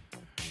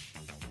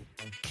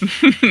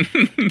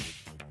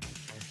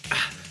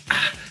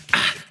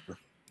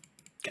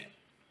 Okay.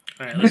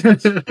 Alright,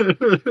 let's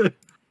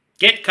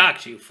get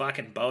cocked, you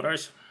fucking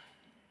boners.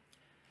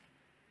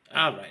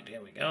 Alright,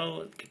 here we go.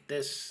 Let's get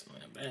this.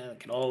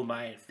 Get all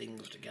my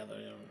things together.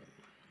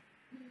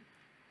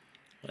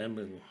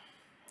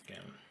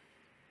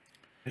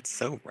 It's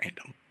so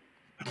random.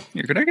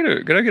 Yeah, could I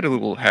get a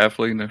little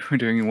halfling that we're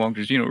doing along,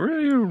 just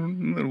really a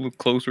little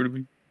closer to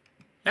me?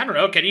 I don't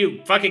know. Can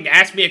you fucking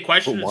ask me a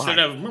question instead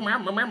of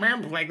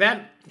like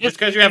that? Just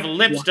because you have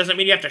lips doesn't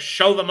mean you have to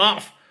show them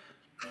off.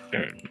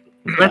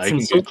 Let's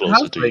insult the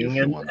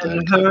halfling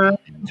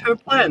and her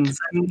plans.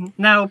 And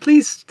now,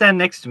 please stand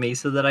next to me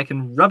so that I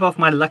can rub off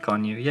my luck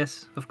on you.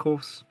 Yes, of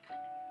course.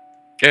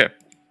 Yeah.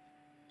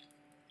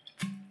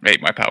 Hey,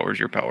 my power is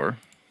your power.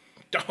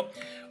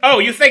 Oh,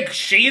 you think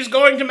she's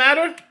going to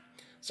matter?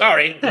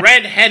 Sorry,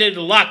 red-headed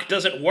luck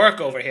doesn't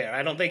work over here.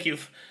 I don't think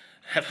you've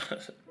have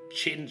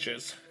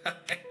gingers.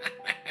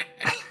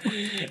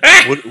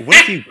 What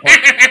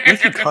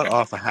if you cut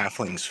off a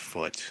halfling's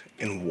foot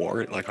and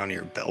wore it like on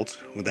your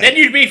belt? Then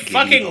you'd be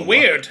fucking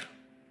weird.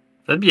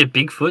 That'd be a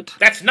Bigfoot.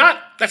 That's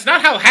not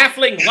how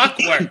halfling luck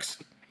works.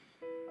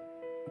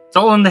 It's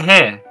all in the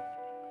hair.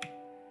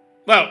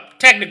 Well,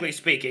 technically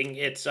speaking,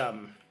 it's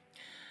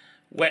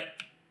wet.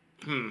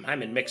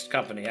 I'm in mixed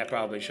company. I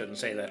probably shouldn't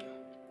say that.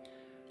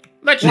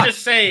 Let's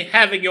just say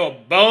having your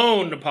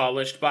bone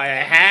polished by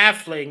a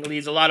halfling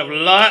leaves a lot of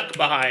luck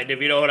behind,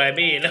 if you know what I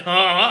mean.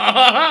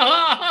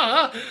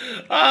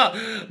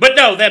 But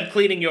no, them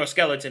cleaning your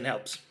skeleton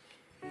helps.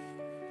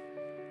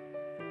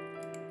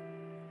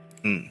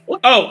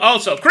 Oh,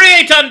 also,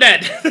 create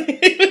undead!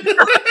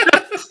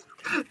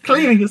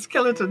 Cleaning a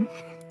skeleton.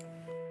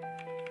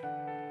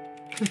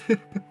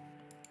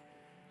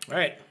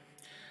 Alright.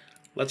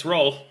 Let's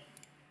roll.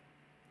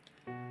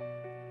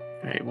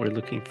 Alright, we're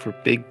looking for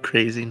big,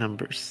 crazy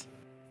numbers.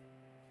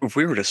 If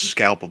we were to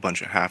scalp a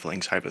bunch of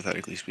halflings,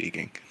 hypothetically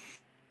speaking,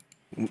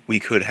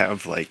 we could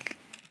have, like,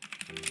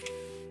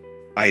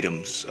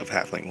 items of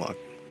halfling luck.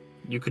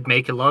 You could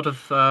make a lot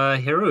of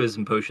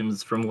heroism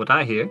potions, from what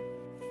I hear.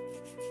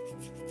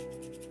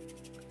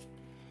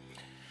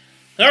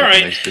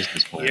 Alright, Nice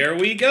business plan. here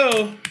we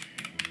go.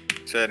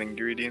 Said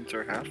ingredients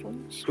are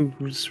halflings.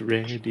 Who's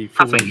ready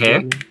for Halfling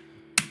hair.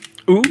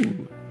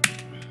 Ooh.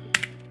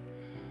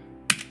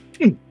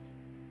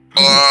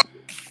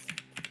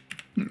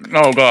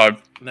 Oh god.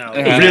 No.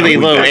 Really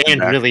we low back to and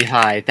back. really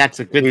high.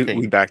 That's a good We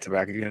thing. back to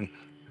back again.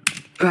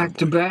 Back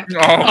to back.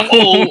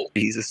 Oh.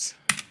 Jesus.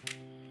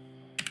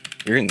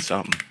 You're in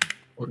something.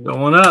 We're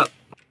going up.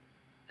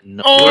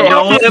 No. We're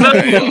going up.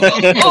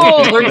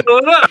 Oh, we're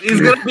going up.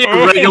 He's going to be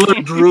a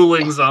regular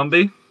drooling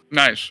zombie.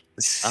 Nice.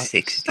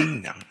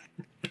 69.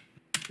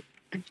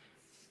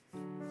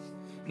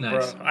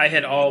 Nice. Bro, I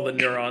hit all the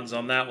neurons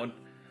on that one.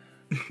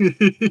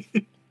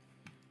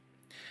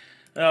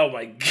 Oh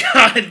my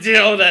god, dude,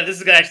 hold on.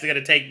 This is actually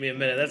going to take me a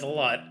minute. That's a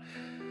lot.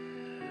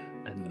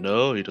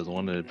 No, he doesn't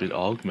want it to be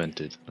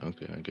augmented.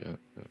 Okay, I get it.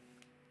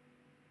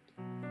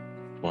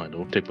 Fine,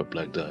 don't take my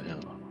black dye. Yeah.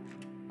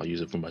 I'll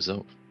use it for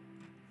myself.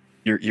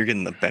 You're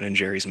getting the Ben and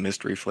Jerry's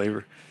mystery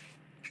flavor.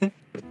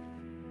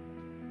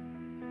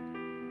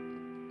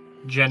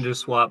 Gender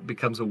swap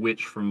becomes a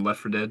witch from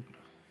Left 4 Dead.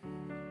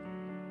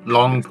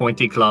 Long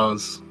pointy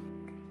claws.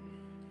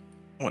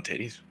 I want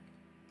titties.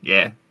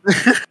 Yeah.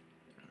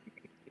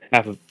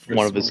 One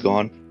of it's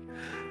gone.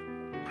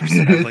 I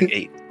have like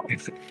 8.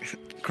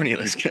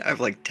 Cornelius, can I have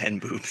like 10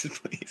 boobs,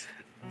 please?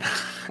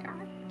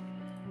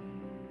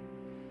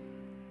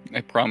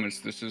 I promise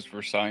this is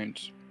for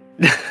science.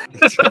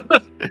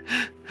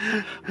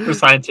 For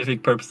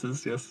scientific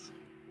purposes, yes.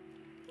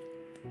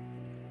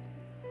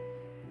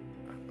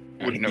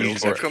 Wouldn't No,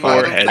 use for, it for,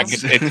 for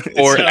it's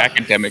for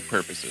academic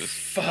purposes.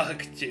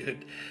 Fuck,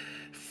 dude.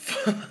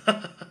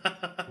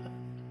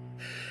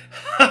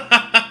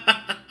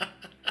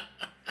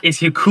 Is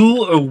he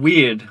cool or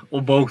weird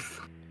or both?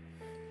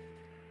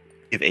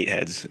 You have 8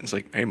 heads. It's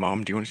like, hey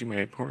mom, do you want to see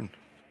my porn?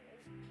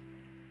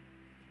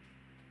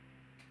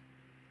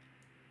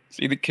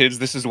 See the kids.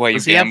 This is why you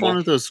Does he have gamble. one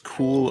of those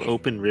cool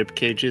open rib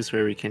cages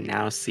where we can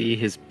now see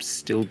his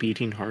still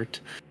beating heart?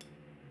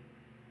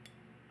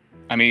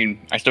 I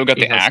mean, I still got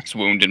He the has- axe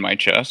wound in my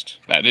chest.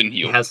 That didn't He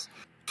heal. has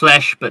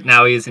flesh, but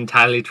now he is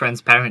entirely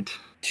transparent.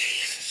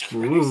 Jesus Christ.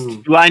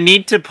 Ooh. Do I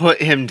need to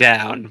put him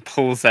down?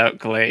 Pulls out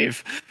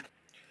glaive.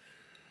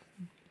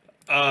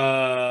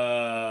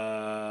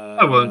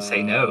 I won't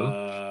say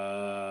no.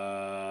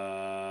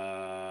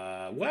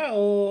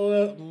 Well,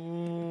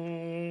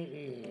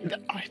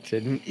 I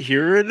didn't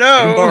hear a You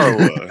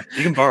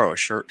can no. borrow a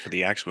shirt for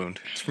the axe wound.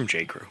 It's from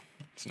J. Crew.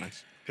 It's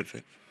nice. Good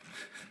fit.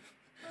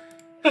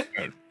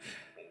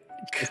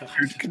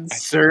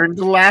 Concerned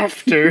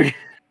laughter.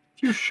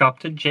 You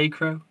shopped at J.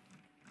 Crow?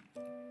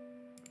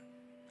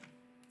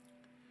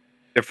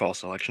 Their fall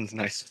selection's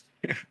nice.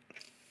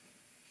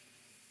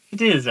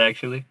 It is,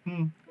 actually.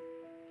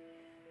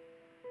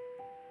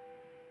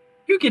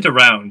 You get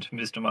around,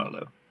 Mr.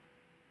 Marlowe.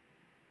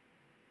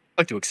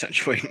 I like to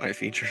accentuate my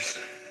features.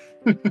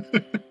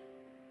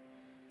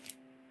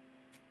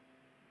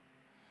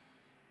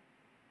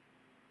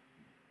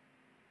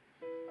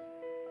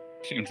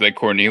 Seems like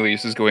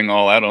Cornelius is going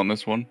all out on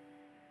this one.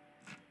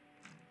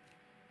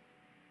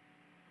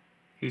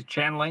 He's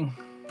channeling.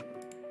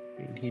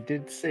 He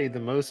did say the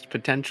most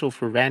potential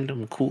for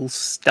random cool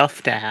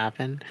stuff to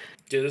happen.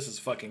 dude, this is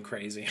fucking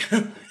crazy.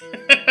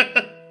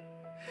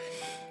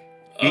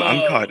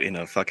 I'm caught in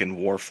a fucking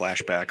war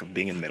flashback of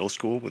being in middle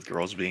school with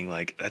girls being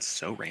like, that's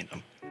so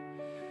random. Oh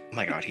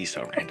my god, he's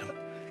so random.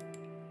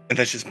 And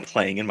that's just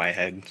playing in my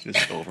head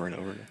just over and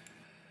over.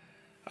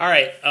 All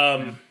right.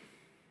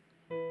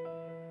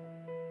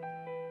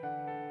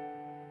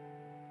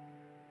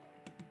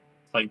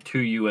 Like 2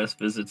 US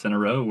visits in a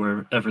row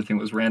where everything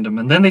was random,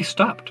 and then they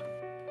stopped.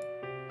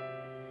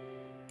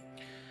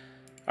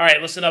 All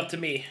right, listen up to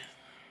me.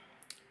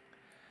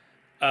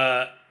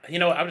 You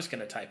know what? I'm just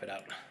gonna type it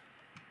out.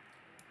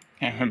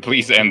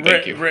 Please and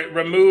thank you.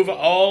 Remove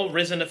all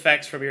risen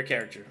effects from your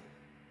character.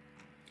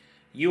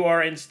 You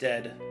are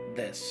instead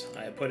this.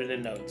 I put it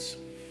in notes.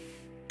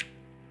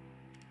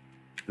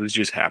 Those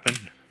just happened.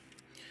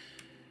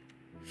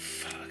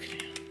 Fuck.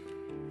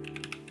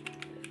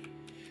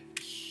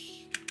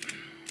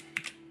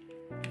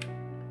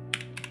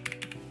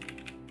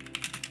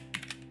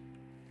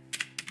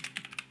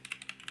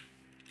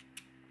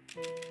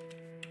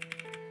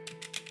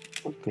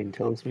 Something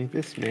tells me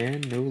this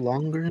man no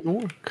longer an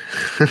orc.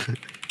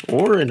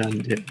 Or an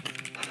undead.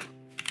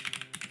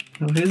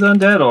 Well, he's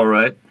undead, all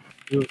right.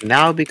 You've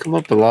now become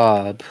a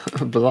blob.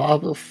 A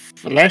blob of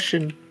flesh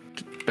and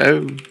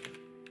bone.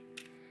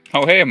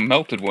 Oh, hey, a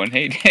melted one.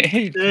 Hey,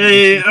 hey.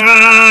 Hey,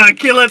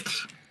 kill it!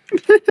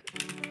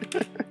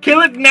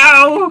 Kill it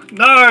now!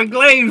 Knarh,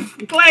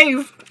 glaive!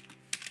 Glaive!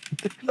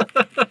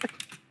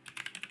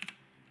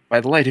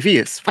 By the light of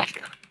Eos.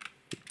 Whack.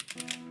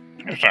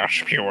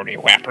 Such purity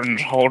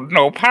weapons hold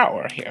no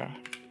power here.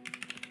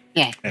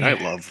 Yeah. And I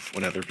love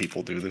when other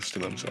people do this to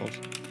themselves.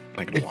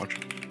 I can watch.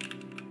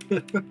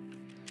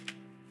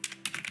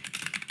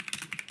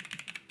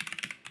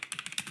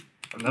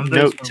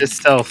 Note to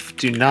self,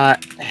 do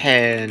not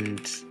hand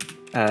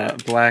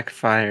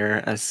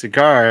Blackfire a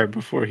cigar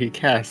before he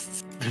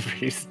casts the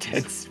Raise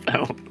Dead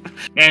spell.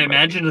 Man,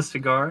 imagine a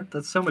cigar.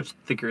 That's so much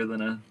thicker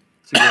than a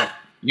cigarette.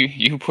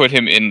 You put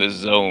him in the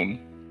zone.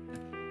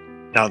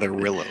 Now they're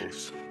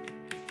Rillos.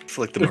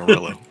 Flick them a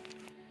Rillo.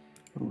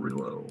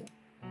 Rillo.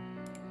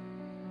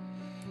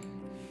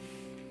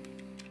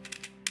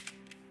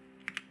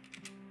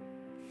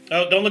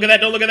 Oh, don't look at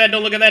that, don't look at that,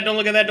 don't look at that, don't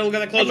look at that, don't look at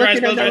that. Close your eyes,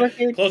 looking, close your I'm eyes.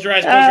 looking. Close your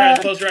eyes, close your eyes,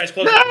 close your eyes,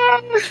 close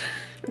your eyes.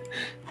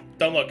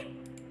 Don't look.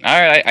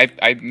 Alright,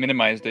 I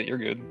minimized it. You're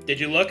good. Did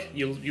you look?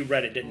 You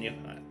read it, didn't you?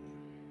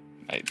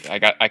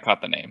 I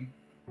caught the name.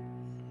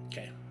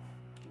 Okay.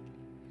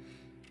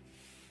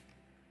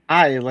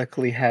 I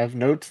luckily have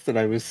notes that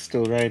I was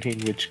still writing,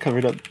 which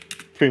covered up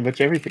pretty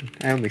much everything.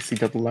 I only see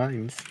double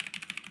lines.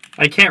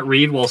 I can't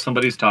read while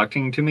somebody's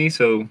talking to me,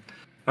 so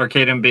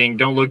Arcadum being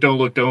don't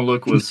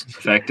look was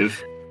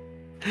effective.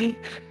 It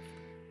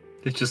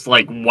just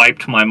like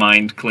wiped my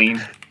mind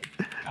clean.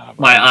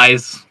 My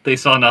eyes, they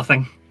saw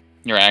nothing.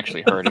 You're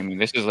actually hurting me.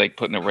 This is like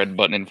putting a red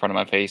button in front of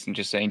my face and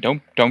just saying,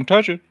 don't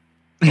touch it.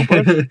 Don't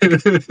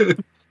press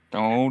it.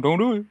 Don't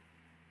do it.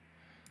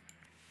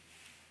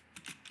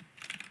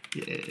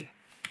 Yeah.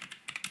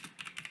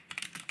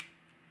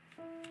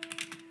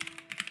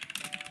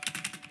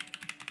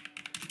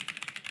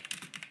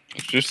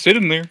 It's just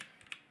sitting there,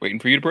 waiting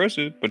for you to press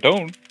it, but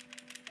don't.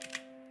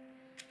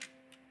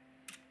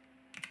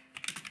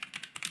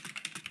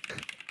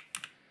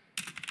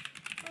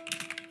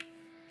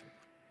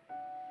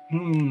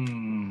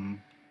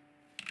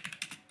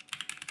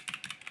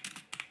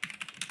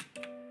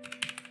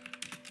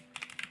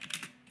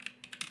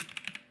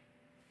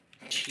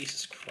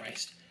 Jesus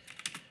Christ.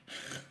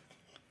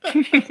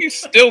 He's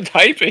still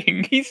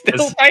typing. He's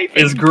still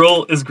typing. Is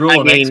Gruul I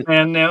an mean-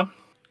 X-Man now?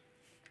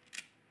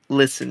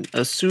 Listen,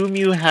 assume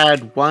you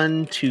had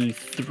 1, 2,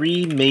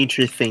 3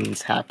 major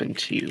things happen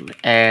to you,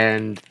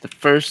 and the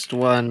first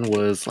one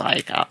was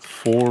like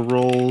 4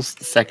 rolls,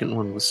 the second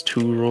one was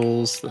 2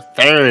 rolls, the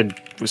third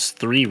was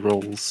 3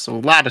 rolls, so a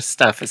lot of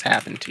stuff has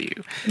happened to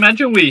you.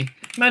 Imagine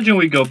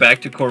we go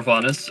back to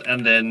Corvanus,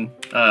 and then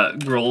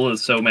Gruul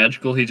is so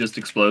magical he just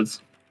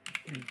explodes.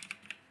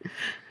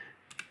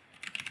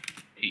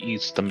 He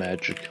eats the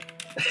magic.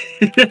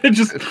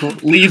 Just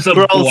leaves a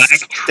Gruul black,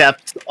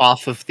 steps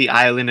off of the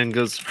island and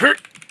goes, "Hurt!"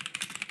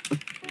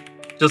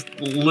 just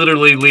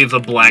literally leaves a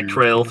black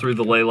trail through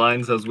the ley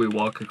lines as we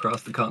walk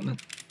across the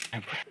continent.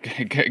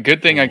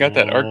 Good thing I got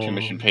that art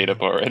commission paid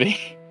up already.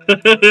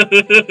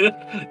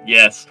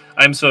 Yes,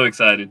 I'm so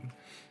excited.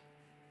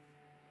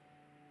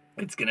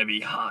 It's gonna be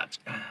hot.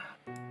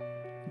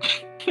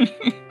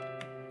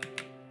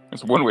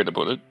 That's one way to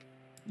put it.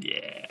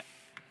 Yeah.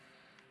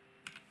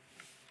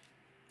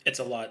 It's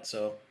a lot,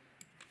 so.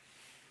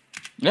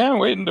 Yeah,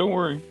 waiting. Don't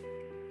worry.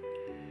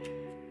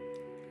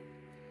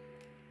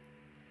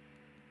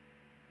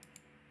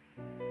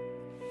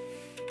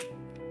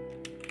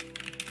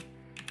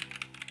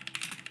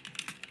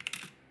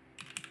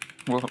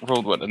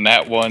 Rolled what? A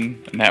nat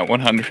 1, a nat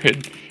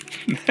 100,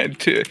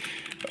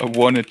 a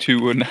 1, a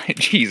 2, a 9.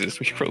 Jesus,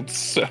 we rolled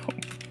so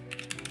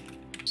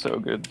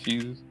good.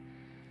 Jesus.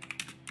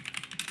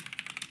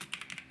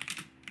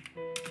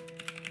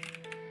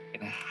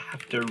 Gonna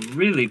have to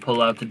really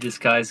pull out the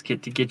disguise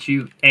kit to get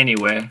you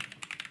anywhere.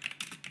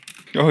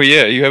 Oh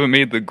yeah, you haven't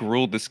made the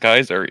Gruul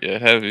disguise art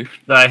yet, have you?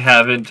 I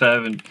haven't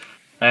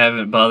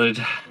bothered.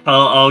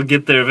 I'll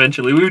get there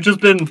eventually. We've just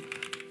been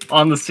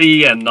on the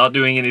sea and not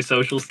doing any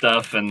social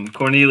stuff, and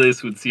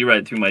Cornelius would see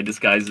right through my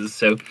disguises,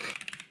 so...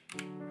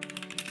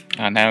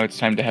 Now it's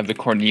time to have the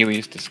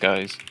Cornelius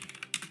disguise.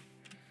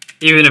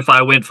 Even if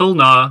I went full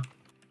Knarh.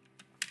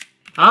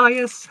 Ah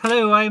yes,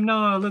 hello, I am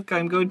Knarh. Look,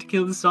 I'm going to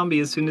kill the zombie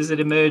as soon as it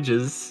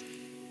emerges.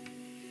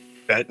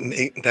 That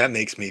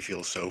makes me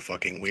feel so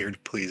fucking weird.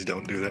 Please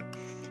don't do that.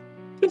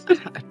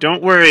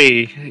 Don't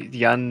worry,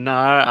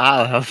 Yanar,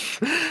 I'll help.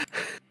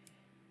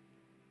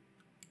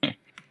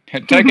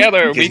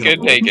 Together we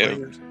can take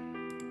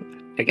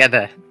him.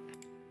 Together.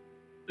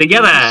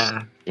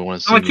 Together! You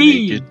want to see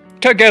me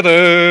naked?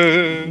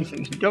 Together.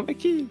 Don't make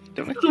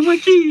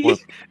key. What?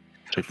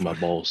 Take my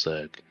ball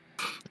sack.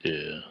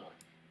 Yeah.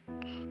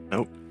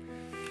 Nope.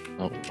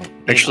 Oh.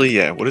 Actually,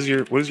 yeah. What does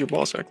your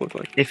ball sack look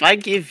like? If I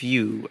give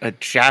you a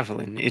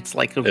javelin, it's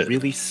like a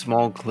really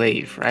small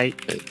glaive, right?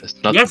 It's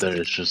not Yes. there.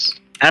 It's just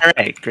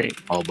Alright, great.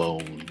 all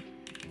bone.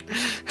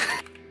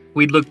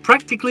 We'd look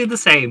practically the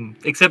same,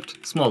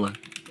 except smaller.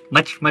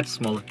 Much, much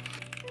smaller.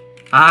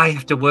 I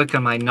have to work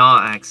on my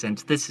Knarh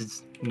accent. This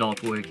is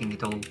not working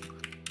at all.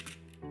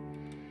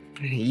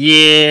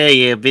 Yeah,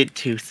 a bit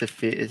too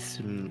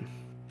sophisticated.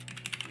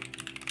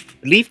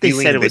 I believe they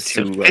Feeling said a it bit was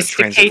too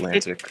sophisticated.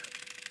 transatlantic.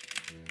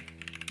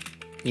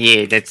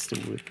 Yeah, that's the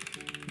word.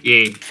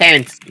 Yeah.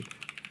 Fancy.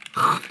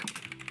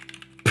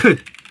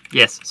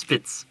 Yes,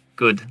 spits.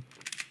 Good.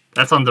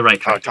 That's on the right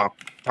track. Talk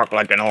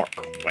like an orc.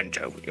 When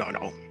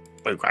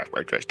we got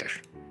resistance.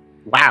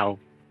 Wow.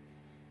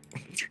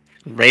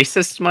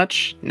 Racist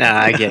much? Nah,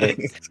 I get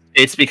it.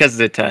 It's because of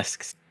the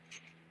tusks.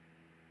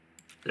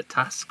 The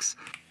tusks.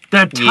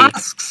 The Yeah.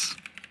 tusks!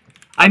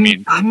 I'm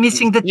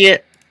missing the... Yeah.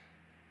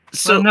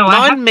 So Well, no,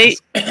 I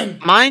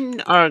have mine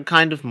are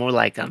kind of more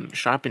like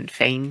sharpened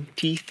fang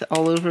teeth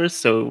all over,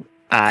 so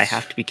I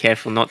have to be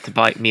careful not to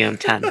bite me on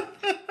tan.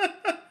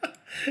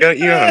 You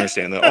gotta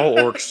understand that all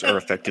orcs are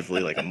effectively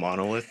like a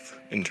monolith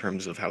in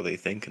terms of how they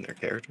think and their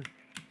character.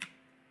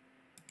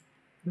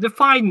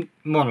 Define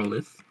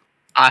monolith.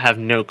 I have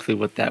no clue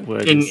what that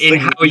word In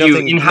is.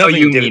 how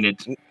you mean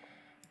it.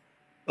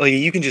 Like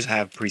you can just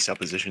have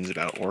presuppositions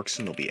about orcs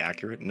and they'll be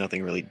accurate.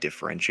 Nothing really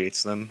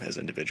differentiates them as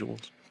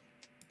individuals.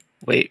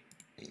 Wait,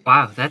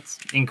 Wow, that's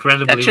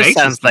incredibly That just racist,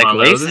 sounds like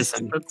Marlowe.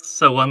 racism. That's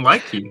so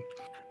unlike you.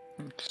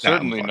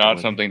 Certainly fucking not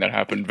with something that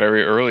happened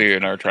very early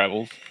in our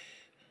travels.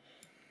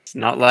 it's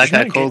not like Didn't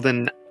I I get- called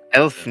an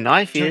elf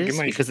knife Didn't I is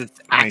get because it's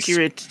my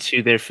accurate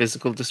to their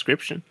physical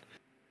description.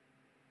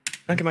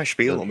 I get my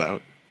spiel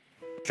about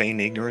feign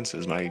ignorance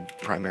as my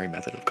primary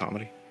method of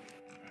comedy.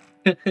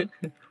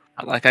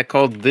 Like I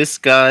called this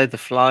guy the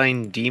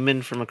flying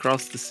demon from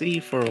across the sea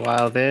for a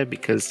while there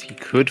because he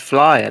could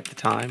fly at the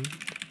time.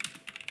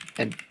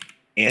 And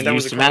And I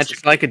was used across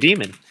magic like a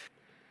demon.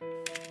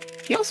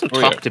 He also Oh,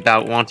 yeah. talked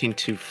about wanting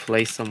to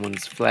flay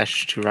someone's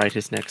flesh to write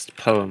his next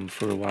poem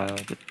for a while,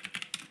 but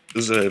It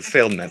was a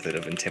failed method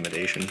of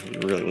intimidation.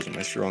 It really wasn't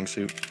my strong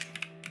suit.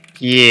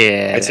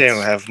 yeah. I'd say I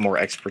that's- have more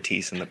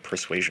expertise in the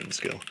persuasion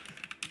skill.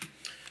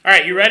 All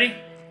right, you ready?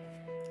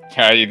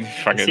 Yeah, you See,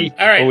 fucking.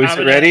 All right, Always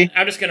ready?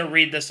 I'm just gonna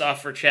read this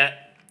off for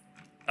chat,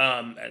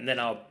 and then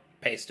I'll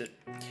paste it.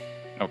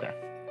 Okay.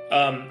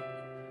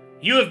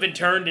 You have been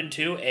turned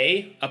into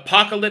a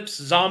Apocalypse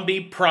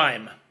Zombie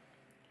Prime.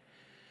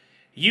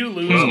 You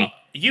lose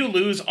you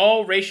lose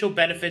all racial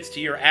benefits to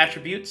your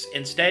attributes.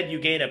 Instead, you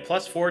gain a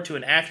 +4 to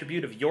an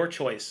attribute of your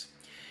choice.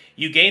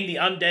 You gain the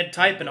undead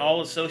type and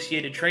all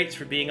associated traits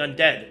for being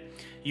undead.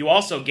 You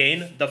also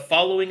gain the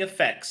following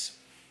effects.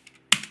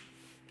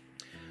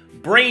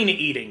 Brain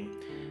eating.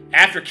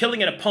 After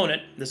killing an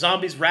opponent, the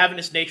zombie's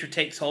ravenous nature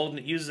takes hold and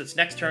it uses its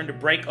next turn to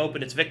break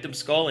open its victim's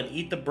skull and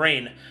eat the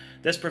brain.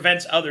 This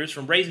prevents others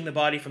from raising the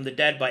body from the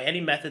dead by any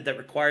method that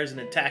requires an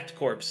intact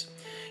corpse.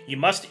 You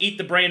must eat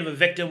the brain of a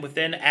victim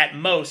within, at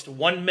most,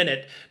 1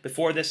 minute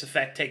before this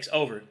effect takes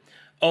over.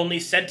 Only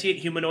sentient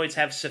humanoids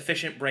have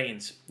sufficient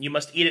brains. You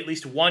must eat at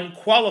least 1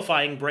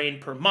 qualifying brain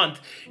per month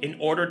in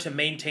order to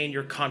maintain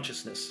your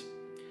consciousness.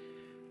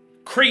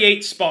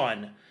 Create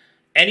spawn.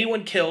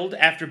 Anyone killed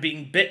after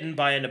being bitten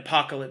by an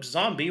apocalypse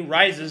zombie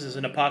rises as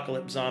an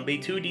apocalypse zombie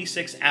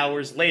 2d6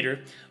 hours later,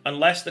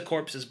 unless the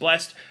corpse is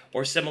blessed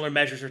or similar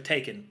measures are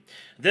taken.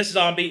 This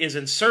zombie is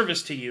in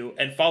service to you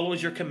and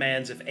follows your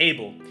commands if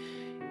able.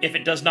 If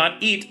it does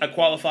not eat a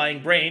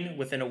qualifying brain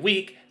within a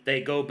week, they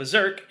go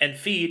berserk and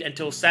feed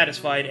until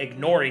satisfied,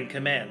 ignoring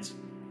commands.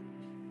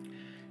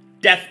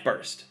 Death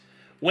Burst.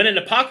 When an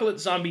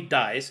apocalypse zombie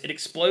dies, it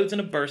explodes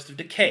in a burst of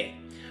decay.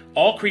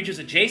 All creatures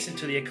adjacent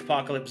to the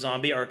apocalypse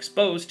zombie are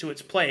exposed to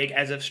its plague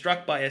as if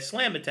struck by a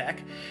slam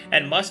attack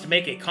and must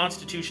make a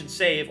constitution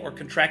save or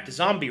contract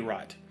zombie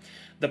rot.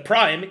 The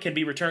prime can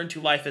be returned to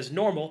life as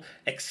normal,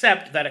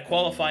 except that a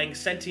qualifying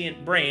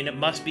sentient brain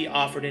must be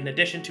offered in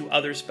addition to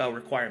other spell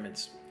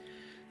requirements.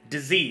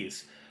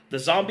 Disease. The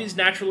zombie's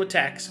natural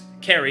attacks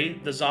carry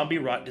the zombie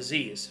rot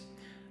disease.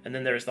 And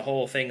then there's the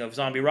whole thing of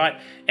zombie rot.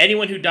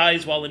 Anyone who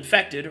dies while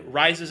infected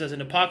rises as an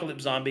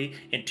apocalypse zombie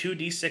in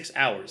 2d6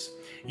 hours.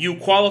 You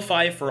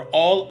qualify for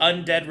all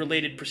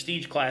undead-related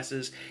prestige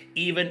classes,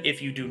 even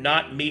if you do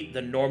not meet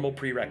the normal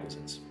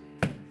prerequisites.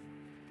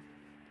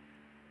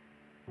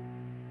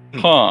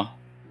 Huh.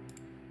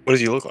 What does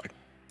he look like?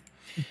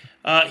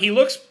 He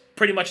looks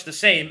pretty much the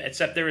same,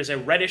 except there is a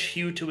reddish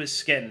hue to his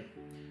skin.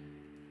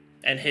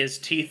 And his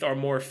teeth are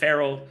more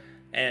feral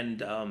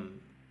and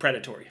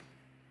predatory.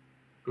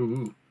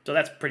 Ooh. So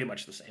that's pretty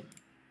much the same.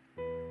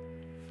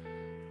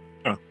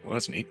 Oh, well,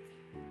 that's neat.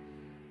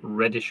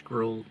 Reddish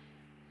Gruul.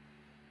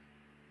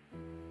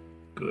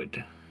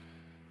 Good.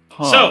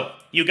 Huh. So,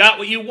 you got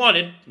what you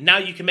wanted. Now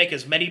you can make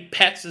as many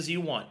pets as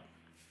you want.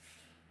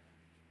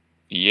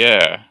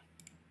 Yeah.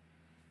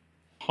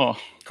 Huh.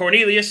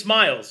 Cornelius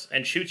smiles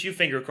and shoots you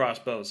finger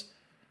crossbows.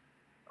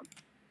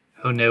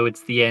 Oh no,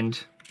 it's the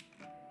end.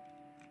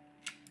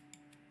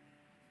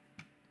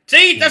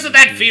 See, doesn't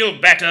that feel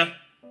better?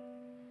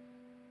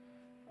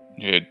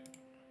 It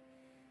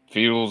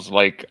feels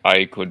like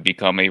I could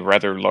become a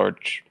rather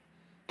large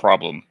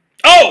problem.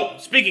 Oh,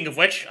 speaking of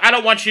which, I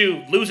don't want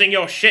you losing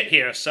your shit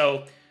here,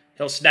 so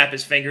he'll snap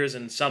his fingers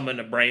and summon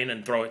a brain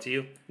and throw it to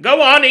you.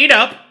 Go on, eat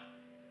up.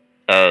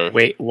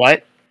 Wait,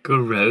 what?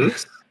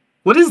 Gross.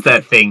 What is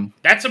that thing?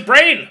 That's a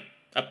brain.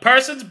 A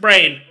person's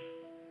brain.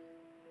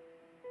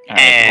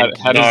 And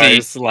how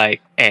does he?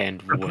 like,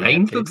 and A what?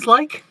 brain looks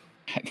like?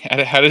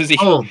 How does he?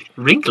 Oh,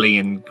 wrinkly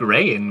and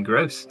grey and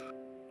gross.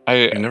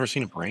 I've never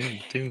seen a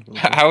brain, too.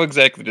 How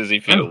exactly does he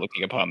feel Oh.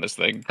 looking upon this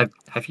thing?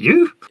 Have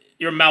you?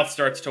 Your mouth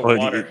starts to Well,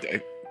 water.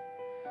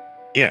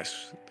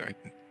 Yes.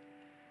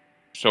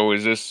 So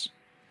is this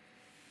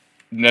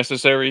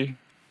necessary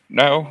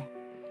now?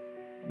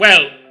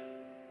 Well,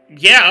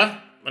 yeah,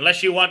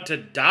 unless you want to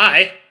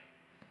die.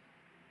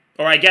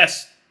 Or I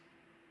guess,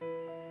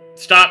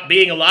 stop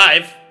being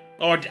alive.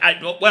 Or,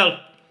 well,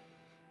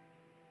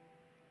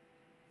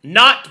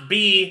 not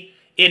be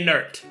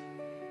inert.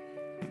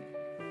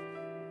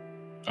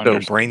 So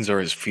brains are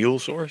his fuel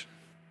source?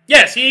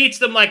 Yes, he eats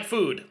them like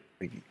food.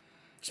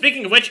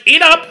 Speaking of which,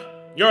 eat up!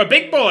 You're a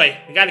big boy.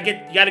 You gotta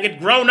get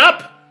grown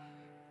up.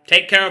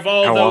 Take care of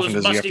all How those often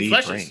does he have to musty eat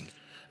fleshes. brains?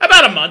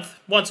 About a month.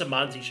 Once a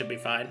month, he should be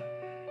fine.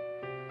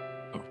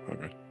 Oh,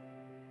 okay.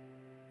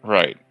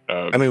 Right.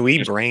 I mean,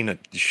 we brain a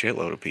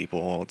shitload of people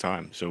all the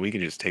time, so we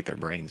could just take their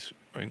brains,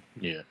 right?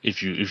 Yeah,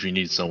 if you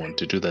need someone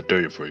to do that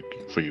dirty for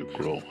you,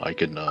 Gruul, I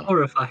can.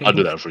 Horrifying. I'll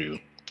do that for you.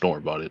 Don't worry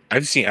about it.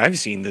 I've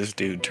seen this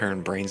dude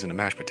turn brains into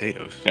mashed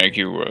potatoes. Thank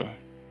you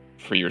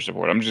for your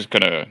support. I'm just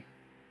gonna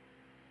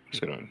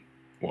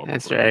walk.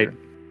 That's over right. here.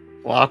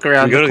 Walk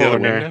around We go the to the other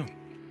corner. window.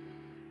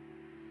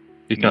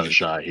 He's kind of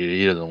shy.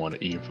 He doesn't want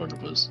to eat in front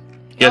of us.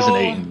 He hasn't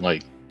Oh. eaten in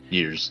like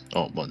years,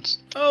 months.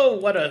 Oh,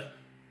 what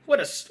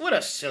a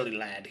silly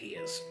lad he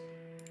is.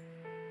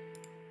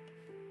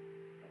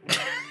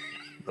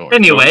 Don't worry.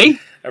 Anyway,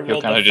 I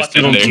rolled kinda the just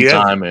Give him fucking... in some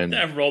Yeah. time and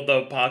I rolled the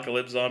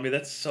apocalypse zombie.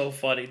 That's so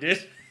funny,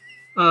 dude.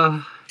 Do you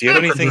have that's a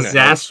anything that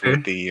helps disaster.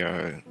 with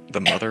the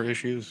mother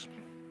issues?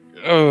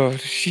 Oh,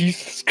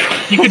 Jesus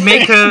Christ. You could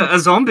make a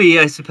zombie,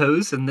 I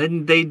suppose, and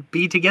then they'd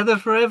be together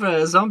forever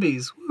as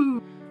zombies.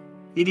 Woo!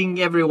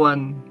 Eating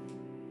everyone,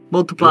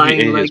 multiplying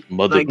Maybe like, his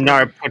mother- like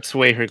Knarh puts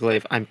away her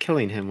glaive. I'm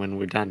killing him when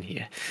we're done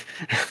here.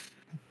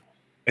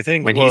 I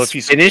think When well,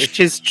 he's finished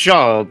his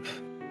job,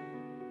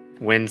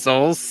 when's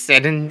all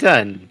said and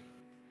done,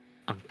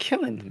 I'm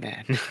killing the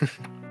man.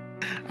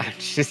 I'm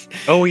just...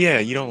 Oh yeah,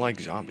 you don't like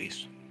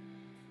zombies.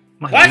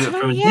 Might What? do it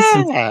from a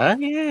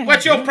distance. Yeah.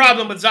 What's your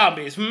problem with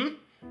zombies,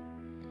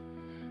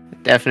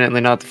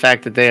 Definitely not the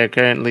fact that they are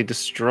currently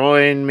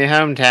destroying my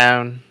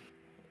hometown.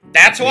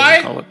 That's Call why?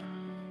 it.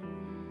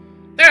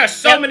 There are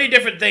so many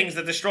different things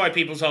that destroy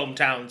people's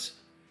hometowns.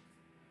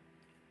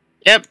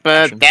 Yep,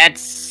 but Action.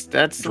 that's the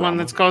one Drama.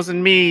 that's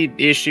causing me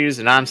issues,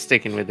 and I'm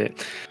sticking with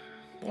it.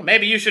 Well,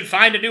 maybe you should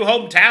find a new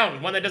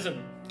hometown, one that doesn't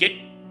get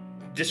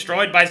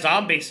destroyed by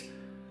zombies.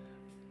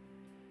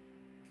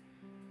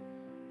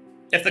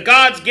 If the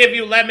gods give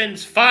you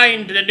lemons,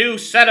 find a new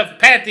set of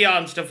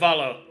pantheons to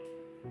follow.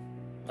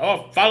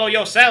 Or follow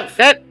yourself.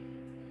 That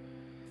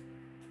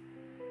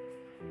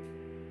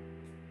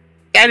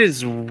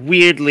is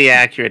weirdly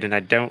accurate, and I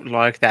don't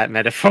like that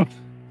metaphor.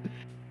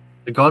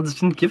 The gods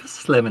didn't give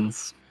us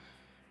lemons.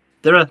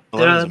 They're a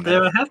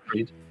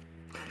half-breed.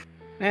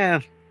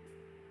 Yeah.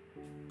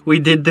 We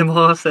did them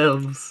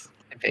ourselves.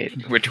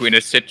 Between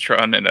a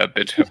citron and a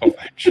bit of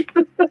orange.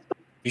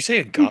 You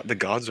say the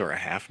gods are a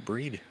half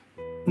breed?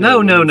 No.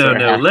 lemons are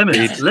a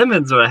half-breed.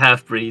 Lemons are a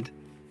half-breed.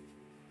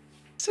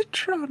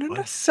 Citron and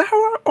a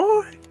sour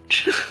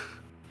orange.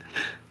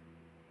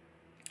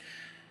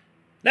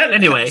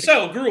 Anyway.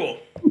 So, Gruul,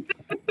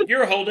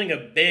 you're holding a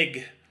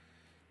big,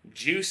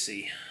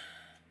 juicy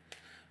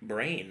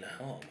brain.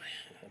 Oh,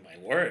 my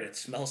word, it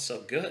smells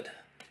so good.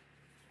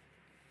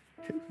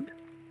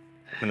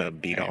 I'm gonna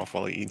beat off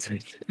while he eats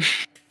it.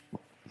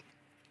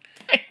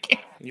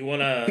 You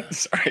wanna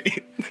Sorry.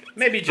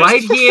 maybe just...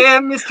 Right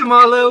here, Mr.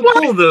 Marlowe.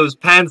 Pull those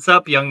pants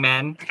up, young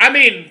man. I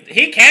mean,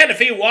 he can if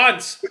he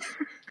wants.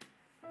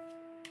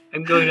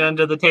 I'm going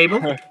under the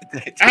table.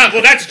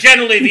 Well, that's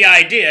generally the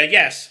idea,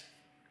 yes.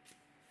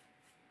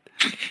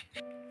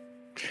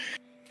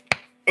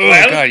 Oh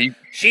Well, god,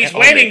 she's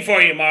waiting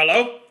for you,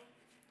 Marlowe.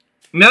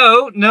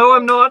 No,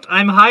 I'm not.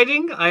 I'm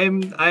hiding.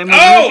 I'm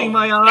Oh! averting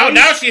my eyes. Oh,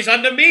 now she's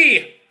under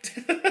me.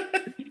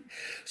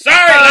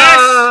 Sorry,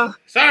 lass.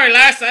 Sorry,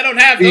 lass. I don't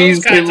have those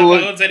These kinds of people-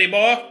 bones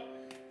anymore.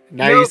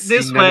 No,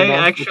 this way,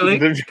 actually.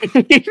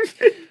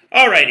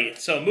 Alrighty,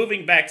 so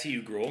moving back to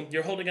you, Gruul.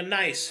 You're holding a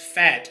nice,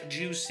 fat,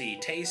 juicy,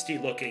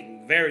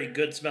 tasty-looking, very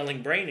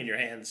good-smelling brain in your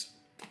hands.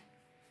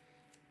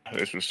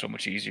 this was so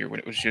much easier when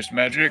it was just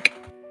magic.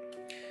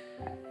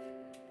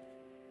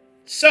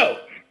 So,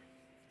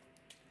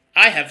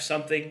 I have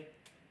something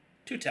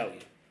to tell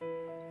you.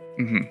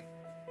 Mm-hmm.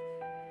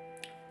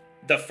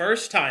 The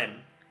first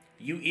time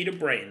you eat a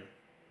brain,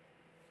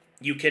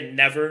 you can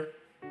never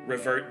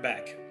revert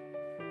back.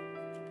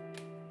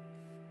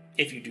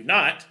 If you do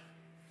not,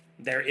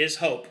 there is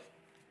hope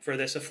for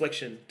this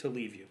affliction to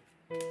leave you.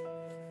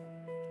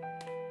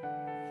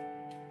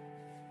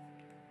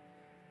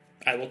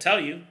 I will tell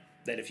you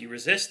that if you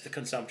resist the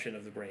consumption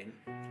of the brain,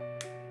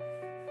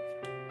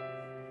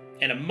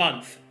 in a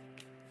month,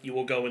 you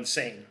will go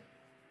insane.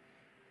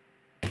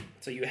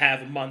 So you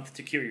have a month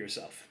to cure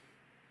yourself.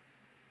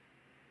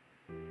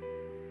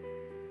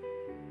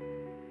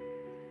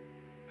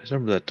 I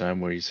remember that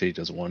time where he said he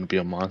doesn't want to be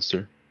a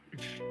monster.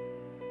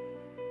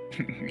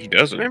 He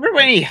doesn't. Remember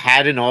when he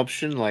had an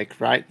option, like,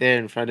 right there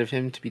in front of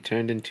him to be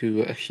turned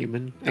into a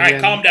human? Alright,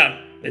 again? calm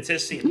down. It's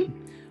his scene.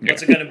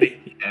 What's it gonna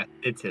be? Yeah,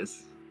 it's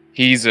his.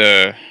 He's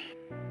gonna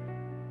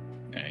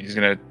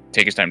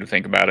take his time to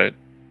think about it,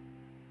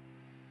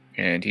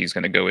 and he's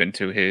gonna go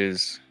into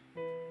his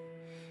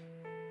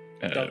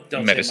Don't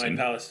medicine. say Mind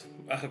Palace.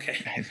 Okay.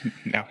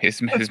 No,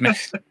 his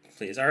medicine.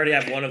 Please, I already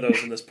have one of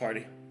those in this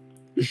party.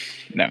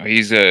 No,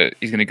 he's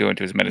gonna go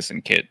into his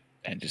medicine kit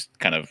and just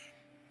kind of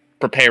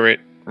prepare it,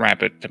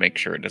 wrap it to make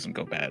sure it doesn't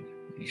go bad.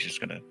 He's just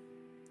gonna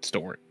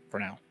store it for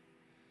now.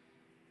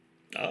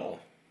 Oh,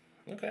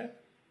 okay.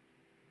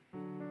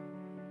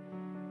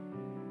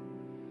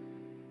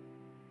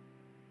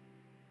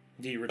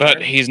 Do you return?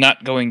 But he's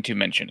not going to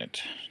mention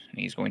it.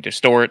 He's going to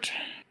store it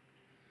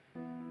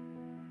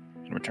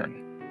and return.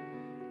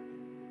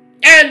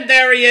 And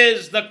there he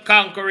is, the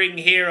conquering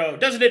hero.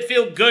 Doesn't it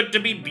feel good to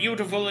be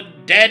beautiful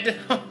and dead?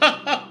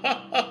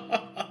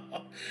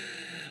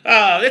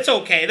 It's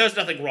okay. There's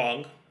nothing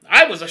wrong.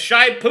 I was a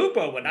shy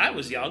pooper when I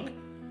was young.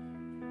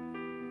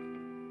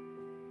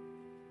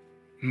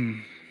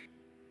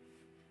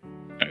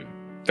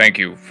 Thank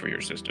you for your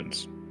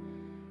assistance.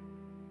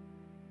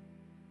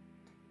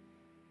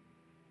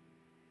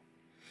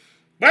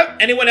 Well,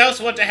 anyone else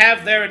want to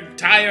have their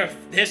entire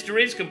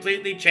histories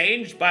completely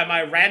changed by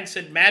my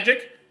rancid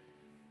magic?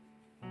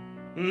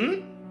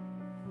 No?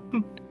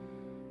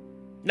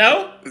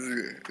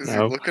 Is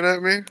No. he looking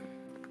at me?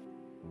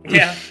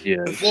 Yeah.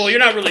 Yes. Well, you're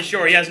not really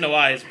sure. He has no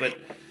eyes, but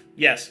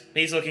yes,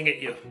 he's looking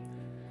at you.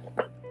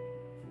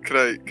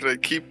 Could I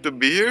keep the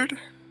beard?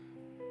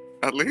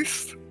 At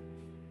least?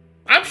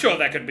 I'm sure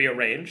that could be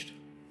arranged.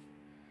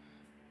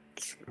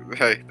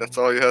 Hey, that's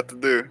all you have to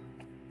do.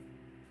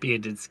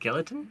 Bearded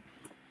skeleton?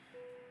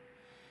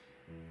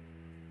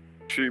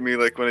 Treat me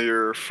like one of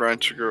your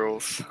French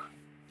girls.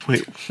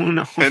 Wait,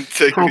 no. And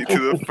take me to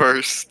the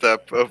first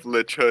step of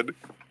lichhood.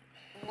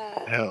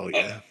 Hell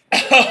yeah.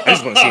 I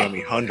just want to see how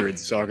many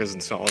hundreds Sagas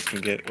and Solace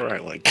can get. We're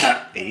at like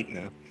 8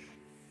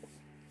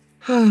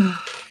 now.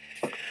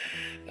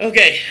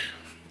 Okay,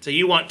 So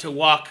you want to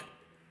walk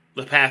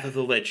the path of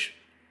the Lich.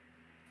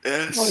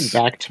 Going Yes.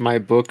 back to my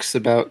books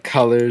about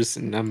colors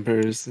and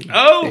numbers. And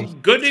Oh, things.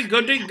 goody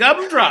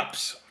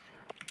gumdrops.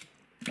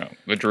 No,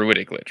 the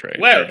druidic lich, right?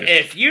 Well, They're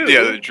just- if you...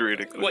 Yeah, the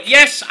druidic. Well,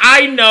 yes,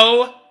 I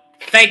know.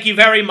 Thank you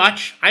very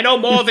much. I know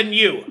more than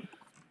you.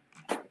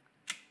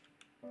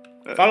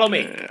 Follow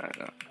me. Yeah, I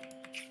know.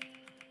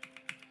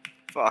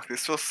 Fuck,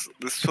 this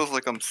feels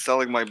like I'm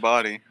selling my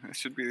body. It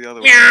should be the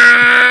other way.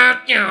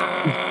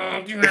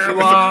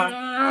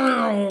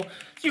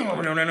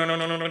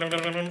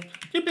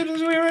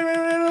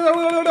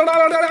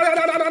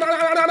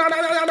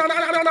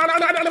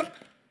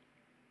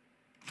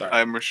 Sorry.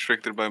 I'm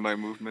restricted by my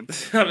movement.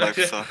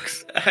 Life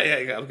sucks.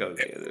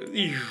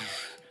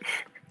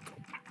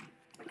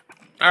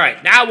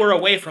 Alright, now we're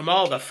away from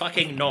all the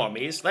fucking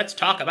normies. Let's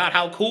talk about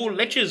how cool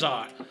liches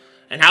are.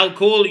 And how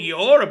cool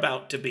you're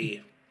about to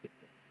be.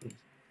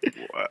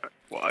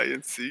 Why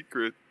in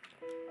secret?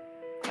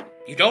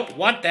 You don't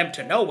want them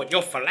to know what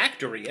your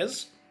phylactery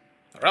is.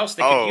 Or else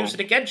they could use it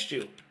against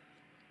you.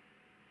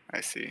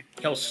 I see.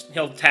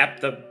 He'll tap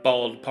the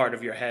bald part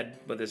of your head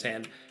with his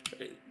hand.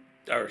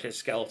 Or his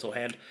skeletal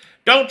hand.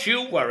 Don't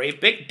you worry,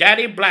 Big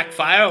Daddy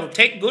Blackfire will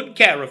take good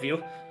care of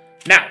you.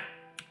 Now,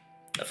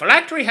 the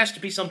phylactery has to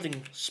be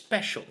something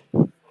special.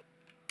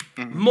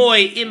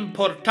 Muy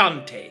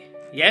importante.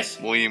 Yes?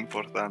 Muy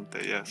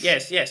importante, yes.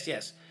 Yes.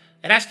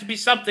 It has to be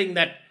something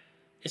that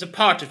is a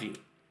part of you.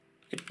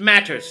 It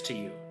matters to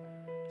you.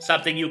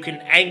 Something you can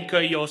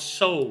anchor your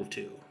soul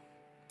to.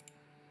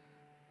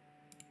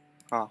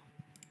 Huh.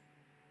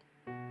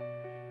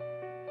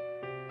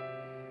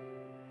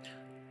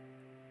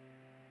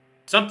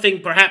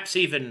 Something perhaps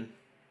even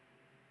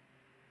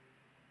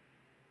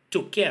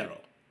tu quiero.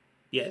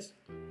 Yes?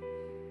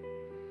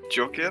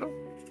 Yo quiero?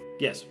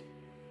 Yes.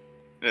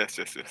 Yes.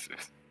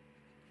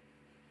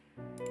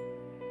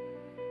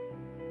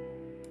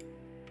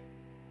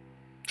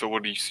 So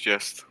what do you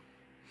suggest?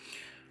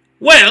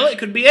 Well, it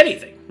could be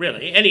anything,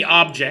 really. Any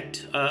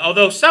object.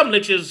 Although some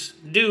liches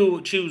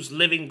do choose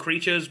living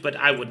creatures, but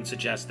I wouldn't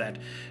suggest that.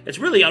 It's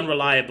really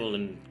unreliable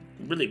and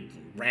really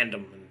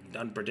random and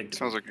unpredictable.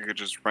 Sounds like you could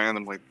just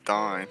randomly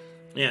die.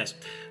 Yes.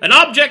 An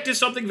object is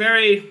something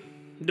very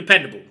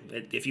dependable.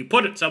 If you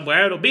put it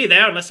somewhere, it'll be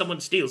there unless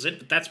someone steals it,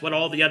 but that's what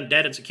all the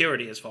undead and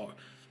security is for.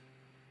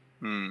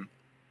 So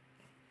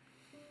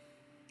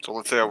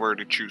let's say I were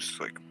to choose,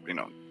 like,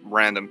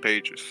 random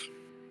pages.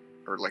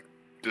 Or, like,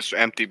 this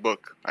empty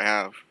book I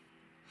have.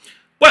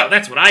 Well,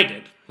 that's what I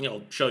did.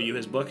 He'll show you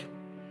his book.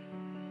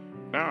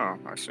 Oh,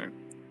 I see.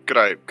 Could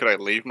I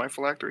leave my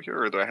phylactery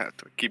here, or do I have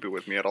to keep it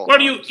with me at all Well,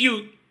 times?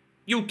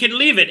 you can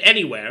leave it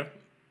anywhere.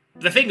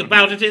 The thing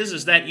about it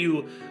is that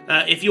you,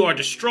 if you are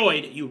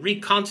destroyed, you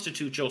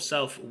reconstitute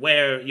yourself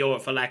where your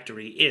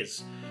phylactery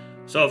is.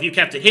 So if you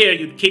kept it here,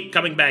 you'd keep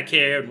coming back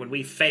here, and when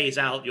we phase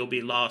out, you'll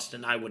be lost,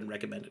 and I wouldn't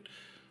recommend it.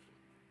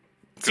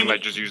 Couldn't I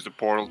just use the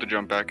portal to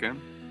jump back in?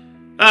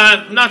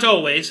 Not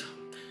always.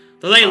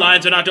 The ley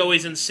lines are not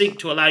always in sync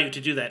to allow you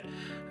to do that.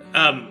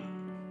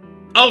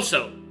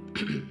 Also,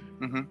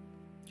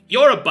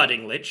 you're a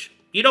budding lich.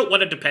 You don't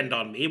want to depend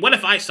on me. What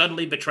if I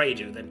suddenly betrayed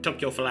you, then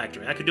took your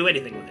phylactery? I could do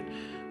anything with it.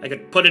 I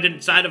could put it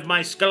inside of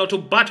my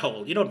skeletal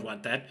butthole. You don't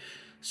want that.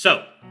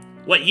 So,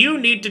 what you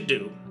need to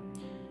do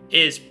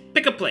is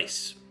pick a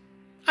place.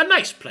 A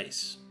nice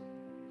place.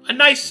 A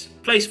nice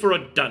place for a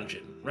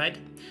dungeon, right?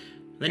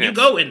 Then you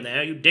go in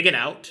there, you dig it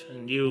out,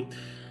 and you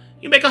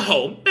make a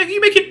home. You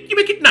make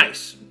it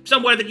nice.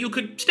 Somewhere that you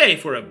could stay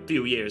for a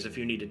few years if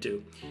you needed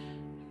to.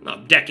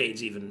 Well,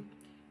 decades even.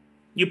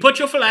 You put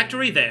your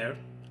phylactery there,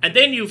 and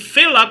then you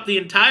fill up the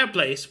entire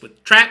place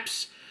with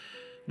traps,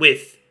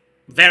 with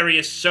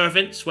various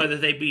servants, whether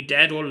they be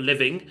dead or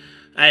living,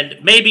 and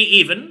maybe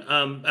even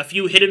a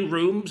few hidden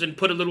rooms, and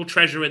put a little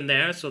treasure in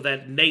there so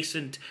that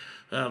nascent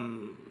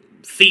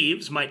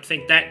thieves might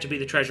think that to be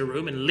the treasure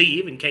room and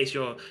leave in case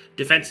your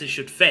defenses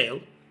should fail.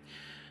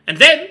 And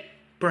then,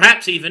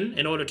 perhaps even,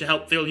 in order to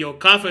help fill your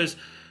coffers,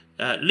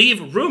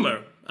 leave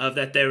rumor of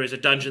that there is a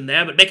dungeon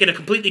there, but make it a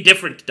completely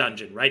different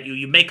dungeon, right?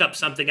 You make up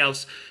something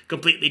else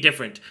completely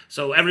different.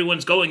 So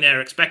everyone's going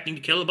there expecting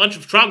to kill a bunch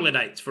of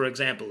troglodytes, for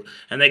example.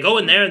 And they go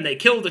in there and they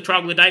kill the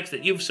troglodytes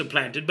that you've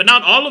supplanted, but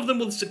not all of them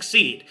will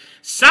succeed.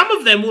 Some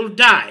of them will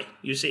die,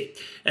 you see.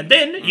 And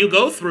then you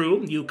go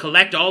through, you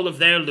collect all of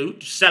their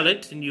loot, sell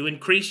it, and you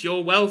increase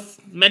your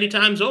wealth many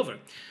times over.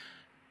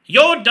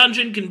 Your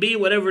dungeon can be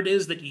whatever it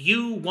is that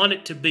you want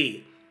it to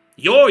be.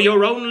 You're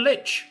your own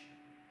lich.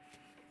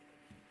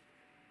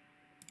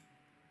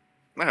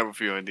 I have a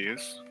few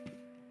ideas.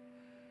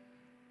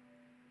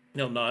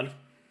 He'll nod.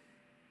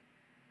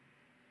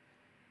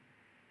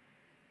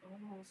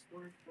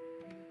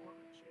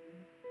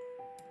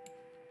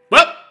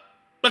 Well,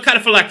 what kind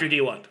of phylactery do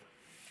you want?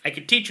 I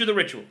can teach you the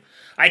ritual.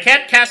 I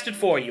can't cast it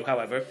for you,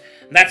 however,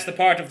 and that's the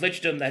part of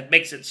lichdom that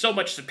makes it so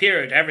much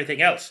superior to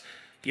everything else.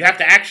 You have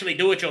to actually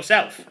do it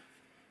yourself.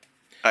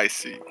 I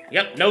see.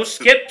 Yep, no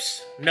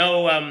skips,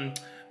 no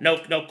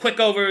quick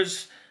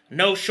overs,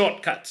 no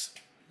shortcuts.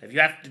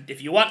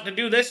 If you want to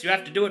do this, you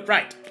have to do it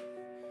right.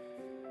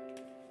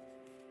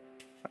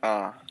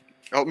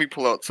 Help me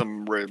pull out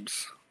some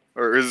ribs.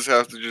 Or does this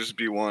have to just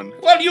be one?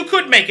 Well, you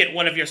could make it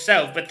one of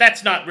yourself, but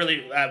that's not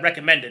really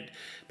recommended.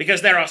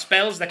 Because there are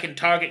spells that can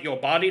target your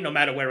body no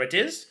matter where it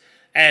is.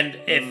 And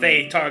if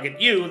they target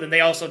you, then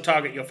they also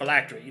target your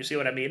phylactery. You see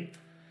what I mean?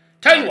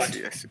 Tell you what,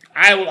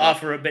 I will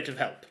offer a bit of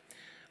help.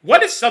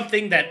 What is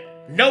something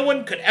that no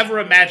one could ever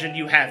imagine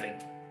you having?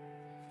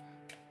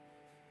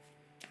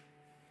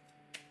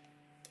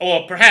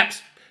 Or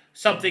perhaps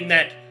something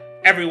that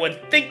everyone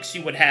thinks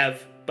you would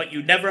have, but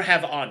you never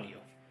have on you.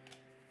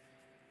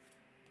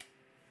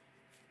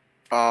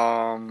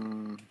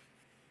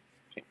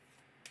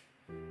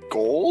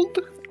 Gold?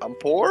 I'm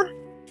poor?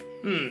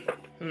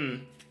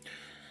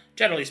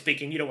 Generally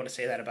speaking, you don't want to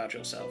say that about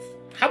yourself.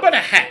 How about a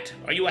hat?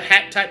 Are you a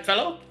hat type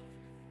fellow?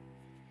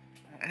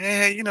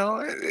 You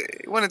know,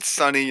 when it's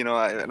sunny, you know,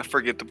 I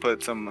forget to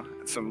put some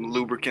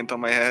lubricant on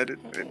my head.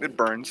 It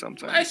burns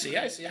sometimes. I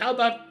see. How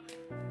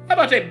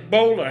about a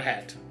bowler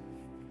hat?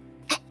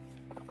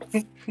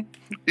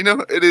 You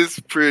know, it is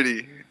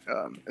pretty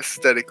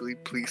aesthetically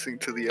pleasing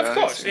to the eye. Of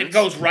course, it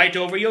goes right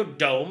over your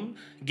dome,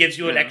 gives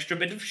you an extra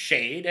bit of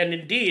shade, and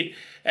indeed,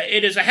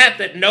 it is a hat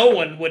that no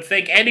one would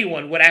think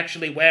anyone would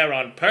actually wear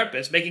on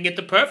purpose, making it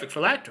the perfect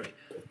phylactery.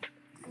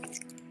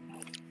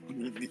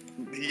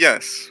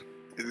 Yes.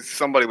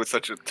 Somebody with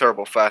such a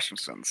terrible fashion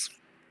sense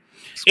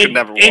could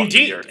never walk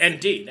the earth.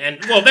 Indeed.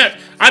 And, well,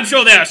 I'm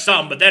sure there are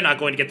some, but they're not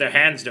going to get their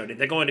hands dirty.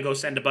 They're going to go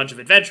send a bunch of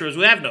adventurers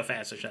who have no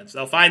fashion sense.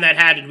 They'll find that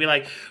hat and be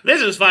like,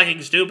 this is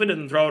fucking stupid,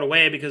 and throw it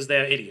away because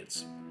they're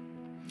idiots.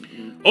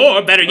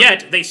 Or, better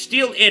yet, they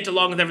steal it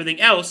along with everything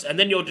else, and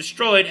then you're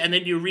destroyed, and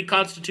then you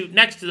reconstitute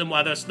next to them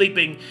while they're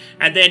sleeping,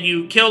 and then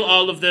you kill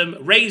all of them,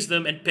 raise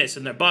them, and piss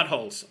in their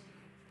buttholes.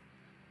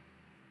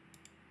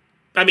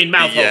 I mean,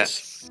 mouth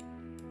holes.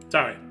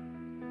 Sorry.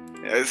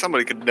 Yeah,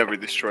 somebody could never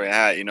destroy a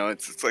hat, you know.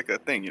 It's like a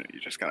thing, you know. You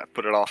just kind of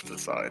put it off to the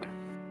side.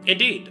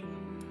 Indeed.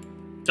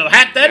 So,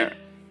 hat then?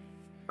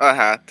 Yeah. A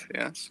hat,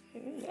 yes.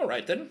 All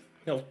right then.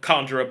 You'll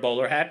conjure a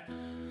bowler hat.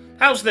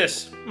 How's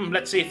this?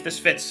 Let's see if this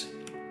fits.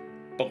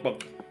 Bunk,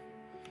 bunk.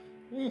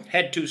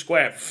 Head too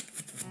square.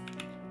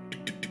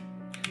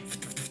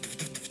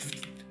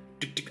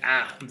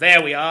 Ah,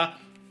 there we are.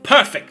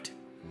 Perfect.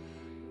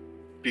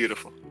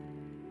 Beautiful.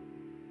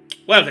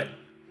 Well then.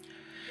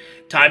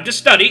 Time to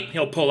study.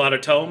 He'll pull out a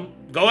tome.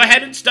 Go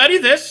ahead and study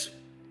this.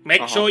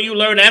 Make sure you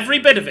learn every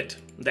bit of it.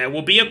 There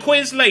will be a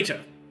quiz later.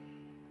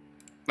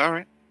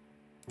 Alright.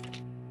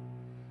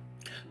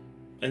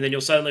 And then you'll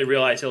suddenly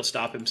realize he'll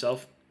stop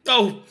himself.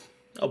 Oh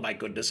my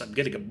goodness, I'm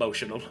getting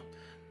emotional.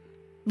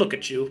 Look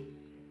at you.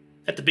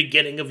 At the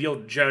beginning of your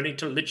journey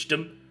to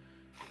lichdom.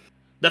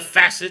 The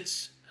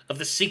facets of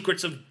the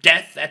secrets of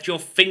death at your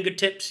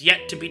fingertips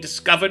yet to be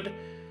discovered.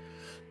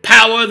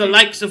 Power the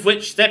likes of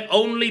which that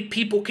only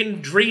people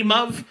can dream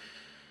of.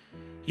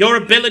 Your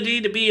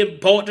ability to be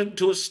important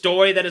to a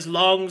story that has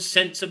long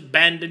since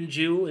abandoned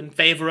you in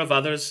favor of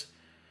others.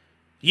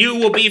 You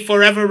will be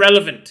forever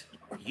relevant.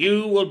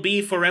 You will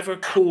be forever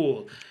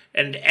cool.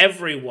 And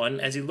everyone,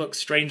 as he looks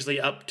strangely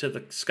up to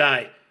the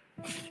sky,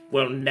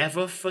 will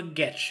never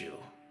forget you.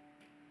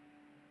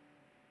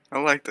 I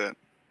like that.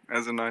 It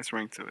has a nice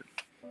ring to it.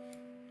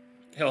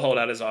 He'll hold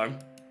out his arm.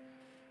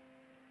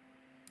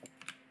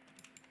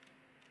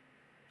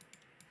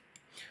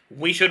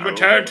 We should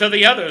return to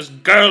the others,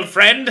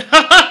 girlfriend.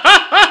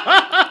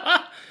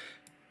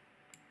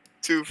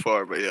 Too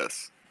far, but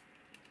yes.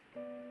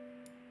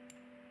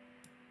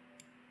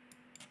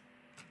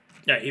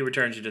 Yeah, he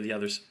returns you to the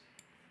others.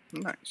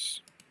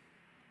 Nice.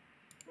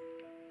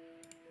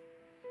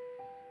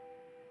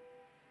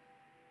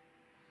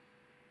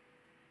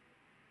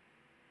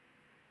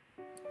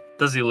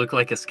 Does he look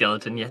like a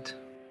skeleton yet?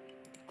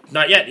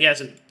 Not yet. He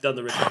hasn't done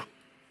the ritual.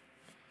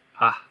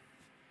 Ah.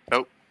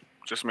 Nope.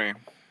 Just me.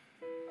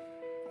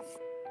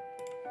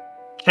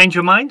 Change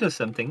your mind or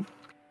something?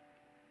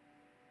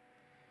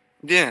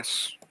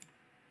 Yes.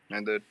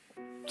 I did.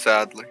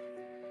 Sadly.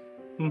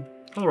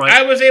 All right.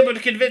 I was able to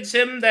convince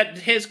him that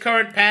his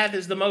current path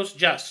is the most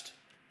just.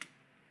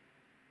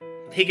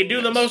 He can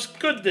do the most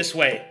good this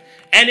way.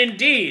 And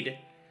indeed,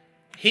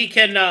 he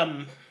can,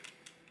 I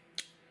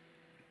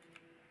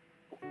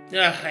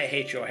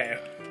hate your hair.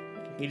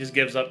 He just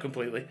gives up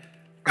completely.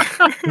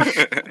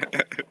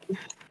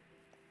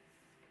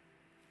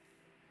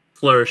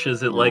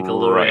 Flourishes it like a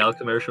L'Oreal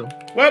commercial.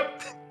 Well,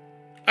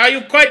 are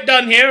you quite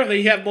done here, or do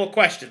you have more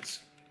questions?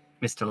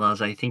 Mr.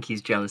 Laz, I think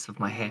he's jealous of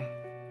my hair.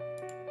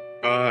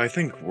 I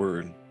think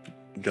we're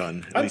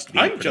done. At least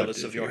being I'm jealous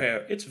productive of your here.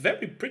 hair. It's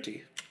very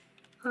pretty.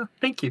 Oh,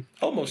 thank you.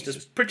 Almost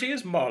as pretty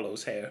as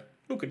Marlowe's hair.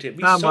 Look at him.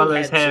 He's so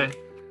Marlowe's handsome.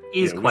 hair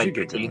is Yeah, we quite should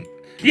get pretty. going.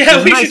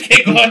 Yeah, we should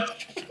get going.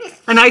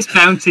 A nice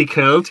bouncy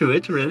curl to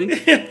it,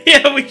 really.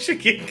 Yeah, we should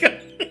get going.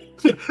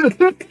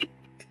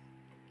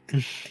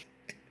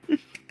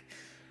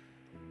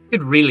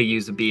 Could really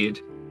use a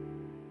beard.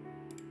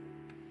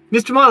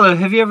 Mr. Marlowe,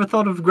 have you ever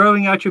thought of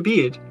growing out your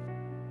beard?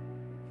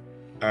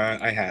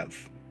 I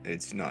have.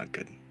 It's not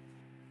good.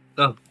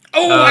 Oh.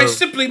 Oh, I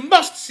simply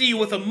must see you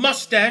with a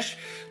mustache.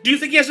 Do you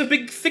think he has a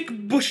big,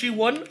 thick, bushy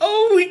one?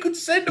 Oh, he could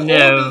send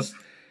orders.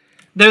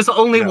 There's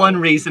only No. one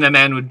reason a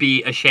man would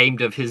be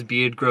ashamed of his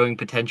beard growing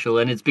potential,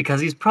 and it's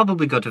because he's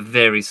probably got a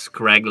very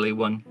scraggly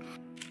one.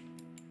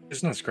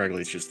 It's not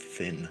scraggly, it's just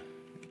thin.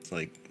 It's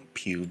like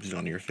pubes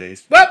on your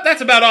face. Well,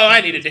 that's about all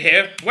I needed to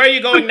hear. Where are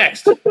you going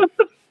next?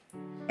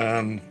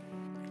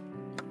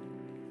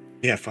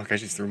 Yeah, fuck, I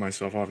just threw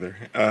myself off there.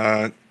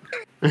 I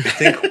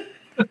think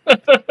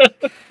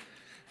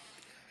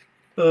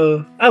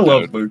I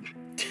love Luke.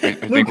 I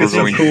think we're Lucas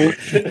going. is cool.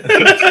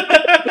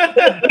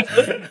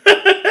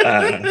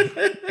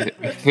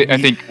 I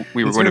think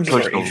we were in going to terms of our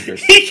personal.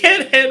 interests, He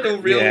can't handle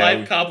real Yeah.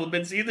 life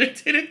compliments either.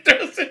 Did it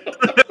throws him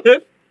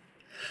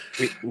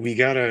off. we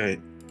gotta.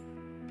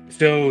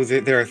 So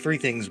there are 3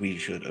 things we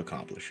should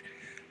accomplish.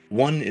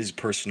 One is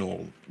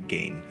personal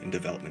gain and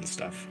development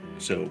stuff.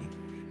 So,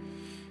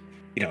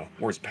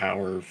 where's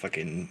power?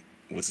 Fucking,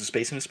 what's the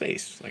space in a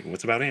space? Like,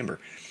 what's about Amber?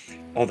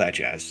 All that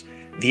jazz.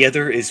 The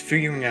other is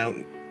figuring out,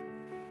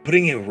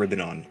 putting a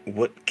ribbon on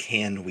what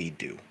can we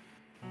do,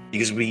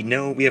 because we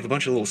know we have a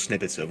bunch of little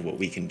snippets of what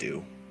we can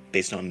do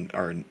based on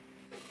our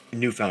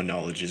newfound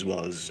knowledge as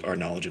well as our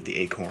knowledge of the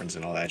acorns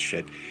and all that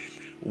shit.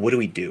 What do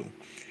we do?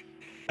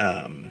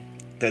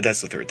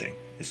 That's the third thing.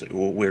 Is like,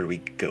 well, where do we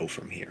go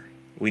from here?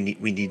 We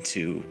need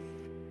to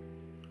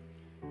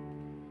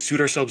suit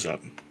ourselves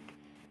up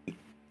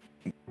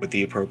with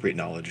the appropriate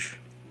knowledge,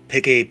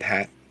 pick a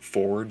path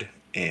forward,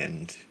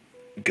 and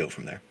go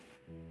from there.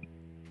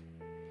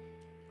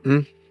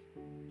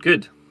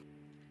 Good.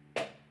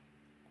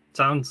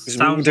 Sounds. There's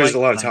like a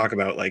lot of plan. talk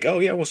about like, oh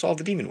yeah, we'll solve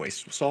the demon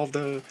waste, we'll solve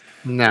the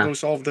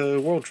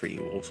world tree,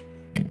 we'll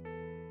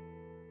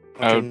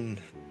fucking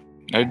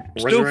I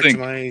still resurrect think.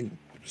 my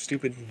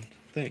stupid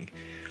thing.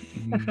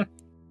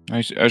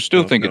 I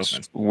still No- think no it's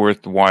offense.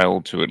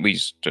 worthwhile to at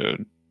least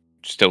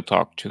still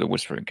talk to the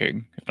Whispering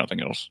King, if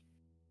nothing else.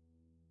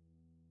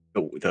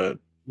 The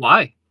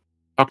Why?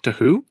 Talk to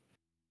who?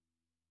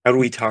 how do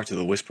we talk to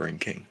the Whispering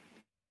King?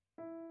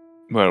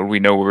 Well, we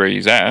know where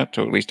he's at,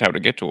 or at least how to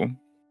get to him.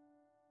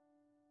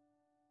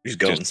 Just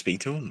go Just- and speak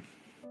to him.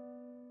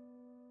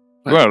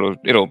 What? Well,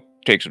 it'll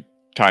take some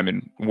time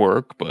and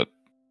work, but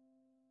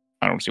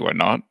I don't see why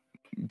not.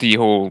 The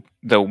whole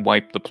they'll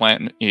wipe the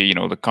planet,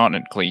 the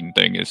continent clean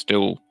thing is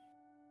still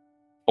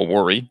a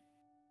worry.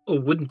 Or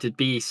wouldn't it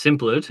be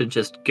simpler to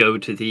just go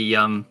to the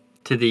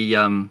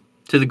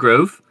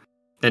grove,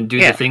 then do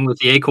Yeah. the thing with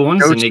the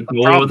acorns Go and to the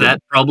ignore problem.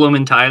 that problem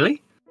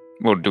entirely?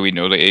 Well, do we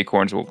know the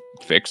acorns will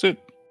fix it?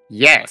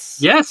 Yes.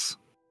 Yes.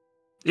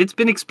 It's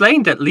been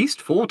explained at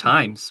least 4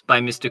 times by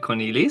Mr.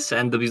 Cornelius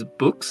and these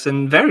books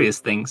and various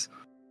things.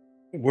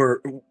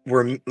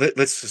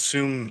 Let's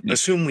assume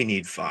Yeah. we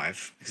need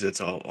 5 because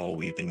that's all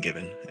we've been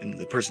given, and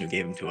the person who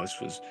gave them to us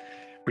was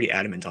pretty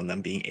adamant on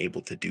them being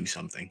able to do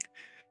something.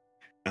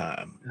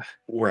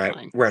 We're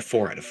at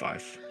 4 out of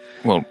 5.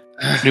 Well,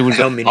 it was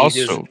How many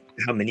also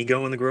how many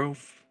go in the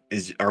grove?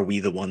 Are we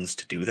the ones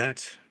to do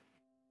that?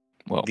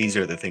 well, These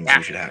are the things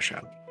we should hash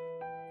out.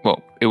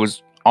 well, it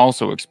was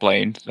also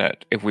explained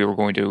that if we were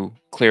going to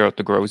clear out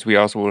the groves, we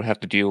also would have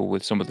to deal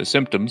with some of the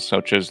symptoms,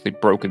 such as the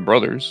broken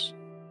brothers.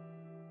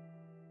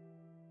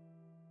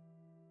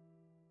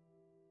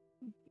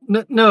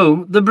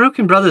 No, the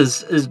Broken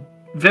Brothers is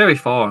very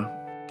far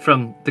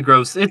from the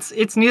groves.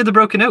 It's near the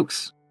Broken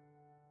Oaks.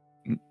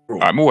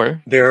 I'm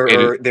aware. There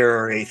It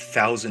are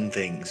 1,000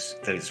 things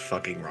that is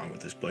fucking wrong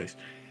with this place.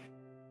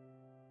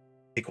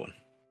 Pick one.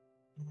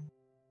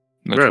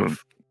 That's what I'm-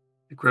 Grove.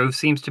 The grove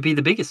seems to be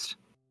the biggest.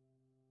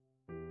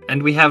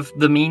 And we have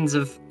the means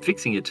of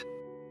fixing it.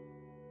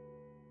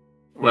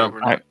 Well,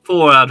 I-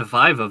 4 out of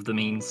 5 of the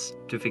means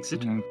to fix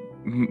it.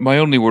 My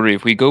only worry,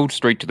 if we go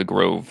straight to the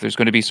grove, there's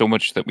going to be so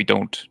much that we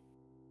don't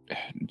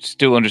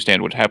still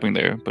understand what's happening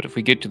there. But if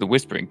we get to the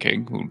Whispering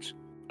King, who's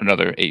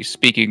a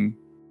speaking,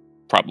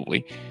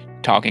 probably,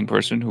 talking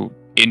person who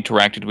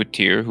interacted with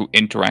Tyr, who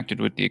interacted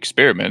with the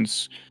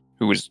experiments,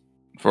 who was,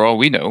 for all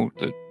we know,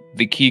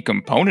 the key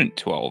component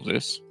to all of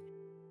this,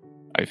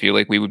 I feel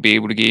like we would be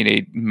able to gain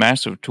a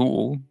massive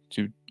tool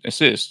to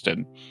assist.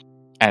 And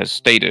as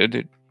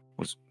stated,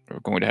 we're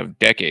going to have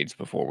decades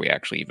before we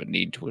actually even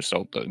need to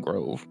assault the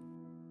grove.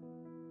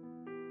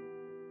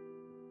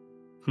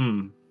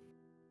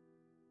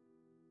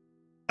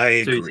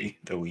 I So you agree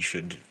that we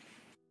should.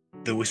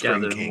 The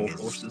Whispering Gather King more is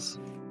forces.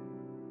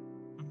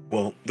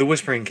 well. The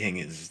Whispering King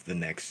is the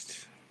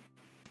next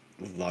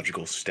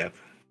logical step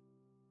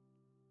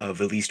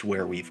of at least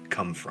where we've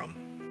come from,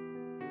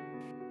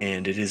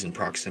 and it is in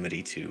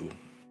proximity to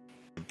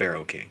the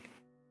Barrow King.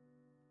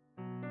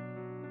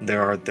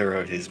 There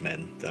are his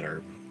men that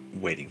are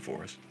waiting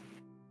for us.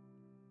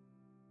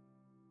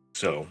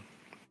 So,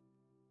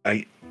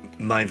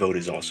 my vote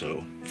is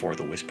also for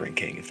the Whispering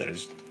King, if that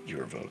is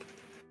your vote.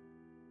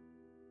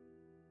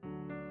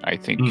 I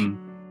think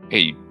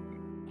a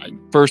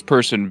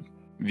first-person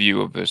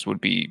view of this would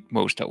be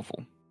most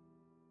helpful.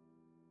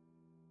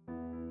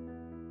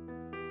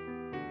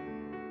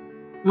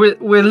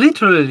 We're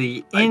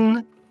literally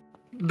in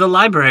the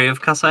library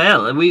of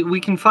Casael, and we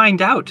can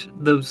find out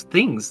those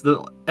things,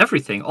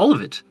 everything, all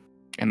of it.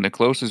 And the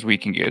closest we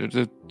can get is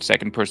a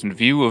second-person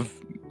view of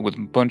with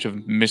a bunch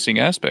of missing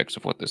aspects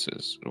of what this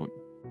is.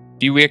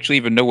 Do we actually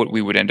even know what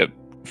we would end up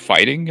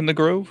fighting in the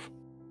Grove?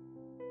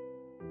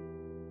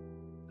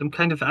 Some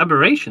kind of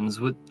aberrations,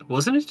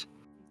 wasn't it?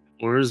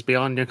 Horrors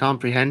beyond your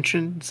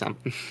comprehension?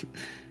 Something.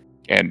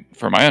 And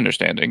from my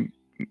understanding,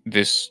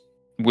 this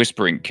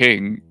Whispering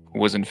King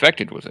was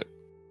infected with it.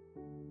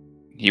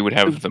 He would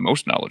have the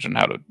most knowledge on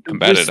how to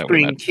combat it. The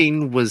Whispering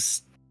King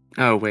was...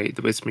 Oh, wait,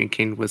 the Whispering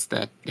King was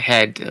the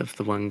head of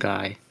the one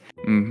guy.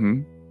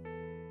 Mm-hmm.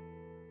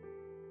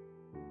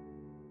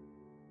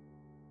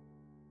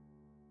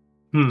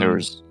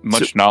 There's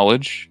much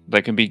knowledge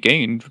that can be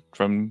gained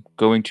from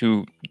going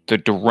to the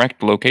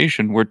direct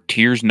location where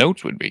Tyr's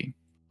notes would be.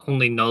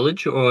 Only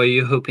knowledge, or are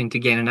you hoping to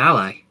gain an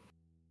ally?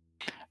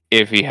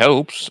 If he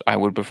helps, I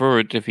would prefer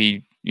it if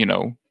he,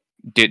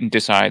 didn't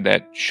decide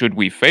that should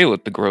we fail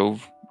at the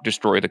Grove,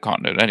 destroy the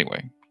continent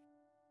anyway.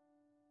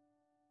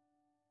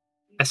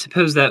 I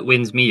suppose that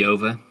wins me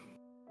over.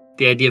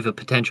 The idea of a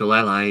potential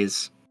ally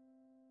is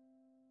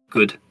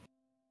good.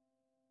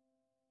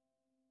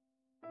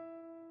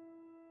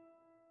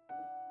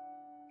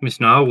 Miss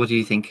Knarh, what do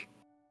you think?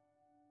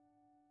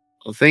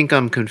 I think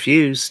I'm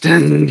confused.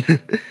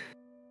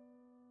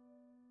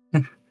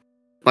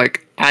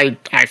 Like, I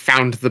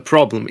found the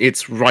problem.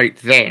 It's right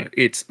there.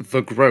 It's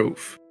the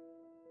Grove.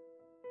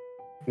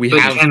 But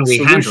have can we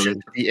handle solution,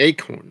 it? the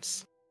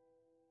acorns.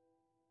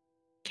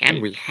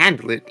 Can we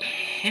handle it?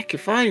 Heck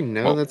if I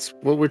know. Well, that's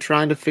what we're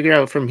trying to figure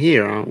out from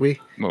here, aren't we?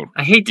 Well,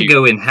 I hate to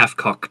go in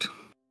half-cocked.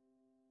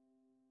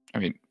 I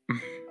mean,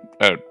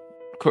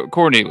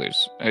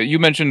 Cornelius, you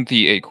mentioned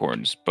the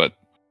acorns, but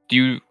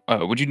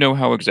would you know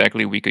how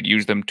exactly we could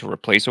use them to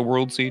replace a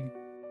world seed?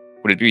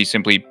 Would it be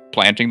simply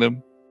planting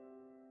them?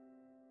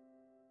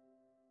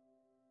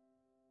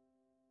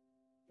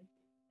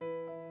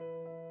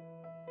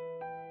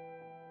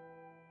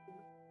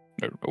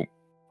 No.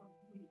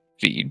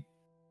 Seed.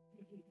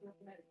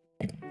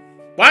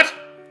 What?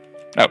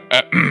 Oh,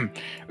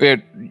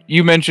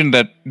 you mentioned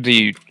that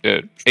the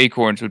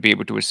acorns would be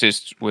able to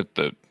assist with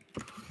the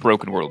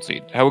broken world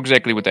seed. How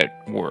exactly would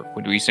that work?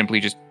 Would we simply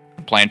just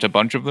plant a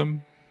bunch of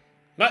them?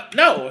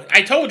 No,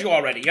 I told you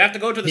already. You have to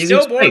go to the He's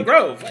Stillborn explained.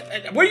 Grove.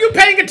 Were you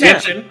paying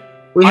attention?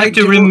 We have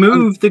to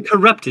remove the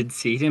corrupted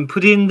seed and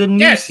put in the new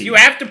Yes, seed. you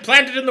have to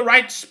plant it in the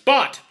right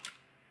spot.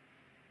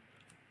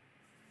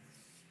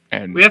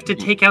 And We have to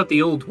take out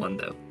the old one,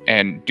 though.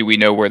 And do we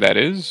know where that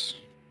is?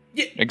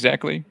 Yeah.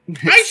 Exactly.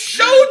 I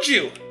showed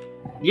you.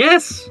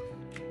 Yes!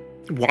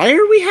 Why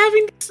are we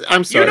having this?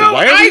 I'm sorry. You know,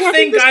 why are we I having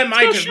think this I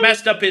might have discussion?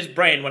 messed up his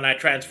brain when I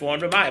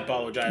transformed him. I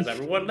apologize,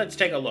 everyone. Let's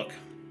take a look.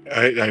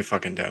 I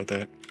fucking doubt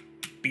that.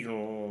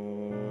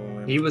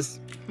 He was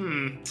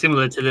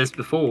similar to this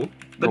before,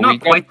 but Well, we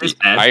not quite got this the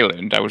bad.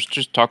 island. I was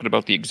just talking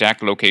about the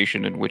exact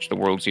location in which the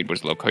world seed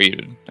was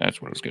located. That's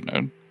what I was getting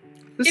at.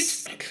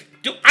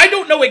 I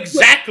don't know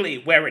exactly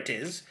where it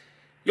is.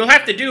 You'll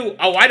have to do,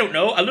 I don't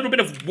know, a little bit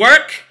of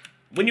work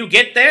when you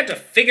get there to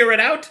figure it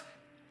out.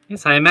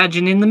 Yes, I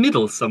imagine in the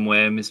middle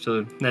somewhere,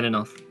 Mr.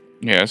 Nenenoth.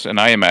 Yes, and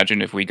I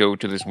imagine if we go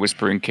to this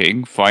Whispering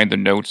King, find the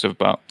notes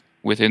about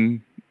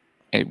within,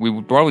 we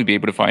would probably be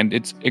able to find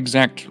its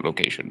exact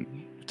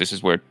location. This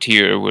is where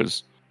Tyr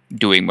was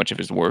doing much of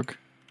his work.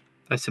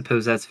 I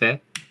suppose that's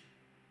fair.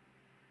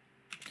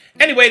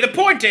 Anyway, the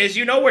point is,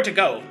 you know where to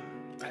go.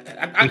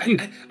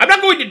 I'm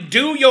not going to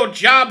do your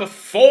job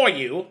for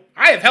you.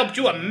 I have helped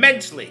you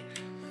immensely.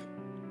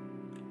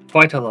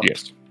 Quite a lot.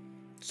 Yes.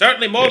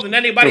 Certainly more than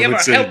anybody So ever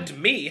it's helped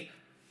me.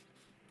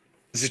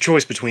 It's a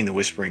choice between the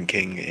Whispering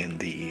King and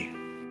the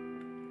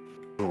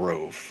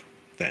Grove,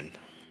 then.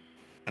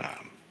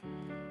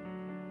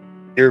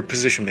 Your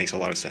position makes a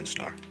lot of sense,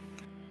 Knarh.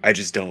 I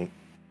just don't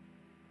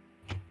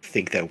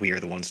think that we are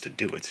the ones to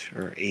do it,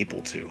 or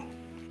able to.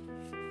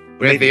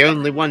 We're the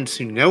only ones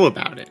who know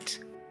about it.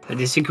 I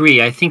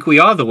disagree. I think we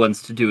are the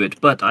ones to do it,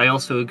 but I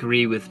also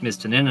agree with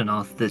Mr.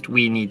 Nenenoth that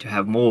we need to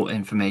have more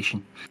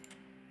information.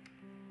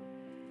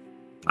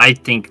 I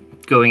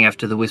think going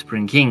after the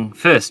Whispering King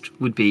first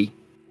would be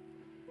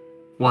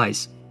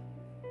wise.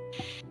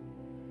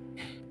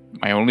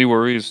 My only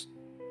worry is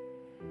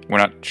we're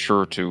not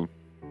sure to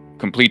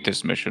complete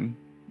this mission,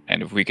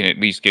 and if we can at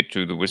least get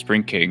to the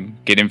Whispering King,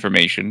 get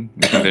information,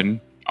 we can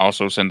then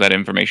also send that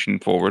information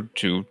forward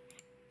to,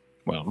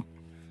 well,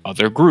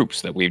 other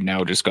groups that we've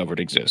now discovered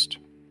exist.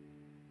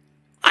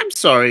 I'm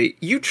sorry,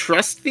 you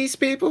trust these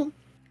people?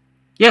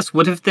 Yes,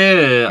 what if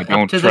they're I up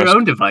don't to their trust-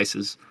 own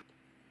devices?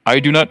 I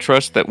do not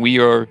trust that we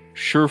are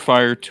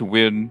surefire to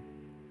win.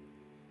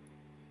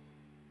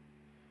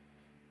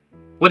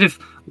 What if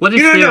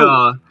there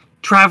are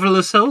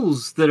traveler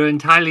souls that are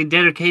entirely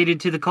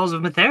dedicated to the cause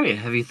of Materia?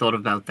 Have you thought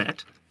about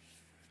that?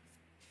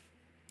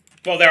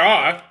 Well, there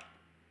are.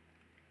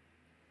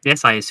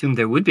 Yes, I assume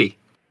there would be.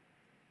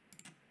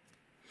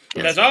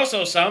 There's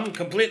also some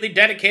completely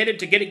dedicated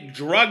to getting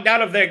drugged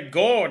out of their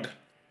gourd.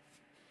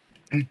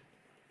 And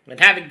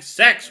having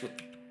sex with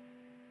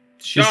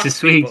shark Mr.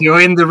 Sweet, people.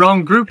 you're in the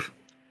wrong group.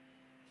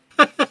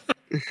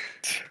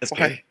 That's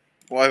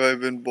Why have I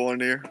been born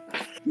here?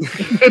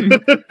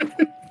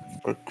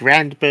 for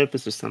grand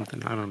purpose or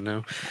something. I don't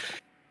know.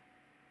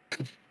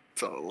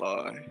 It's a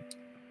lie.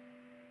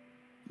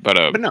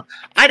 But But no,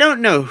 I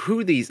don't know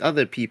who these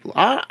other people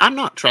are. I'm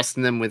not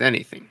trusting them with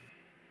anything.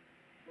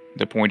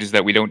 the point is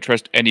that we don't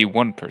trust any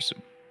one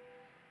person.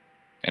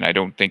 And I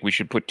don't think we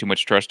should put too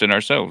much trust in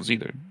ourselves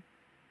either.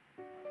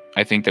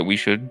 I think that we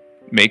should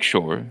make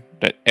sure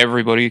that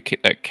everybody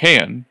that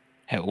can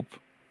help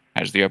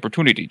has the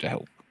opportunity to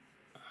help.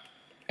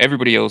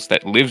 Everybody else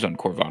that lives on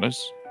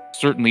Corvallis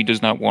certainly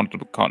does not want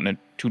the continent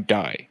to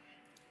die.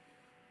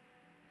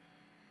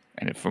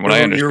 And from what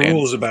I understand, your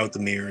rules about the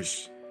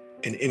mirrors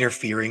and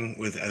interfering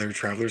with other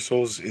traveler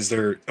souls, is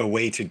there a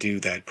way to do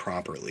that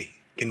properly?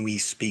 Can we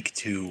speak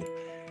to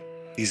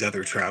these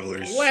other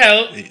travelers?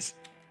 Well,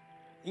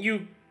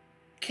 you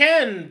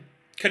can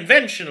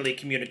conventionally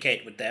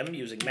communicate with them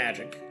using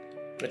magic,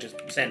 such as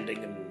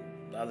sending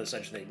and other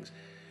such things.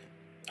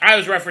 I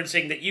was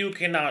referencing that you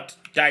cannot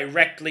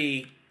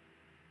directly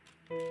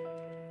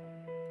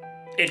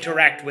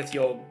interact with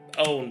your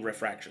own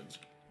refractions.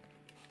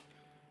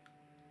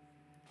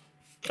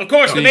 Of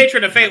course, the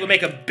Matron of Fate would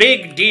make a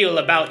big deal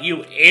about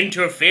you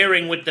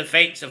interfering with the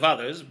fates of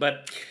others,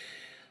 but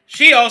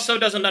she also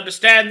doesn't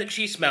understand that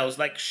she smells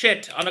like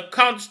shit on a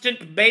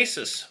constant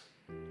basis.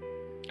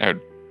 I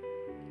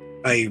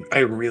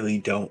really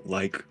don't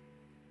like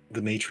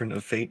the Matron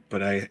of Fate,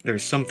 but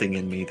there's something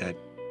in me that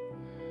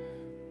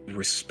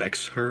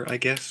respects her, I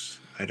guess.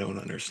 I don't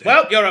understand.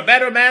 Well, you're a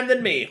better man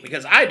than me,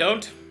 because I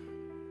don't.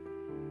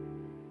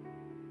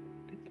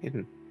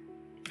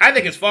 I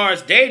think as far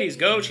as deities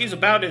go, she's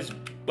about as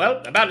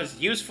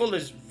useful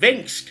as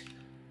Vinsk.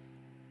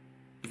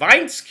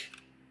 Vinsk?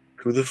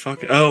 Who the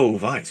fuck? Oh,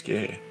 Vinsk,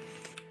 yeah.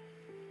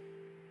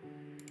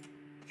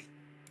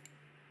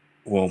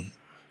 Well,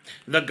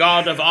 the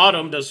god of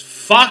autumn does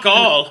fuck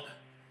all.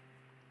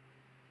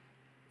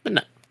 But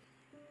no.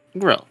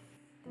 Gruul.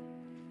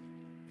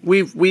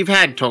 We've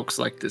had talks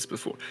like this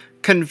before.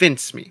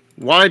 Convince me.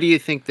 Why do you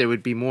think there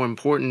would be more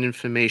important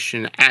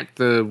information at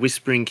the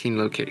Whispering King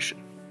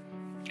location?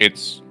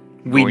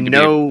 We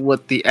know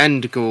what the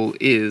end goal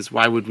is.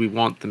 Why would we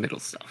want the middle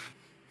stuff?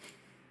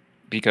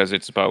 Because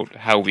it's about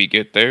how we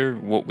get there,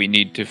 what we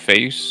need to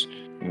face,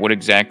 what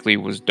exactly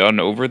was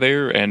done over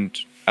there, and,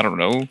 I don't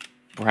know,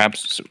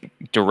 perhaps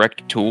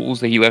direct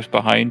tools that he left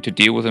behind to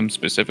deal with him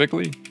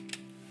specifically?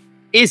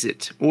 Is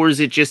it? Or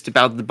is it just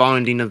about the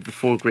bonding of the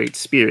four great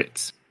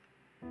spirits?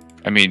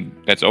 I mean,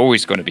 that's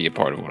always going to be a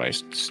part of what I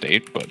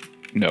state, but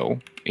no.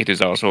 It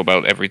is also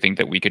about everything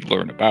that we could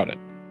learn about it.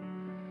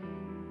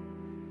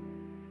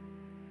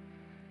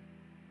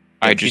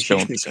 I just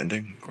don't...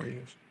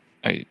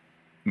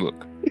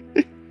 Look,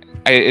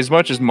 as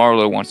much as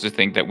Marlowe wants to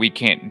think that we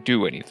can't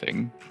do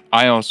anything,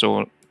 I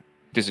also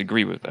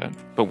disagree with that.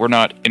 But we're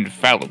not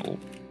infallible.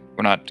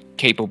 We're not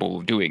capable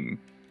of doing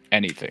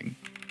anything.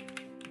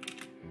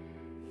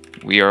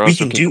 We are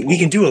also we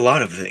can do a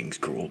lot of things,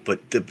 Gruul,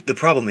 but the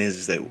problem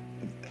is that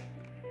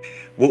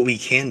what we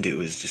can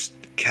do is just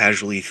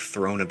casually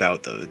thrown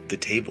about the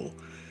table.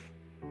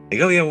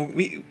 Like, oh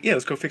yeah,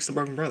 let's go fix the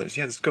Broken Brothers.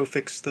 Yeah, let's go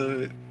fix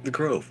the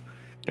Grove.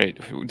 Right.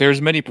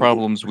 There's many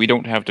problems. We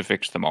don't have to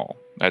fix them all.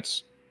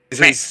 There's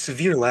a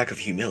severe lack of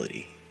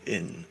humility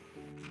in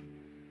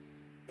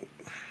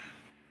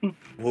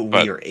what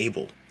we are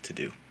able to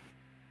do.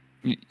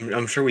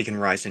 I'm sure we can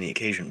rise to any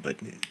occasion, but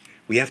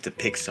we have to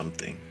pick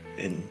something.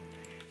 And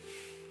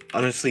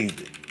honestly,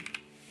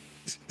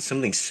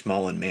 something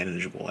small and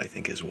manageable, I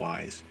think, is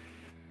wise.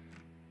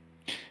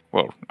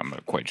 Well, I'm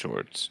not quite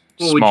sure it's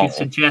what small. What would you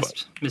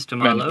suggest, Mr.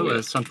 Marlowe,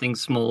 as something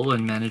small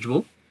and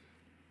manageable?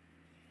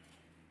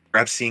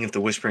 Perhaps seeing if the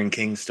Whispering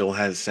King still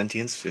has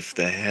sentience, if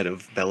the head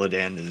of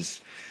Beladan is,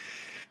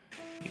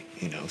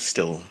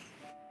 still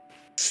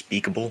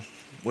speakable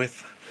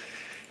with,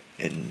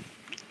 and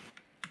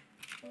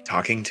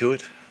talking to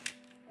it.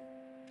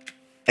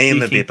 I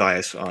am a bit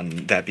biased on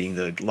that being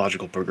the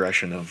logical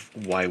progression of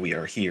why we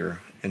are here,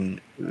 and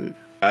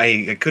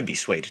I could be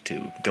swayed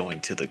to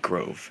going to the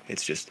Grove.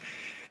 It's just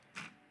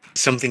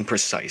something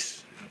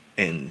precise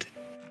and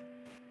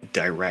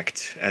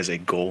direct as a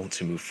goal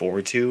to move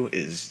forward to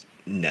is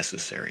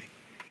necessary,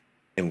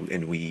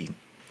 and we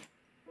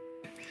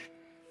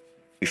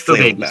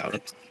flail about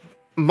it.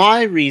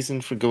 My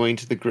reason for going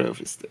to the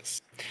Grove is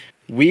this: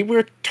 we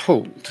were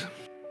told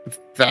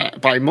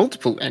that by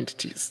multiple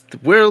entities the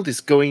world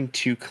is going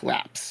to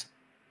collapse.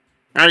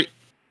 Alright,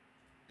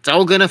 it's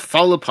all gonna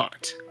fall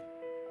apart.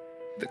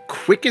 The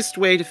quickest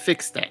way to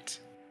fix that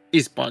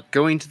is by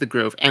going to the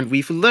Grove, and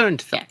we've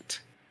learned that.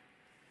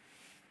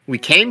 We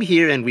came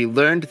here and we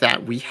learned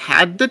that we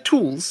had the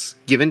tools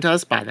given to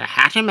us by the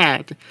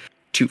Hattermad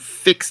to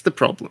fix the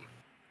problem.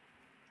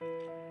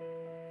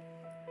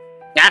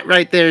 That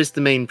right there is the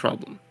main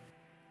problem.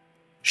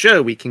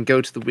 Sure, we can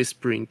go to the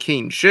Whispering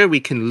King. Sure, we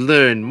can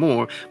learn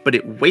more, but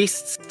it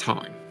wastes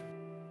time.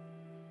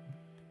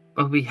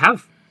 Well, we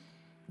have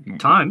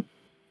time.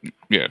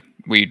 Yeah,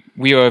 we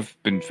have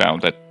been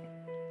found that,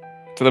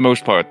 for the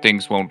most part,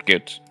 things won't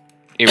get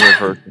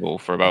irreversible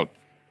for about,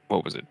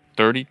 30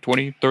 30,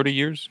 20, 30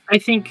 years? I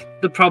think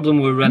the problem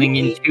we're running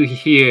into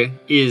here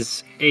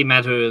is a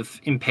matter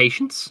of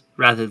impatience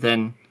rather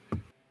than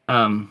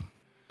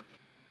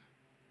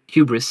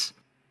hubris.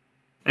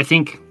 I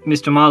think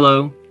Mr.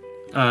 Marlowe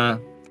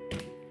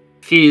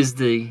fears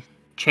the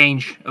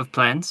change of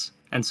plans,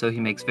 and so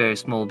he makes very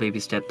small baby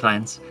step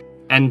plans.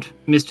 And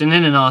Mr.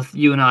 Ninanoth,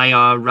 you and I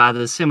are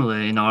rather similar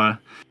in our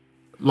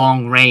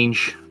long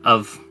range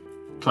of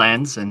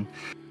plans, and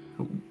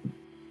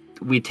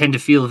we tend to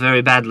feel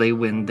very badly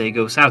when they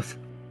go south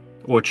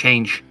or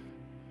change.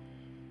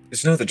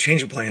 It's not the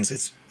change of plans,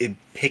 it's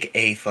pick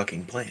a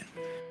fucking plan.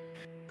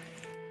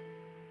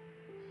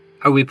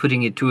 Are we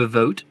putting it to a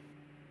vote?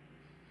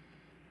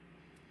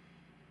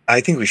 I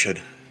think we should.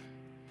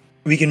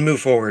 We can move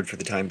forward for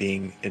the time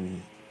being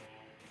and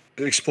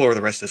explore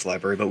the rest of this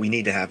library, but we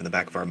need to have in the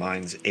back of our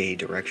minds a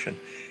direction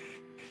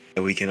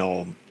that we can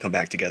all come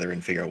back together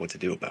and figure out what to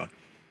do about.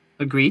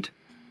 Agreed.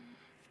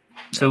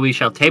 So we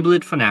shall table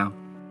it for now.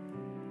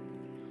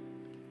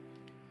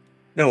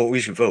 No, we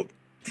should vote.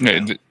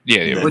 Yeah,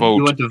 Yeah. vote.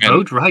 You want to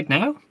vote right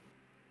now?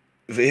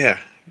 Yeah.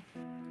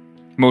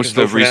 Most of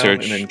the Vote for now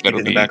research and then keep it that'll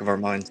in the be back of our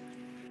minds.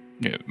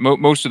 yeah.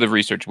 Most of the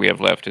research we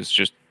have left is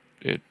just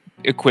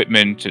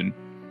equipment and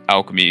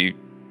alchemy,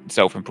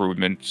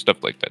 self-improvement,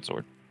 stuff like that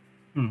sort.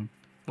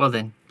 Well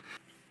then.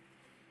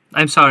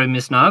 I'm sorry,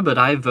 Miss Knarh, but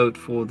I vote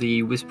for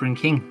the Whispering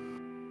King.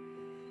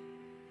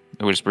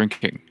 The Whispering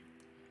King.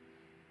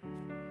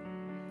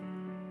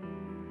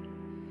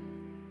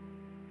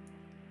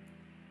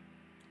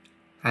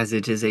 As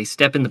it is a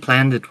step in the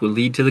plan that will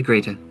lead to the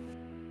greater.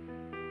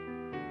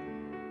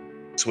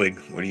 Swig,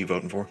 what are you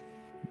voting for?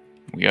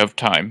 We have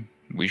time.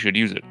 We should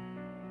use it.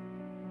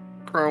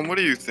 Chrome, what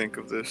do you think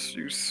of this?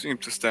 You seem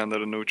to stand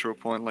at a neutral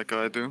point like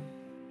I do.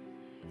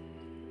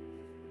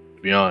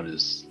 To be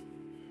honest,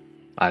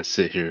 I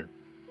sit here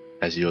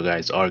as you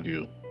guys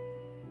argue,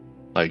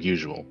 like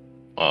usual.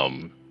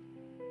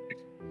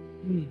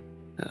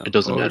 It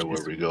doesn't matter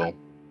where we go.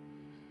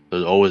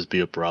 There'll always be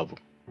a problem.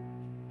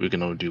 We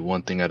can only do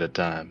one thing at a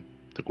time.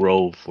 The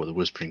Grove or the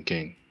Whispering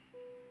King.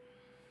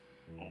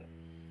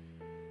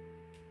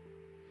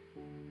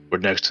 We're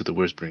next to the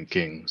Whispering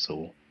King,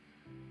 so...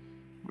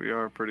 We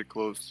are pretty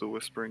close to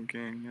Whispering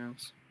King,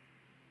 yes.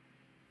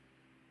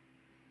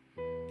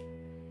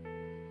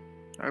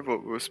 I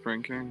vote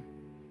Whispering King.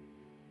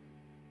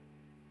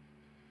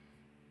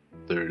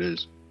 There it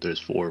is. There's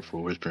 4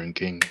 for Whispering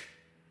King.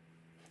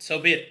 So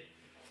be it.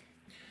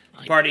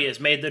 The party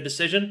has made their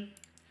decision.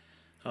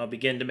 I'll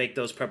begin to make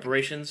those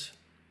preparations.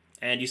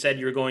 And you said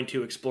you were going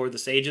to explore the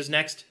sages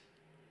next?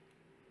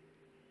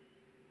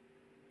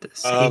 The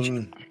sage.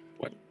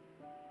 What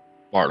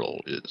Marlowe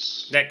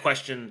is. That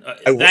question...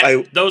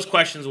 those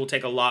questions will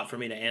take a lot for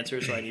me to answer,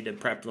 so I need to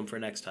prep them for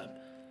next time.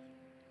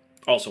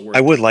 Also work.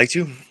 I would like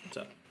to.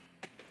 So.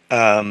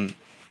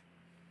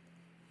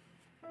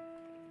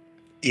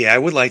 Yeah, I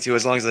would like to,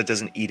 as long as that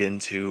doesn't eat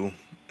into...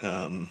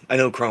 I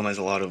know Chrome has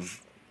a lot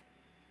of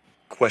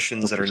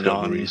questions that are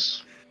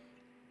Discoveries.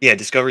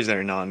 discoveries that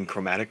are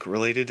non-chromatic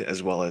related,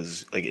 as well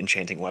as like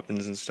enchanting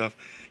weapons and stuff.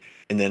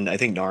 And then I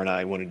think Knarh and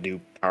I want to do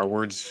power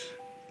words.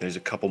 There's a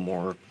couple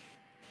more,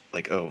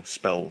 like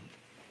spell.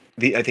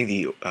 I think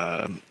the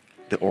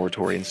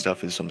oratory and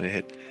stuff is something to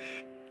hit.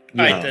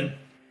 All right, then.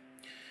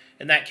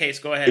 In that case,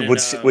 go ahead.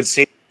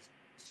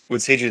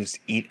 Would sages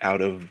eat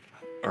out of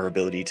our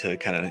ability to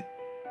kind of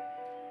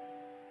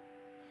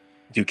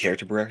do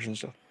character progression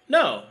stuff?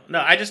 No.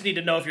 I just need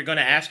to know if you're going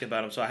to ask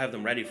about them, so I have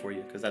them ready for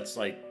you, because that's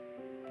like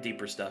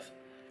deeper stuff.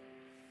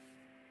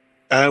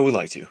 I would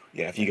like to.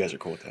 Yeah, if you guys are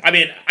cool with that. I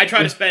mean, I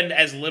try to spend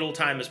as little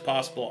time as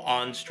possible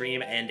on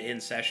stream and in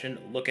session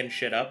looking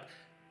shit up,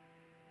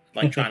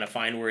 like trying to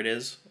find where it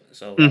is,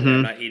 so that way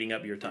I'm not eating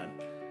up your time.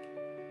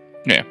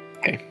 Yeah.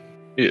 Okay.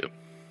 Yeah.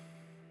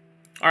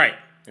 All right.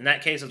 In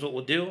that case, that's what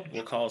we'll do.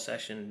 We'll call a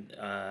session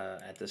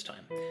at this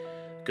time.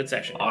 Good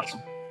session.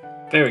 Awesome.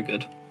 Very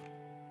good.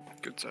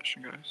 Good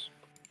session, guys.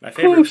 My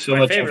favorite, so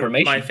much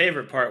information. My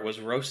favorite part was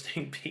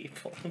roasting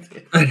people.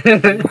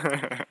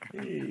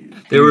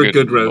 They were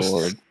good roasts.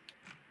 Lord.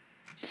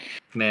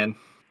 Man.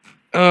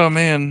 Oh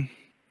man.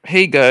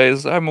 Hey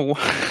guys, I'm a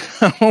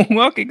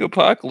walking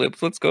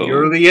apocalypse. Let's go.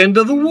 You're the end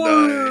of the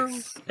world.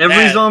 Nice.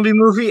 Every zombie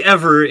movie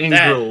ever in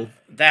Gruul.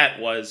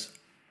 That was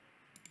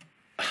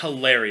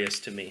hilarious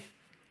to me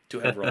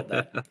to have rolled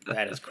that.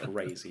 That is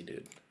crazy,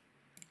 dude.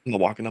 I'm a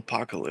walking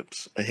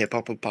apocalypse, a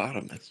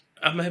hippopotamus.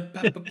 I'm a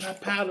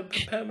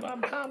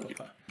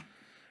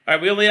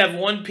Alright, we only have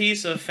one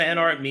piece of fan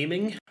art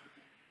memeing.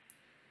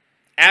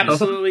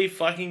 Absolutely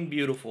fucking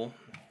beautiful.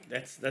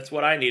 That's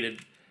what I needed.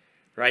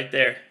 Right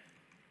there.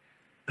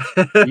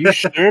 You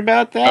sure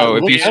about that? Oh,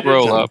 if Look you at it.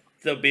 scroll up.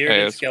 The bearded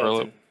Yeah,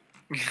 scroll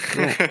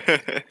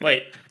skeleton.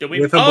 Wait, did we...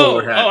 With a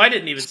bowler hat. I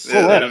didn't even see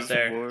Yeah, that there's up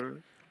there. more.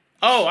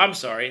 Oh, I'm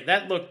sorry.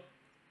 That looked...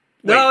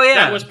 Wait, Oh, yeah.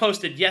 That was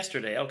posted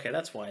yesterday. Okay,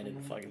 that's why I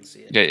didn't fucking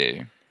see it.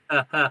 Yeah.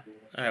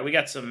 Alright, we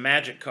got some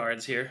magic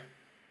cards here.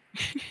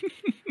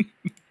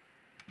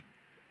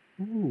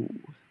 Ooh.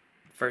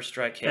 First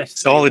strike case.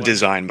 Solid 31.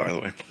 design, by the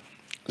way.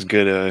 It's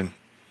good.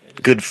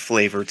 Good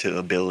flavor to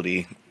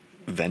ability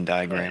Venn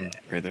diagram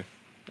right there.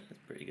 That's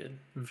pretty good.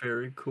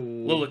 Very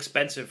cool. A little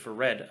expensive for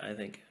red, I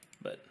think,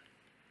 but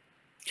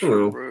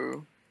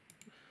True.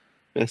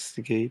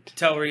 Investigate.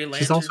 Telry Lantern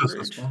She's also so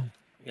Bridge. small.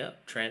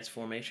 Yep,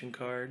 transformation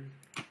card.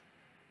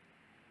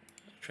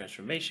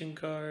 Transformation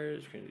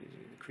cards,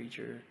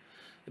 creature,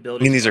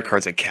 ability. I mean, these are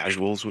cards that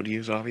casuals would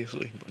use,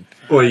 obviously. But...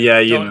 Well, yeah,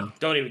 you know.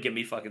 Don't even get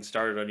me fucking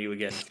started on you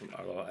again.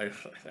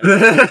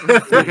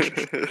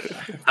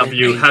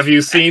 Have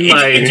you seen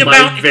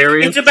my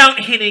variant? It's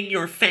about hitting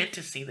your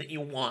fantasy that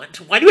you want.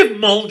 Why do you have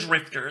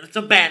Muldrifter? That's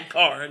a bad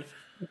card.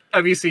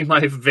 Have you seen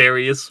my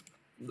various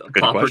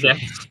pauper question.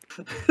 decks?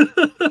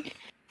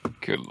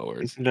 Good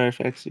lord. Instant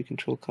artifacts you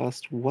control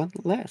cost 1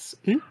 less.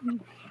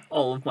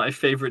 All of my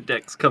favorite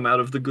decks come out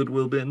of the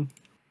Goodwill bin.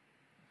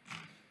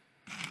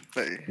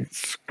 Hey,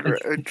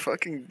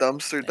 fucking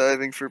dumpster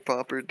diving for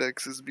pauper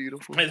decks is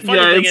beautiful. The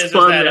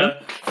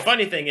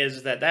funny thing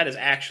is that that is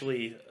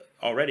actually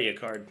already a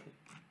card.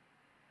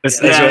 I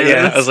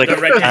was like, The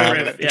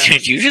Wretched Griff,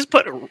 did you just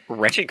put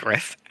Wretched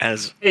Griff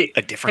as a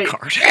different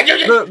card?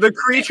 The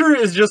creature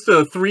is just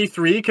a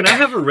 3/3. Can I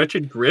have a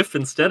Wretched Griff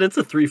instead? It's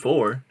a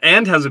 3/4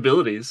 and has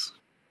abilities.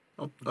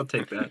 I'll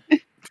take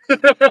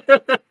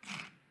that.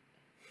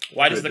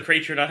 Why does the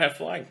creature not have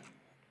flying?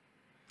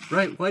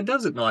 Right, why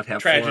does it not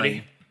have Tragedy.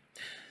 flying?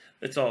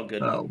 It's all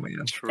good. Oh,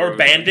 man. Or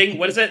banding?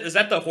 What is that? Is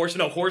that the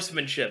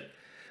horsemanship?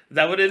 Is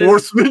that what it is?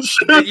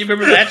 Horsemanship? You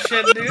remember that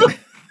shit, dude?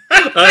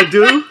 I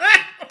do.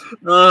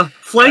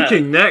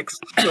 Flanking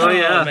next. Oh,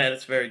 yeah. Oh, man,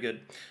 it's very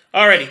good.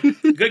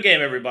 Alrighty. Good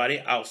game, everybody.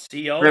 I'll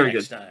see y'all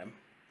next time.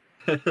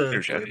 Bye.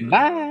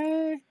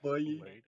 Bye. Bye.